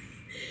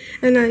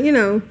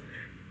 And,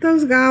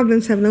 those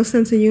goblins have no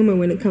sense of humor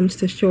when it comes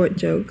to short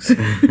jokes.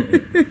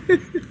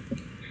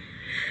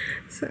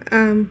 So,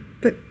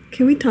 but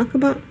can we talk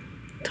about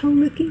toe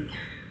licking?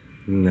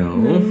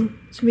 No.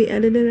 Should we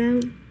edit it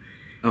out?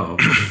 Oh.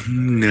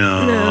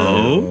 No.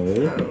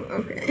 Oh,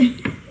 okay.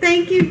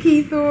 Thank you,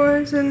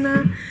 Kithors,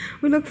 and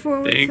we look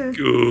forward to... Thank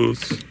you.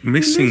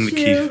 Missing the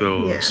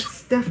Kithors.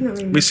 Yes,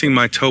 definitely. Missing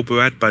my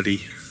Toberat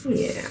buddy.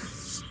 Yeah.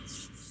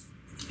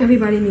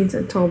 Everybody needs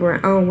a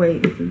Toberat. Oh,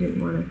 wait, you didn't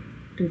want to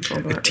do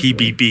Toberat. A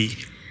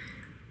TBB.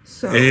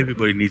 So,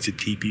 everybody needs a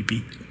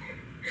TBB.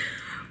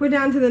 We're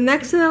down to the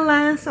next and the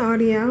last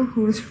audio,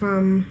 who is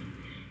from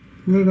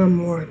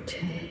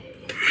Rigamorte.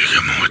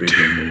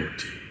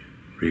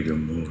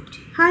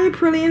 Hi,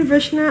 Aprillian,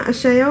 Vrishna,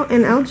 Asheo,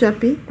 and El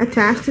Jeppy,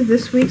 attached to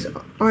this week's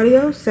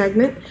audio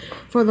segment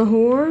for the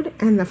Horde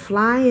and the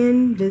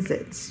fly-in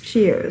visits.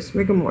 Cheers,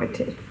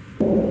 Rigamorte.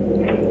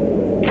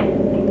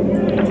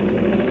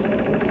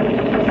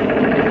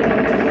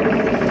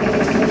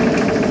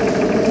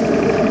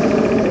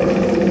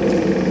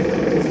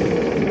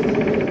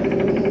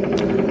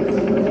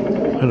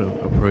 Hello,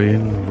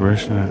 Aprillian,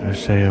 Vrishna,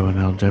 Asheo, and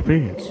El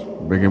Jeppy. It's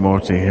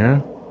Rigamorte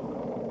here.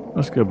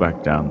 Let's go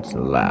back down to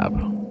the lab.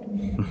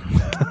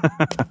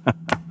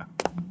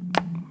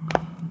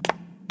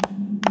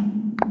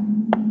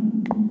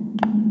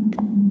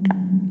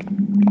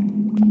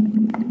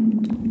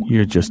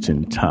 You're just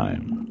in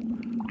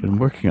time. Been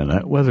working on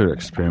that weather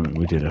experiment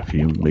we did a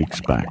few weeks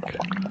back.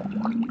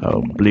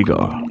 Oh,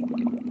 Bligor.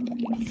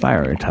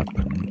 Fire it up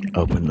and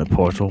open the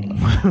portal.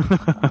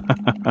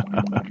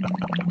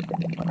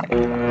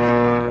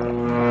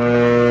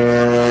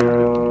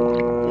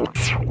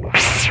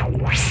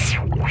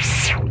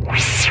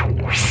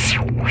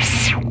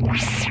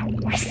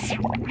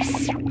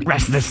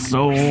 Rest the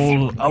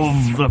soul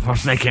of the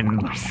Forsaken.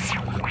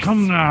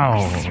 Come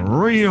now,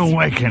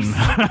 reawaken.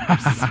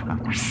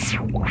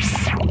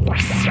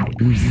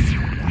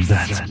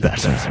 That's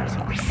better.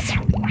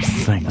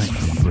 Thanks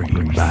for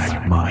bringing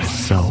back my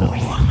soul.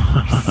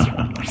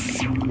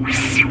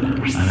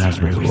 And as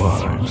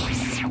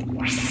rewards,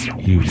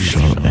 you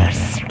shall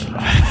end.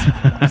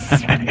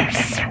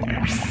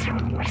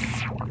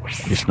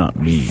 It's not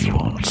me you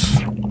want.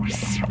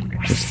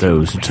 It's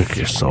those who took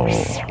your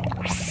soul.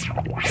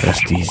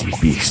 Rest easy,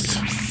 beast.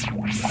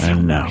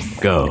 And now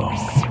go.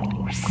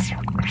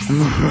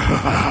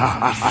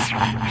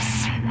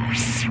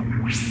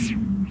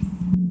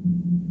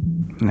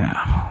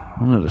 Now,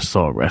 one of the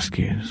Saw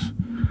rescues.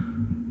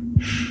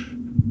 Shh.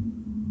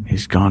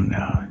 He's gone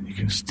now. You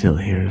can still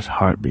hear his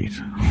heartbeat.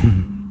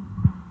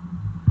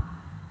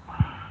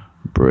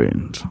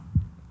 Brilliant.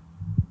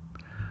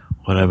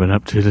 What I've been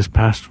up to this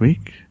past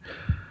week?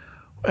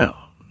 Well,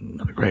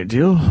 not a great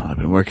deal. I've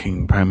been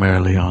working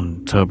primarily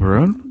on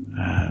Toblerone.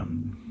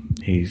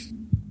 He's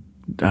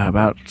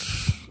about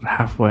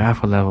half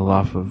a level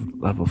off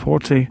of level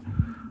 40.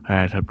 I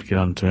had hoped to get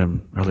onto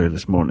him earlier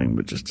this morning,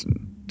 but just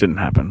didn't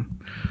happen.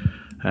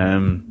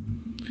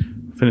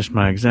 Finished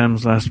my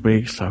exams last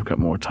week, so I've got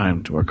more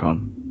time to work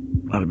on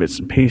other bits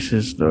and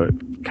pieces, though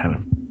it kind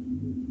of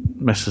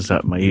messes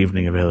up my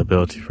evening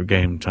availability for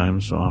game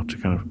time, so I'll have to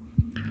kind of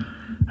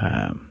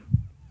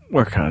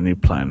work out a new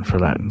plan for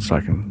that, and so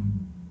I can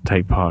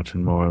take part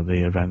in more of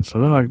the events.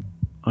 Although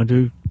I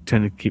do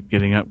tend to keep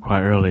getting up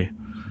quite early.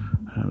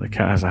 The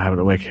cat has a habit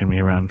of waking me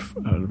around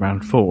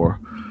 4,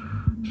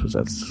 so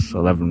that's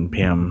 11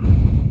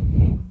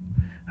 p.m.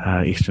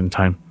 Eastern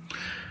time,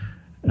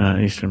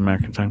 Eastern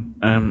American time.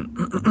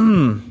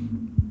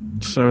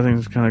 So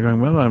everything's kind of going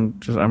well. I'm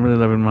really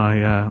loving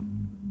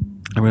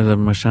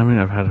my shaman.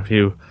 I've had a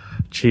few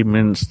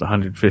achievements, the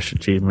 100 fish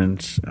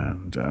achievements,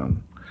 and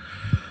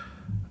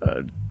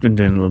been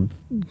doing little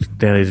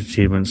daily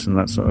achievements and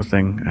that sort of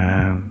thing.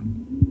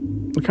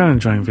 I'm kind of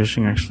enjoying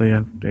fishing, actually.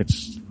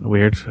 It's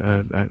weird.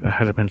 I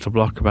had a mental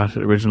block about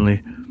it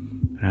originally,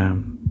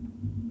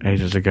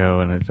 ages ago,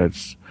 and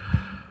it's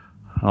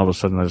all of a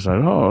sudden I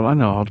decided, I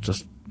know, I'll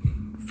just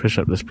fish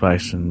up this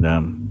place and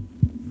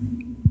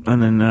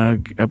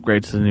then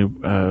upgrade to the new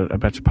a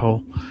better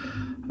pole,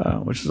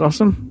 which is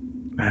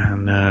awesome.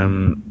 And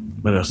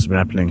what else has been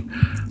happening?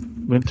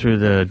 Went through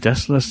the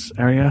Desolus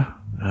area,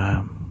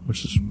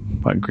 which is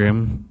quite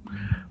grim.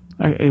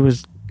 It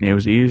was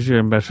easier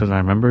and better than I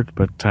remembered,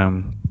 but it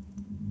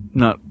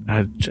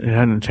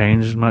hadn't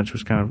changed as much. It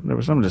was there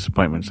were some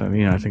disappointments.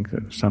 I think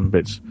that some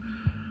bits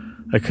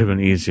that could have been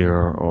easier,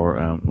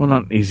 or well,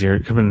 not easier.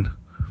 It could have been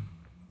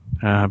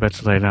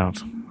better laid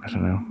out. I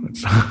don't know.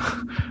 It's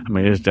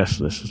it is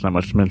Desolus. There's not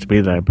much meant to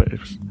be there, but it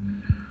was.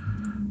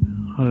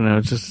 I don't know.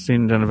 It just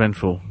seemed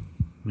uneventful,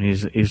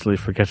 easily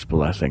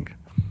forgettable. I think.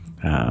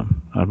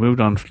 I've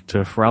moved on to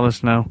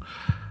Feralis now,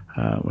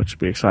 which will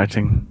be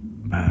exciting.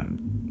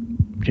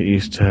 Get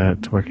used to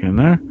working in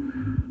there,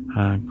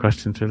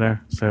 questing through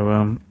there.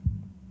 So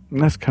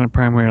that's kind of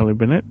primarily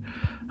been it.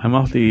 I'm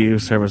off the EU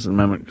servers at the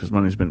moment because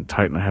money's been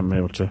tight and I haven't been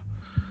able to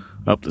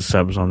up the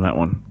subs on that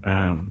one.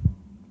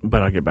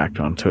 But I'll get back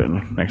onto it in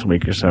the next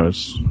week or so.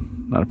 It's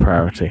not a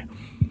priority.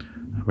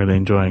 I'm really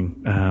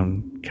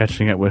enjoying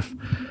catching up with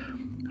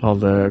all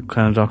the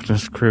Clan of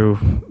Darkness crew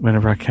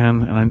whenever I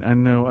can. And I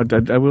know I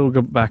will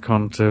go back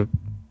on to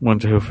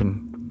Wonderhoof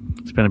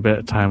and spend a bit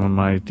of time on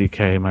my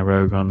DK, my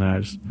rogue on there.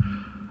 I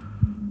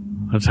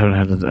just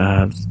haven't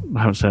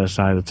haven't set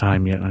aside the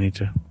time yet. I need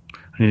to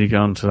get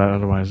on to that.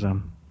 Otherwise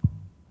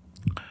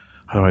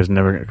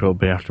Never will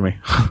be after me.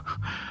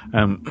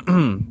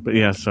 But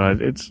yeah, so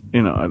it's I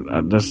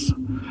kind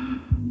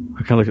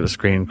of look at the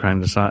screen,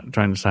 trying to decide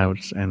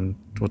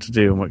what to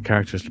do and what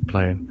characters to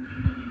play. And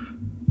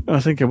I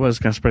think I was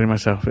kind of spreading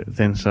myself a bit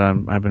thin,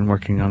 so I've been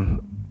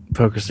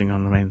focusing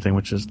on the main thing,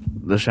 which is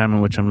the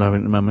shaman, which I'm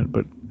loving at the moment.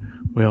 But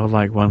we all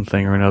like one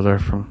thing or another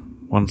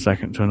from one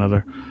second to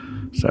another.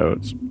 So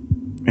it's,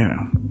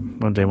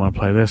 one day you want to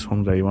play this,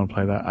 one day you want to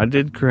play that. I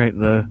did create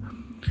the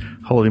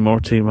Holy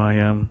Morty,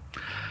 my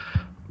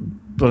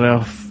Blood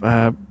Elf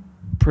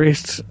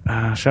priest,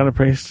 Shadow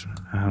Priest.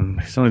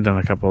 He's only done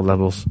a couple of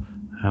levels,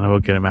 and I will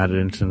get him added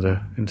into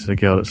the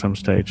guild at some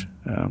stage,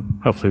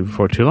 hopefully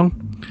before too long.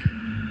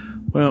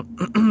 Well,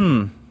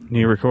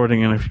 new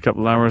recording in a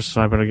couple of hours,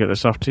 so I better get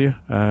this off to you.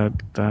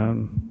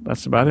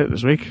 That's about it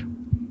this week.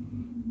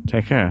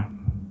 Take care.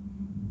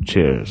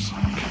 Cheers.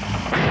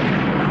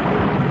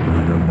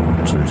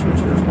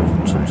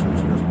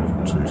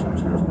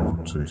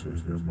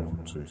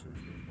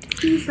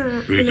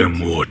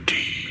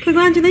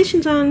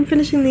 Congratulations on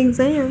finishing the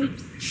exam.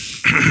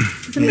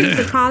 He's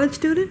a college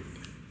student?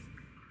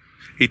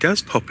 He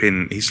does pop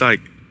in. He's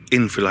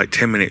in for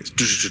 10 minutes,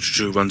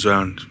 runs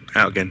around,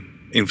 out again,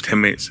 in for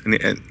 10 minutes.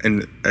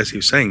 And as he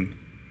was saying,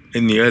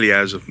 in the early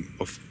hours of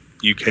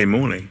UK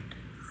morning,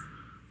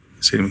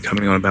 I see him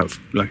coming on about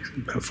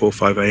 4 or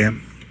 5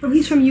 a.m. Oh,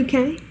 he's from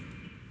UK?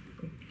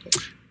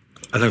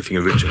 I don't think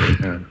originally,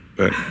 no,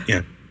 but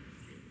yeah.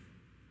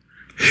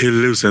 He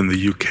lives in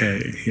the UK,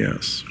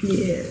 yes.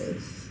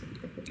 Yes.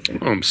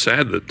 Well, I'm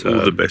sad that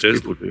all the best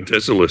people do.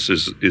 Desolus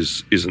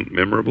isn't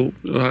memorable.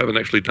 I haven't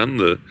actually done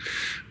the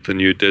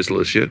new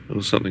Desolus yet. It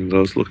was something that I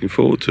was looking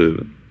forward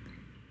to.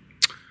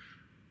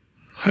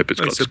 I hope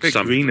it's a bit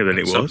greener than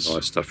it was. Some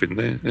nice stuff in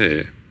there.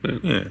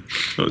 Yeah.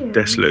 Not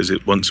desolate as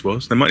it once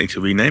was. They might need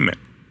to rename it.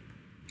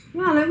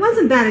 Well, it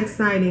wasn't that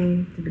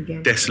exciting to begin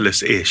with.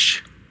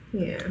 Desolus-ish.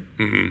 Yeah.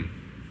 Mm-hmm.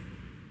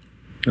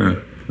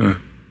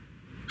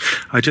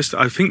 I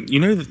think,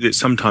 that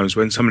sometimes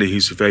when somebody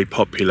who's very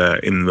popular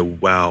in the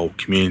WoW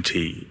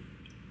community,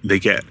 they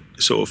get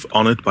sort of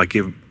honoured by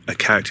giving a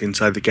character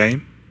inside the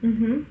game.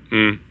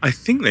 Mm-hmm. I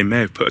think they may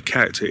have put a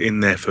character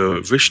in there for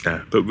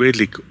Vrishna, but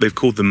weirdly they've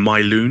called them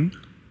Myloon.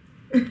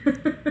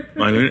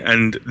 Myloon,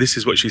 and this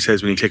is what she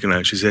says when you click on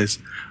her. She says,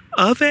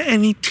 "Are there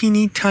any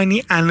teeny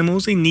tiny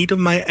animals in need of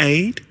my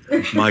aid?"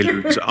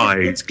 Myloon's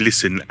eyes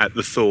glisten at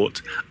the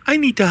thought. "I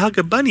need to hug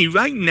a bunny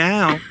right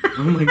now."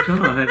 Oh my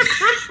god.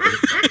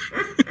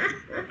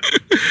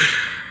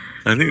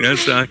 I think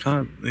I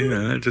can't,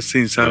 that just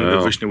seems something that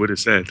Vrishna would have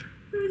said.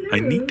 I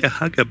need to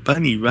hug a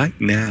bunny right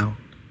now.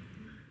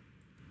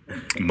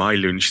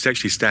 Myloon, she's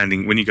actually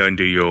standing, when you go and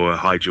do your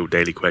hide your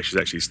daily quest, she's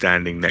actually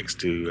standing next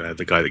to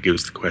the guy that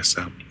gives the quests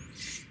out.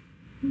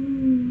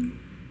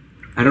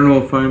 I don't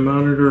know if I'm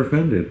honored or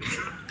offended.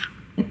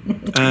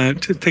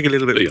 To take a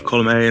little bit from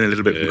column A and a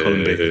little bit from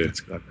column B.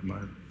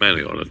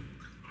 Mainly honoured.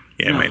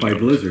 Yeah, Not mainly by honoured.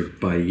 Blizzard,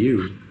 by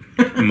you.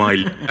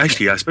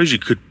 Actually, I suppose you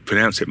could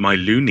pronounce it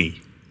Myloony.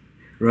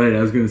 Right,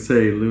 I was going to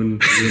say Luna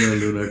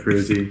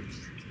crazy.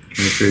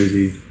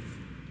 Crazy.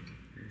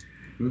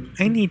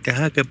 I need to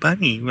hug a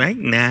bunny right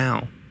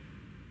now.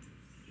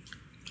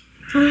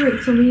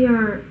 Alright, so we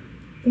are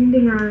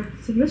ending our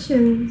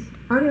submissions,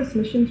 audio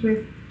submissions,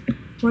 with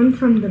one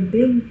from the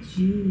Big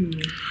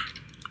G.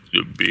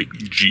 The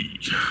Big G.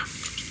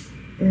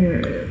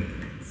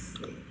 Let's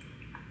see.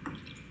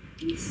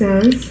 He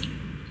says,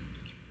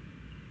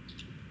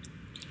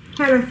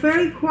 had a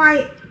fairly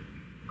quiet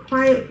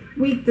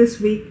week this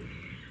week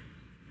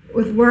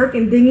with work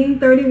and dinging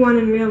 31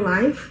 in real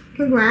life.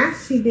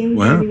 Congrats, he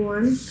dinged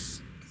 31.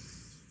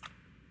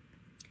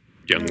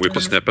 Young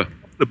whippersnapper.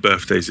 The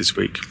birthdays this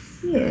week.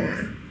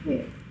 Yeah.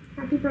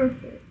 Happy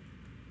birthday.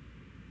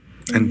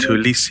 And to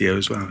Alicia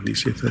as well.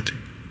 Alicia 30.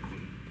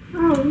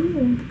 Oh,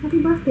 yeah.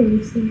 Happy birthday,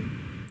 Lucy.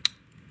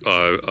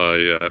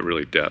 I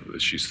really doubt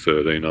that she's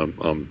 13.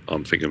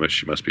 I'm thinking that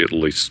she must be at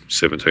least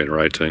 17 or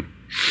 18.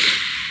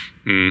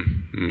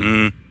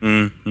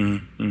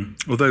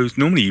 Although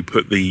normally you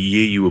put the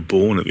year you were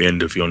born at the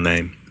end of your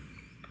name.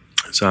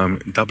 So I'm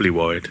doubly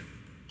worried.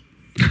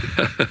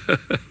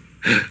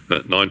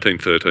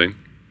 1913.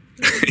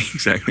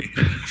 Exactly.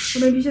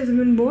 Well, maybe she hasn't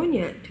been born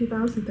yet.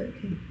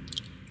 2013.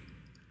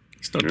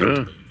 It's not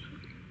good.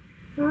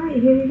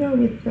 Alright, here we go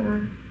with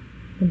the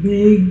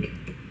Big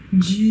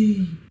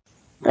G.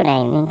 Good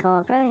evening,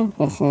 core crew.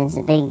 This is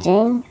the Big G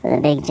for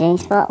the Big G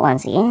spot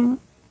once again.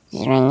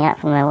 Just ringing up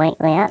from a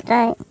weekly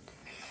update.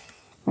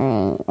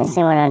 Let's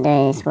see what I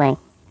do this week.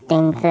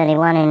 Ding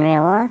 31 in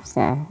real life, so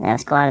that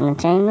was quite an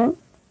achievement.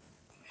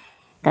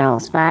 Got all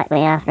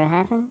sparkly after it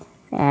happened.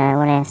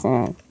 What else?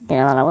 Did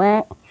a lot of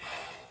work.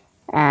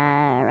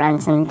 Run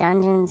some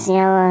dungeons the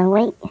other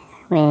week.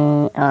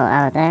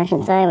 Other day I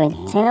should say, with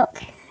Chinook.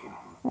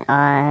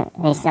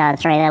 He started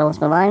 3 levels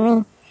below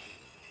me.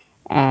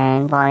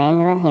 And by the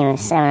end of it, he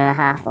was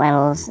 7.5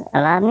 levels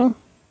above me.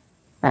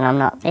 But I'm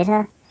not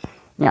bitter.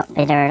 Not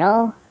bitter at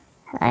all.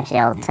 Actually,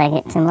 I'll take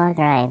it to my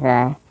grave,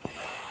 though.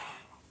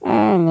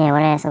 And yeah,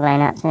 what else have I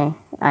been up to?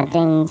 I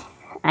dinged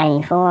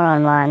 84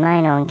 on my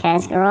main on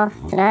Kaskarov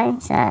today,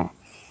 so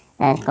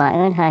that's quite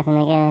good. Hoping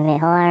to get a bit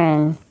higher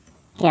and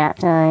get up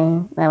to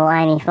level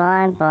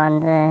 85 by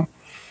the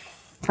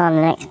time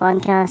the next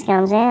podcast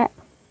comes out.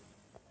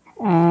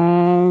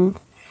 And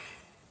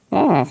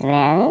yeah, that's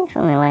about it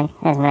for my week.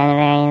 Hasn't been a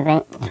very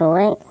eventful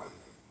week.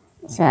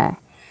 So,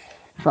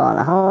 for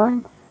the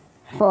Horde,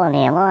 for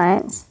the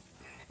Alliance,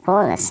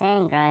 for the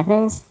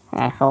Sandgropers,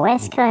 and for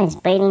West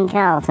Coast beating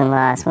Carlton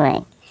last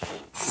week.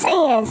 See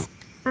us!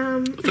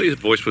 I thought your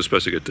voice was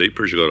supposed to get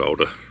deeper as you got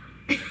older.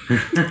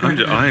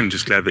 I am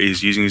just glad that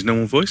he's using his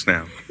normal voice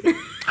now.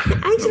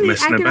 Actually, I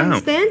can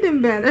understand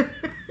him better.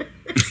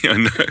 I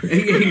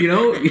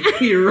know.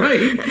 You're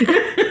right.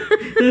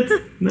 That's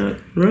not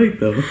right,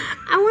 though.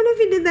 I wonder if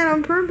he did that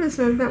on purpose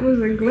or if that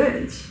was a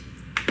glitch.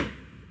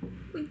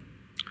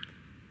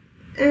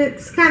 And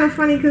it's kind of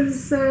funny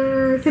because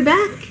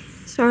Quebec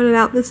started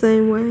out the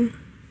same way,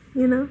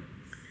 you know?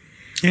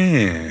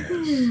 Yeah.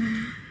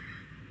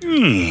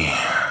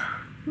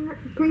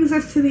 That brings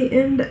us to the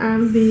end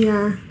of the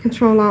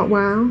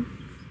Ctrl-Alt-WoW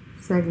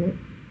segment.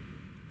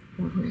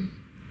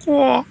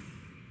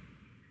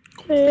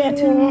 Stay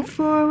tuned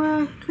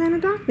for Clan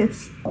of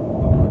Darkness.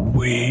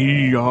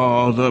 We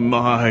are the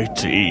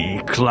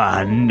mighty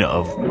Clan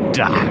of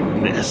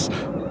Darkness,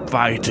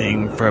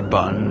 fighting for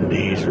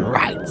Bundy's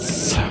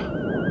rights.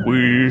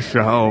 We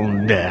shall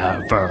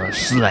never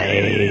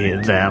slay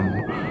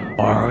them,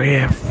 or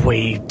if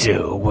we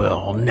do,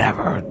 we'll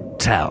never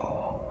tell.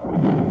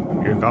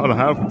 You gotta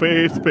have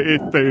faith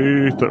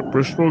that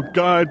Bruce will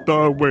guide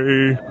the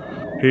way.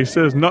 He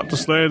says not to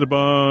slay the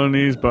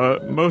bunnies,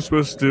 but most of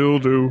us still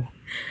do.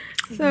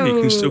 So,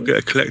 you can still get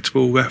a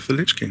collectible Wrath of the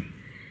Lich King.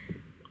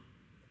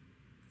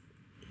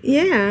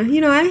 Yeah,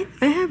 you know, I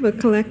have a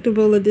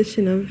collectible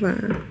edition of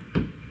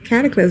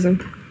Cataclysm.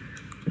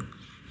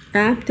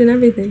 Wrapped and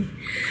everything.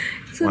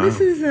 So This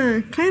is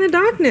Clan of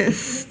Darkness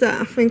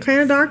stuff. In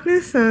Clan of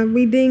Darkness,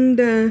 we dinged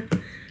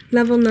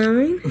level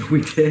 9.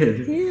 We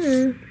did.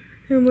 Yeah.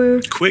 And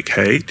we're... Quick,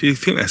 hey, do you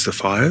think that's the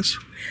fires?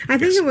 I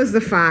think it was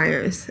the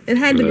fires. It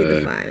had to be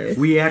the fires.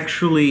 We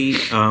actually...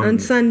 on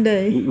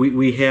Sunday.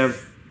 We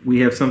have we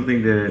have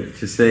something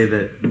to say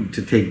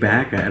to take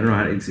back. I don't know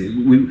how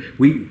to.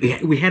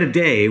 We had a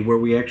day where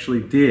we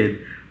actually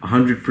did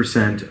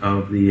 100%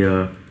 of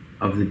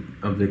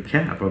the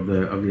cap of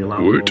the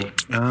allowable.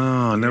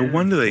 Oh, no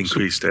wonder they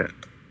increased it.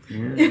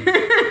 Yeah.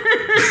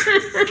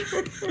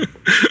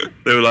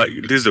 They were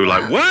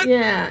like, what?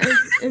 Yeah,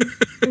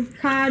 if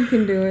COD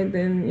can do it,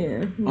 then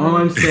yeah. All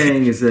I'm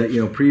saying is that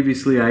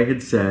previously I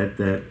had said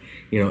that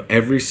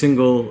every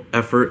single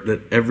effort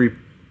that every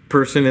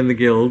person in the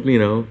guild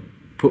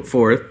put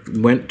forth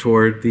went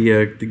toward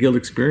the guild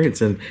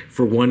experience, and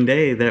for one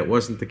day that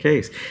wasn't the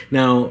case.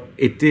 Now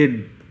it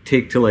did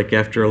take till like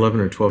after 11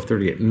 or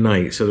 12:30 at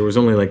night, so there was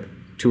only like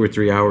 2 or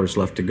 3 hours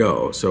left to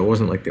go. So it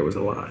wasn't like there was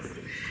a lot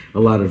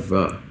of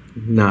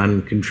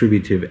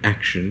non-contributive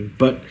action.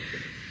 But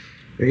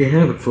there you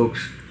have it,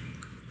 folks.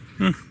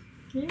 Yeah,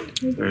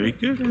 very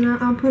good. And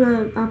I'll put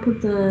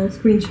the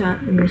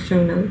screenshot in the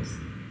show notes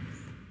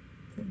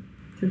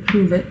to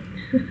prove it.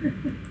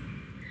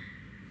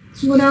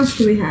 So what else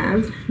do we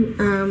have?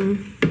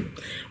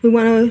 We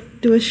want to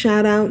do a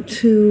shout out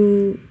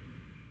to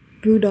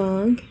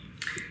Brewdog.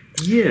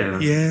 Yeah.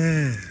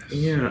 Yeah.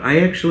 Yeah. I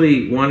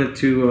actually wanted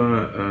to.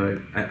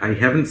 I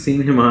haven't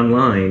seen him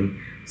online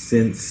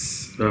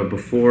since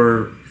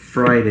before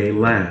Friday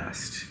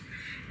last.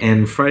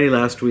 And Friday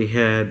last we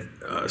had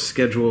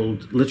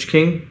scheduled Lich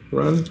King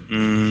run.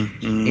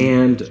 Mm-hmm.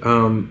 And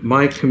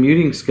my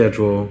commuting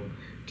schedule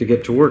to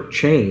get to work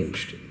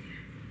changed.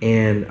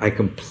 And I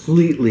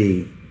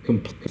completely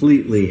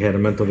had a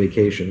mental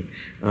vacation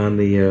on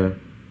the.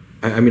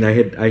 I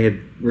had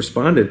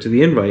responded to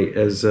the invite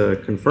as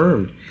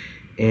confirmed,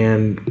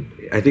 and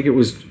I think it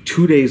was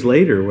 2 days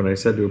later when I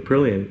said to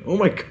Aprillian, "Oh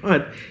my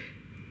God,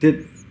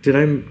 did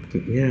I?"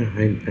 Yeah,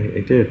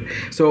 I did.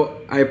 So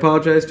I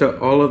apologize to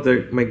all of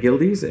my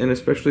guildies, and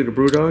especially to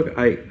Brewdog.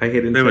 I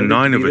had intended there were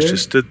 9 of us there.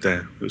 just stood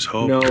there. It was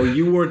horrible. No,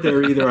 you weren't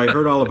there either. I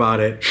heard all about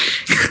it.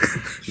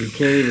 You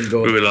can't even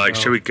go. We were like,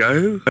 shall we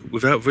go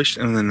without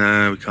Vishnu? And then,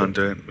 no, we can't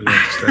do it. We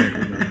have to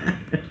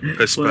stay.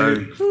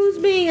 Postpone. Who's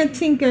being a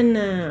tinker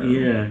now?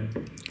 Yeah.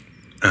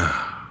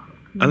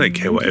 I don't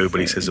care what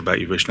everybody says about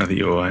you, Vishnu. I think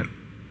you're all right.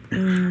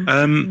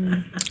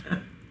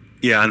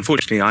 Yeah,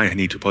 unfortunately, I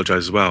need to apologise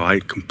as well. I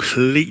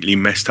completely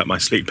messed up my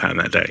sleep pattern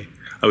that day.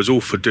 I was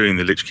all for doing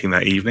the Lich King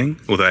that evening,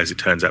 although as it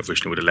turns out,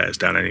 Vishnu would have let us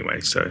down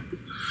anyway, so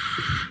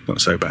not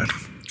so bad.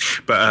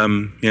 But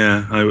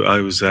yeah, I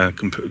was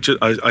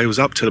I was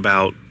up till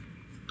about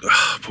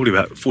probably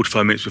about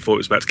 45 minutes before it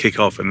was about to kick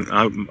off, and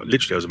I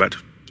was about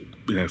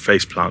to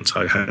face plant,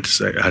 so I had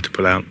to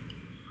pull out.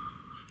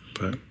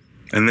 But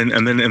and then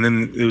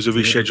there was a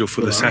reschedule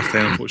for the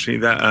Saturday. Unfortunately,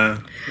 that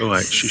all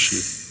right,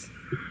 shush.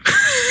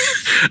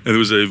 There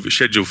was a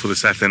schedule for the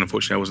Saturday, and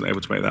unfortunately, I wasn't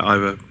able to make that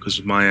either because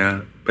of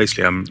my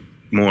basically I'm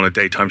more on a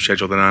daytime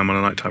schedule than I am on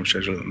a nighttime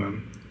schedule at the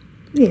moment.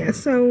 Yeah,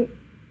 so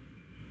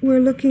we're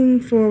looking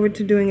forward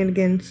to doing it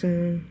again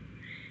soon.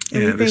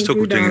 And yeah, they're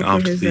still doing it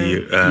after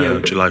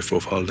the July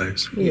 4th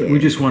holidays. Yeah. We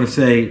just want to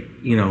say,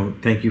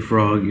 thank you for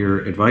all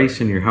your advice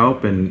and your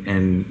help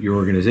and your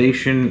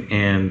organization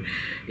and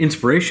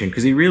inspiration,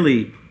 because he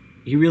really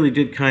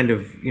did kind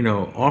of,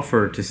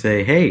 offer to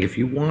say, hey, if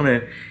you want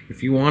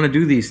to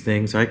do these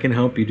things, I can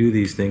help you do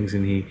these things.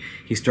 And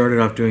he started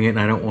off doing it, and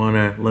I don't want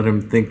to let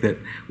him think that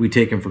we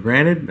take him for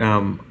granted.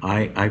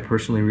 I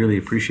personally really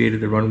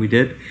appreciated the run we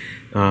did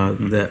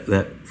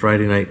that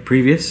Friday night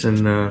previous,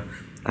 and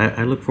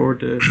I look forward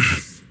to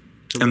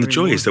and the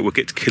joy is that we'll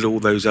get to kill all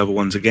those other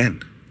ones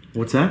again.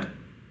 What's that?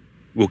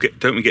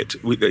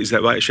 Is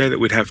that right, Shay, that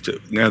we'd have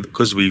to, now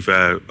because we've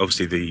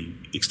obviously the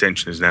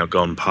extension has now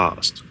gone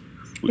past,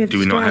 do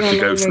we not have to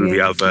go through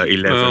the other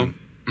 11?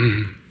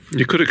 Well,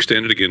 you could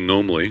extend it again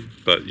normally,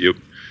 but you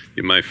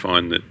may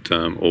find that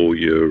all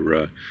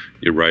your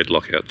raid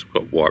lockouts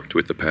got wiped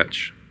with the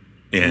patch.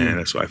 Yeah,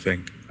 that's what I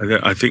think.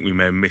 I think we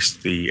may have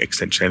missed the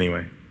extension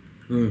anyway.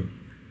 I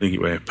think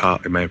it may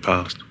have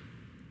passed.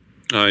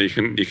 You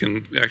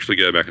can actually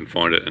go back and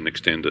find it and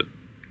extend it,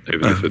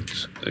 even if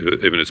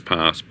it's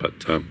passed.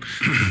 But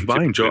but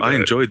I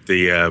enjoyed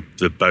the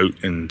boat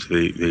and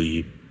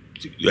the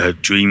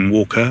Dream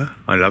Walker.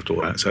 I loved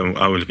all that, so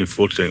I was looking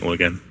forward to doing it all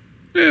again.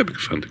 Yeah, it'd be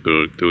fun to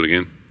do it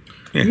again.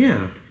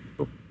 Yeah.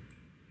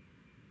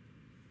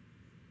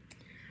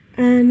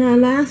 And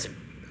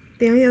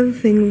the only other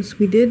thing was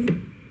we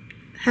did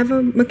have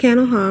a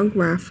Mechano Hog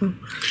raffle.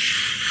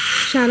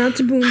 Shout out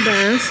to Boom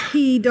Bass.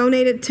 He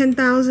donated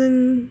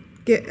 10,000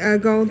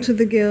 gold to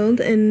the guild,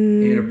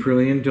 and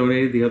Aprillian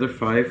donated the other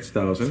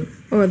 5,000.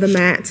 Or the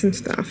mats and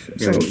stuff.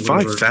 So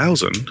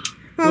 5,000?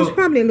 Well, it's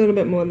probably a little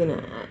bit more than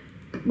that.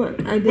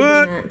 But I did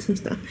the mats and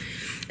stuff.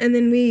 And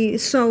then we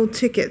sold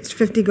tickets,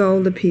 50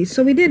 gold a piece.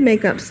 So we did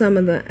make up some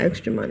of the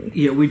extra money.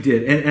 Yeah, we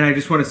did. And I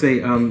just want to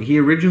say, he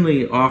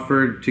originally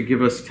offered to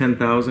give us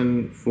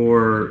 10,000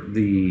 for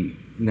the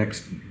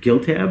next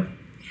guild tab.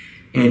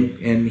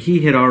 And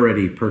he had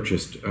already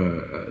purchased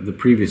the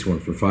previous one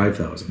for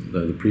 5,000,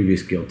 the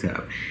previous guild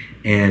tab.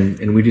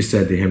 And we just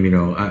said to him,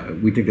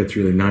 we think that's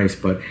really nice,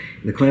 but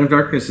the Clan of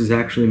Darkness is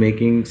actually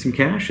making some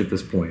cash at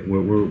this point.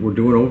 We're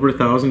doing over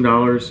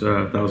 $1,000,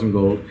 1,000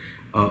 gold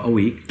a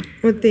week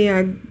with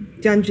the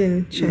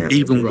dungeon challenge.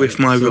 Even with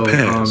my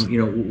repairs,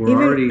 we're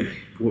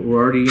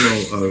already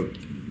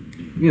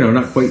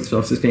not quite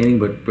self-sustaining,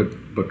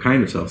 but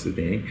kind of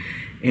self-sustaining.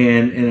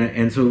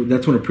 And so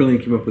that's when Aprillian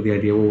came up with the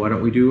idea. Well, why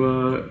don't we do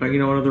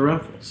another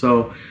raffle?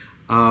 So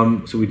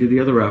we did the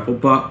other raffle,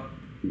 but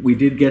we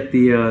did get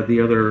the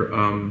other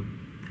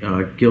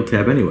guild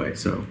tab anyway.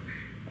 So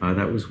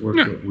that was work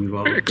that we've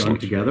all done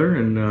together,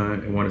 and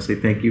I want to say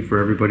thank you for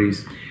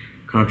everybody's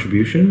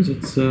contributions.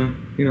 It's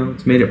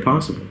it's made it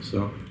possible.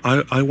 So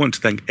I want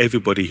to thank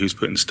everybody who's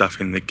putting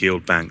stuff in the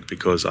guild bank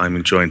because I'm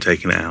enjoying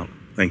taking it out.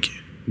 Thank you.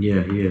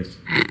 Yeah, he is.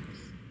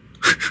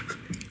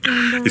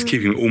 It's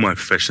keeping all my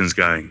professions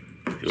going.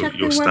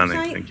 You're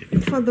stunning. Thank you.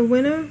 For the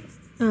winner,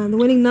 the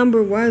winning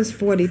number was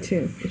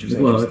 42, which was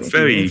interesting.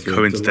 Very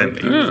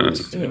coincidentally.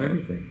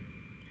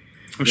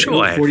 I'm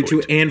sure I had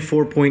 42 and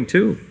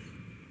 4.2.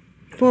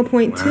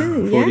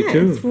 4.2, wow. yeah,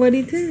 it's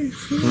 42.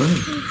 Wow.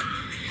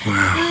 All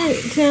right,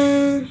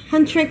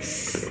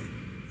 Huntrix.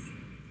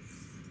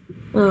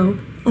 Oh,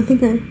 I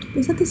think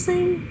is that the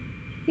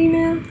same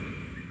email?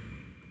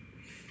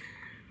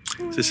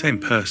 It's the same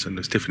person,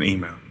 it's different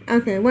email.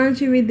 Okay, why don't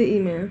you read the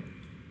email?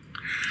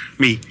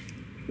 Me.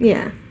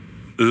 Yeah.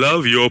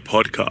 Love your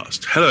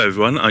podcast. Hello,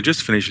 everyone. I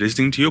just finished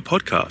listening to your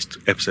podcast,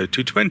 episode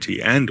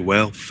 220, and,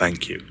 well,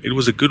 thank you. It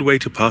was a good way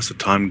to pass the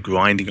time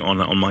grinding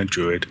on my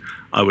druid.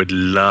 I would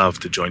love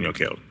to join your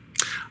guild.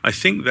 I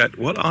think that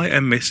what I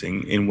am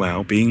missing in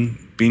WoW,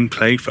 being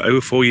played for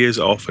over 4 years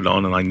off and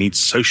on, and I need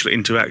social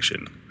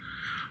interaction.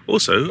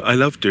 Also, I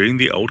love doing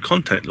the old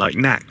content like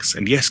Nax,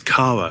 and yes,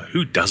 Kara.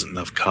 Who doesn't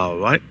love Kara,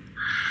 right?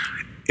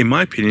 In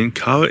my opinion,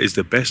 Kara is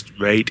the best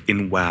raid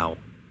in WoW.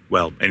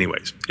 Well,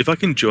 anyways, if I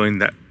can join,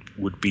 that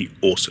would be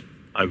awesome.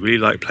 I really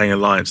like playing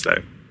Alliance,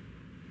 though.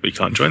 But you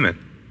can't join then.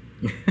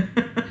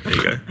 There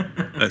you go.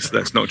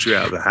 That's knocked you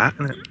out of the hat,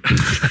 isn't it?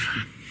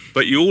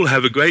 But you all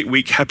have a great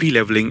week, happy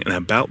leveling, and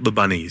about the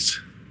bunnies.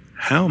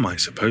 How am I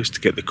supposed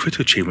to get the crit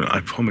achievement I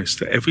promised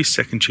that every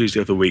second Tuesday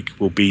of the week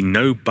will be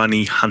no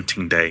bunny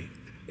hunting day?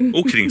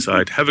 All kidding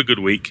aside, have a good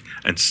week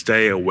and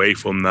stay away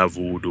from the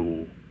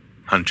voodoo.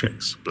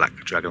 Huntrix, Black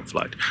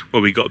Dragonflight.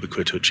 Well, we got the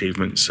crit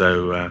achievement,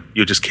 so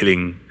you're just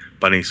killing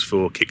bunnies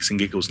for kicks and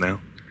giggles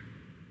now.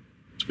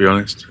 To be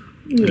honest.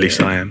 Yeah. At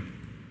least I am.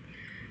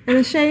 And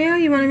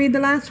Asheo, you want to read the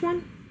last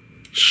one?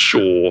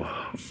 Sure.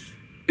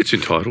 It's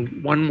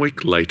entitled 1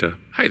 Week Later.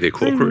 Hey there,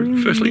 Core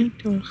Crew. Firstly,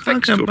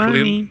 thanks to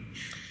Aprillian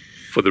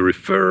for the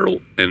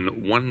referral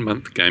and 1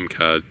 month game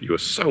card. You are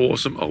so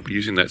awesome. I'll be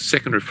using that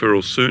second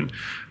referral soon,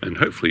 and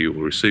hopefully you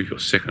will receive your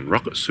second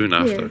rocket soon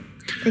after. Yeah.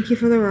 Thank you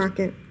for the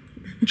rocket.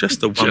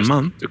 Just the 1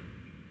 month?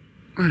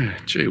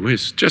 Gee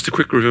whiz. Just a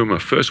quick review of my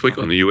first week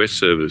on the US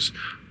servers.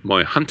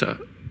 My Hunter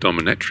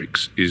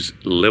Dominatrix is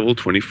level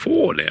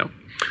 24 now.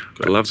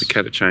 I love the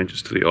cat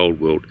changes to the old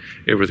world.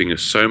 Everything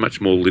is so much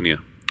more linear.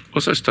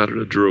 Also started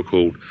a druid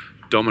called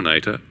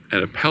Dominator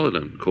and a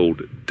paladin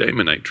called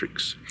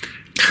Daemonatrix.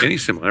 Any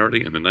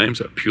similarity in the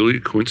names are purely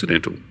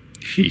coincidental.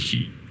 Hee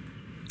hee.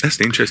 That's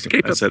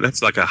interesting.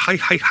 That's like a hi.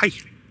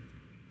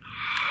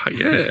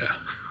 Yeah.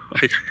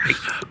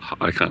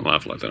 I can't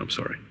laugh like that, I'm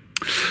sorry.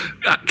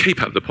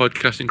 Keep up the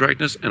podcasting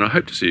greatness, and I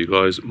hope to see you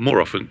guys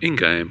more often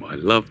in-game. I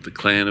love the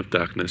Clan of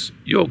Darkness,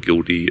 your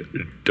guilty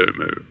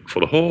Domo. For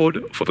the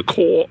Horde, for the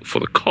Core, for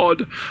the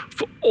Cod,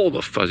 for all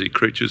the fuzzy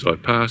creatures I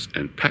pass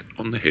and pat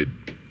on the head.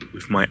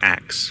 With my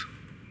axe.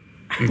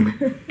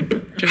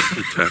 Just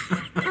a tap.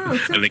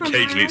 And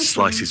occasionally it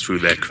slices through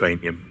their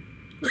cranium.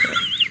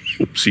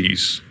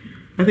 Oopsies.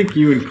 I think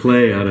you and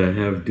Clay ought to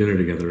have dinner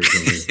together or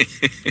something.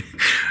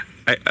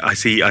 I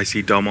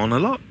see Dom on a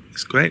lot.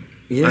 It's great.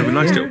 Yeah, I have a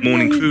nice yeah, little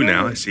morning yeah, crew he's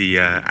now. great. I see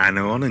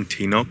Anna on and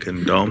Tinoch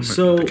and Dom.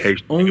 So and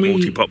occasionally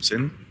Morty pops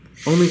in.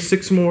 Only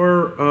 6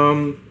 more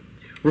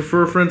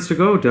refer friends to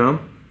go,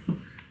 Dom.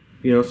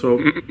 So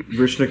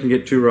Vrishna can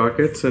get 2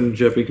 rockets, and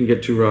Jeffy can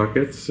get 2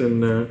 rockets,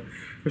 and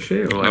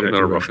Asheo. I haven't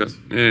got a rocket.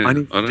 Yeah, I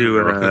need to do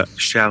a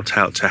shout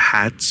out to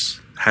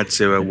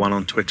Had01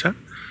 on Twitter,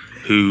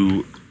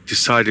 who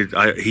decided,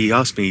 he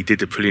asked me, did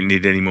Aprillian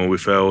need any more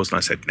referrals? And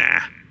I said, nah.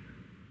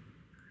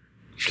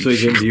 So he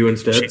came to you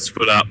instead? She's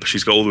full up.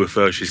 She's got all the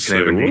referrals she can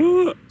ever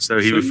need. So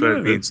he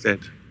referred me instead.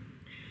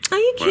 Are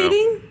you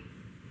kidding?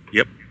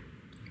 Yep.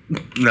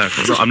 No,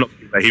 I'm not.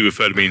 He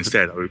referred me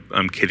instead.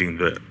 I'm kidding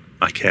that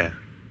I care.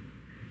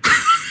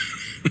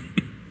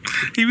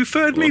 He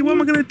referred me. What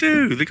am I going to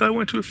do? The guy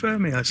wanted to refer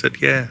me. I said,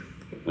 yeah.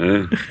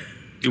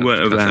 You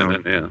weren't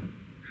around. Now.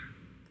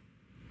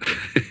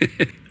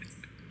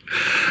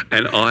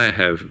 And I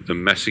have the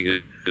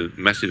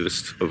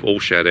massivest of all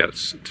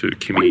shout-outs to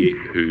Kimmy,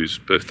 whose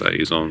birthday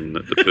is on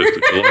the 1st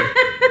of July.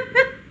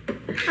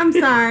 I'm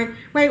sorry.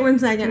 Wait 1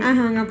 second. I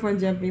hung up on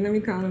Jeffy. Let me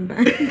call him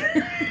back.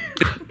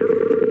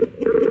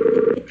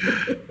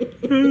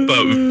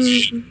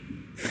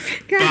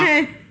 Go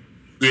ahead.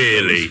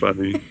 Really? That was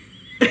funny.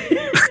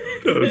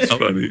 That was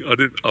funny.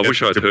 I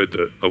wish I'd heard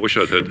the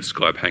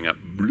Skype hang up.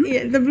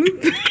 Yeah, the blue.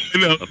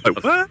 No,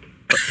 like, what?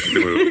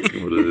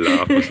 We would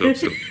laugh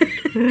ourselves.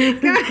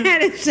 Go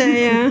ahead and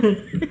say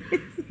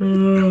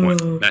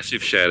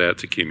Massive shout out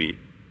to Kimmy.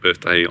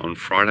 Birthday on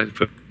Friday,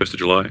 1st of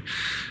July.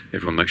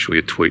 Everyone make sure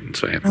you tweet and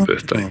say happy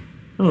birthday.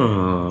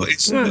 Oh,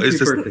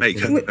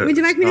 would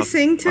you like me to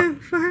sing for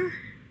her?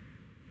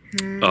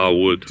 I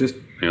would.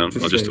 Hang on,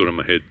 I'll just do it in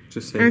my head.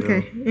 Just say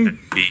Okay. no.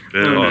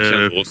 Oh, it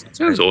sounds awesome.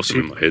 Sounds awesome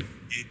in my head.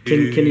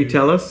 Can you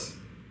tell us?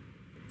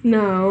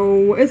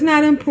 No, it's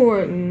not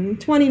important.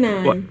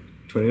 29. What?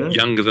 29?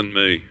 Younger than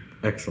me.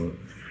 Excellent.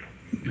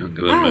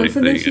 Younger than me.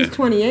 So There then you she's go.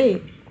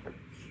 28.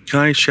 Can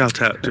I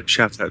shout out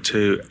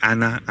to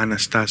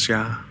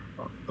Anastasia,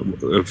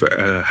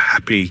 a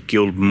happy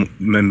guild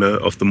member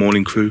of the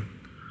morning crew,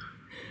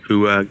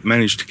 who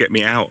managed to get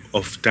me out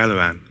of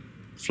Dalaran,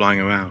 flying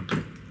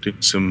around,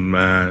 doing some.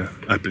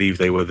 I believe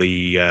they were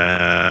the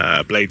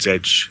Blade's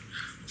Edge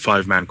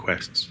 5-man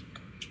quests.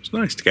 It's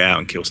nice to get out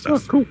and kill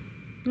stuff. Oh, cool.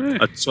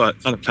 Yeah. So I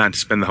had a plan to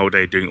spend the whole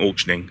day doing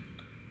auctioning.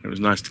 It was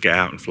nice to get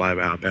out and fly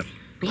about a bit.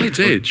 Blade's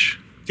Edge.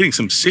 Getting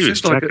some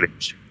serious Sounds like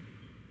tracking.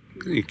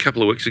 a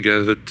couple of weeks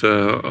ago that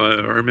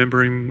I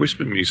remember him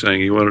whispering me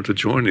saying he wanted to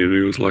join you and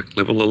he was like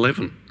level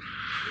 11.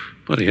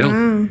 Bloody hell.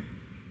 Wow.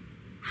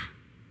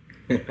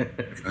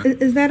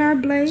 Is that our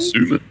blade?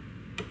 Super.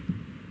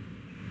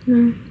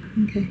 No.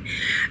 Okay.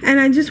 And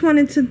I just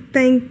wanted to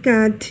thank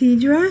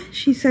Tidra.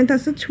 She sent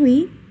us a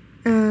tweet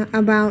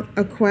about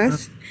a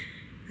quest.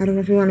 I don't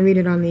know if you want to read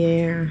it on the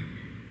air.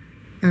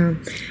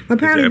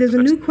 Apparently there's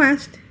a new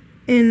quest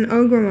in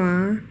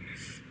Orgrimmar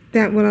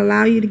that will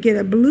allow you to get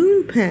a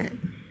balloon pet.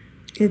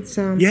 It's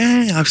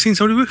Yeah, I've seen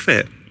somebody with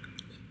it.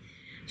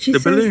 She The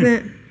says balloon.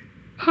 that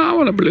I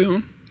want a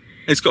balloon.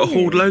 It's got a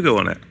Horde logo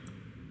on it.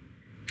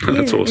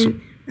 That's yeah,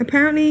 awesome. and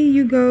apparently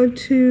you go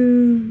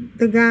to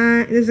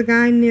there's a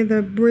guy near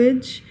the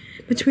bridge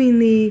between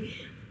the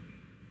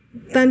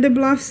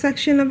Thunderbluff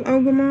section of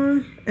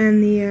Orgrimmar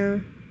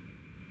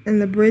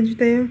and the bridge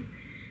there.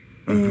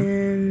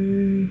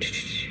 And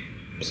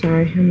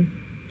sorry,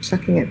 I'm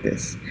sucking at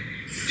this.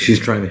 She's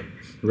trying to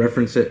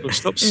reference it. Well,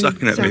 stop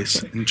sucking at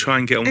this and try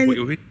and get on with what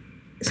you're reading.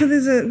 So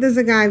there's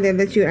a guy there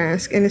that you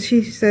ask, and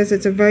she says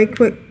it's a very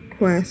quick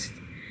quest,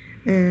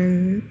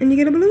 and you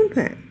get a balloon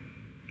pet.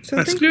 So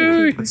That's thank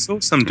you. I saw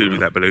some dude with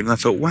that balloon and I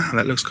thought, wow,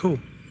 that looks cool.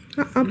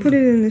 I'll put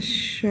it in the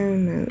show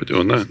notes. We're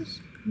doing that.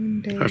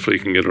 Monday. Hopefully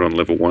you can get it on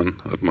level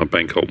 1. I have my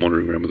bank cult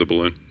wandering around with a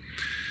balloon.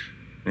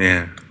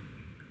 Yeah.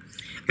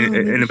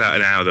 In about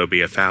an hour, there'll be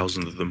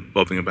 1,000 of them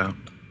bobbing about.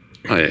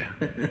 Oh, yeah.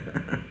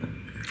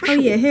 Oh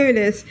yeah, here it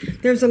is.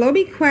 There's a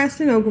lobby quest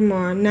in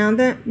Orgrimmar. Now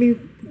that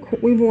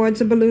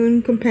rewards a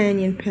balloon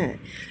companion pet.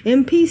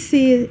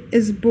 NPC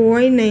is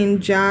boy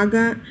named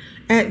Jaga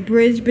at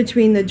bridge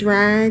between the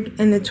Drag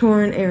and the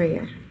Torrent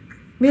area.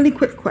 Really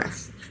quick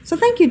quest. So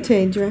thank you,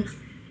 Tidra.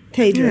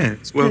 Yeah,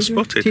 it's well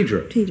spotted.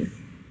 Tidra.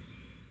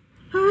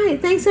 All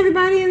right, thanks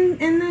everybody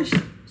in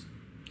the.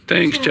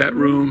 Thanks, chat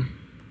room.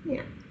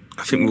 Yeah.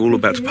 I think we're all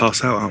about to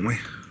pass out, aren't we?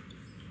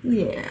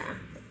 Yeah.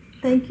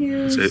 Thank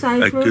you, It's a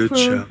Cypher, good for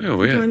show.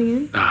 Oh, yeah. joining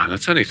in.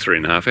 That's only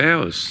 3.5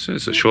 hours.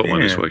 It's a short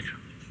one this week.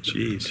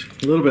 Jeez.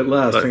 A little bit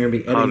less. I'm going to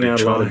be editing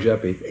out a lot of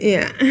Jeppy.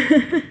 Yeah.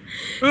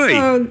 Oi.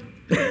 So,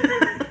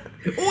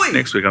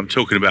 Next week, I'm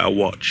talking about a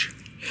watch.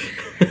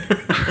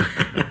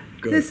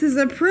 this is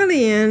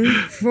Aprillian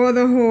for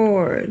the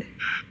Horde.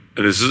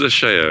 And this is a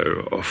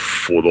show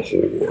for the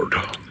Horde.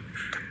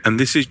 And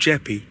this is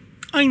Jeppy.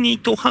 I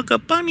need to hug a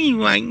bunny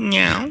right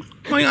now.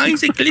 My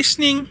eyes are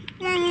glistening.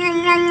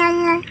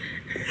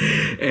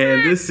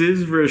 And this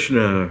is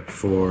Vrishna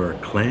for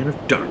Clan of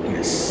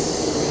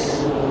Darkness.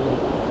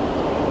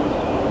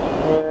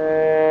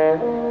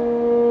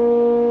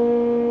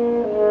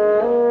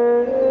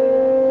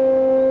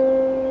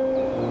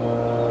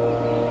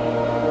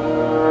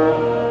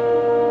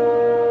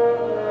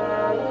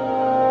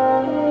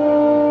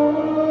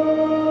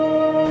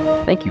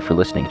 Thank you for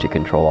listening to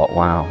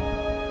Ctrl-Alt-WoW.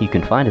 You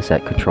can find us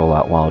at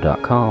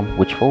CtrlAltWow.com,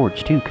 which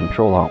forwards to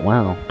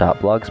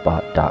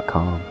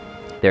CtrlAltWow.blogspot.com.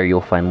 There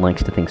you'll find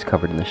links to things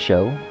covered in the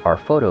show, our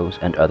photos,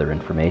 and other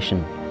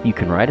information. You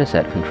can write us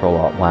at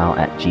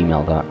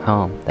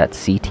CtrlAltWow@gmail.com. That's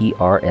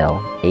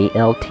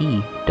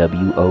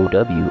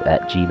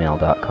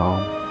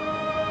CtrlAltWow@gmail.com.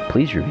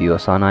 Please review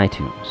us on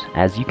iTunes.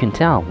 As you can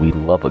tell, we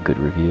love a good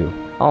review.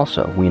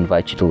 Also, we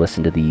invite you to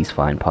listen to these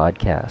fine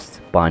podcasts.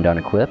 Bind on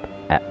Equip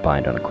at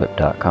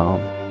bindonequip.com.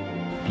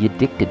 The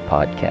Addicted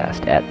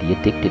Podcast at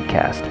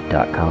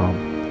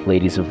theaddictedcast.com.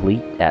 Ladies of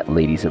Leet at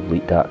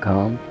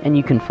ladiesofleet.com. And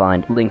you can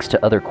find links to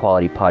other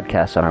quality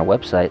podcasts on our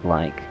website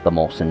like The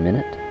Molson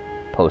Minute,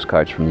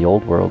 Postcards from the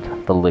Old World,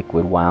 The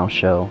Liquid WoW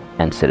Show,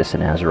 and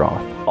Citizen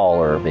Azeroth.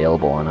 All are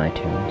available on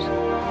iTunes.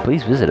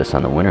 Please visit us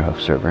on the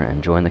Winterhoof server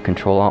and join the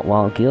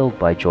Ctrl-Alt-WoW Guild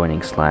by joining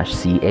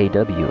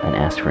 /CAW and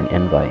ask for an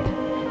invite.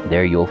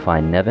 There you'll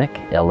find Nevik,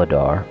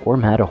 Eladar, or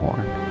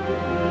Matterhorn.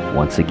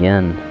 Once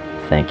again,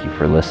 thank you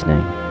for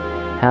listening.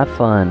 Have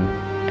fun,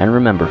 and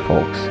remember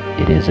folks,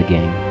 it is a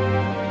game.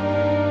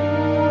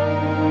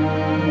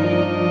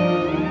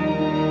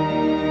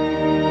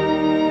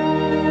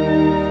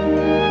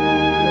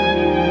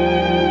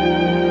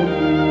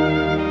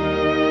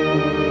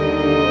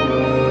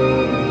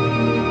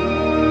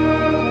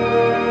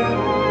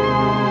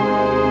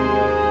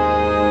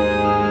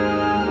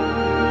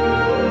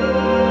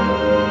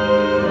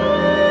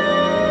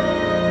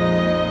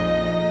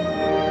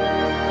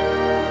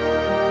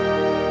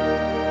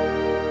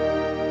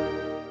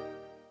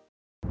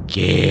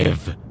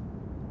 give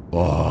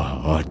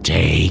or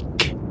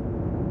take.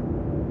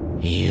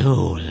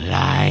 You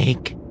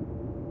like,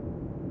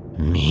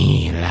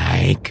 me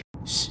like,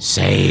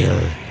 sail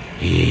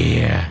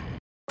here.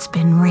 It's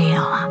been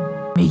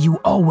real. May you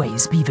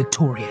always be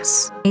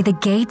victorious. May the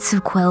gates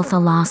of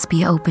Quel'Thalas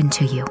be open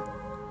to you.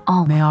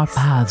 Always. May our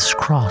paths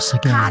cross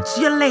again. Catch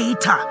you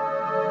later.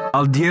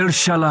 Aldir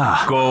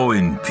Shalah. Go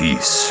in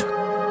peace.